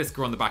we'll put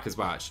Bisker on the back as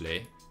well,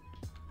 actually.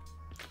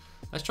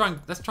 Let's try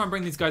and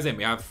bring these guys in.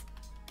 We have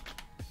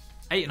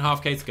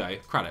 8.5k to go.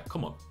 Craddock,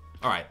 come on.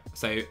 All right,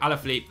 so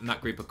Alaphilippe and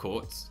that group of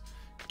courts.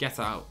 Get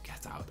out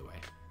of the way.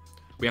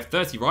 We have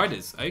 30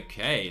 riders.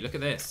 Okay, look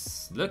at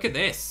this. Look at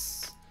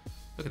this.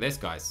 Look at this,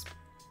 guys.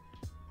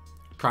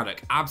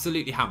 Craddock,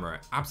 absolutely hammer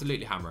it.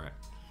 Absolutely hammer it.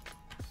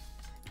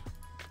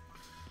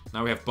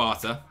 Now we have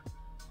Barter.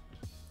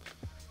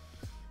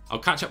 I'll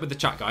catch up with the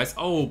chat, guys.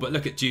 Oh, but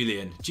look at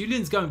Julian.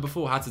 Julian's going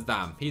before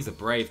Hatterdam. He's a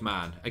brave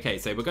man. Okay,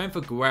 so we're going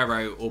for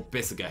Guerrero or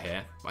Bissiger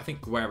here. I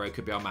think Guerrero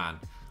could be our man.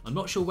 I'm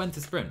not sure when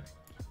to sprint.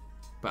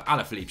 But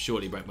Alaphilippe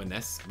surely won't win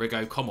this.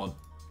 Rigo, come on.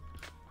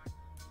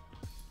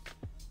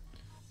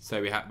 So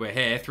we're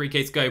here.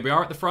 3K to go. We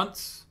are at the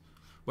front,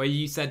 where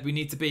you said we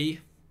need to be.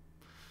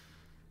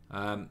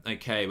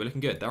 Okay, we're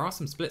looking good. There are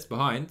some splits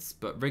behind,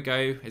 but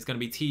Rigo is going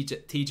to be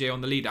TJ on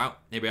the lead out.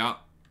 Here we are.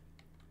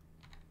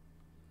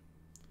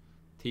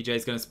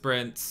 TJ's going to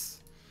sprint.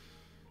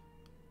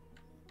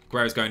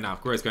 Guerrero's going now.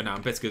 Guerrero's going now.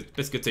 And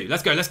Bissiger too.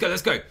 Let's go, let's go,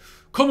 let's go.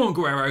 Come on,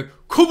 Guerrero.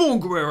 Come on,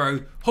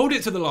 Guerrero. Hold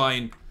it to the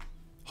line.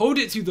 Hold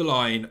it to the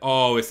line.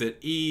 Oh, it's an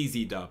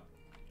easy dub.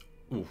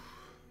 Ooh.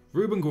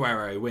 Ruben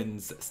Guerrero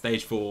wins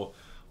stage 4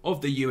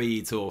 of the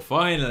UAE Tour.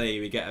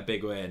 Finally, we get a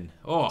big win.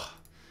 Oh,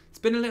 it's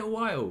been a little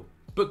while.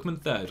 Bookman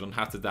third on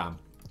Hatterdam.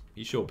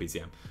 You sure,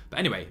 PCM? But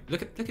anyway,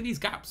 look at these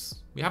gaps.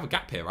 We have a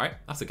gap here, right?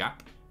 That's a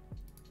gap.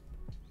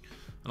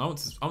 And I want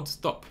to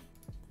stop.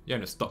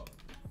 Jonas, stop.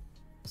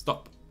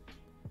 Stop.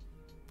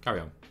 Carry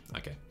on.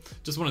 Okay.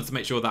 Just wanted to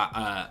make sure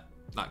that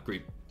that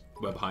group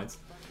were behind.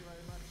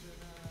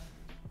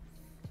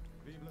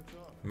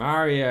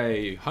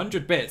 Mario,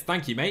 100 bits.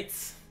 Thank you,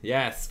 mates.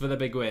 Yes, for the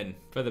big win.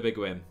 For the big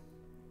win.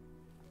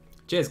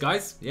 Cheers,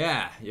 guys.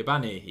 Yeah,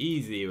 Yabani.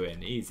 Easy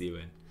win. Easy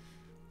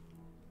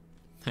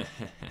win.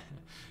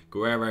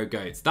 Guerrero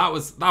goats. That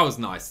was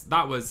nice.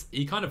 That was,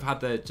 he kind of had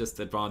the just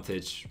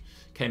advantage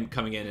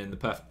coming in the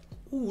perfect.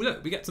 Ooh,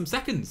 look, we get some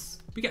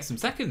seconds. We get some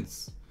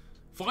seconds.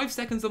 5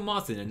 seconds on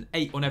Martin and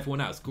 8 on everyone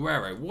else.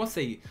 Guerrero, what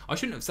a... I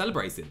shouldn't have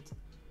celebrated.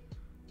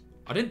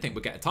 I didn't think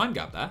we'd get a time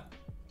gap there.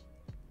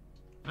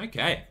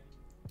 Okay.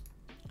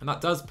 And that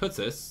does put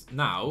us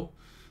now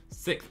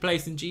 6th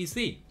place in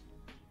GC.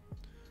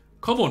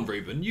 Come on,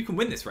 Ruben. You can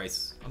win this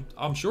race.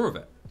 I'm sure of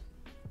it.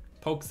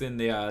 Pog's in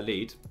the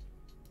lead.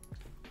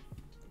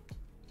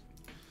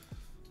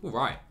 All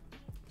right.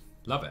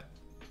 Love it.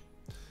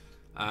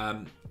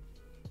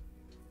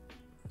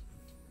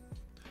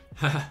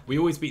 We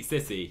always beat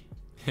City.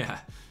 Yeah,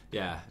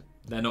 yeah.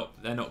 They're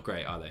not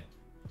great, are they?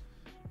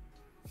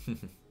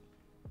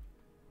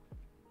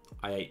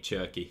 I ate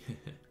turkey.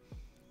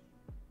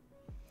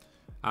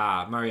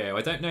 Mario.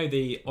 I don't know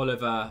the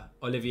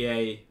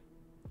Olivier.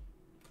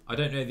 I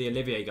don't know the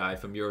Olivier guy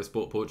from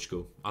Eurosport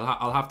Portugal.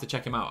 I'll have to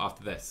check him out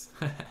after this.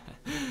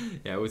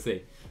 Yeah, we'll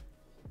see.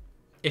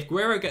 If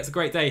Guerrero gets a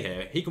great day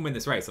here, he can win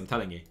this race. I'm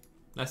telling you.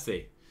 Let's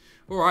see.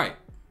 All right,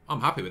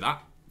 I'm happy with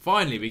that.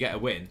 Finally, we get a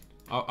win.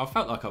 I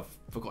felt like I've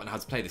forgotten how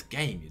to play this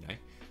game, you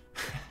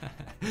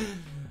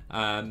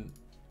know.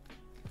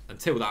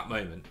 Until that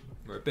moment,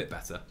 we're a bit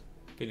better.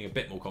 Feeling a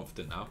bit more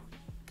confident now.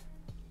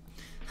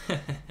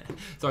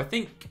 So I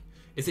think,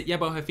 is it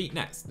Yebo Hafit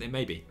next?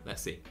 Maybe.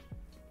 Let's see.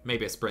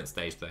 Maybe a sprint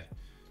stage though.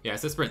 Yeah,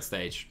 it's a sprint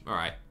stage. All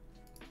right.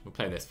 We'll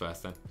play this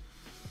first then.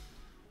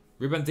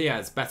 Ruben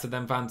Diaz better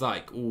than Van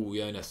Dijk. Ooh,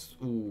 Jonas.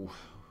 Ooh.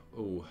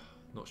 Ooh.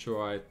 Not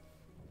sure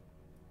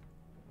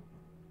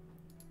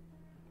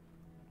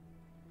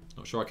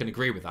I can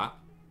agree with that.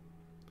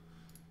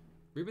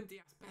 Ruben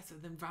Diaz better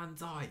than Van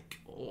Dijk.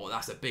 Oh,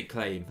 that's a big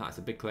claim. That's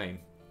a big claim.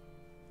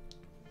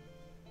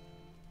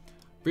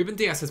 Ruben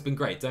Diaz has been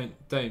great. Don't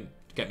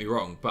get me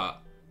wrong,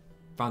 but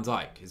Van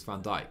Dijk is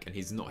Van Dijk, and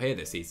he's not here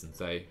this season.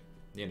 So,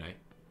 you know,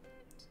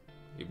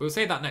 we'll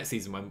say that next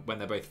season when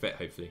they're both fit,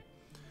 hopefully.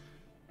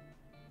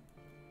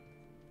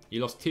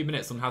 You lost 2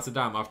 minutes on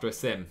Hatterdam after a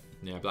sim.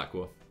 Yeah,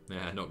 Blackwall.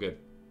 Yeah, not good.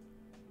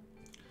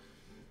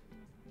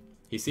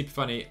 He's super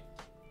funny.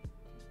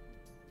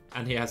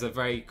 And he has a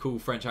very cool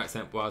French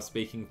accent while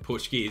speaking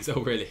Portuguese.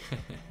 Oh, really?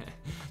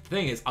 The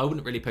thing is, I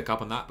wouldn't really pick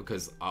up on that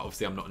because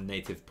obviously I'm not a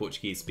native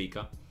Portuguese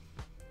speaker.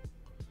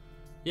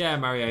 Yeah,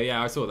 Mario.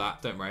 Yeah, I saw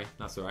that. Don't worry.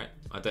 That's all right.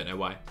 I don't know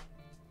why.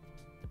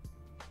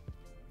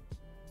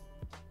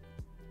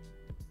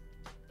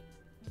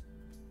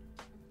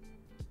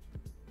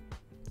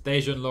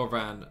 Dejan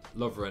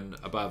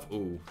Lovren above.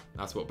 Ooh,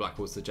 that's what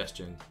Blackwall's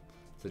suggesting.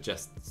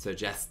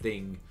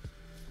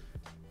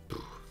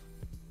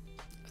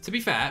 To be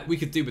fair, we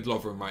could do with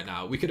Lovren right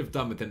now. We could have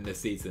done with him this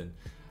season.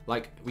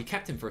 Like, we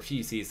kept him for a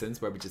few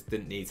seasons where we just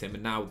didn't need him,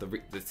 and now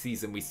the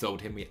season we sold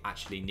him, we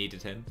actually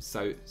needed him.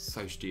 So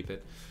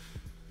stupid.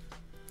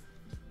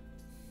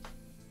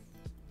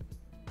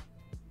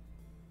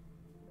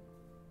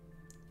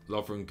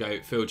 Lovren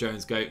goat, Phil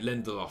Jones goat,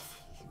 Lindelof.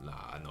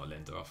 Nah, not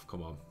Lindelof.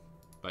 Come on.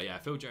 But yeah,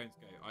 Phil Jones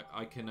goat.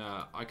 I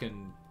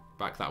can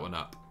back that one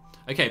up.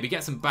 Okay, we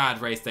get some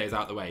bad race days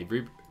out the way.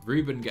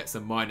 Ruben gets a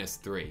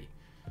 -3.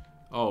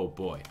 Oh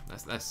boy,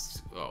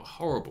 that's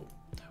horrible.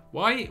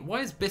 Why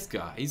is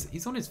Bisker?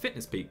 He's on his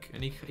fitness peak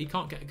and he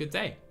can't get a good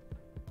day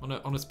on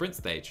a sprint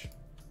stage.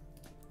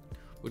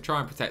 We'll try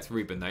and protect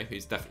Ruben though,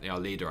 who's definitely our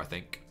leader, I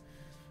think.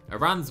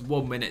 Iran's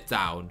 1 minute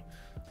down,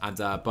 and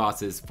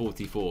Bart is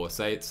 44.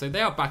 So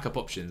they are backup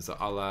options.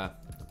 I'll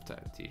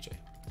protect TJ.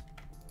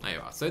 There you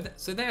are. So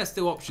they are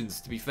still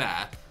options, to be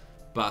fair,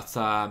 but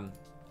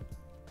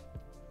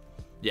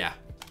yeah,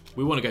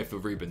 we want to go for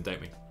Ruben, don't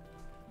we?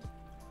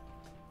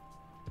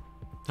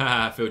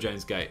 Haha, Phil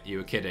Jones goat. You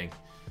were kidding.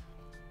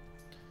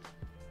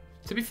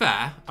 To be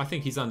fair, I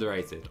think he's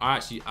underrated.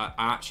 I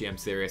actually am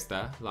serious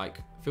there. Like,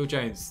 Phil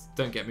Jones,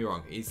 don't get me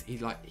wrong,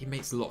 he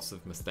makes lots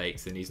of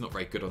mistakes and he's not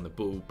very good on the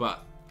ball,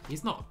 but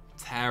he's not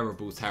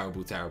terrible.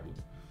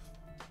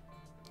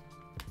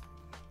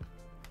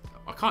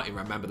 I can't even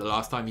remember the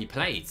last time he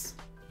played.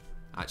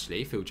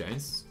 Actually, Phil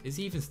Jones, is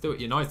he even still at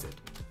United?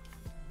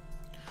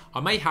 I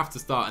may have to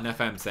start an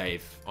FM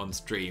save on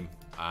stream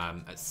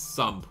at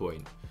some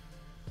point.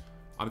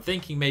 I'm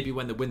thinking maybe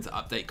when the winter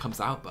update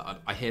comes out,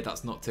 but I hear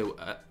that's not till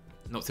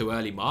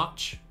early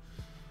March.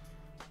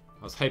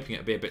 I was hoping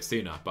it'd be a bit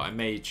sooner, but I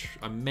may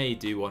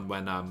do one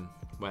when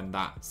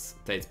that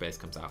database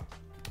comes out.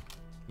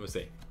 We'll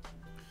see,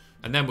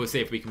 and then we'll see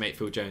if we can make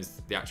Phil Jones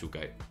the actual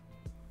GOAT.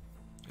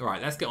 All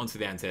right, let's get on to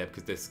the end here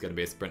because this is going to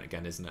be a sprint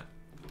again, isn't it?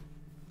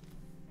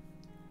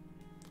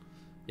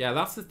 Yeah,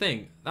 that's the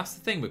thing. That's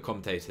the thing with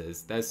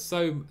commentators. I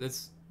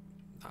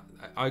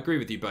agree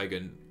with you,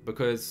 Bogan,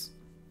 because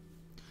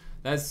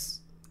there's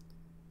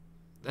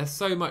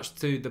so much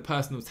to the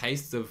personal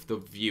tastes of the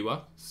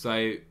viewer.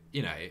 So,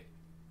 you know,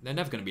 they're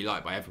never going to be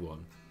liked by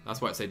everyone.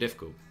 That's why it's so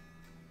difficult.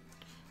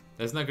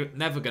 There's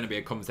never going to be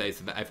a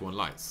commentator that everyone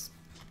likes.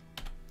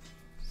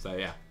 So,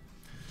 yeah.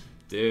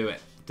 Do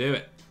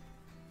it.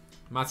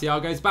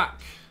 Matiago's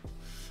back.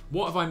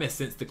 What have I missed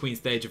since the Queen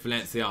Stage of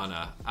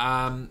Valenciana?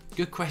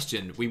 Good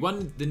question. We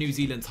won the New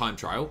Zealand time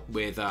trial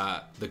with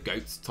the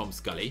GOAT, Tom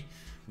Scully.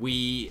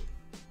 We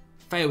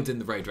failed in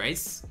the road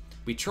race.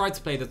 We tried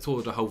to play the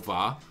Tour de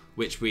Holvar,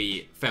 which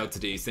we failed to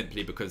do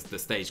simply because the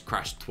stage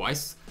crashed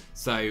twice.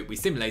 So we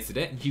simulated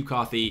it, and Hugh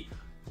Carthy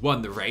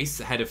won the race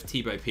ahead of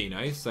Thibaut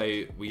Pinot.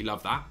 So we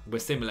love that. We're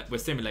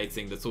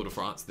simulating the Tour de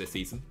France this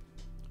season.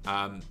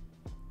 And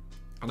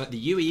at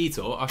the UAE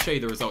Tour, I'll show you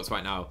the results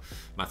right now,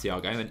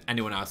 Matiago, and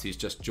anyone else who's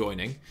just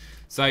joining.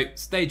 So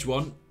stage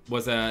 1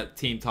 was a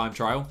team time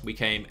trial. We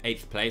came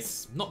 8th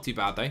place. Not too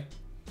bad though.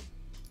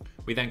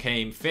 We then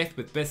came 5th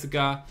with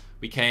Bissiger.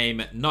 We came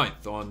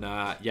 9th on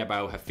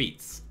Jebel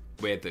Hafitz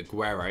with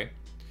Guerrero.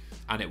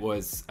 And it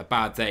was a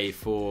bad day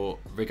for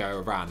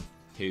Rigo Iran,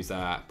 who's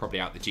probably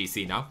out the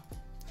GC now.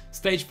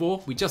 Stage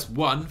 4, we just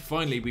won.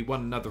 Finally, we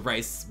won another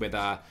race with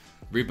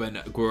Ruben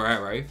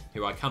Guerrero,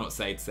 who I cannot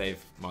say to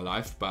save my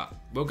life, but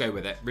we'll go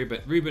with it.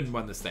 Ruben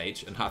won the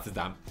stage and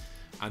Rotterdam.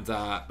 And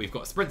we've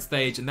got a sprint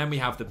stage, and then we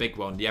have the big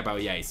one, Jebel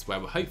Yace,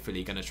 where we're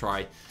hopefully going to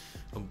try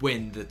and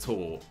win the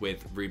tour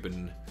with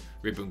Ruben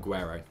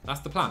Guerrero.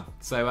 That's the plan.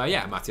 So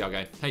yeah,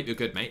 Matiago, hope you're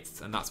good,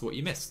 mates, and that's what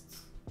you missed.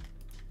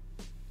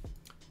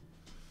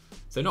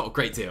 So not a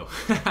great deal.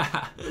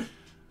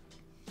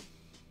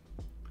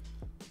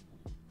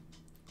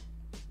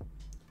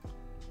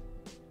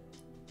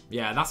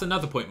 Yeah, that's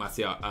another point,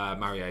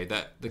 Mario,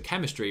 that the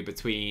chemistry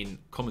between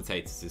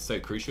commentators is so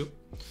crucial.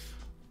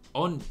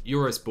 On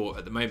Eurosport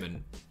at the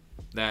moment,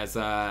 there's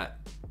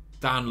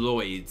Dan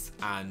Lloyd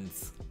and,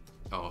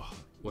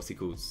 what's he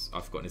called?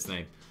 I've forgotten his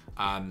name.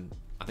 I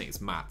think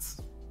it's Matt.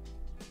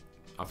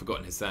 I've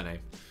forgotten his surname.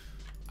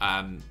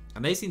 And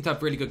they seem to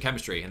have really good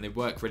chemistry and they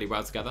work really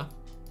well together,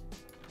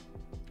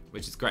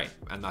 which is great.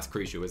 And that's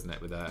crucial, isn't it,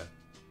 with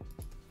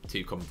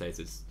two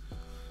commentators.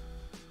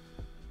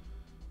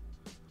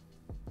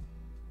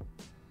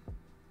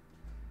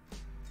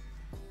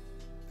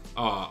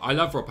 Oh, I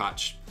love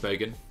Ropatch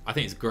Bogan. I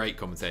think he's a great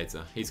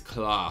commentator. He's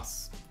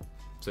class.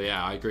 So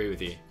yeah, I agree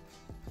with you.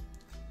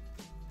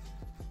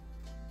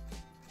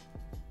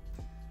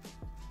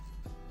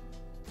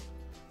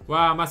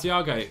 Wow,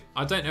 Matiago.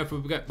 I don't know if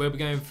we'll be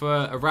going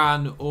for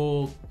Iran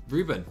or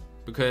Ruben,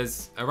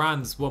 because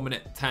Iran's 1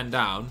 minute 10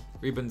 down,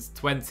 Ruben's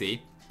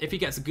 20. If he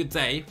gets a good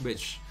day,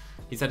 which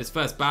he's had his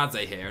first bad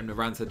day here, and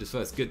Iran's had his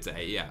first good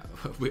day, yeah,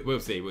 we'll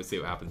see. We'll see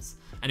what happens.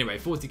 Anyway,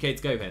 40k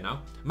to go here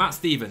now. Matt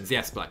Stevens,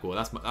 yes, Blackwall,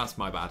 that's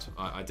my bad.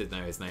 I did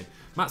know his name.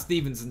 Matt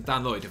Stevens and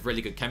Dan Lloyd have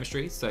really good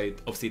chemistry, so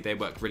obviously they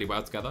work really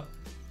well together.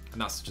 And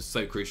that's just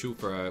so crucial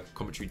for a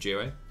commentary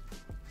duo.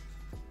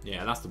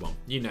 Yeah, that's the one.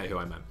 You know who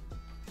I meant.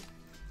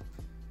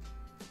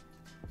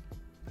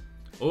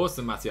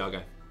 Awesome,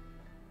 Matiago.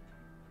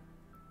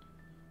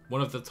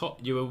 One of the top,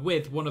 you were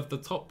with one of the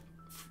top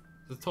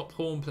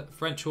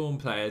French horn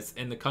players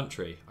in the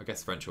country. I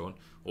guess French horn.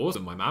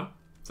 Awesome, my man.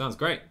 Sounds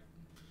great.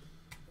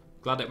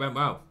 Glad it went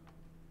well.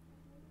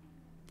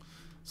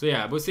 So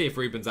yeah, we'll see if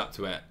Ruben's up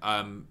to it.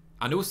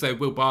 And also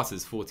Will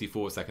Barter's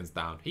 44 seconds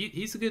down.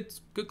 He's a good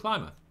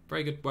climber.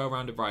 Very good,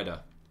 well-rounded rider.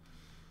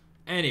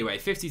 Anyway,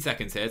 50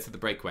 seconds here to the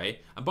breakaway.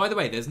 And by the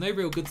way, there's no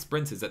real good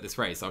sprinters at this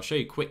race. I'll show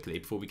you quickly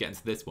before we get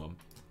into this one.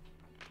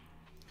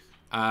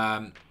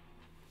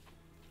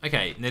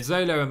 Okay,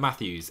 Nizzolo and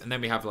Matthews. And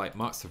then we have like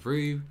Mark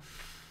Saru.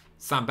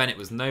 Sam Bennett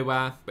was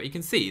nowhere. But you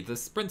can see the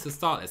sprinter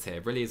start list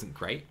here really isn't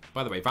great.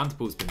 By the way,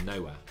 Vanderpool's been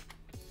nowhere.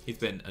 He's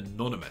been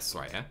anonymous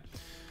right here.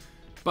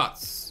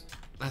 But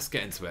let's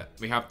get into it.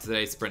 We have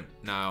today's sprint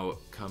now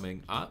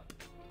coming up.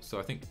 So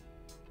I think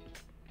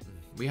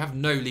we have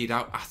no lead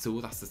out at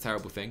all. That's the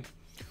terrible thing.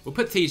 We'll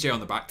put TJ on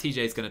the back.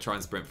 TJ's going to try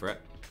and sprint for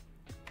it.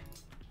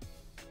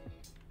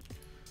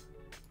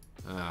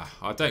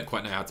 I don't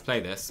quite know how to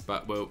play this,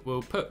 but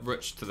we'll put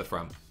Rutsch to the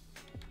front.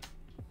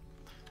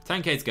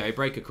 10k to go.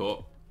 Breaker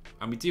caught.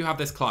 And we do have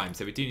this climb,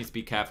 so we do need to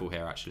be careful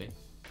here, actually.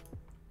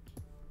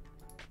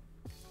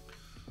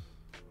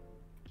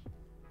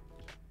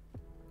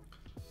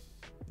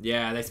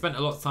 Yeah, they spent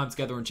a lot of time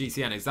together on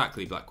GCN,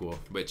 exactly, Black War,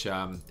 which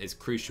is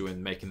crucial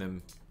in making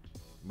them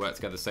work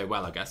together so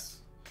well, I guess.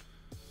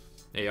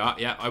 There you are.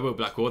 Yeah, I will,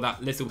 Black War.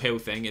 That little hill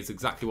thing is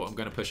exactly what I'm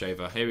going to push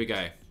over. Here we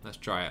go. Let's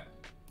try it.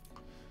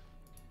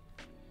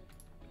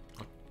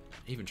 I'll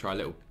even try a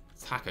little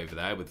attack over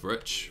there with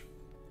Ruch.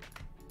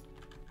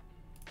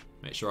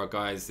 Make sure our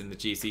guys in the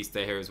GC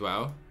stay here as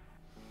well.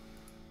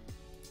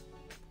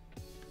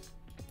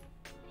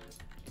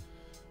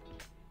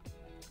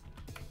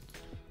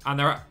 And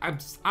there are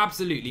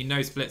absolutely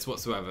no splits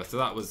whatsoever, so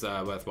that was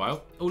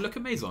worthwhile. Oh, look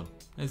at Maison.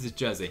 There's his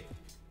jersey.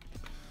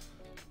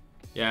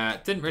 Yeah,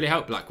 it didn't really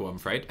help Black War, I'm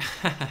afraid.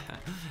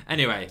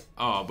 Anyway,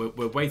 oh,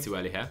 we're way too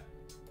early here.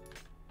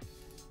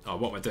 Oh,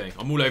 what am I doing?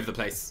 I'm all over the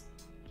place.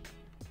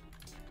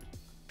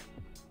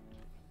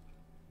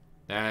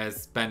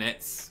 There's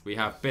Bennett. We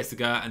have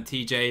Bissiger and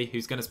TJ,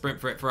 who's going to sprint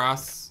for it for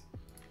us.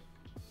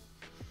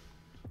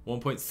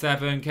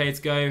 1.7k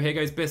to go. Here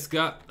goes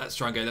Bissiger. Let's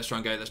try and go, let's try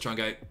and go, let's try and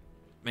go.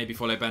 Maybe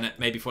follow Bennett,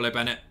 maybe follow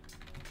Bennett.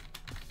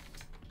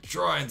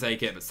 Try and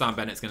take it, but Sam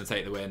Bennett's going to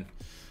take the win.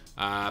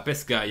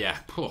 Bissiger, yeah.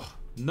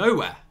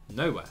 Nowhere.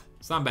 Nowhere.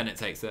 Sam Bennett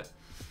takes it.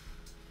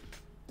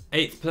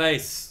 8th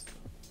place.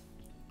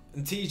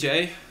 And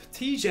TJ,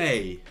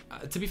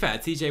 to be fair,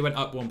 TJ went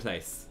up 1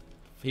 place.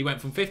 He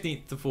went from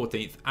 15th to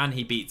 14th, and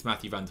he beats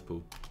Matthew van der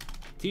Poel.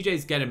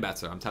 TJ's getting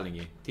better, I'm telling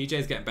you.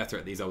 TJ's getting better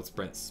at these old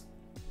sprints.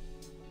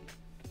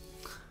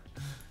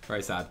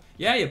 Very sad.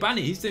 Yeah, Yabani,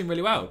 he's doing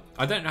really well.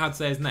 I don't know how to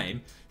say his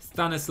name.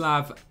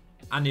 Stanislav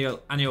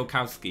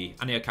Aniolkowski,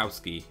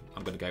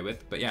 I'm going to go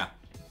with. But yeah,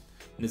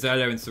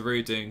 Nizzolo and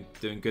Saru doing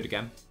good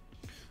again.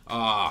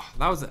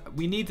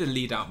 We needed a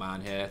lead out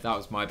man here. That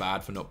was my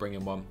bad for not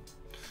bringing one.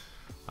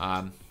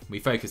 We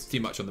focused too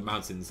much on the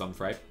mountains, I'm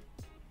afraid.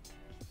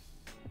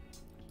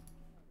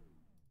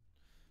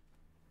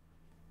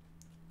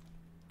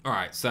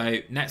 Alright, so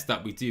next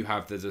up we do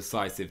have the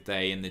decisive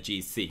day in the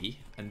GC.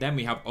 And then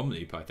we have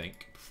Omloop, I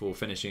think, before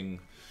finishing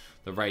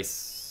the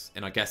race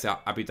in, I guess,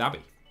 Abu Dhabi.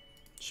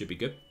 Should be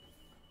good.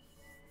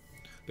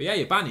 But yeah,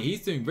 Yabani,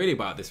 he's doing really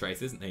well at this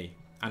race, isn't he?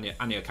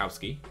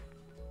 Aniolkowski.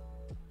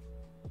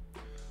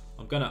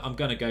 I'm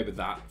gonna go with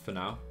that for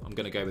now. I'm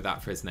gonna go with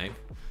that for his name.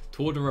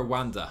 Tour de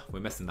Rwanda. We're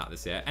missing that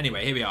this year.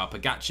 Anyway, here we are.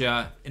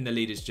 Pogacar in the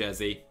leader's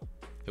jersey.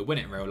 He'll win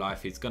it in real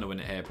life. He's gonna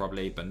win it here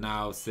probably. But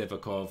now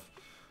Sivakov.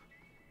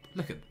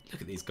 Look at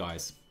these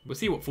guys. We'll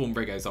see what form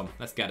Rigo's on.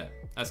 Let's get it.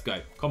 Let's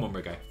go. Come on,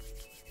 Rigo.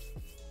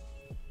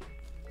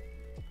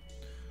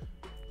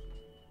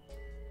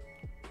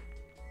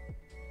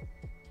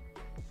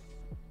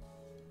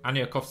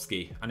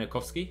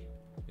 Aniolkowski.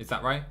 Is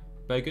that right?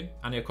 Bogan?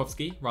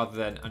 Aniolkowski rather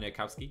than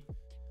Aniolkowski.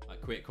 Like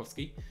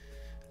Kwiatkowski.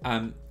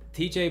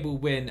 TJ will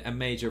win a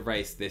major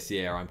race this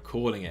year. I'm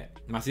calling it.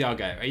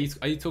 Masiago,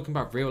 are you talking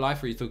about real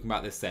life or are you talking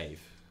about this save?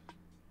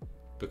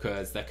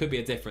 Because there could be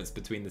a difference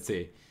between the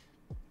two.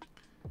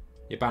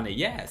 Yabani,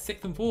 yeah,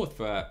 6th and 4th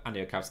for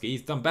Aniolkowski.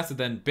 He's done better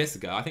than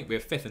Bissiger. I think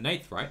we're 5th and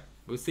 8th, right?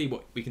 We'll see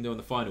what we can do on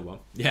the final one.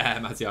 Yeah,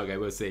 Masiago,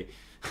 we'll see.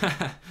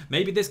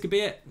 Maybe this could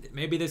be it.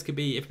 Maybe this could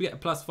be, if we get a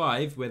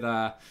 +5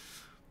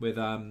 with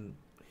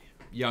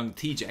young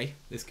TJ,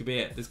 this could be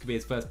it. This could be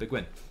his first big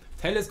win.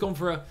 Taylor's called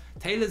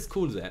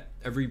it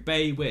a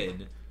Roubaix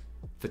win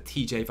for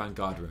TJ Van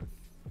Garderen.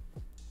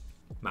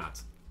 Mad.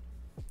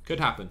 Could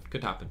happen.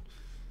 Could happen.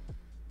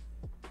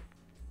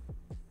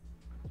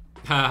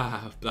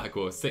 Black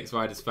Horse, 6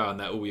 riders fell and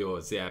they're all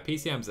yours. Yeah,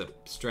 PCM's a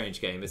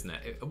strange game, isn't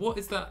it? What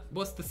is that?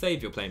 What's the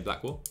save you're playing,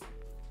 Black War?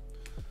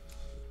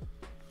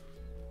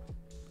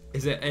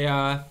 Is it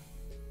a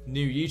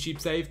new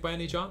YouTube save by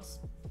any chance?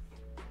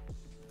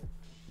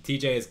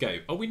 TJ is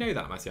GOAT. Oh, we know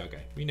that, Masiago.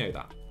 We know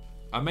that.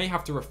 I may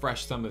have to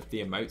refresh some of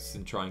the emotes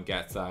and try and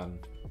get a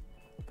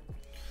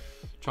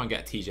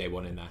TJ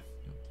one in there.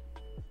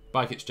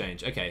 Bike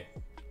Exchange, okay.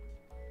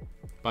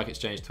 Bike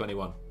Exchange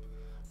 21.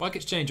 Bike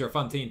Exchange are a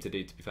fun team to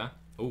do, to be fair.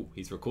 Oh,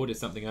 he's recorded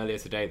something earlier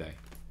today, though.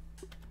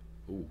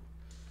 Ooh.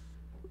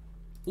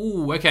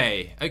 Ooh,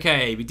 okay.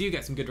 Okay, we do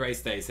get some good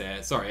race days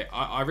here. Sorry,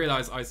 I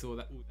realised I saw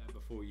that all there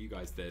before you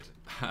guys did.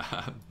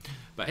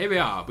 But here we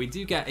are. We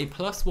do get a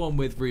 +1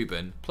 with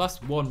Ruben,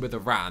 +1 with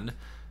Iran,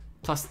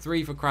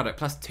 +3 for Craddock,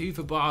 +2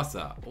 for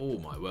Barca. Oh,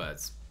 my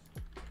words.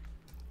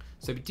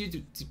 So we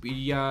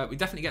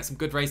definitely get some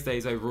good race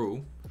days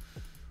overall.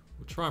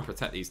 We'll try and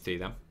protect these two,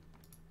 then.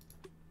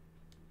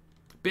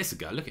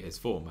 Bissiger, look at his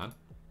form, man.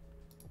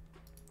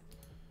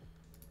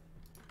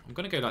 I'm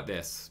going to go like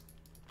this.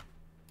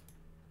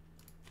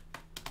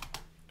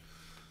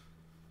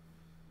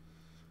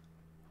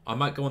 I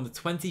might go on the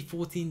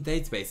 2014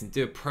 database and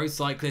do a pro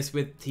cyclist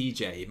with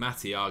TJ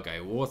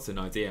Matiago. What an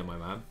idea, my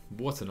man.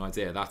 What an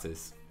idea that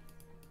is.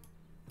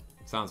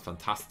 Sounds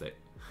fantastic.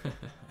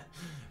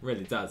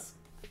 Really does.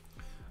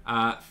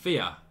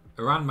 Fia.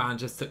 Iran man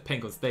just took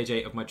pink on stage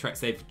 8 of my Trek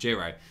save for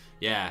Giro.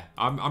 Yeah,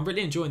 I'm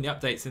really enjoying the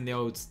updates in the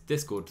old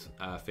Discord,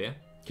 Fia.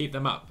 Keep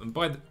them up. And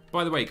by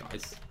the way,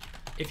 guys,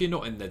 if you're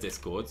not in the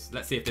Discord,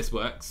 let's see if this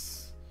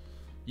works.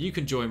 You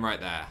can join right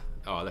there.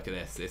 Oh, look at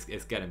this.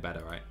 It's getting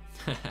better, right?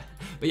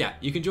 But yeah,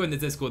 you can join the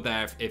Discord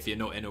there if you're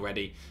not in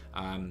already.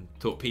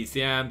 Talk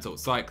PCM, talk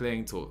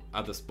cycling, talk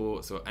other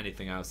sports or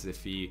anything else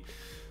if you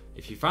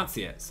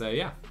fancy it. So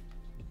yeah.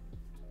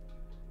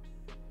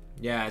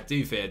 Yeah,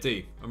 do Fear,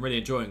 do. I'm really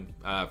enjoying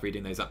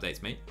reading those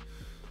updates, mate.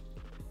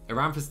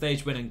 Iran for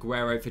stage win and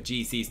Guerrero for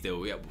GC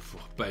still. Yeah,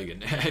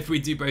 bogan. If we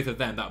do both of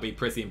them, that'll be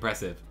pretty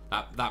impressive.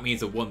 That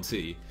means a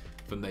 1-2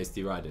 from those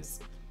two riders.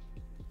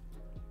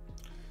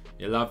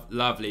 Yeah,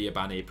 lovely,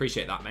 Yabani.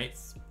 Appreciate that,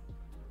 mates.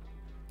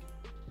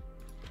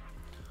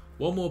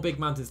 One more big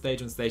mountain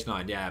stage on stage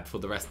 9. Yeah,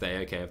 before the rest day,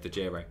 okay, of the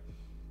Giro.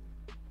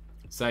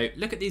 So,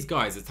 look at these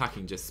guys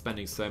attacking, just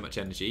spending so much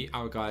energy.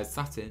 Our guys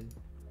sat in,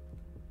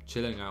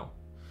 chilling out.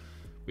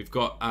 We've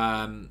got...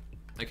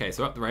 okay,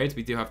 so up the road,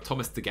 we do have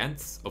Thomas de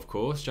Gent, of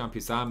course, Jean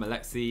Poussin,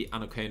 Alexi,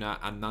 Anokona,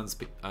 and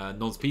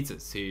Nons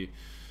Peters, who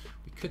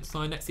we could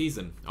sign next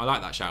season. I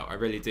like that shout, I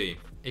really do.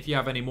 If you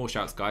have any more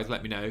shouts, guys,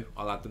 let me know.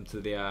 I'll add them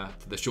to the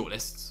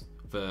shortlists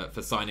for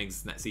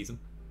signings next season.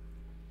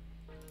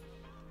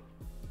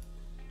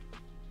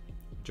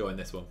 Join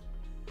this one.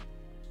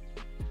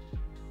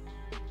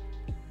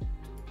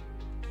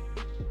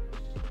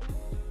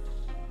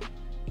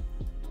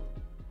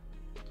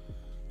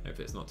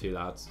 Hopefully it's not too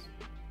loud.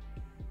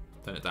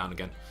 Turn it down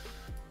again.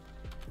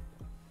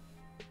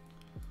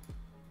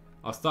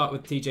 I'll start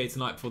with TJ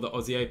tonight for the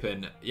Aussie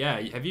Open. Yeah,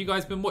 have you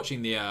guys been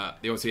watching the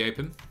Aussie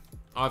Open?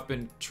 I've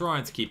been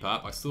trying to keep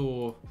up. I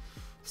saw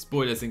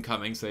spoilers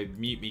incoming, so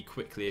mute me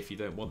quickly if you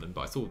don't want them.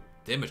 But I saw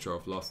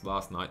Dimitrov lost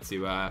last night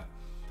to,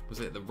 was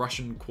it the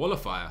Russian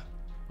qualifier?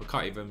 I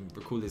can't even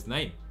recall his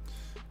name.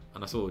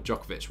 And I saw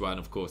Djokovic won,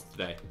 of course,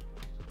 today.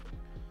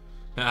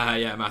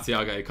 Yeah,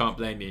 Matiago, can't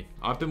blame you.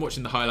 I've been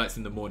watching the highlights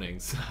in the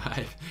mornings,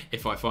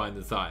 if I find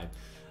the time.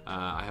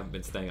 I haven't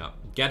been staying up.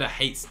 Gedda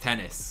hates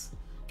tennis.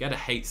 Gedda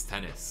hates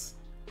tennis.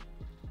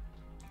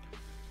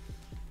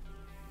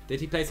 Did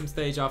he play some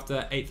stage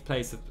after 8th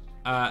place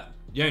of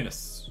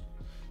Jonas?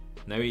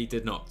 No, he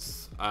did not.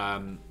 I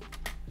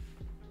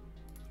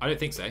don't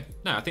think so.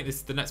 No, I think this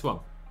is the next one.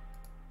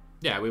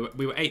 Yeah, we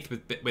were 8th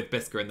with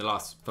Bisker in the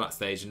last flat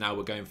stage, and now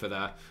we're going for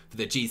the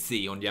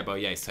GC on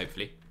Yebo Yace,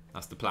 hopefully.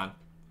 That's the plan.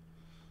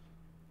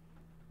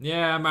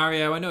 Yeah,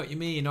 Mario, I know what you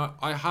mean.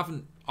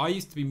 I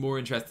used to be more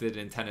interested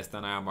in tennis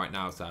than I am right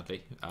now,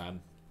 sadly.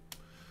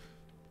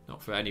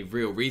 Not for any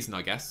real reason,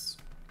 I guess.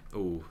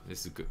 Oh,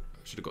 this is good.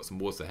 Should have got some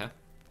water here.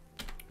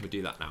 We'll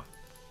do that now.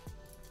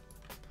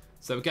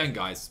 So again,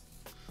 guys,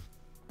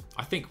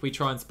 I think we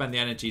try and spend the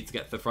energy to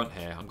get to the front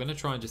here. I'm going to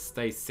try and just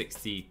stay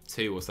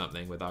 62 or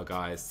something with our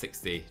guys.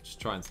 60. Just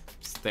try and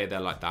stay there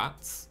like that.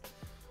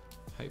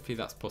 Hopefully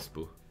that's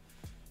possible.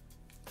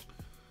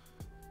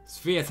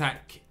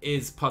 Sviatek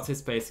is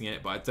participating in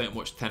it, but I don't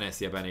watch tennis,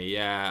 Yabeni.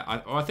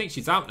 Yeah, I think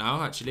she's out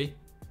now, actually.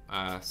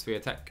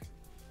 Sviatek.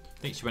 I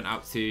think she went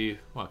out to...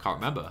 Well, I can't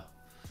remember.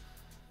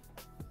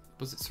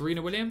 Was it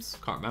Serena Williams?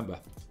 Can't remember.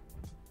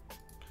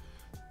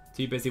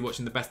 Too busy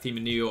watching the best team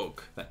in New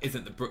York that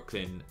isn't the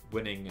Brooklyn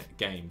winning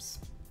games.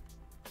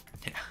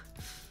 Yeah.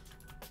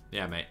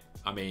 Yeah, mate.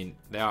 I mean,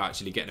 they are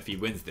actually getting a few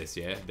wins this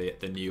year,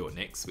 the New York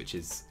Knicks, which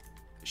is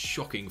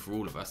shocking for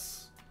all of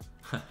us.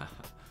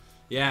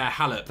 Yeah,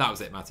 Halep. That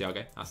was it,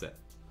 Matiago. That's it.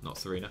 Not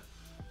Serena.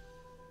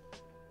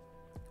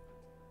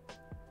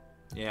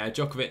 Yeah,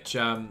 Djokovic.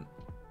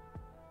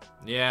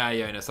 Yeah,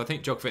 Jonas. I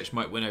think Djokovic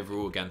might win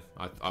overall again.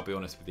 I'll be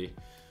honest with you.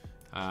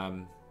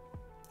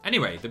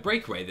 Anyway, the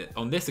breakaway that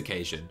on this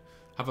occasion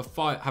have a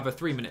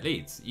 3-minute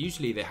lead.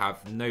 Usually they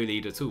have no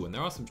lead at all, and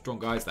there are some strong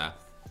guys there,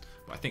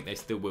 but I think they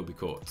still will be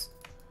caught.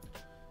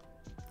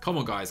 Come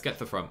on, guys, get to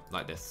the front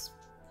like this.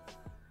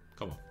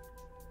 Come on.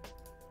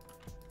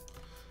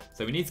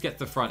 So we need to get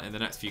to the front in the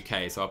next few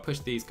K, so I'll push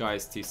these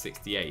guys to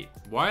 68.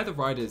 Why are the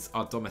riders,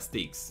 our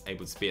domestiques,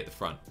 able to be at the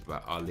front,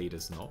 but our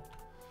leaders not?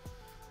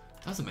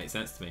 Doesn't make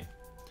sense to me.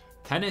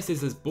 Tennis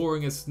is as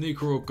boring as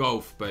snooker or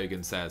golf,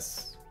 Bogan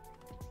says.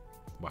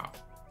 Wow.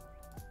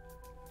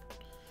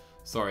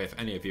 Sorry if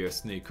any of you are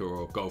snooker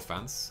or golf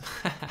fans.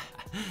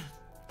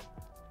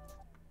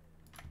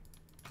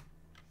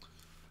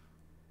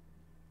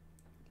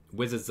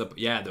 Wizards are,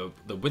 yeah,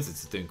 the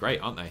Wizards are doing great,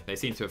 aren't they? They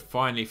seem to have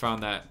finally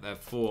found their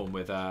form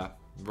with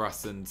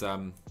Russ and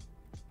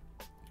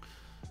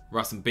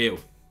Beal.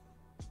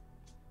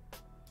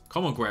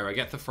 Come on, Guerrero,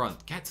 get to the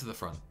front. Get to the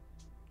front.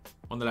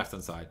 On the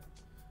left-hand side.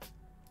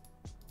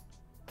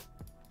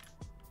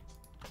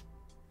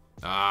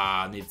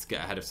 Ah, I need to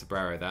get ahead of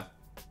Sobrero there.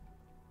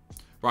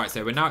 Right,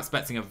 so we're now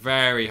expecting a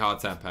very hard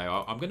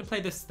tempo. I'm going to play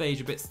this stage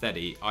a bit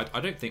steady. I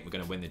don't think we're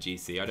going to win the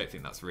GC. I don't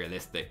think that's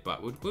realistic,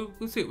 but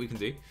we'll see what we can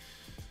do.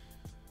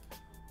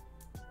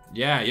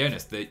 Yeah,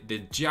 Jonas,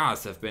 the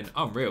Jazz have been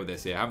unreal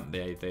this year, haven't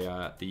they?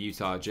 The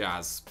Utah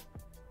Jazz.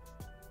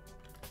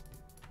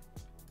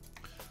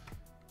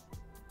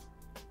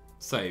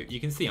 So you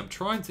can see I'm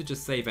trying to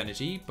just save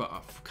energy, but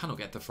I cannot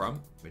get to the front,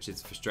 which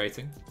is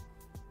frustrating.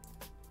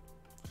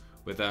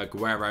 With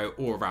Guerrero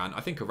or Iran.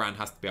 I think Iran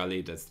has to be our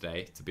leader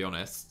today, to be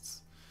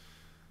honest.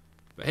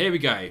 But here we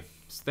go.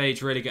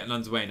 Stage really getting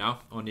underway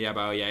now on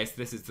Yabao EA. So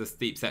this is the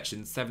steep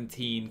section,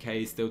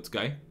 17k still to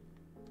go.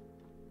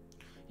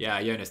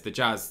 Yeah, Jonas, the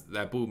Jazz,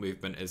 their ball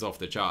movement is off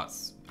the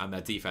charts. And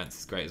their defense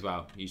is great as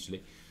well,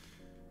 usually.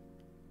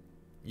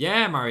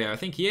 Yeah, Mario, I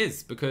think he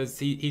is. Because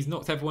he's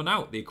knocked everyone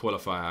out, the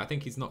qualifier. I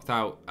think he's knocked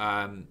out,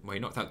 well, he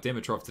knocked out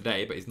Dimitrov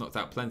today, but he's knocked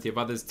out plenty of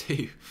others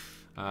too.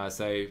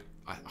 So,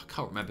 I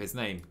can't remember his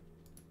name.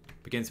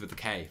 Begins with a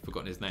K,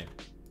 forgotten his name.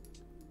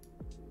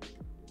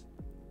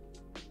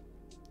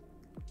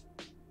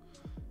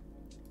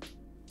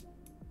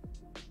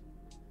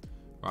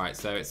 Right,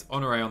 so it's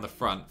Honore on the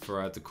front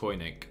for De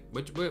Koenig.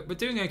 We're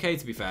doing okay,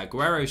 to be fair.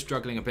 Guerrero's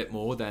struggling a bit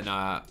more than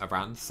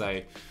Aran,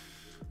 so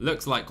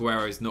looks like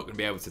Guerrero's not going to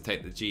be able to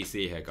take the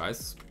GC here,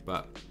 guys.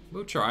 But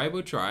we'll try,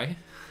 we'll try.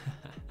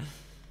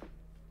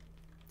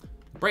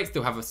 Break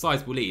still have a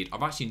sizable lead.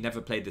 I've actually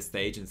never played this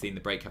stage and seen the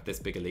Break have this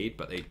big a lead,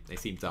 but they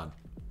seem done.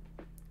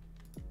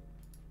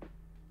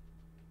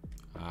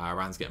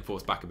 Aran's getting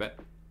forced back a bit.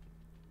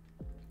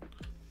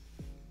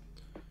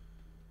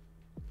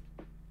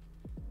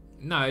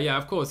 No, yeah,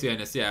 of course,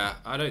 Jonas, yeah.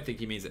 I don't think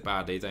he means it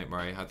badly, don't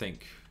worry. I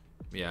think,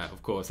 yeah,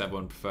 of course,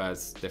 everyone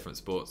prefers different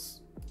sports.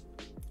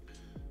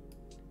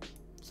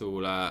 It's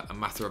all a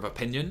matter of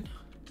opinion.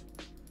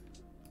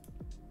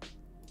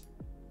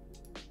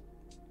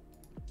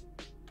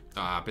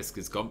 Ah,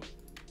 Biscuit's gone.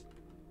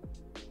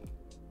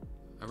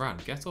 Aran,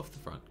 get off the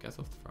front, get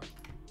off the front.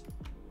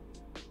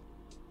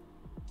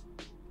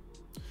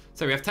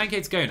 So we have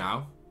 10k to go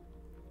now.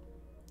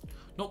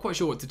 Not quite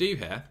sure what to do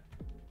here.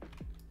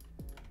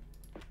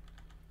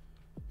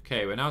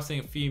 Okay, we're now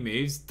seeing a few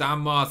moves. Dan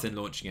Martin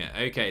launching it.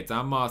 Okay,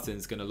 Dan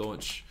Martin's going to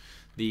launch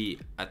the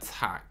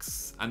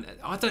attacks. And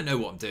I don't know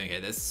what I'm doing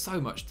here. There's so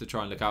much to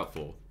try and look out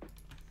for.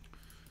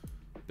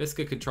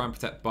 Biscuit could try and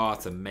protect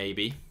Barton,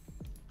 maybe.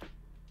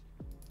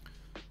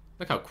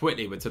 Look how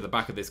quickly we're to the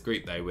back of this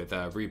group, though, with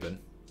Ruben.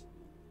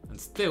 And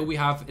still we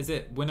have, is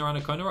it Winner and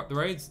O'Connor up the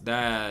roads?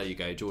 There you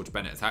go, George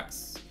Bennett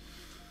attacks.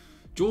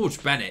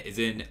 George Bennett is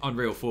in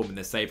unreal form in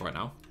this save right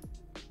now.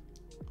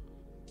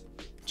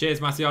 Cheers,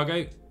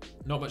 Masiago.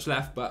 Not much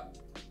left, but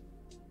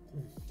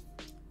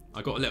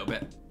I got a little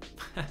bit.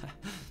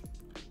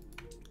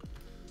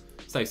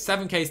 So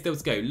 7k still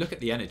to go. Look at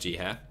the energy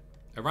here.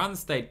 Aran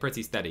stayed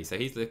pretty steady, so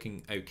he's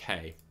looking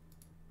okay.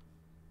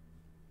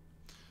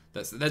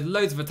 There's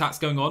loads of attacks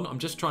going on. I'm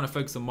just trying to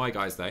focus on my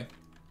guys, though.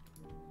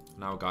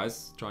 Now,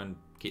 guys, try and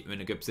keep them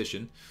in a good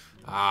position.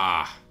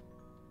 Ah.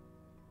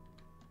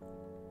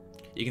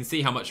 You can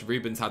see how much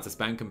Ruben's had to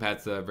spend compared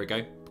to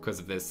Rigo because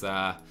of this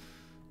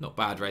not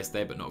bad race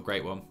day, but not a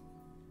great one.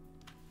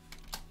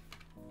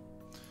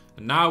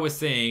 And now we're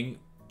seeing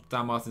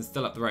Dan Martin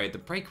still up the road. The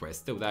breakaway is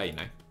still there, you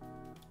know.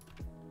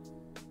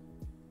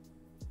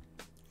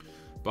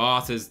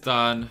 Barter's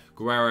done.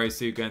 Guerrero's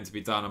soon going to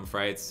be done, I'm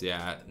afraid. So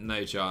yeah,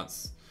 no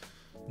chance.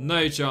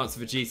 No chance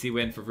of a GC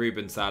win for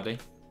Ruben, sadly.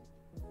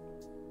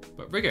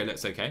 But Rigo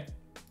looks okay.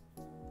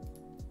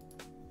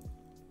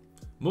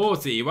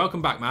 Morty,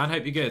 welcome back, man.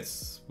 Hope you're good.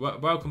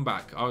 Welcome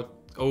back.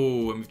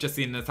 Oh, and we've just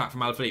seen an attack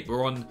from Alaphilippe.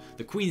 We're on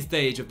the Queen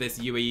stage of this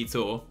UAE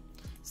Tour.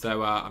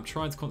 So I'm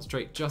trying to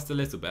concentrate just a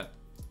little bit.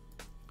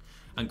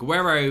 And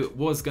Guerrero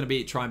was going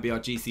to try and be our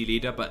GC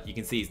leader, but you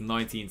can see he's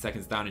 19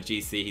 seconds down in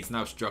GC. He's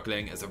now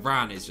struggling as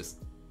Aran is just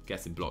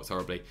getting blocked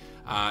horribly.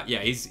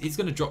 Yeah, he's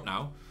going to drop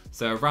now.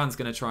 So Aran's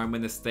going to try and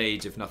win the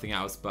stage if nothing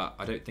else, but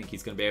I don't think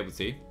he's going to be able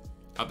to.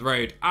 Up the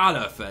road,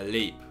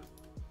 Alaphilippe.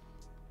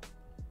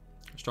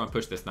 Let's try and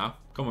push this now.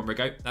 Come on,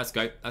 Rigo. Let's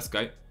go. Let's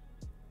go.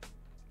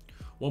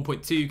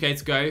 1.2k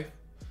to go.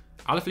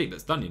 Alaphilippe,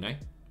 that's done, you know.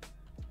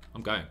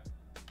 I'm going.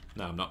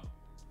 No, I'm not.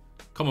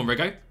 Come on,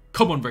 Rigo.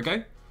 Come on,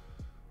 Rigo.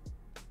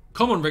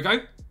 Come on,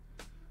 Rigo.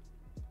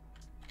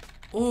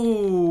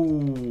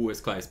 Oh, it's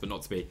close, but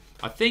not to be.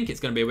 I think it's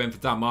going to be a win for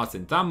Dan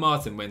Martin. Dan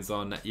Martin wins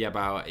on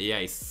Yabao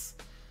Ace.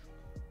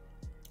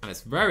 And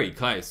it's very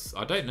close.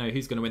 I don't know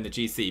who's going to win the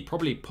GC.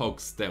 Probably Pog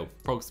still.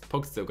 Pog's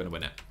still going to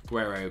win it.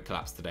 Guerrero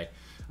collapsed today.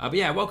 But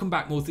yeah, welcome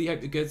back, Morty. Hope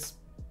you're good.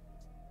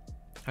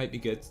 Hope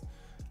you're good.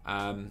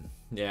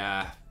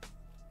 Yeah.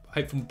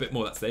 Hope for a bit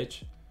more that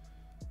stage.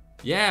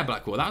 Yeah,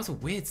 Blackwall. That was a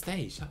weird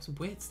stage. That was a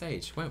weird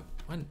stage.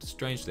 Went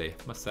strangely,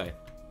 I must say.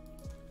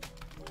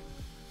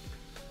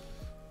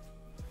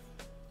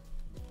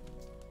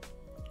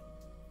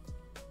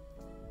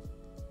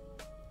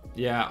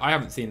 Yeah, I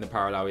haven't seen the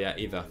parallel yet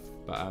either.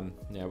 But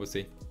yeah, we'll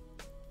see.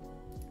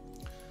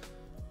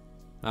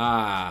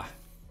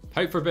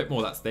 Hope for a bit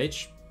more that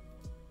stage.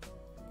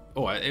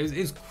 Oh, it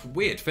was a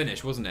weird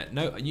finish, wasn't it?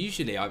 No,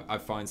 usually I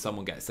find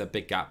someone gets a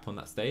big gap on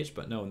that stage,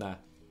 but no one there.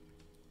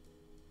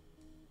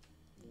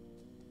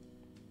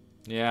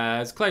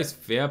 Yeah, it's close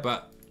here,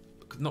 but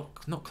not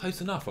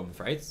close enough, I'm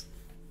afraid.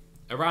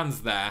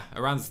 Aran's there.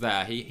 Aran's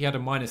there. He had a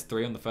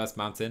 -3 on the first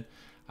mountain.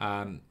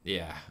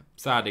 Yeah,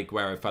 sadly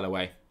Guerrero fell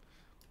away.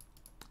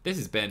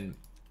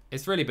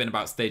 It's really been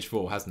about stage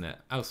 4, hasn't it?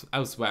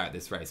 Elsewhere at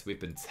this race, we've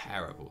been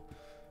terrible.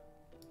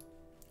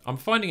 I'm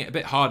finding it a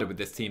bit harder with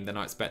this team than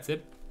I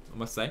expected, I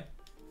must say.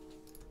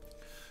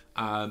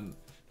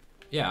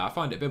 Yeah, I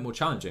find it a bit more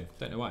challenging.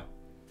 Don't know why.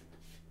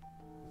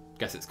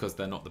 Guess it's because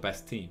they're not the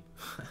best team.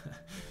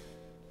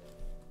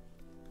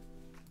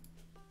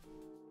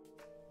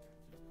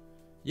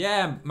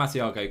 Yeah,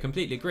 Matiago,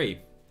 completely agree.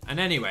 And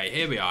anyway,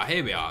 here we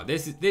are.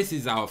 This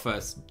is our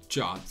first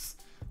chance,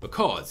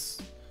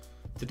 because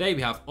today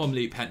we have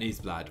Omloop Het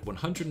Nieuwsblad,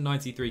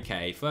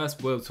 193k,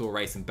 first World Tour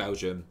race in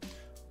Belgium.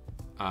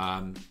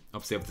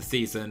 Obviously of the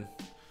season.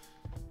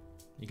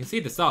 You can see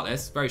the start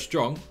list, very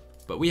strong,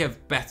 but we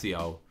have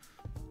Betiol.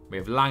 We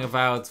have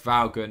Langeveld,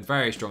 Valgen,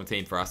 very strong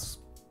team for us.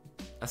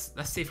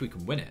 Let's see if we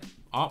can win it.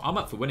 I'm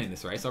up for winning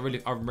this race.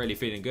 I'm really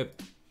feeling good.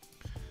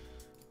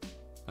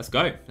 Let's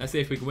go. Let's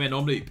see if we can win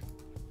Omloop.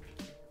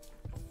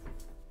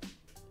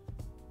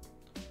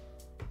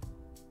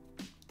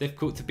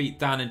 Difficult to beat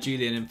Dan and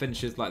Julian in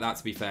finishes like that,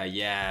 to be fair.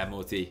 Yeah,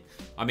 Morty.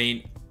 I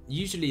mean,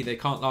 usually they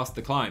can't last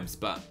the climbs,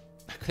 but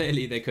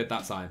clearly they could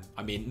that time.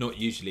 I mean, not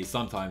usually.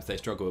 Sometimes they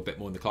struggle a bit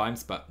more in the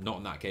climbs, but not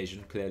on that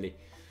occasion, clearly.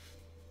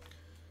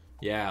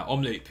 Yeah,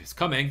 Omloop. It's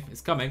coming.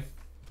 It's coming.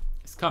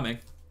 It's coming.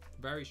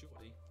 Very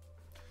shortly.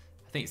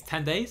 I think it's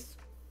 10 days.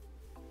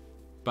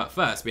 But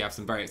first, we have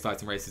some very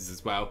exciting races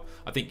as well.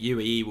 I think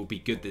UAE will be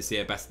good this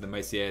year, better than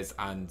most years,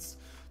 and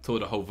Tour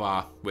de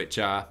Holvar, which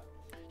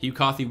Hugh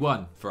Carthy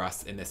won for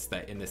us in this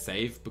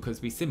save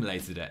because we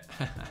simulated it.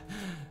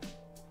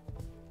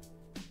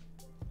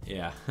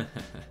 Yeah.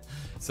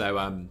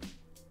 So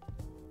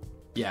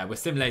yeah, we're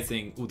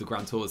simulating all the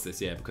Grand Tours this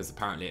year because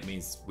apparently it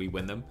means we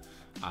win them.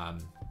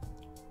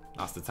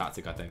 That's the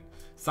tactic, I think.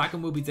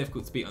 Sagan will be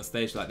difficult to beat on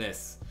stage like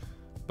this,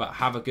 but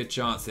have a good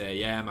chance here.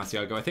 Yeah,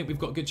 Matiago, I think we've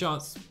got a good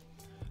chance.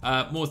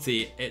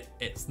 Morty,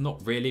 it's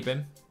not really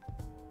been.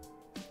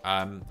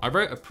 I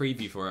wrote a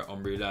preview for it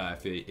on Rouleur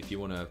if you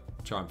want to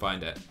try and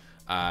find it.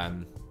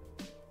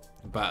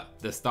 But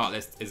the start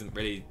list isn't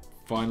really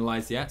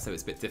finalised yet, so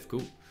it's a bit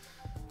difficult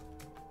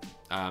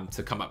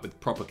to come up with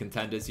proper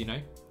contenders, you know.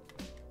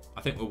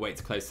 I think we'll wait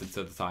till closer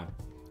to the time.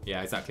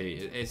 Yeah, exactly.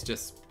 It's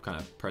just kind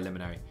of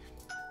preliminary.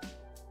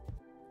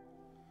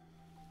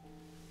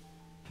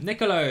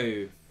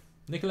 Nicolo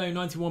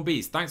 91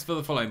 Beast, thanks for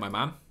the follow, my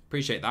man.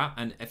 Appreciate that.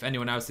 And if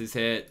anyone else is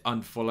here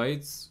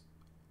unfollowed,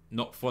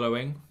 not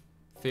following,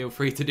 feel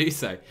free to do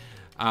so.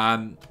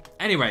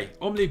 Anyway,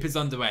 Omloop is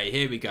underway.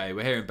 Here we go.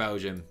 We're here in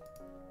Belgium,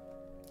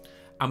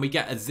 and we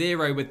get a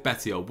 0 with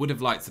Betiol. Would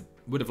have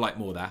liked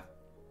more there.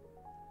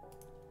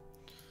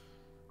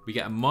 We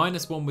get a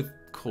 -1 with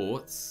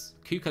Quartz.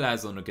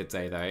 Kukuler's on a good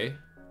day though,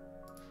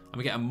 and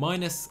we get a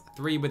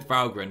 -3 with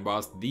Valgren,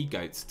 whilst the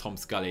GOAT Tom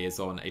Scully is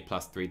on a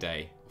 +3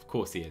 day. Of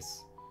course he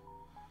is.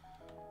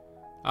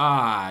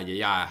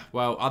 Yeah.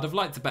 Well, I'd have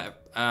liked to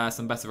bet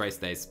some better race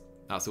days.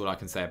 That's all I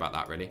can say about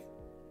that, really.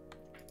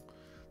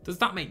 Does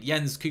that make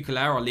Jens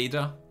Kukuler our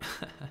leader?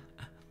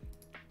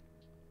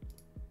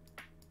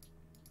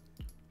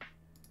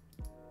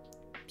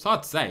 It's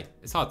hard to say.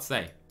 It's hard to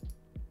say.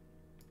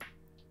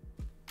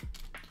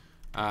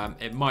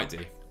 It might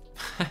do.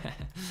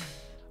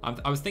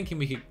 I was thinking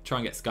we could try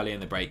and get Scully in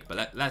the break,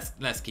 but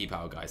let's keep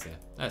our guys here.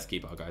 Let's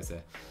keep our guys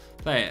here.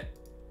 Play it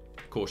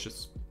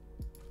cautious.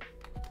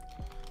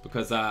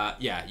 Because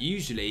yeah,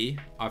 usually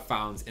I've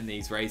found in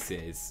these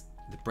races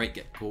the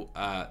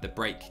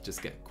brake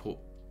just get caught,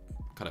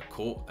 kind of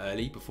caught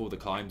early before the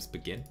climbs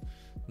begin.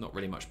 Not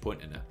really much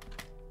point in it.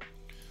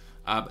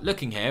 But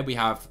looking here, we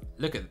have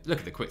look at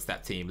the quick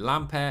step team: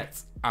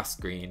 Lampert,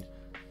 Asgreen,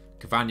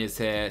 Cavagna's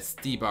here,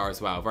 Stibar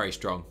as well, very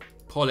strong.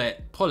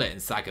 Pollitt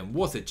and Sagan,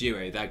 what a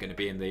duo they're going to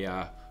be in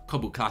the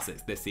Cobble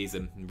Classics this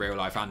season, in real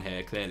life and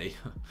here, clearly.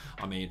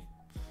 I mean,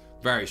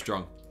 very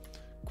strong.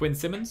 Quinn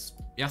Simmons,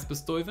 Jasper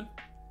Stuyven,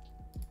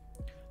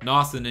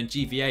 Narsen and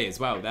GVA as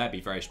well, they'll be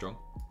very strong.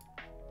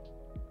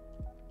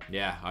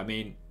 Yeah, I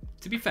mean,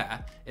 to be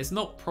fair, it's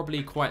not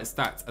probably quite as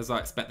stacked as I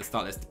expect the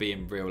start list to be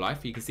in real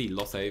life. You can see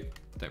Lotto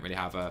don't really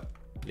have a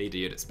leader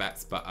you'd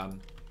expect, but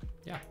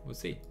yeah, we'll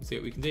see. We'll see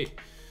what we can do.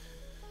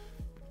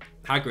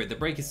 Hagrid, the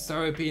brake is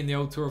so OP in the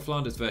old Tour of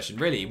Flanders version.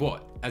 Really?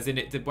 What? As in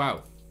it did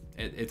well?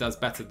 It does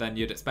better than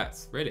you'd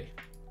expect? Really?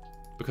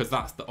 Because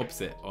that's the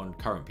opposite on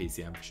current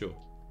PCM for sure.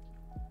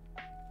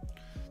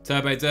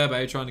 Turbo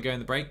trying to go in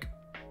the brake.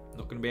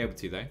 Not going to be able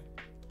to though.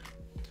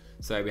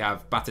 So we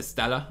have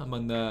Battistella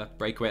among the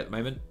breakaway at the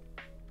moment.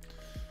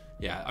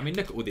 Yeah, I mean,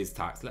 look at all these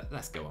attacks.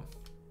 Let's go on.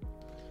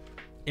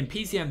 In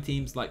PCM,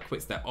 teams like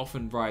Quickstep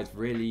often ride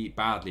really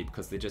badly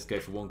because they just go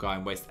for one guy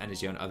and waste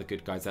energy on other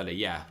good guys early.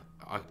 Yeah,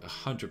 I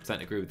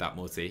 100% agree with that,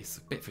 Morty. It's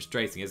a bit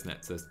frustrating, isn't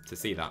it, to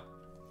see that.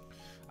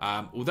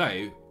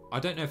 Although, I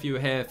don't know if you were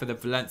here for the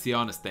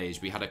Valenciana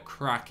stage. We had a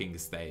cracking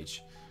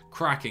stage.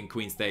 Cracking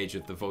Queen stage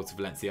of the Volta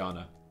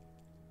Valenciana.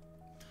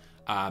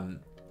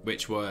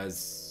 Which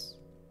was...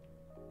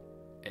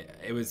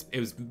 It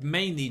was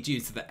mainly due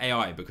to the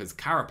AI because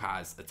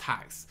Carapaz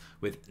attacks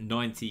with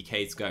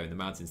 90k to go in the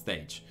mountain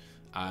stage.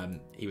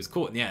 He was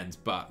caught in the end,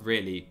 but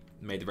really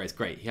made the race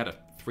great. He had a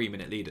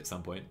 3-minute lead at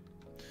some point.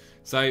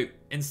 So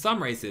in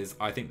some races,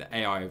 I think the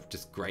AI are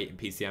just great in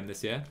PCM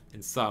this year.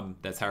 In some,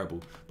 they're terrible.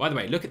 By the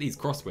way, look at these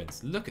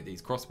crosswinds. Look at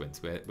these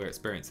crosswinds we're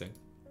experiencing.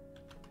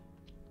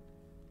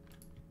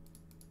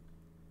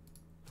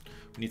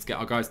 We need to get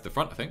our guys to the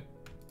front, I think.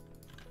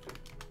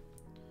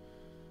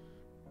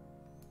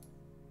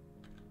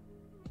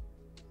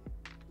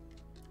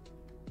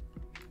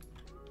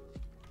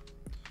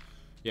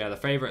 Yeah, the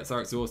favourites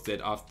are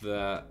exhausted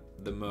after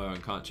the Moor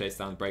and can't chase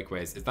down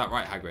breakaways. Is that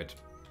right, Hagrid?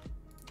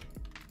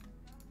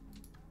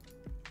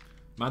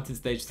 Mountain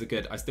stages are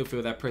good. I still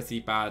feel they're pretty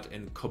bad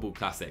in Cobble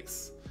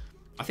Classics.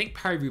 I think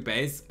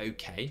Paris-Roubaix is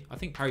okay. I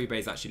think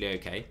Paris-Roubaix is actually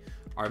okay.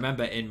 I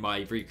remember in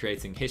my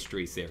Recreating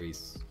History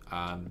series,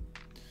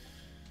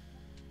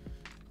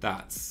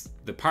 that's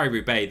the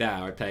Paris-Roubaix there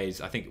I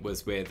played, I think it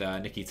was with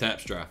Nicky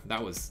Terpstra.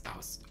 That was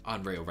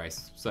unreal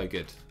race. So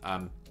good.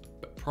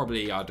 But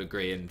probably I'd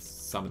agree in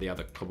some of the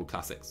other Cobble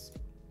Classics.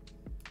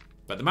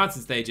 But the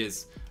mountain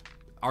stages,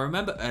 I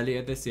remember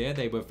earlier this year,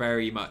 they were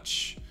very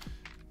much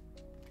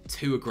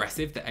too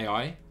aggressive, the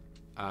AI.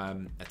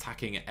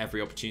 Attacking at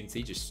every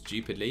opportunity, just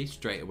stupidly,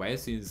 straight away.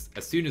 As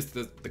soon as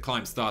the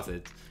climb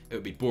started, it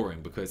would be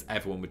boring because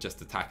everyone would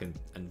just attack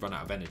and run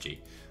out of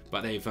energy.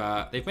 But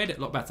they've made it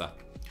a lot better.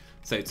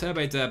 So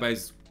Turbo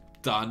Durbo's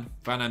done.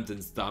 Van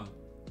Emden's done.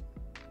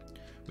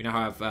 We now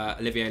have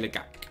Olivier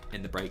Legac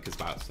in the break as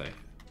well. So,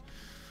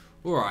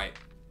 all right,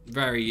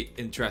 very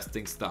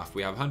interesting stuff.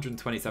 We have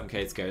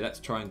 127k to go. Let's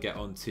try and get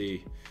on to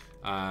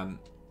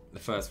the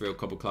first real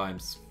cobble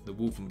climbs. The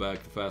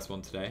Wolfenberg, the first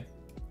one today.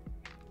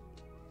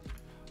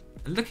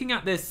 Looking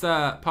at this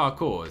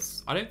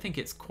parcours, I don't think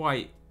it's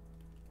quite...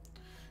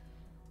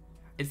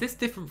 Is this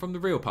different from the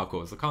real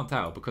parcours? I can't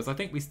tell, because I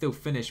think we still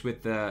finish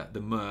with the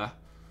Mur,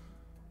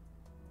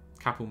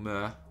 Capel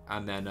Mur,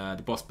 and then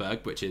the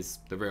Bossberg, which is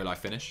the real life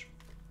finish.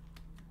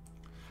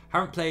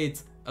 Haven't played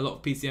a lot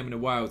of PCM in a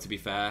while, to be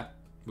fair.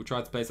 We'll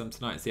try to play some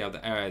tonight and see how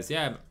the air is.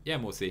 Yeah,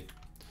 Morty.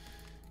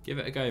 Give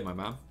it a go, my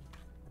man.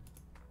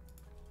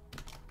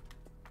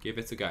 Give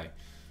it a go.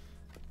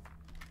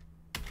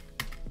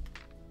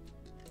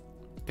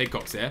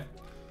 Pigcock's here.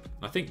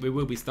 I think we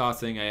will be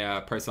starting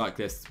a Pro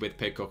Cyclist with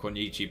Pigcock on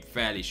YouTube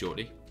fairly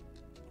shortly.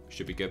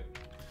 Should be good.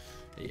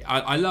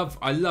 I love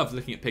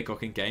looking at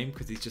Pigcock in game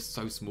because he's just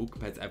so small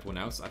compared to everyone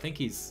else. I think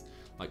he's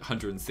like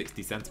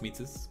 160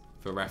 centimeters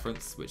for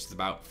reference, which is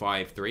about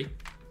 5'3".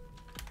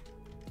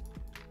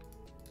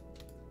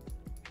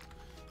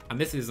 And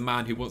this is a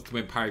man who wants to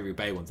win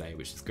Paris-Roubaix one day,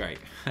 which is great.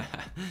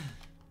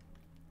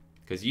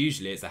 Because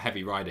usually it's a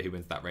heavy rider who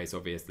wins that race,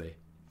 obviously.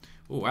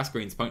 Oh,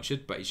 Asgreen's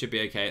punctured, but he should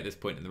be okay at this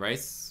point in the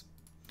race.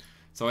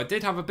 So I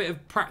did have a bit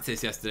of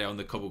practice yesterday on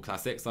the Cobble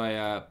Classics.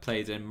 I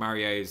played in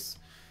Mario's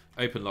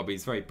open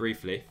lobbies very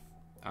briefly.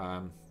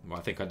 Well, I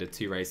think I did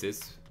 2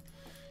 races.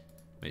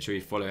 Make sure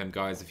you follow him,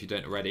 guys, if you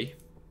don't already.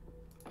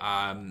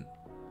 And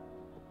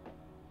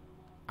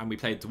we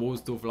played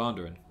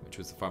Dwarfsdorf-Vlaanderen, which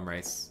was a fun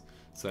race.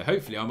 So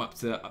hopefully I'm up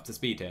to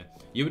speed here.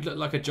 You would look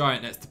like a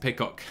giant next to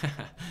Pigcock.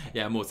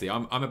 Yeah, Morty.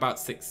 I'm about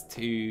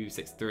 6'2",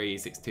 6'3",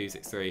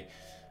 6'2",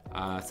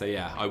 6'3". So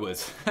yeah, I would.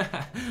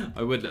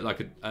 I would look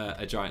like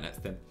a giant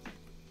next to him.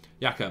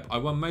 Jakob, I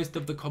won most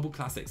of the Cobble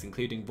Classics,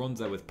 including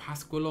Bronzer with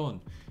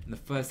Pasqualon in the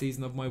first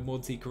season of my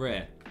Morty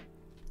career.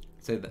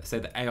 So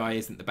the AI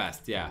isn't the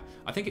best. Yeah,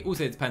 I think it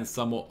also depends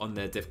somewhat on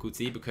the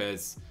difficulty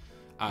because,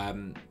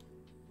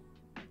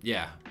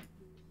 yeah,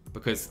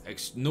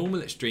 because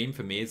normal extreme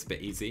for me is a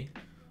bit easy.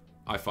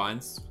 I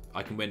find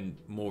I can win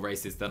more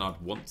races than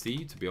I'd want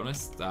to be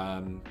honest.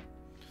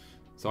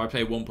 So I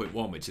play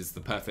 1.1, which is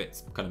the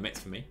perfect kind of mix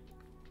for me.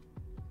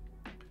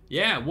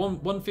 Yeah,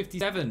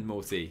 157,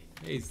 Morty.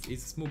 He's a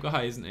small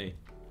guy, isn't he?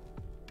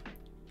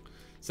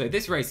 So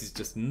this race is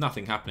just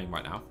nothing happening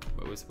right now.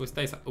 But we'll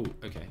stay... Oh,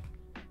 okay.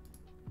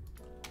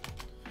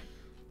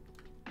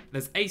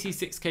 There's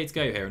 86k to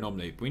go here in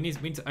Omloop. We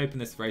need to open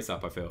this race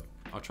up, I feel.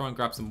 I'll try and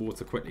grab some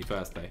water quickly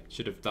first, though.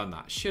 Should have done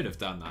that. Should have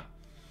done that.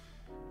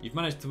 You've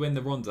managed to win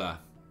the Ronda.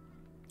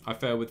 I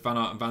failed with Van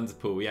Aert and Van der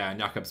Poel, yeah, and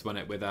Jacobs won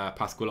it with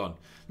Pasqualon.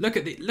 Look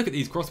at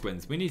these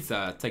crosswinds. We need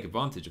to take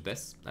advantage of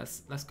this.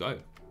 Let's go.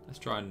 Let's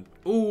try and...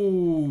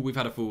 Ooh, we've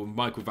had a fall.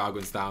 Michael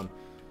Valgren's down.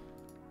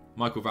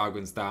 Michael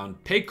Valgren's down.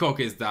 Pigcock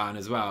is down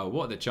as well.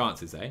 What are the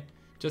chances, eh?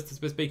 Just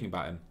as we're speaking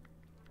about him.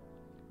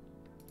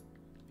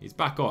 He's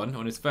back on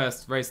his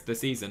first race of the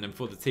season and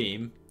for the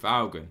team,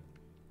 Valgren.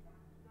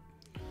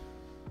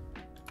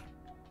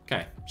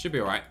 Okay, should be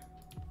alright.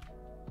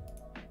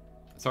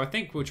 So I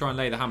think we'll try and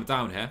lay the hammer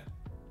down here.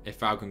 If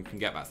Valgren can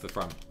get back to the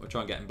front. We'll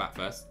try and get him back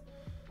first.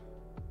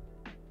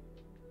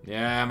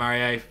 Yeah,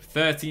 Mario.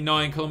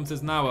 39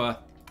 kilometers an hour.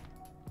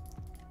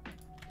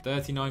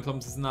 39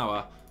 kilometers an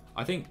hour.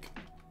 I think...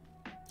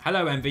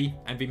 Hello, Envy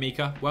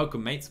Mika.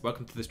 Welcome, mates.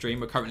 Welcome to the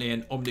stream. We're currently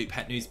in Omloop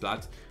Het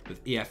Nieuwsblad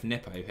with EF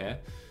Nippo here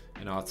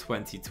in our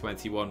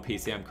 2021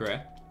 PCM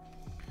career.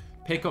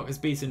 Pigcock has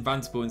beaten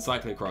Van der Poel in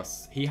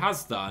cyclocross. He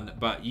has done,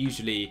 but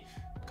usually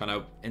kind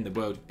of in the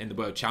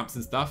world champs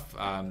and stuff,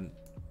 Van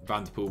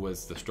der Poel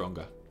was the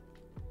stronger.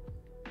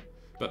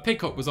 But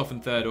Pigcock was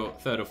often third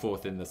or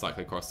fourth in the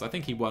cyclocross. So I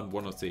think he won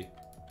 1 or 2.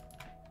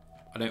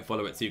 I don't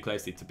follow it too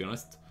closely, to be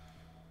honest.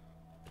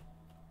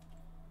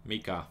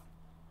 Mika.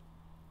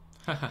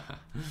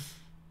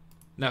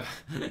 No.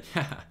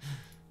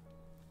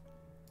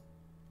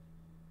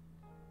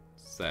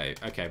 So,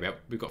 okay,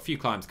 we've got a few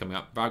climbs coming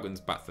up.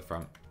 Valgren's back to the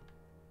front.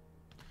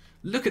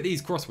 Look at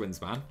these crosswinds,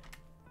 man.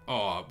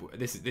 Oh,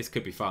 this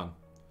could be fun.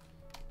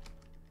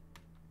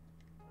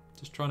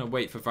 Just trying to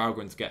wait for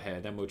Valgren to get here,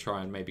 then we'll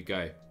try and maybe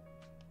go.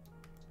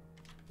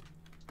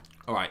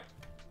 Alright,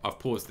 I've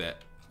paused it.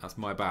 That's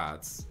my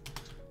bad.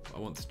 I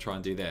want to try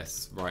and do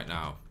this right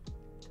now.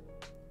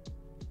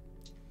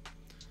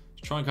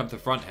 Try and come to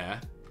the front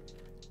here.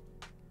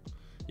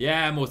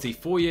 Yeah, Morty,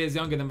 4 years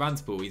younger than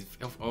Vanderpool.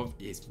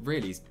 He's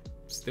really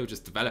still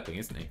just developing,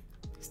 isn't he?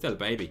 He's still a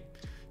baby.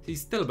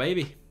 He's still a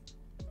baby.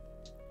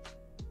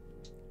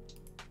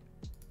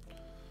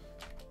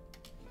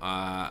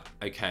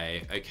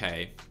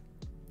 Okay.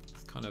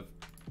 It's kind of...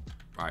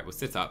 Right, we'll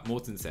sit up.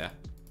 Morton's here.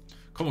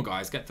 Come on,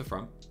 guys, get to the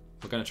front.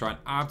 We're going to try and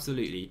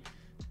absolutely...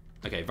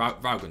 Okay,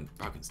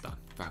 Valgren's done.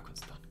 Valgren's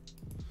done.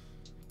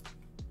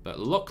 But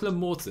Lachlan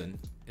Morton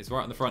is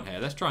right on the front here.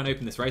 Let's try and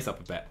open this race up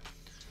a bit.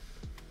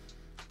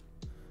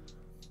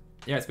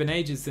 Yeah, it's been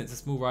ages since a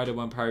small rider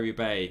won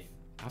Paris-Roubaix.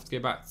 I have to go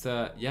back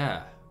to...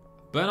 Yeah.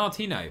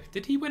 Bernardino.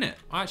 Did he win it?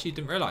 I actually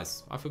didn't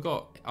realise. I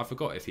forgot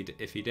if he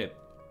did.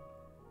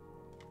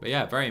 But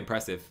yeah, very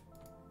impressive.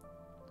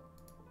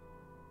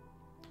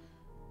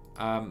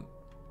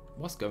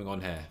 What's going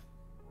on here?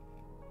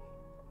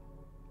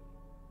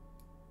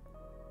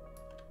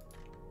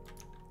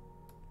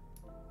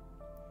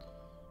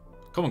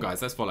 Come on,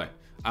 guys, let's follow.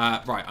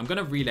 Right, I'm going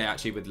to relay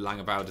actually with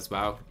Langeveld as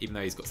well, even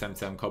though he's got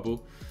 77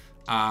 cobble.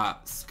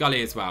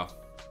 Scully as well.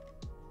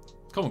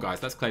 Come on,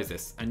 guys, let's close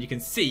this. And you can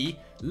see,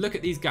 look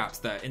at these gaps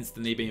that are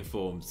instantly being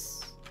formed.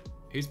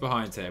 Who's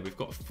behind here? We've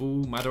got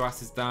full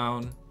Madaras is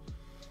down.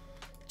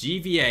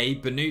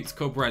 GVA, Benut,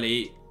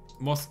 Cobrelli,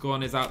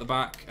 Moscon is out the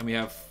back, and we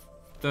have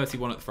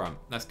 31 at the front.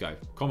 Let's go.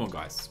 Come on,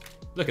 guys.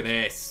 Look at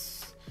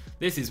this.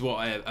 This is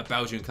what a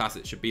Belgian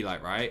Classic should be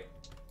like, right?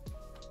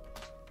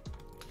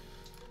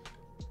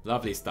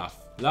 Lovely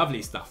stuff.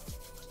 Lovely stuff.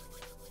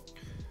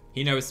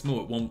 Hino is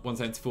small at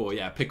 174.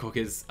 Yeah, Pidcock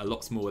is a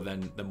lot smaller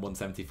than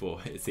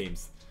 174, it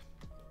seems.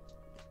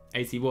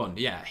 81.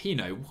 Yeah,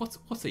 Hino,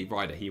 what a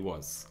rider he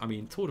was. I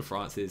mean, Tour de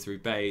France's,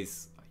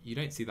 Roubaix, you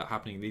don't see that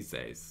happening these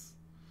days.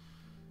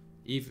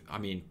 I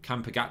mean,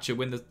 can Pogacar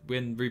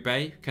win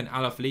Roubaix? Can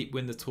Alaphilippe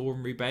win the Tour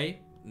in Roubaix?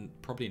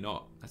 Probably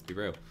not. Let's be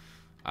real.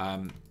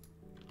 Come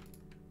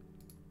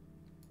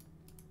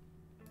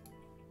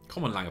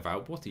on,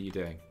 Langeveld. What are you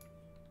doing?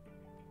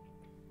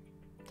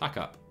 Attack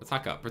up.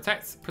 Attack up.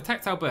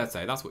 Protect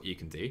Alberto. That's what you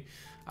can do.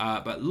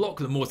 But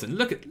Lachlan Morton.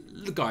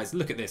 Guys,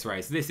 look at this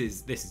race. This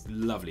is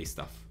lovely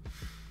stuff.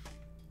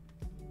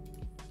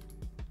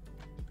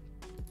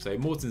 So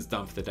Morton's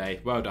done for the day.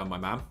 Well done, my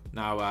man.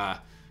 Now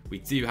we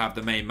do have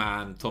the main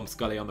man, Tom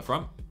Scully, on the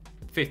front.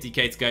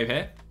 50k to go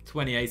here.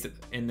 28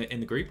 in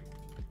the group.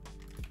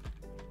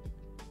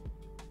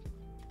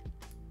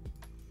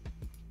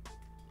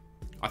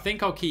 I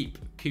think I'll keep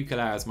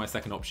Kukala as my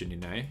second option, you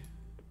know.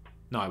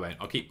 No, I won't.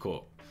 I'll keep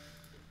Court.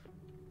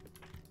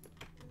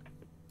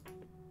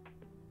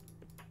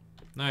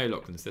 No,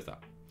 Lachlan, sit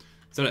up.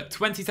 So look,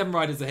 27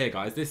 riders are here,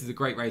 guys. This is a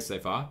great race so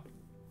far.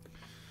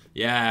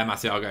 Yeah,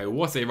 Masiago.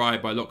 What a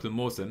ride by Lachlan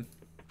Morton.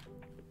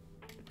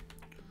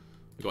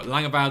 We've got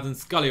Langeveld and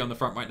Scully on the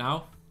front right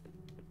now.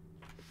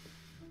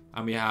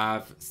 And we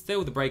have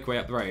still the breakaway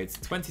up the roads.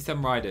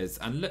 27 riders.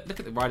 And look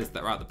at the riders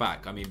that are out the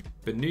back. I mean,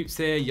 Benut's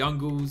here.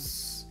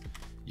 Youngles.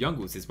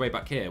 Youngles is way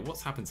back here.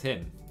 What's happened to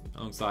him?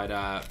 Alongside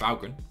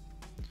Valgren.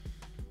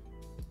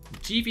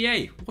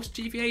 GVA. What's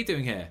GVA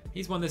doing here?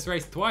 He's won this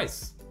race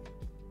twice.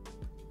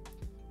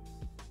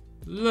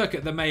 Look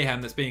at the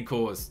mayhem that's being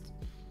caused.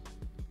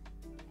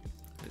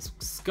 It's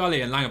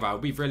Scully and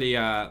Langeveld. We've really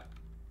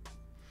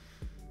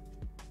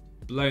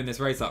blown this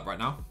race up right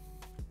now.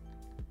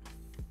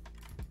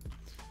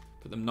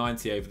 Put them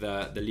 90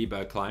 over the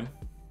Lieberg climb.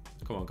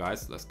 Come on,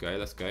 guys. Let's go.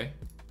 Let's go.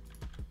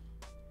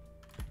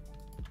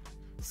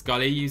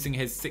 Scully using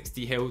his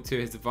 60 hill to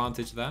his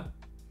advantage there.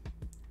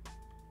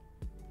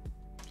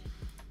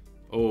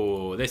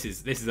 Oh, this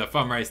is a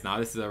fun race now.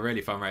 This is a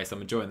really fun race.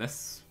 I'm enjoying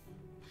this.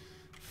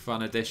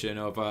 Fun edition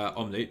of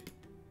Omloop.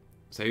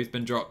 So who's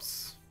been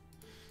dropped?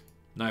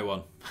 No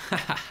one.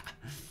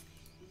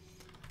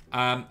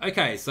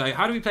 Okay, so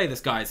how do we play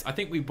this, guys? I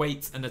think we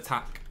wait and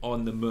attack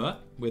on the Mur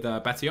with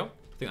Betillon.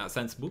 I think that's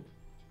sensible.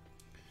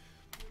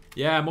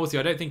 Yeah, Morty,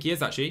 I don't think he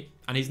is actually.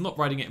 And he's not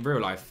riding it in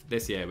real life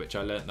this year, which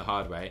I learned the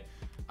hard way.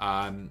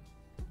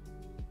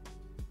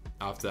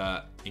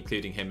 After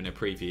including him in a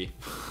preview.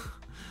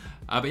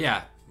 But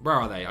yeah, where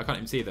are they? I can't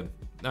even see them.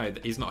 No,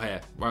 he's not here.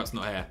 Wout's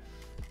not here.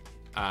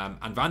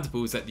 And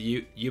Vanderpool's at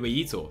the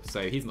UAE Tour,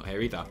 so he's not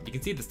here either. You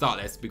can see the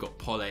start list. We've got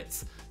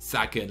Pollitt,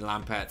 Sagan,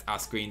 Lampert,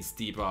 Asgreen,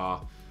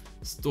 Stibar,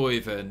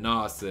 Stuyven,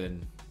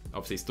 Narsen.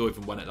 Obviously,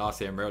 Stuyven won it last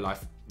year in real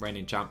life,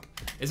 reigning champ.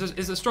 It's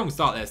a strong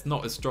start list,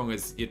 not as strong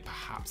as you'd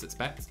perhaps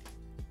expect.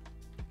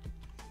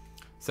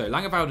 So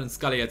Langeveld and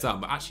Scully are done.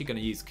 We're actually going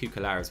to use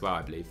Kukala as well,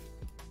 I believe.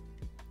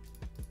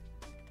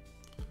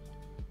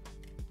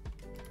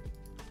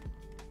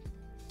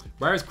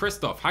 Where is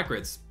Christoph?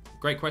 Hagrid's.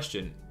 Great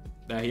question.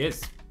 There he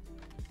is.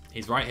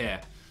 He's right here.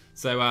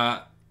 So,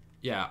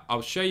 yeah,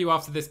 I'll show you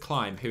after this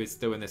climb who is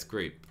still in this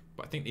group.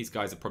 But I think these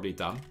guys are probably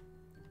done.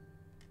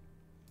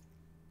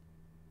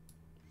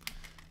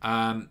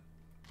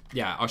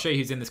 yeah, I'll show you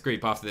who's in this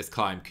group after this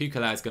climb.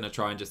 Kukala is going to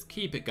try and just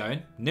keep it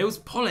going. Nils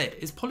Pollitt.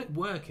 Is Pollitt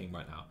working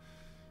right now?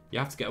 You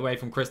have to get away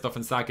from Christoph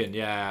and Sagan.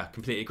 Yeah,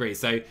 completely agree.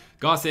 So,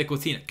 Garcia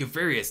Cortina.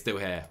 Gaviria's still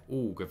here.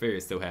 Ooh,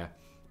 Gaviria's still here.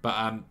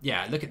 But,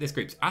 yeah, look at this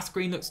group.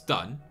 Asgreen looks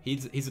done.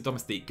 He's a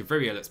domestique.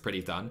 Gaviria looks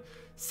pretty done.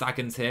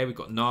 Sagan's here. We've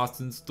got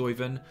Narsten,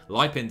 Stuyven.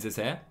 Lipins is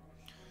here.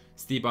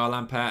 Stibar,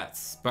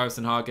 Lampert,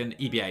 Bosenhagen,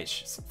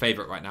 EBH.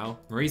 Favourite right now.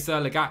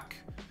 Marisa, Legak,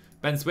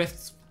 Ben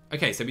Swift.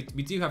 Okay, so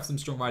we do have some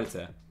strong riders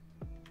here.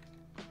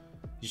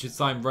 You should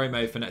sign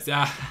Romo for next.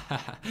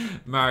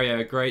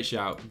 Mario, great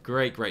shout.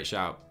 Great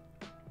shout.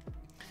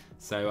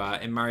 So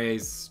in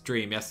Mario's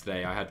stream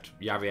yesterday, I had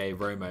Javier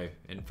Romo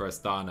in for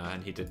Astana,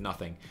 and he did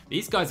nothing.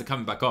 These guys are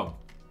coming back on.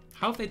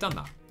 How have they done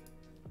that?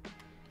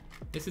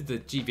 This is the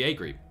GVA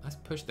group. Let's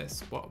push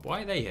this.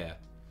 Why are they here?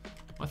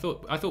 I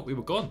thought we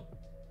were gone.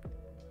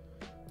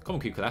 Come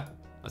on, Kukala.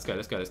 Let's go.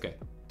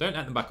 Don't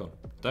let them back on.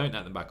 Don't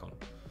let them back on.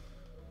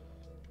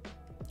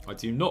 I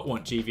do not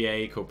want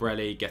GVA,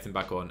 Corbrelli getting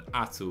back on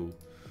at all.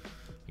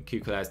 And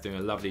Kukala is doing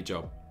a lovely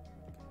job.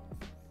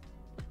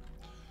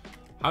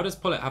 How does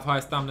Pollitt have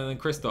higher stamina than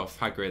Christoph,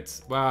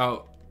 Hagrid?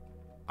 Well,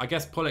 I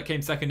guess Pollitt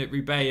came second at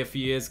Roubaix a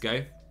few years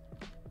ago.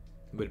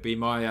 Would be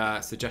my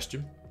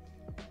suggestion.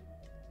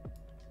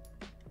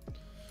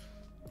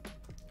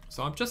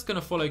 So I'm just going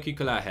to follow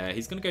Kukala here.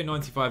 He's going to go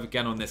 95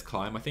 again on this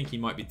climb. I think he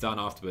might be done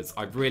afterwards.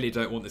 I really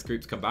don't want this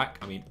group to come back.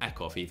 I mean,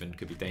 Eckhoff even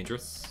could be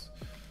dangerous.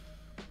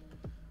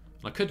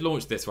 I could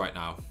launch this right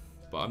now,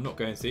 but I'm not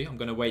going to. I'm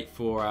going to wait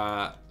for...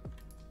 I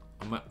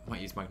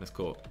might use Magnus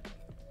Court.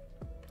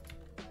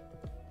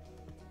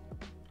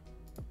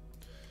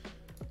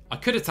 I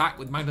could attack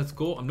with Magnus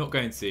Court. I'm not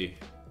going to.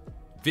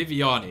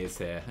 Viviani is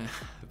here.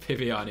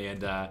 Viviani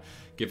and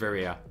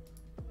Gaviria.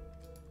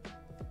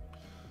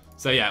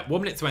 So yeah,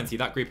 1 minute 20.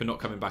 That group are not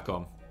coming back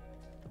on.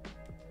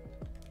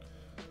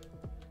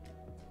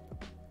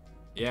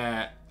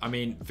 Yeah, I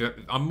mean,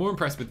 I'm more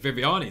impressed with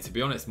Viviani, to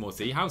be honest,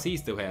 Morty. How's he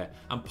still here?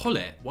 And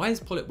Pollitt. Why is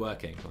Pollitt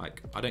working?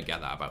 Like, I don't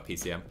get that about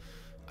PCM.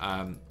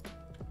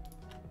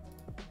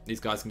 These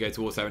guys can go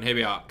to auto. And here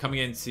we are, coming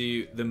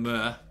into the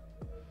Mur.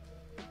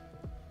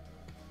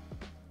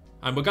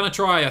 And we're going to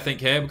try, I think,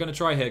 here. We're going to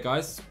try here,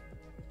 guys.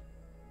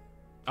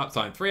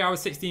 Uptime. 3 hours,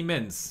 16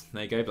 mins.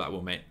 There you go,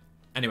 Blackwall, mate.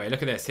 Anyway,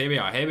 look at this. Here we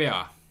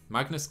are.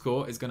 Magnus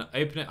Court is going to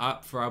open it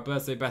up for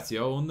Alberto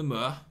Betio on the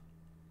Mur.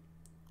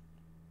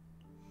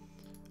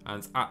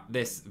 And at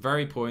this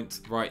very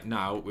point right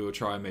now, we will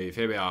try and move.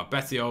 Here we are.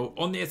 Betio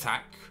on the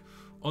attack.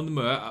 On the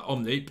Mur at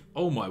Omloop.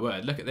 Oh, my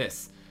word. Look at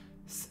this.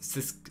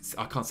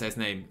 I can't say his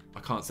name.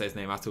 I can't say his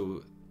name at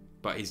all.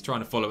 But he's trying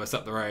to follow us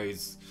up the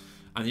roads.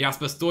 And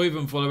Jasper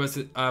Stuyven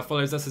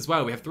follows us as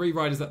well. We have 3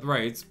 riders up the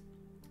roads.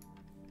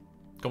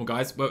 Come on,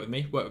 guys. Work with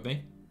me. Work with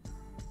me.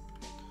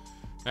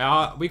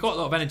 We got a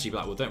lot of energy,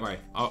 Blackwall. Don't worry.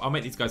 I'll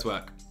make these guys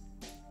work.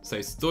 So,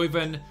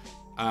 Stuyven.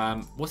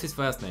 What's his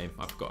first name?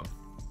 I've forgotten.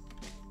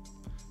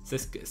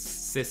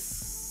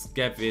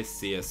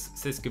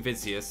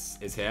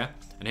 Siskevicius is here.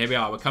 And here we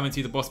are. We're coming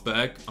to the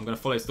Bossberg. I'm going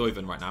to follow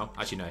Stuyven right now.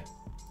 Actually, no.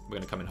 We're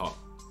going to come in hot.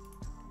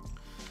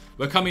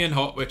 We're coming in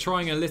hot. We're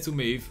trying a little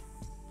move.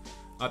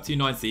 Up to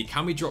 90.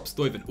 Can we drop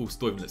Stuyven? Oh,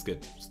 Stuyven looks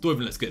good.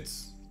 Stuyven looks good.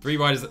 3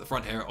 riders at the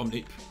front here at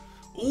Omloop.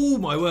 Oh,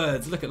 my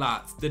words. Look at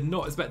that. Did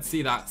not expect to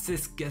see that.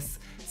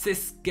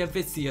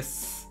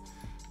 Siskevicius.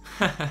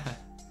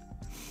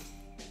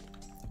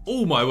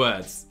 Oh, my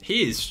words.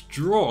 He is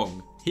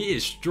strong. He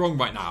is strong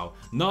right now.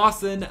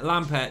 Narsen,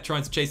 Lampert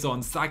trying to chase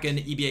on. Sagan,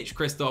 EBH,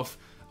 Christoph,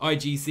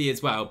 IGC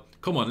as well.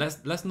 Come on,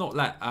 let's not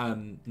let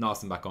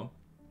Narsen back on.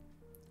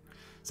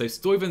 So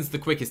Stuyven's the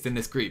quickest in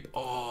this group.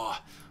 Oh,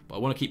 but I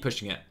want to keep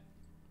pushing it.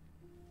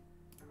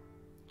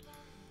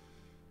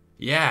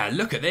 Yeah,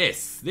 look at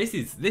this. This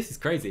is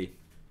crazy.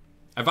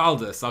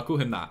 Avaldus, I'll call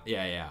him that.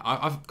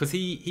 Yeah. Because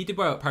he did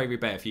well at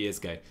Paris-Roubaix a few years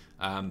ago,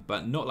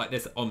 but not like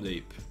this at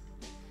Omloop.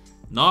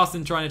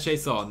 Narsen trying to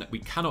chase on. We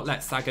cannot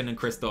let Sagan and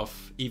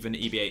Christoph, even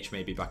EBH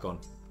maybe back on.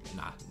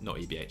 Nah, not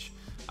EBH.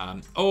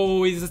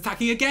 Oh, he's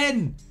attacking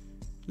again.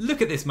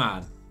 Look at this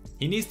man.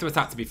 He needs to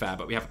attack to be fair,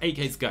 but we have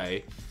 8k to go.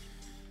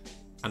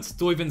 And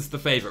Stuyven's the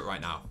favourite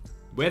right now.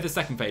 We're the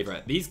second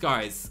favourite. These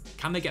guys,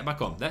 can they get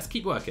back on? Let's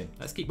keep working.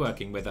 Let's keep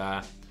working with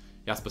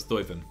Jasper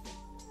Stuyven.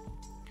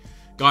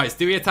 Guys,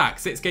 do we attack?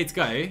 6k to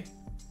go.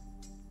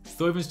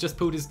 Stuyven's just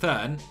pulled his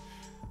turn.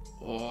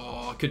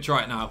 Oh, I could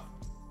try it now.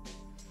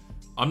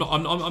 I'm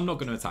not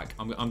going to attack.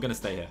 I'm going to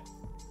stay here.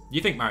 You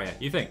think, Mario?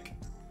 You think?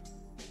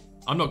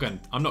 I'm not going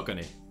to. I'm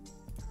going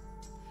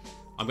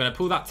to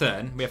pull that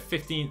turn. We have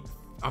 15.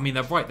 I mean,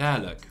 they're right there,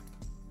 look.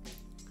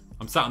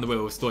 I'm sat on the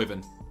wheel with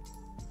Stuyven.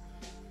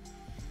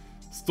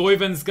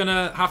 Stuyven's going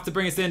to have to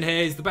bring us in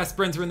here. He's the best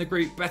sprinter in the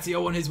group.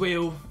 Betio on his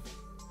wheel.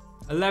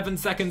 11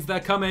 seconds. They're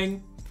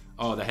coming.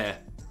 Oh, they're here.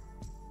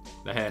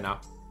 They're here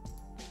now.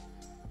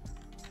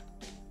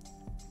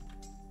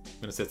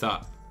 I'm going to sit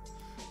up.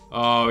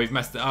 Oh, we've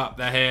messed it up.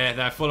 They're here.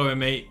 They're following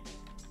me.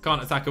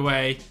 Can't attack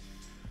away.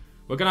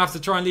 We're going to have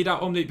to try and lead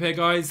out Omloop here,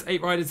 guys. 8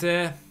 riders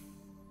here.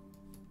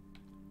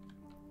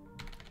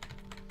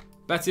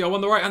 Betio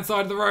on the right-hand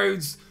side of the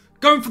roads.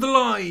 Going for the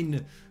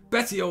line.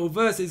 Bettiol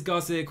versus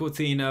Garcia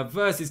Cortina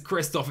versus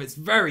Christoph. It's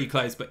very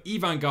close, but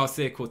Ivan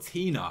Garcia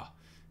Cortina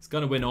is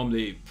going to win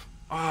Omloop.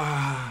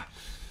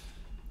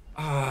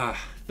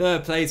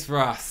 Third place for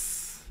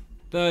us.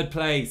 Third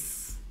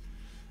place.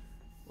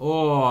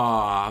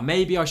 Oh,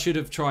 maybe I should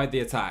have tried the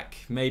attack.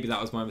 Maybe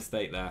that was my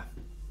mistake there.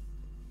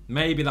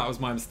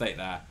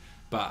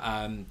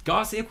 But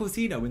Garcia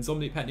Cortina wins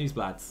Omloop Het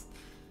Nieuwsblad.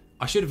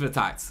 I should have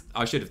attacked.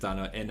 I should have done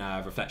it in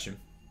reflection.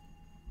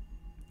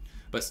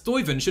 But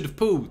Stuyven should have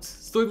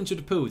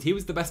pulled. He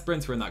was the best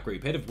sprinter in that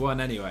group. He'd have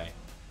won anyway.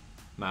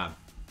 Man.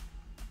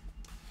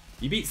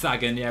 You beat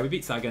Sagan. Yeah, we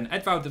beat Sagan.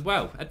 Edvald did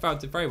well.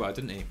 Edvald did very well,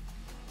 didn't he?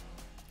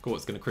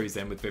 Court's going to cruise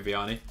in with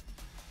Viviani.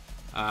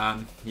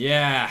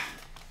 Yeah.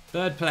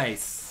 Third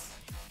place.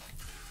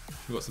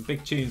 We've got some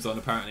big tunes on,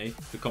 apparently,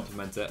 to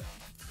complement it.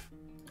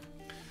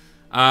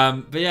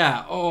 But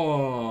yeah.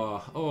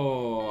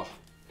 Oh.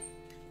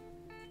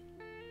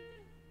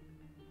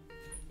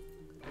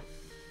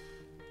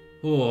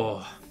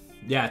 Oh,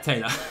 yeah,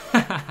 Taylor.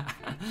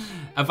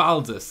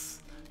 Avaldus.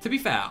 To be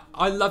fair,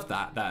 I love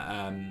that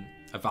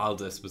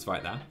Avaldus was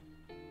right there.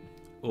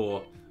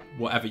 Or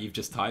whatever you've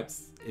just typed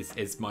is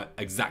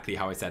exactly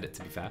how I said it,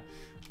 to be fair.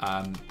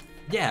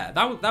 Yeah,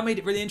 that made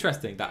it really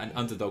interesting that an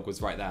underdog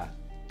was right there.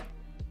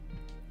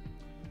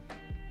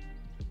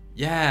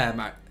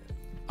 Yeah,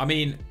 I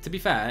mean, to be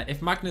fair,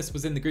 if Magnus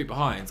was in the group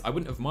behind, I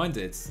wouldn't have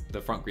minded the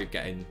front group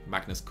getting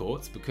Magnus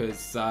caught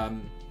because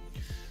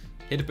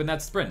he'd have been there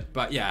to sprint.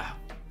 But yeah,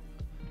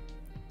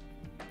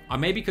 I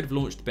maybe could have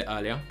launched a bit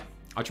earlier.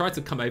 I tried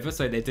to come over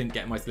so they didn't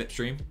get my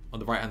slipstream on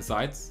the right hand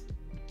side.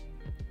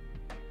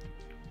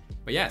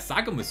 But yeah,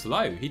 Sagan was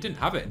slow. He didn't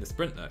have it in the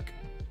sprint, look.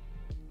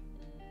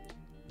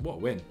 What a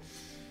win.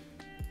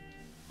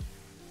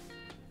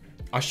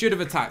 I should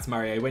have attacked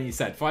Mario when you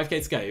said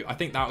 5k to go. I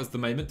think that was the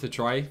moment to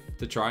try.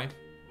 But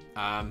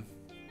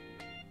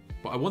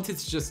I wanted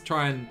to just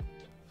try and...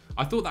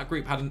 I thought that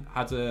group hadn't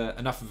had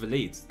enough of a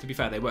lead. To be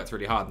fair, they worked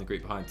really hard in the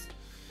group behind.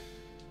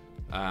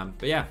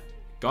 But yeah,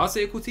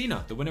 Garcia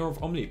Cortina, the winner of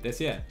Omloop this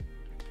year.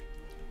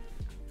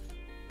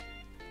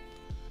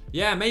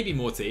 Yeah, maybe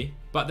Morty.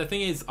 But the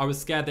thing is, I was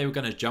scared they were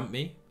going to jump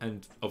me.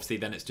 And obviously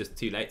then it's just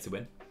too late to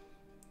win.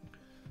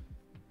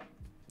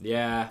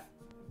 Yeah.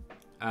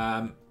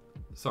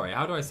 Sorry,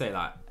 how do I say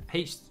that?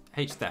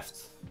 H-theft.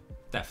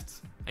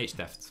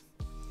 H-theft.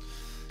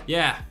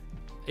 Yeah.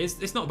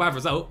 It's not a bad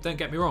result, don't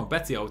get me wrong.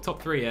 Bettiol,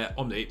 top 3 at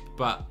Omloop,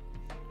 but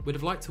would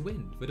have liked to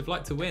win.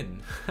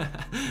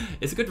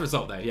 It's a good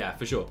result though, yeah,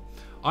 for sure.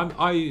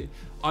 I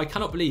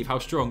cannot believe how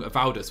strong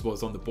Avaldus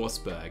was on the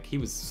Bosberg. He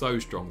was so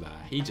strong there.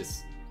 He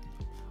just...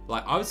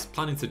 Like, I was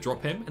planning to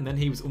drop him, and then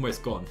he was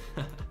almost gone.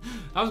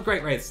 That was a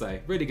great race though.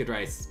 Really good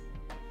race.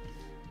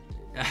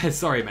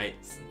 Sorry, mate.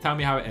 Tell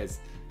me how it is.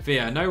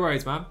 Fia, no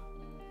worries, man.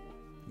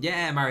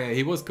 Yeah, Mario,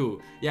 he was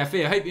cool. Yeah,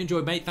 Fia, hope you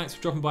enjoyed, mate. Thanks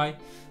for dropping by.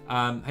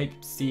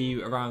 Hope to see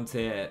you around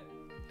here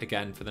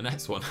again for the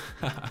next one.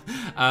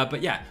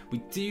 But yeah, we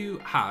do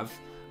have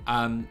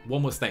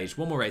one more stage,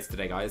 one more race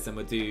today, guys, and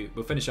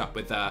we'll finish up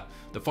with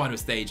the final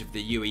stage of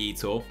the UAE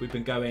Tour. We've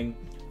been going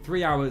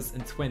 3 hours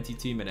and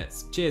 22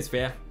 minutes. Cheers,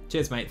 Fia.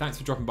 Cheers, mate. Thanks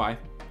for dropping by.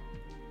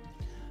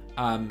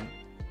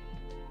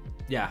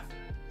 Yeah,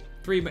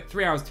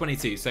 3 hours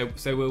 22.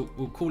 So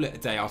we'll call it a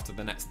day after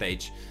the next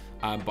stage.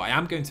 But I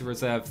am going to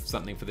reserve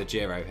something for the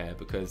Giro here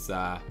because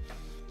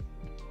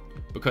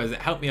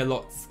it helped me a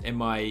lot in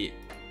my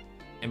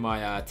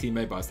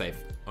T-Mobile save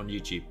on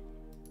YouTube,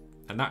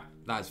 and that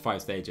is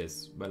 5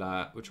 stages.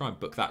 We'll try and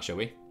book that, shall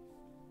we?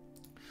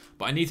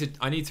 But I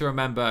need to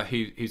remember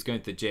who's going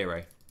to the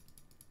Giro.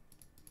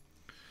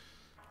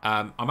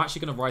 I'm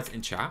actually going to write it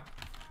in chat.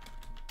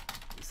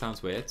 It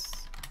sounds weird.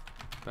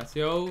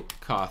 Bettiol,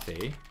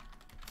 Carthy,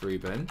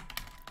 Ruben.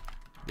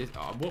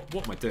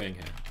 What am I doing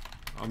here?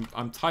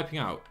 I'm typing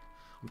out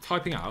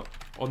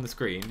on the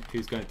screen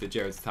who's going to the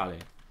Giro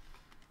d'Italia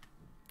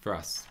for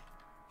us.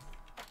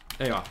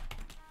 There you are.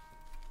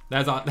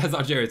 There's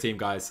our Giro team,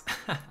 guys.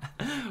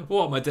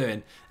 What am I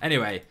doing?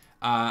 Anyway,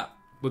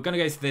 we're gonna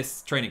go to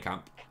this training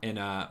camp in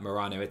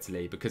Merano,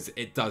 Italy, because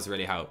it does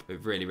really help. It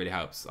really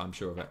helps. I'm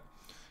sure of it.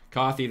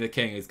 Carthy the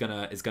King is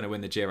gonna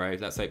win the Giro.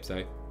 Let's hope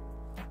so.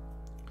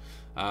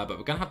 But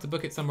we're gonna have to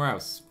book it somewhere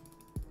else.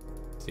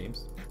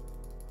 Seems.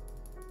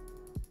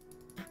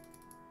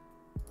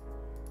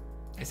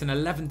 It's an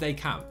 11-day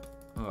camp.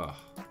 Ugh.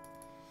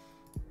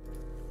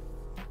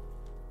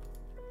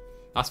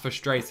 That's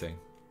frustrating.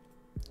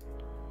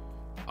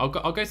 I'll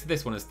go to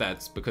this one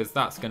instead because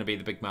that's going to be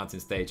the big mountain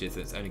stages.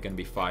 It's only going to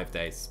be 5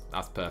 days.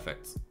 That's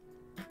perfect.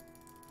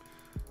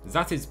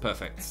 That is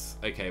perfect.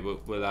 Okay,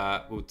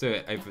 we'll do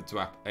it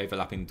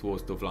overlapping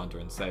towards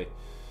Dovlanderen. So,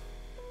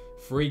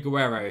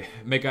 Friguero,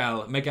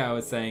 Miguel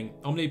is saying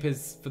Omloop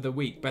is for the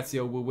week.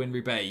 Bettiol will win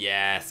Roubaix.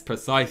 Yes,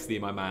 precisely,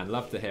 my man.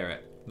 Love to hear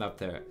it. Love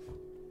to hear it.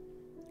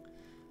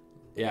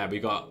 Yeah,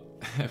 we've got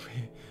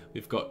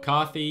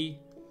Carthy,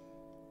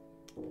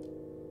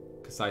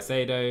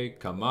 Caicedo,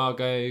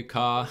 Camargo,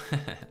 Carr.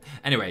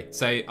 Anyway,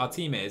 so our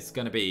team is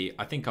going to be,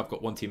 I think I've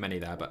got one too many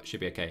there, but should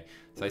be okay.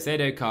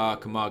 Caicedo, Carr,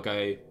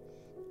 Camargo,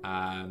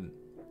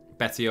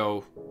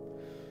 Bettiol.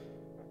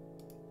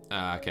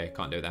 Okay,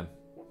 can't do them.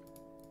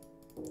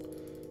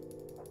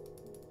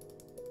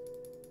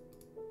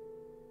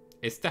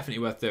 It's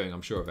definitely worth doing,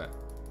 I'm sure of it.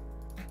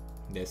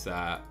 This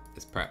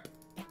prep.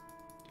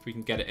 If we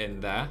can get it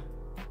in there.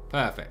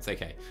 Perfect,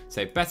 okay.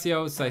 So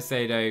Bettiol,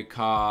 Saicedo,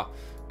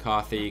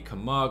 Carthy,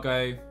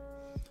 Camargo.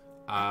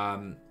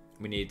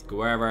 We need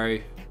Guerrero.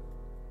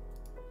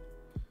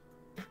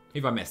 Who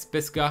have I missed?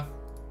 Bisca.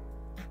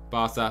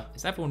 Barca.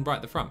 Is everyone right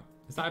at the front?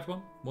 Is that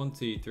everyone? 1,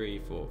 2, 3,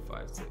 4,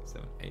 5, 6,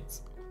 7, 8.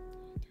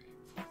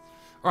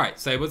 Alright,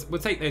 so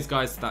we'll take those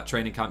guys to that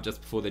training camp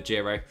just before the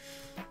Giro.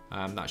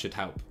 That should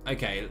help.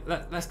 Okay,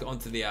 let's get on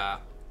to the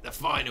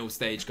final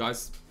stage,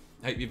 guys.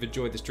 Hope you've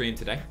enjoyed the stream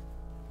today.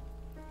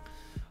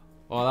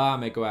 Hola,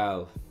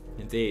 Miguel.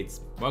 Indeed.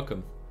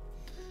 Welcome.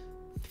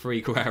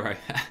 Free Guerrero.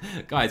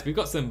 Guys, we've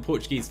got some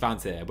Portuguese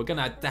fans here. We're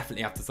going to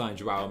definitely have to sign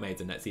João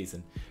Almeida next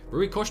season.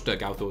 Rui Costa,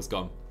 Galthor's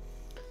gone.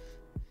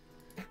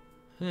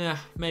 Yeah,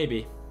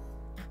 maybe.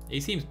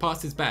 He seems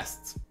past his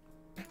best.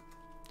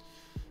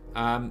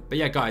 But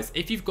yeah, guys,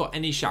 if you've got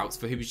any shouts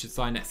for who we should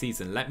sign next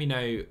season, let me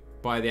know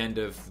by the end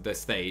of the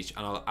stage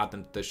and I'll add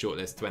them to the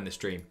shortlist to end the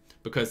stream.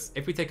 Because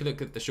if we take a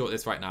look at the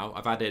shortlist right now,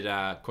 I've added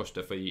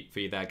Costa for you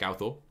there,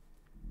 Galthor.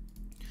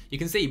 You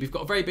can see we've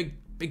got a very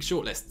big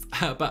shortlist,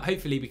 but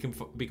hopefully we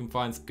can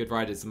find some good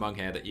riders among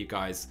here that you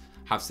guys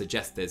have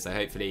suggested. So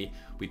hopefully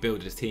we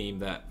build a team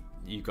that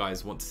you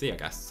guys want to see, I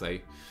guess. So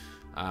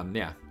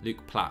yeah,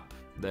 Luke Plapp,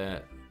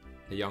 the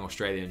young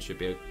Australian, should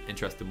be an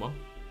interesting one.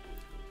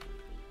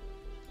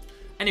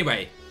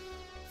 Anyway,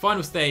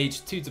 final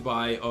stage to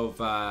Dubai of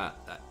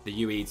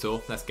the UAE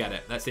Tour. Let's get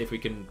it. Let's see if we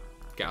can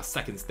get our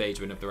second stage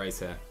win of the race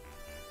here.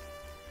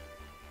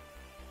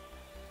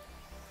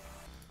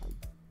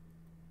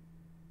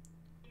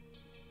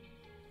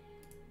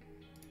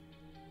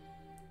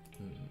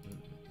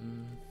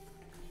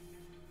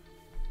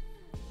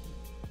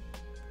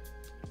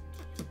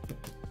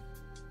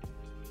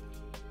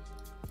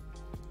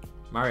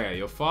 Mario,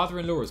 your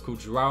father-in-law is called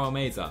João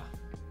Almeida.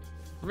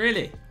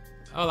 Really?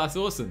 Oh, that's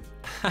awesome.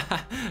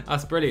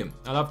 That's brilliant.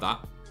 I love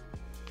that.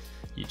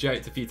 You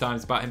joked a few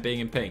times about him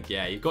being in pink.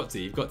 Yeah, you've got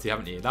to,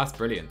 haven't you? That's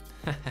brilliant.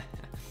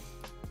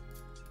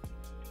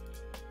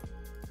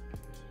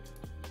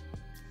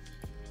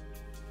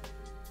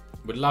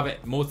 Would love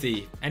it.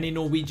 Morty, any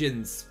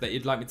Norwegians that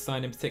you'd like me to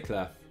sign in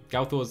particular?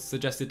 Galthor's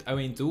suggested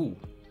Owen Dool.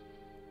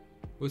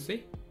 We'll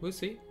see. We'll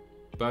see.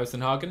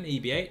 Bosenhagen,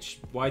 EBH,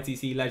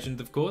 YTC legend,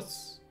 of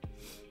course.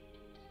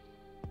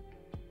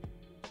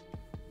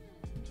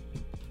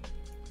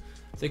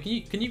 So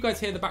can you guys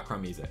hear the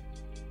background music?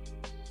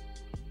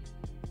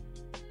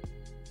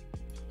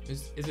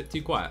 Is it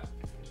too quiet?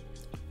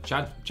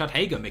 Chad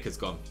Hager has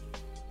gone.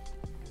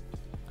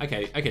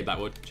 Okay,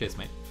 Blackwood. Cheers,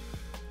 mate.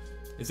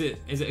 Is it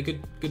a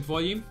good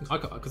volume?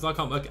 Because I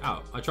can't work it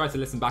out. I tried to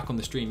listen back on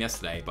the stream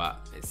yesterday,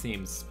 but it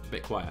seems a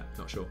bit quiet.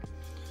 Not sure.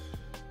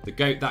 The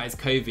goat that is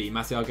Covey.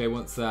 Masiago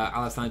wants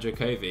Alessandro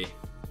Covey.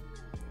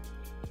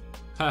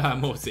 Haha,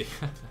 Morty.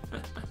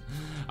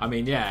 I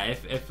mean, yeah.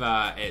 If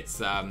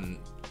it's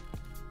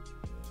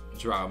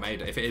João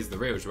Almeida, if it is the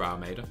real João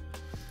Almeida.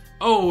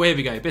 Oh, here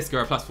we go.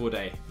 Bisca +4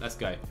 day. Let's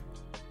go.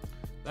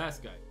 Let's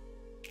go.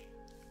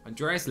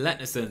 Andreas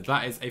Letnerson.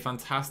 That is a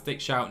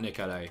fantastic shout,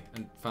 Nicolo.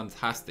 And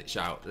fantastic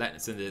shout.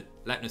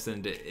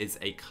 Letnerson is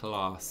a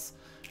class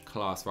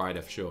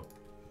rider for sure.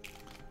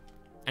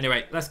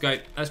 Anyway, let's go.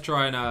 Let's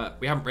try and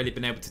we haven't really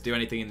been able to do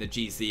anything in the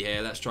GC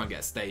here. Let's try and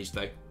get a stage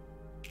though.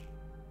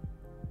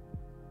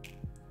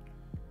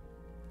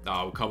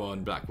 Oh, come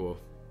on, Blackwall.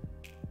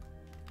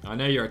 I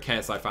know you're a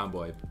KSI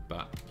fanboy,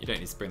 but you don't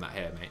need to bring that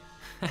here, mate.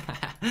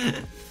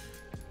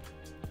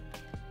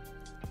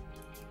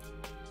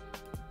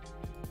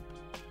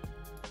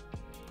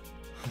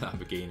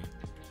 Lamborghini.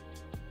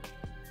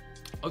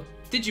 Oh,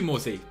 did you,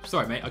 Morty?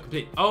 Sorry, mate.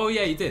 Oh,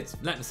 yeah, you did.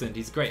 Letnerson,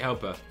 he's a great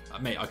helper.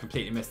 Mate, I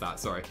completely missed that.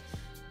 Sorry.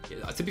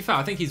 To be fair,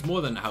 I think he's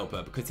more than a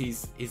helper because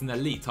he's an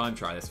elite time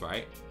trialist,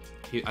 right?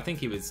 I think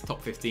he was top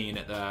 15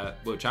 at the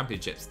World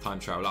Championships time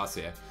trial last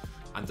year.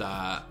 And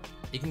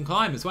he can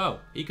climb as well.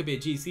 He could be a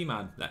GC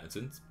man,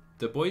 Letnerson.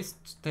 The boys,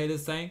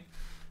 Taylor's saying.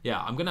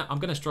 Yeah, I'm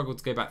gonna struggle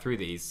to go back through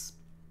these.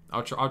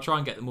 I'll try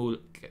and get them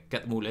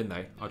all in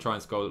though. I'll try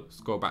and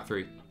scroll back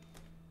through.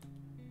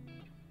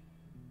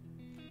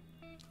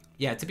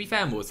 Yeah, to be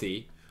fair,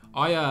 Morty,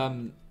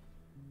 I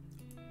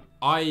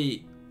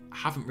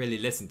haven't really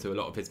listened to a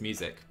lot of his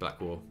music,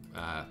 Blackwall,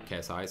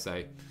 KSI,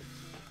 so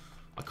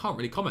I can't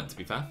really comment, to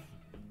be fair.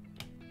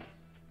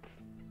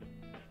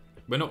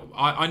 We're not.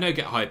 I know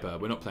Get Hyper.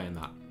 We're not playing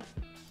that.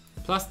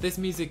 Plus, this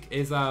music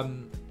is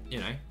you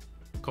know,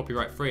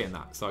 copyright free and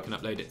that, so I can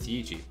upload it to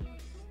YouTube.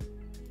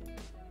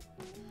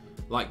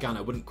 Like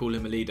Ganna, wouldn't call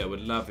him a leader.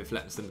 Would love if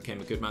Letnerson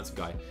became a good mountain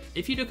guy.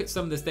 If you look at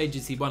some of the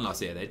stages he won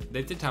last year,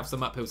 they did have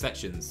some uphill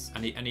sections,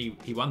 and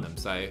he won them.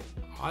 So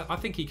I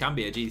think he can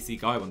be a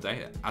GC guy one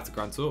day at a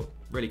Grand Tour.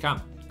 Really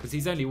can, because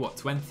he's only what,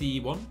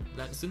 21,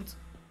 Letnerson.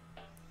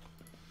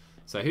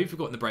 So who've we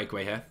got in the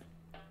breakaway here?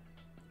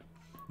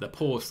 the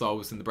poor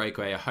souls in the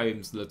breakaway are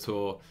Holmes,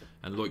 Latour,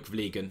 and Loic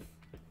Vliegen,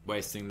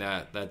 wasting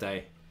their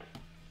day.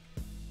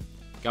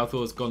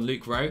 Galthor's gone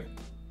Luke Rowe,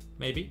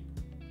 maybe?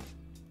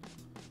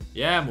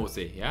 Yeah,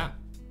 Morty, yeah.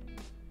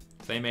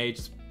 Same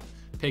age.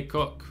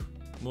 Pigcock,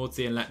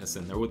 Morty, and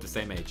Letnerson. They're all the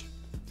same age.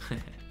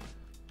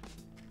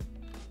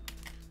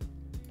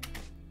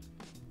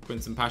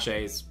 Quinton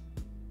Pache's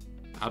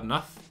had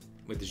enough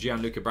with the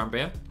Gianluca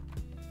Brambilla.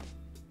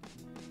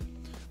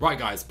 Right,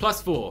 guys,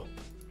 +4.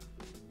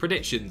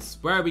 Predictions.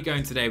 Where are we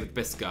going today with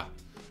Bisca?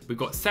 We've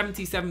got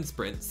 77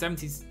 sprint,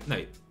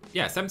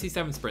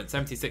 77 sprint,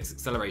 76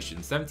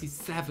 acceleration,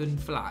 77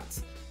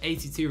 flat,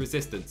 82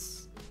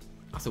 resistance.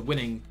 That's a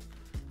winning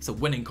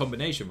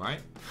combination,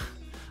 right?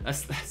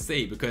 let's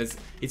see, because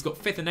he's got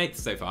 5th and 8th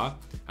so far,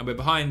 and we're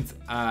behind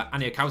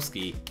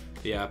Aniakowski,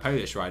 the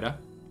Polish rider,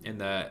 in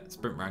the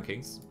sprint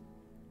rankings.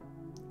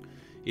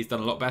 He's done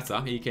a lot better.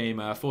 He came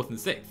 4th and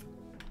 6th,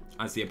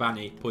 as the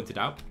Yabani pointed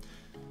out.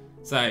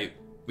 So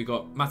we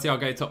got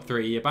Matiago top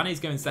 3. Yabani's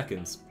going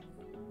 2nd.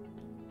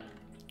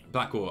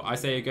 Blackwall, I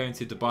say you're going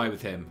to Dubai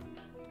with him.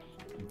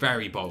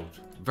 Very bold,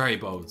 very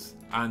bold,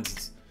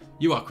 and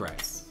you are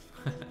correct.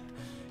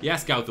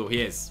 Yes, Galthor,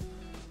 he is.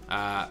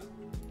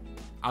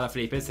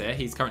 Alaphilippe is here.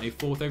 He's currently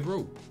 4th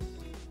overall.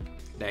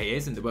 There he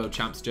is in the World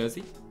Champs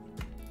jersey.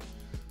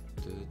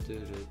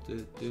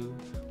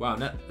 Wow,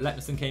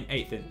 Letnerson came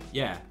 8th in.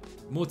 Yeah,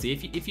 Morty,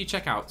 if you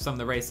check out some of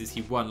the races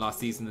he won last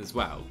season as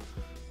well,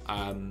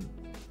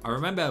 I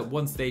remember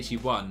one stage he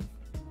won,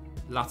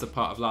 latter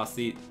part of last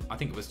season. I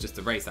think it was just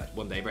a race, that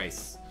one-day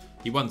race.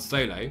 He won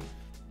solo.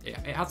 It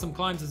had some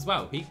climbs as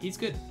well. He's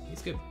good.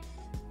 He's good.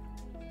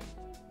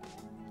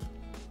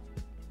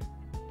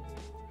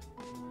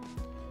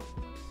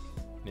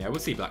 Yeah, we'll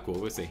see, Blackwall.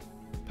 We'll see.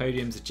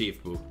 Podium's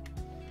achievable.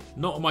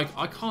 Not on my.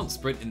 I can't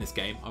sprint in this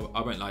game.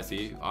 I won't lie to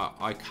you.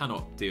 I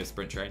cannot do a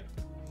sprint train.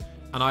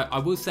 And I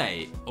will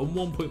say on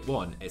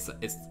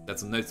 1.1,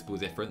 there's a noticeable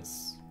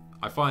difference.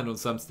 I find on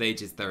some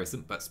stages there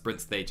isn't, but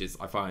sprint stages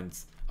I find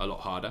a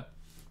lot harder,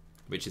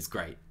 which is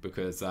great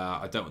because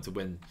I don't want to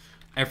win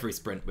every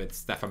sprint with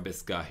Stefan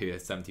Bisca, who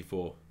is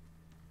 74.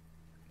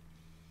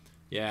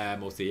 Yeah,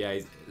 Morty. Yeah,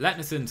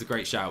 Letnerson's a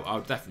great shout.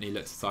 I'll definitely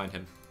look to sign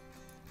him.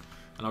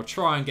 And I'll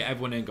try and get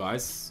everyone in,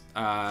 guys,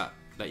 that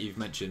you've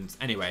mentioned.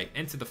 Anyway,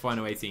 into the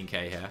final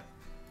 18k here.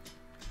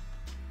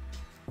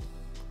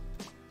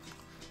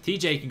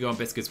 TJ can go on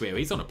Bisca's wheel.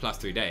 He's on a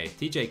 +3 day.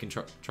 TJ can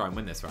try and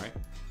win this, right?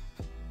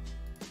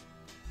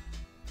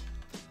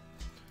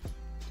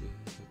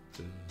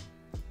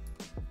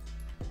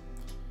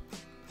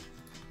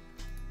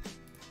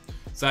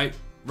 So,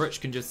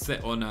 Rutsch can just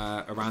sit on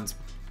Iran's,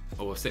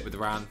 or sit with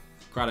Iran.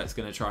 Craddock's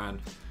going to try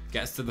and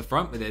get us to the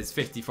front with his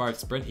 55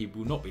 sprint. He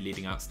will not be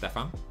leading out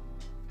Stefan.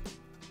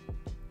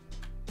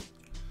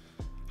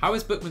 How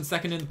is Bookman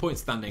 2nd in the point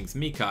standings?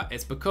 Mika,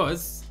 it's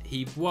because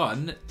he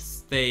won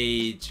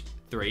stage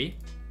 3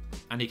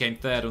 and he came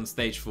 3rd on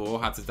stage 4,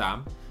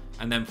 Hatterdam,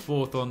 and then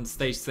 4th on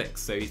stage 6.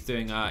 So he's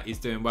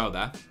doing well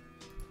there.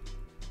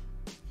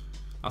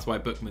 That's why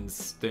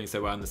Bookman's doing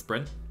so well in the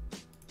sprint.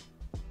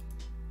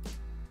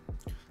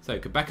 So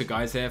Quebecer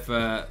guys here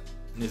for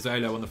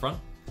Nizzolo on the front.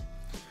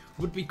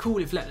 Would be cool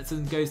if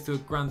Letnerson goes to a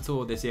Grand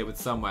Tour this year with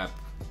Sunweb.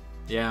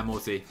 Yeah,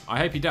 Morty. I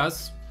hope he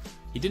does.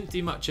 He didn't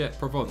do much at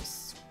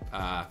Provence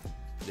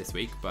this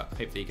week, but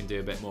hopefully he can do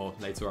a bit more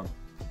later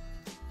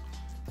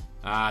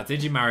on.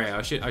 Did you, Mario?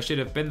 I should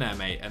have been there,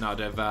 mate, and I'd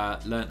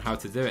have learnt how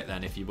to do it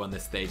then if you won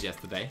this stage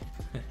yesterday.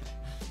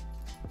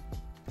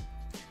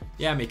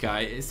 Yeah, Mika,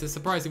 it's a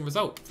surprising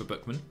result for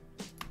Bookman.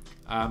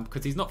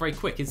 Because he's not very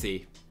quick, is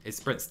he? His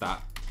sprint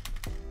stat.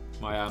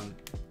 My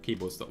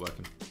keyboard stopped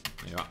working.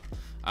 There you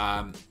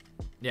are.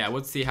 Yeah,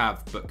 what does he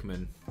have,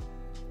 Bookman?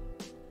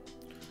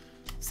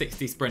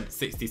 60 sprint,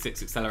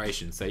 66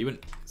 acceleration. So you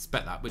wouldn't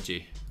expect that, would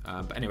you?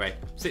 But anyway,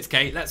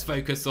 6k. Let's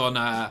focus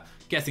on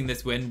getting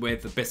this win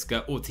with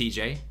Bisca or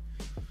TJ.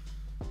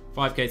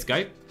 5k to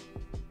go.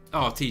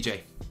 Oh, TJ.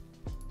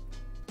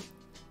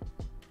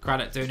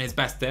 Craddock doing his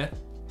best here.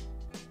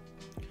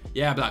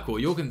 Yeah,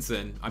 Blackwall.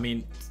 Jorgensen. I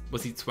mean,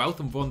 was he 12th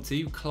on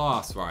 1-2?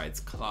 Class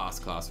rides.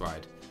 Class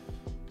ride.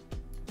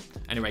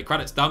 Anyway,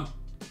 Craddock's done.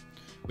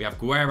 We have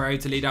Guerrero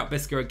to lead out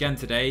Bisca again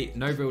today.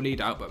 No real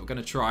lead out, but we're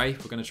going to try.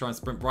 We're going to try and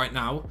sprint right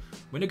now.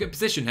 We're in a good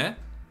position here.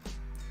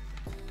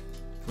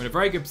 We're in a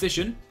very good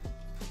position.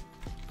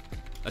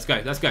 Let's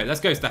go,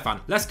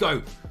 Stefan. Let's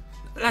go.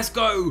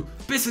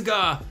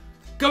 Bisca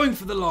going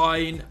for the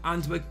line,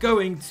 and we're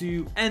going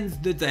to end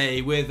the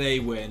day with a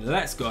win.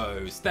 Let's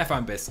go.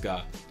 Stefan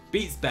Bisca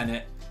beats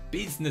Bennett,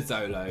 beats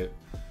Nizzolo.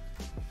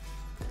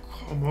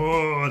 Come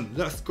on,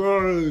 let's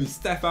go.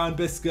 Stefan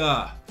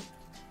Bisca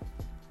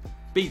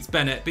beats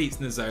Bennett, beats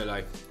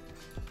Nizzolo.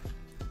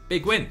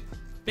 Big win.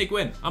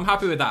 I'm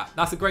happy with that.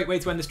 That's a great way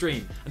to end the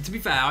stream. And to be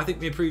fair, I think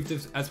we improved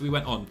as we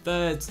went on.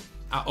 3rd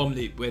at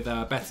Omloop with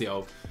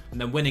Bettiol, and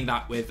then winning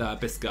that with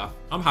Bisca.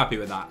 I'm happy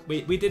with that.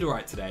 We did all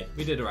right today.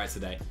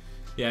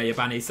 Yeah,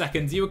 Yabani,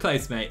 2nd. You were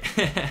close, mate.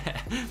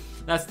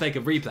 Let's take a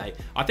replay.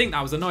 I think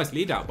that was a nice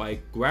lead out by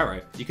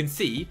Guerrero. You can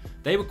see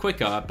they were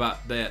quicker, but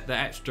the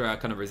extra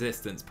kind of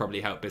resistance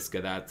probably helped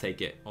Biska there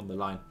take it on the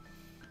line.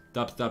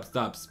 Dubs, dubs,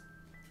 dubs.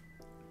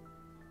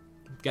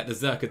 Get the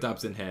Zerka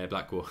dubs in here,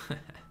 Blackwall.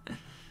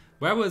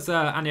 Where was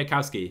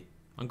Aniakowski?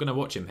 I'm going to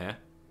watch him here.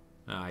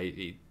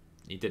 He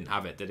didn't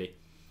have it, did he?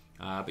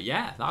 But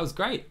yeah, that was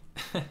great.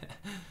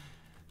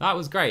 That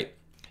was great.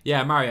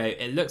 Yeah, Mario,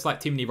 it looks like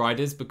too many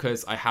riders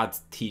because I had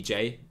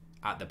TJ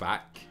at the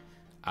back.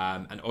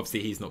 And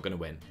obviously he's not going to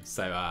win.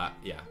 So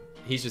yeah,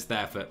 he's just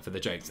there for the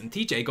jokes. And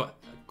TJ got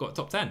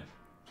top 10.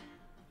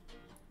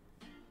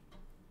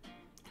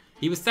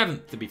 He was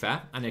 7th, to be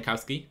fair.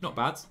 Aniakowski, not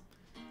bad.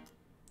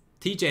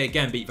 TJ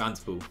again beat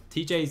Vanderpool.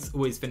 TJ's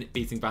always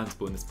beating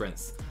Vanderpool in the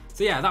sprints.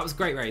 So yeah, that was a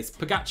great race.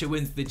 Pogacar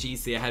wins the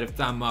GC ahead of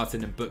Dan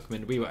Martin and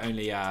Bookman. We were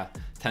only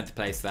 10th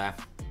place there.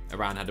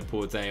 Aran had a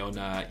poor day on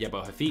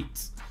Jebel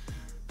Hafit.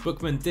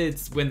 Bookman did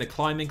win the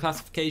climbing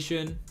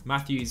classification.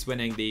 Matthews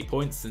winning the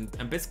points, and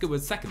Biska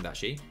was 2nd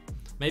actually.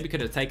 Maybe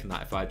could have taken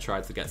that if I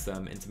tried to get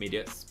some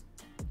intermediates.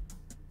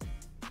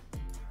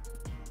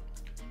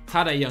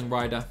 Tadej young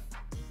rider.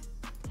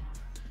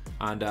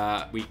 And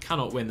we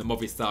cannot win the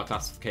Movistar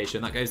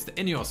classification. That goes to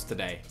Ineos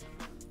today.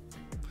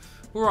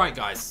 Alright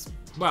guys.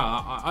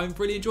 Well, I've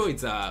really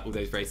enjoyed all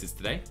those races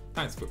today.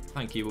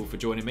 Thank you all for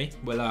joining me.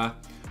 We'll add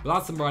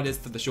some riders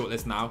to the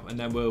shortlist now, and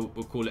then we'll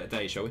call it a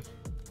day, shall we?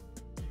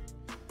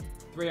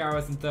 3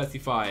 hours and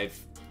 35.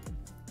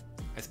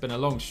 It's been a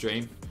long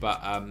stream,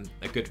 but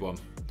a good one.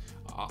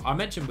 I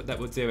mentioned that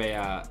we'll do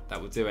a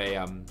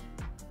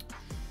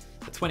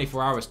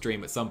 24-hour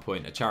stream at some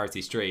point, a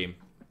charity stream.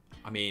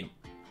 I mean,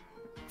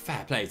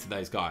 fair play to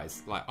those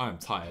guys. Like, I'm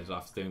tired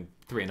after doing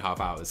 3.5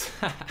 hours.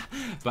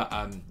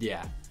 But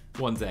yeah,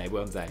 one day.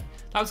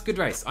 That was a good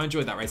race. I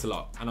enjoyed that race a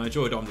lot, and I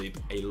enjoyed Omloop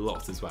a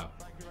lot as well.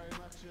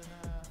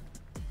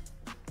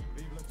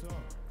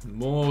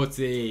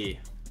 Morty,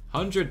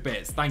 100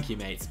 bits. Thank you,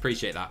 mates.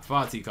 Appreciate that.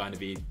 Far too kind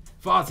of you.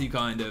 Far too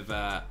kind of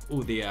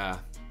all the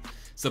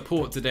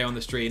support today on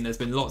the stream. There's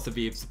been lots of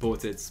you who've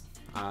supported.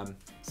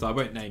 So I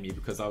won't name you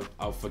because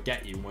I'll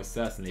forget you most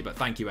certainly. But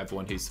thank you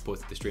everyone who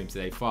supported the stream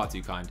today. Far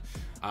too kind.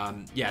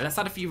 Yeah, let's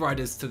add a few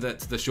riders to the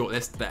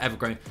shortlist. The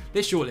ever-growing.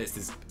 This shortlist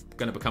is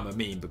going to become a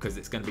meme because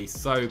it's going to be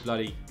so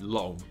bloody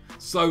long.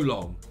 So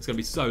long. It's going to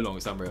be so long.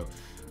 It's unreal.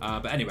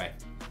 But anyway,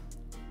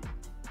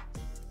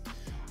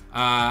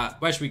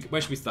 where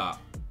should we start?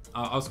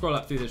 I'll scroll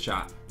up through the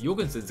chat.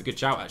 Jorgensen's a good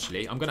shout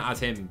actually. I'm going to add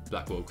him,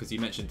 Blackwall, because you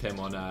mentioned him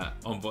on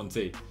Von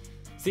 2.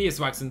 See you,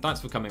 Swagson.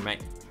 Thanks for coming,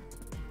 mate.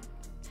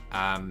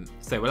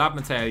 So we'll add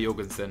Matteo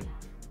Jorgensen.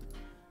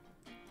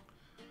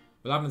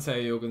 We'll add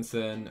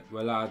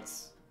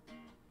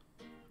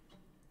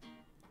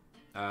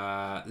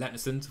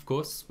Letnesund, of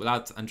course. We'll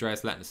add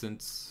Andreas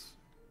Letnesund.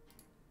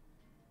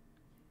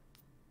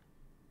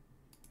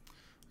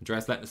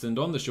 Andreas Letnesund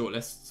on the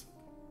shortlist.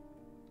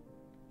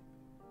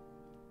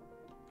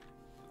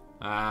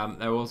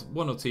 There was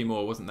 1 or 2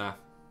 more, wasn't there?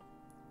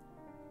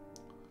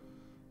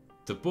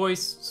 De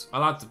Boist.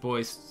 I'll add De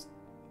Boist.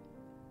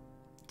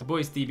 De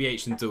Boist,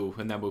 DBH and Duel,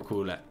 and then we'll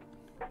call it.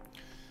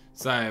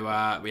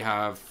 So we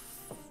have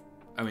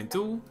Owen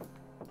Duel.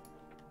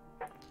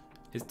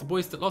 Is De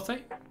Boist at Lotto?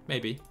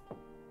 Maybe.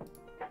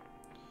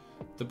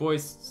 De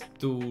Boist,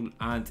 Duel,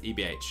 and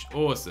EBH.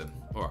 Awesome.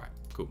 Alright,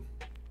 cool.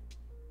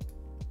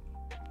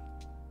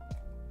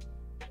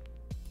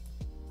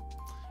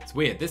 It's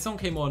weird. This song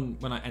came on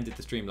when I ended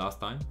the stream last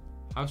time.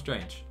 How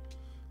strange.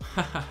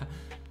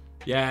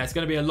 Yeah, it's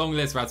going to be a long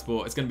list,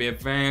 Radsport. It's going to be a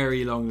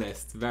very long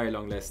list. Very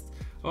long list.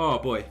 Oh,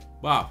 boy.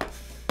 Wow.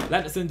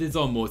 Letnesund is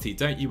on, Morty.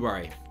 Don't you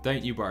worry.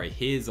 Don't you worry.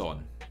 He is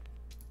on.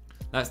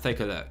 Let's take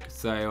a look.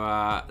 So,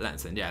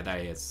 Letnesund. Yeah, there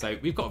he is. So,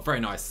 we've got a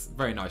very nice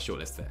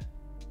shortlist here.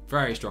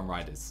 Very strong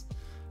riders.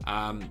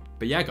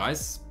 But yeah,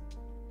 guys.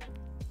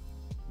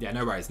 Yeah,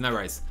 no worries. No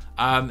worries.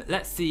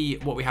 Let's see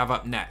what we have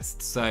up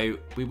next. So,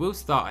 we will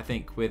start, I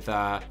think, with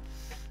the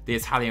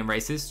Italian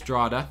races.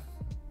 Strada.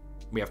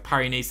 We have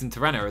Paris-Nice and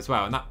Tirreno as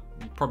well. And that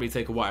will probably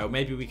take a while.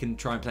 Maybe we can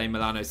try and play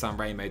Milano-San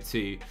Remo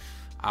too.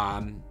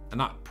 And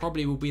that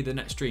probably will be the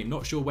next stream.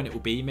 Not sure when it will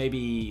be.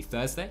 Maybe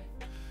Thursday?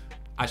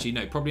 Actually,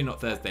 no, probably not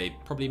Thursday.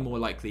 Probably more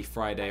likely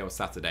Friday or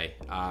Saturday.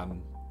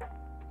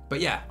 But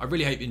yeah, I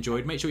really hope you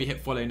enjoyed. Make sure you hit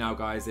follow now,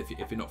 guys, if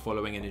you're not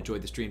following and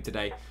enjoyed the stream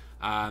today.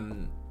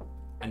 And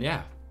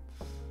yeah,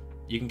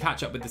 you can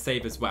catch up with the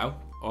save as well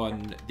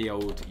on the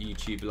old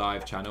YouTube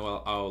live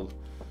channel.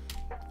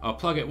 I'll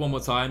plug it one more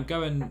time.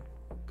 Go and...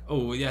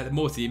 Oh, yeah,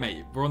 Morty,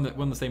 mate, we're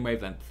on the same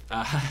wavelength.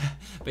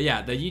 But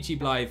yeah, the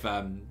YouTube live...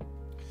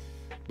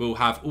 We'll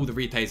have all the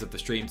replays of the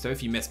stream, so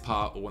if you missed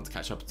part or want to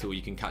catch up at all,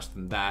 you can catch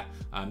them there.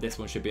 This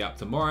one should be up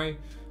tomorrow.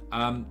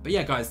 But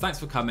yeah, guys, thanks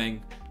for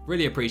coming.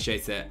 Really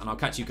appreciate it, and I'll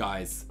catch you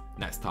guys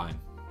next time.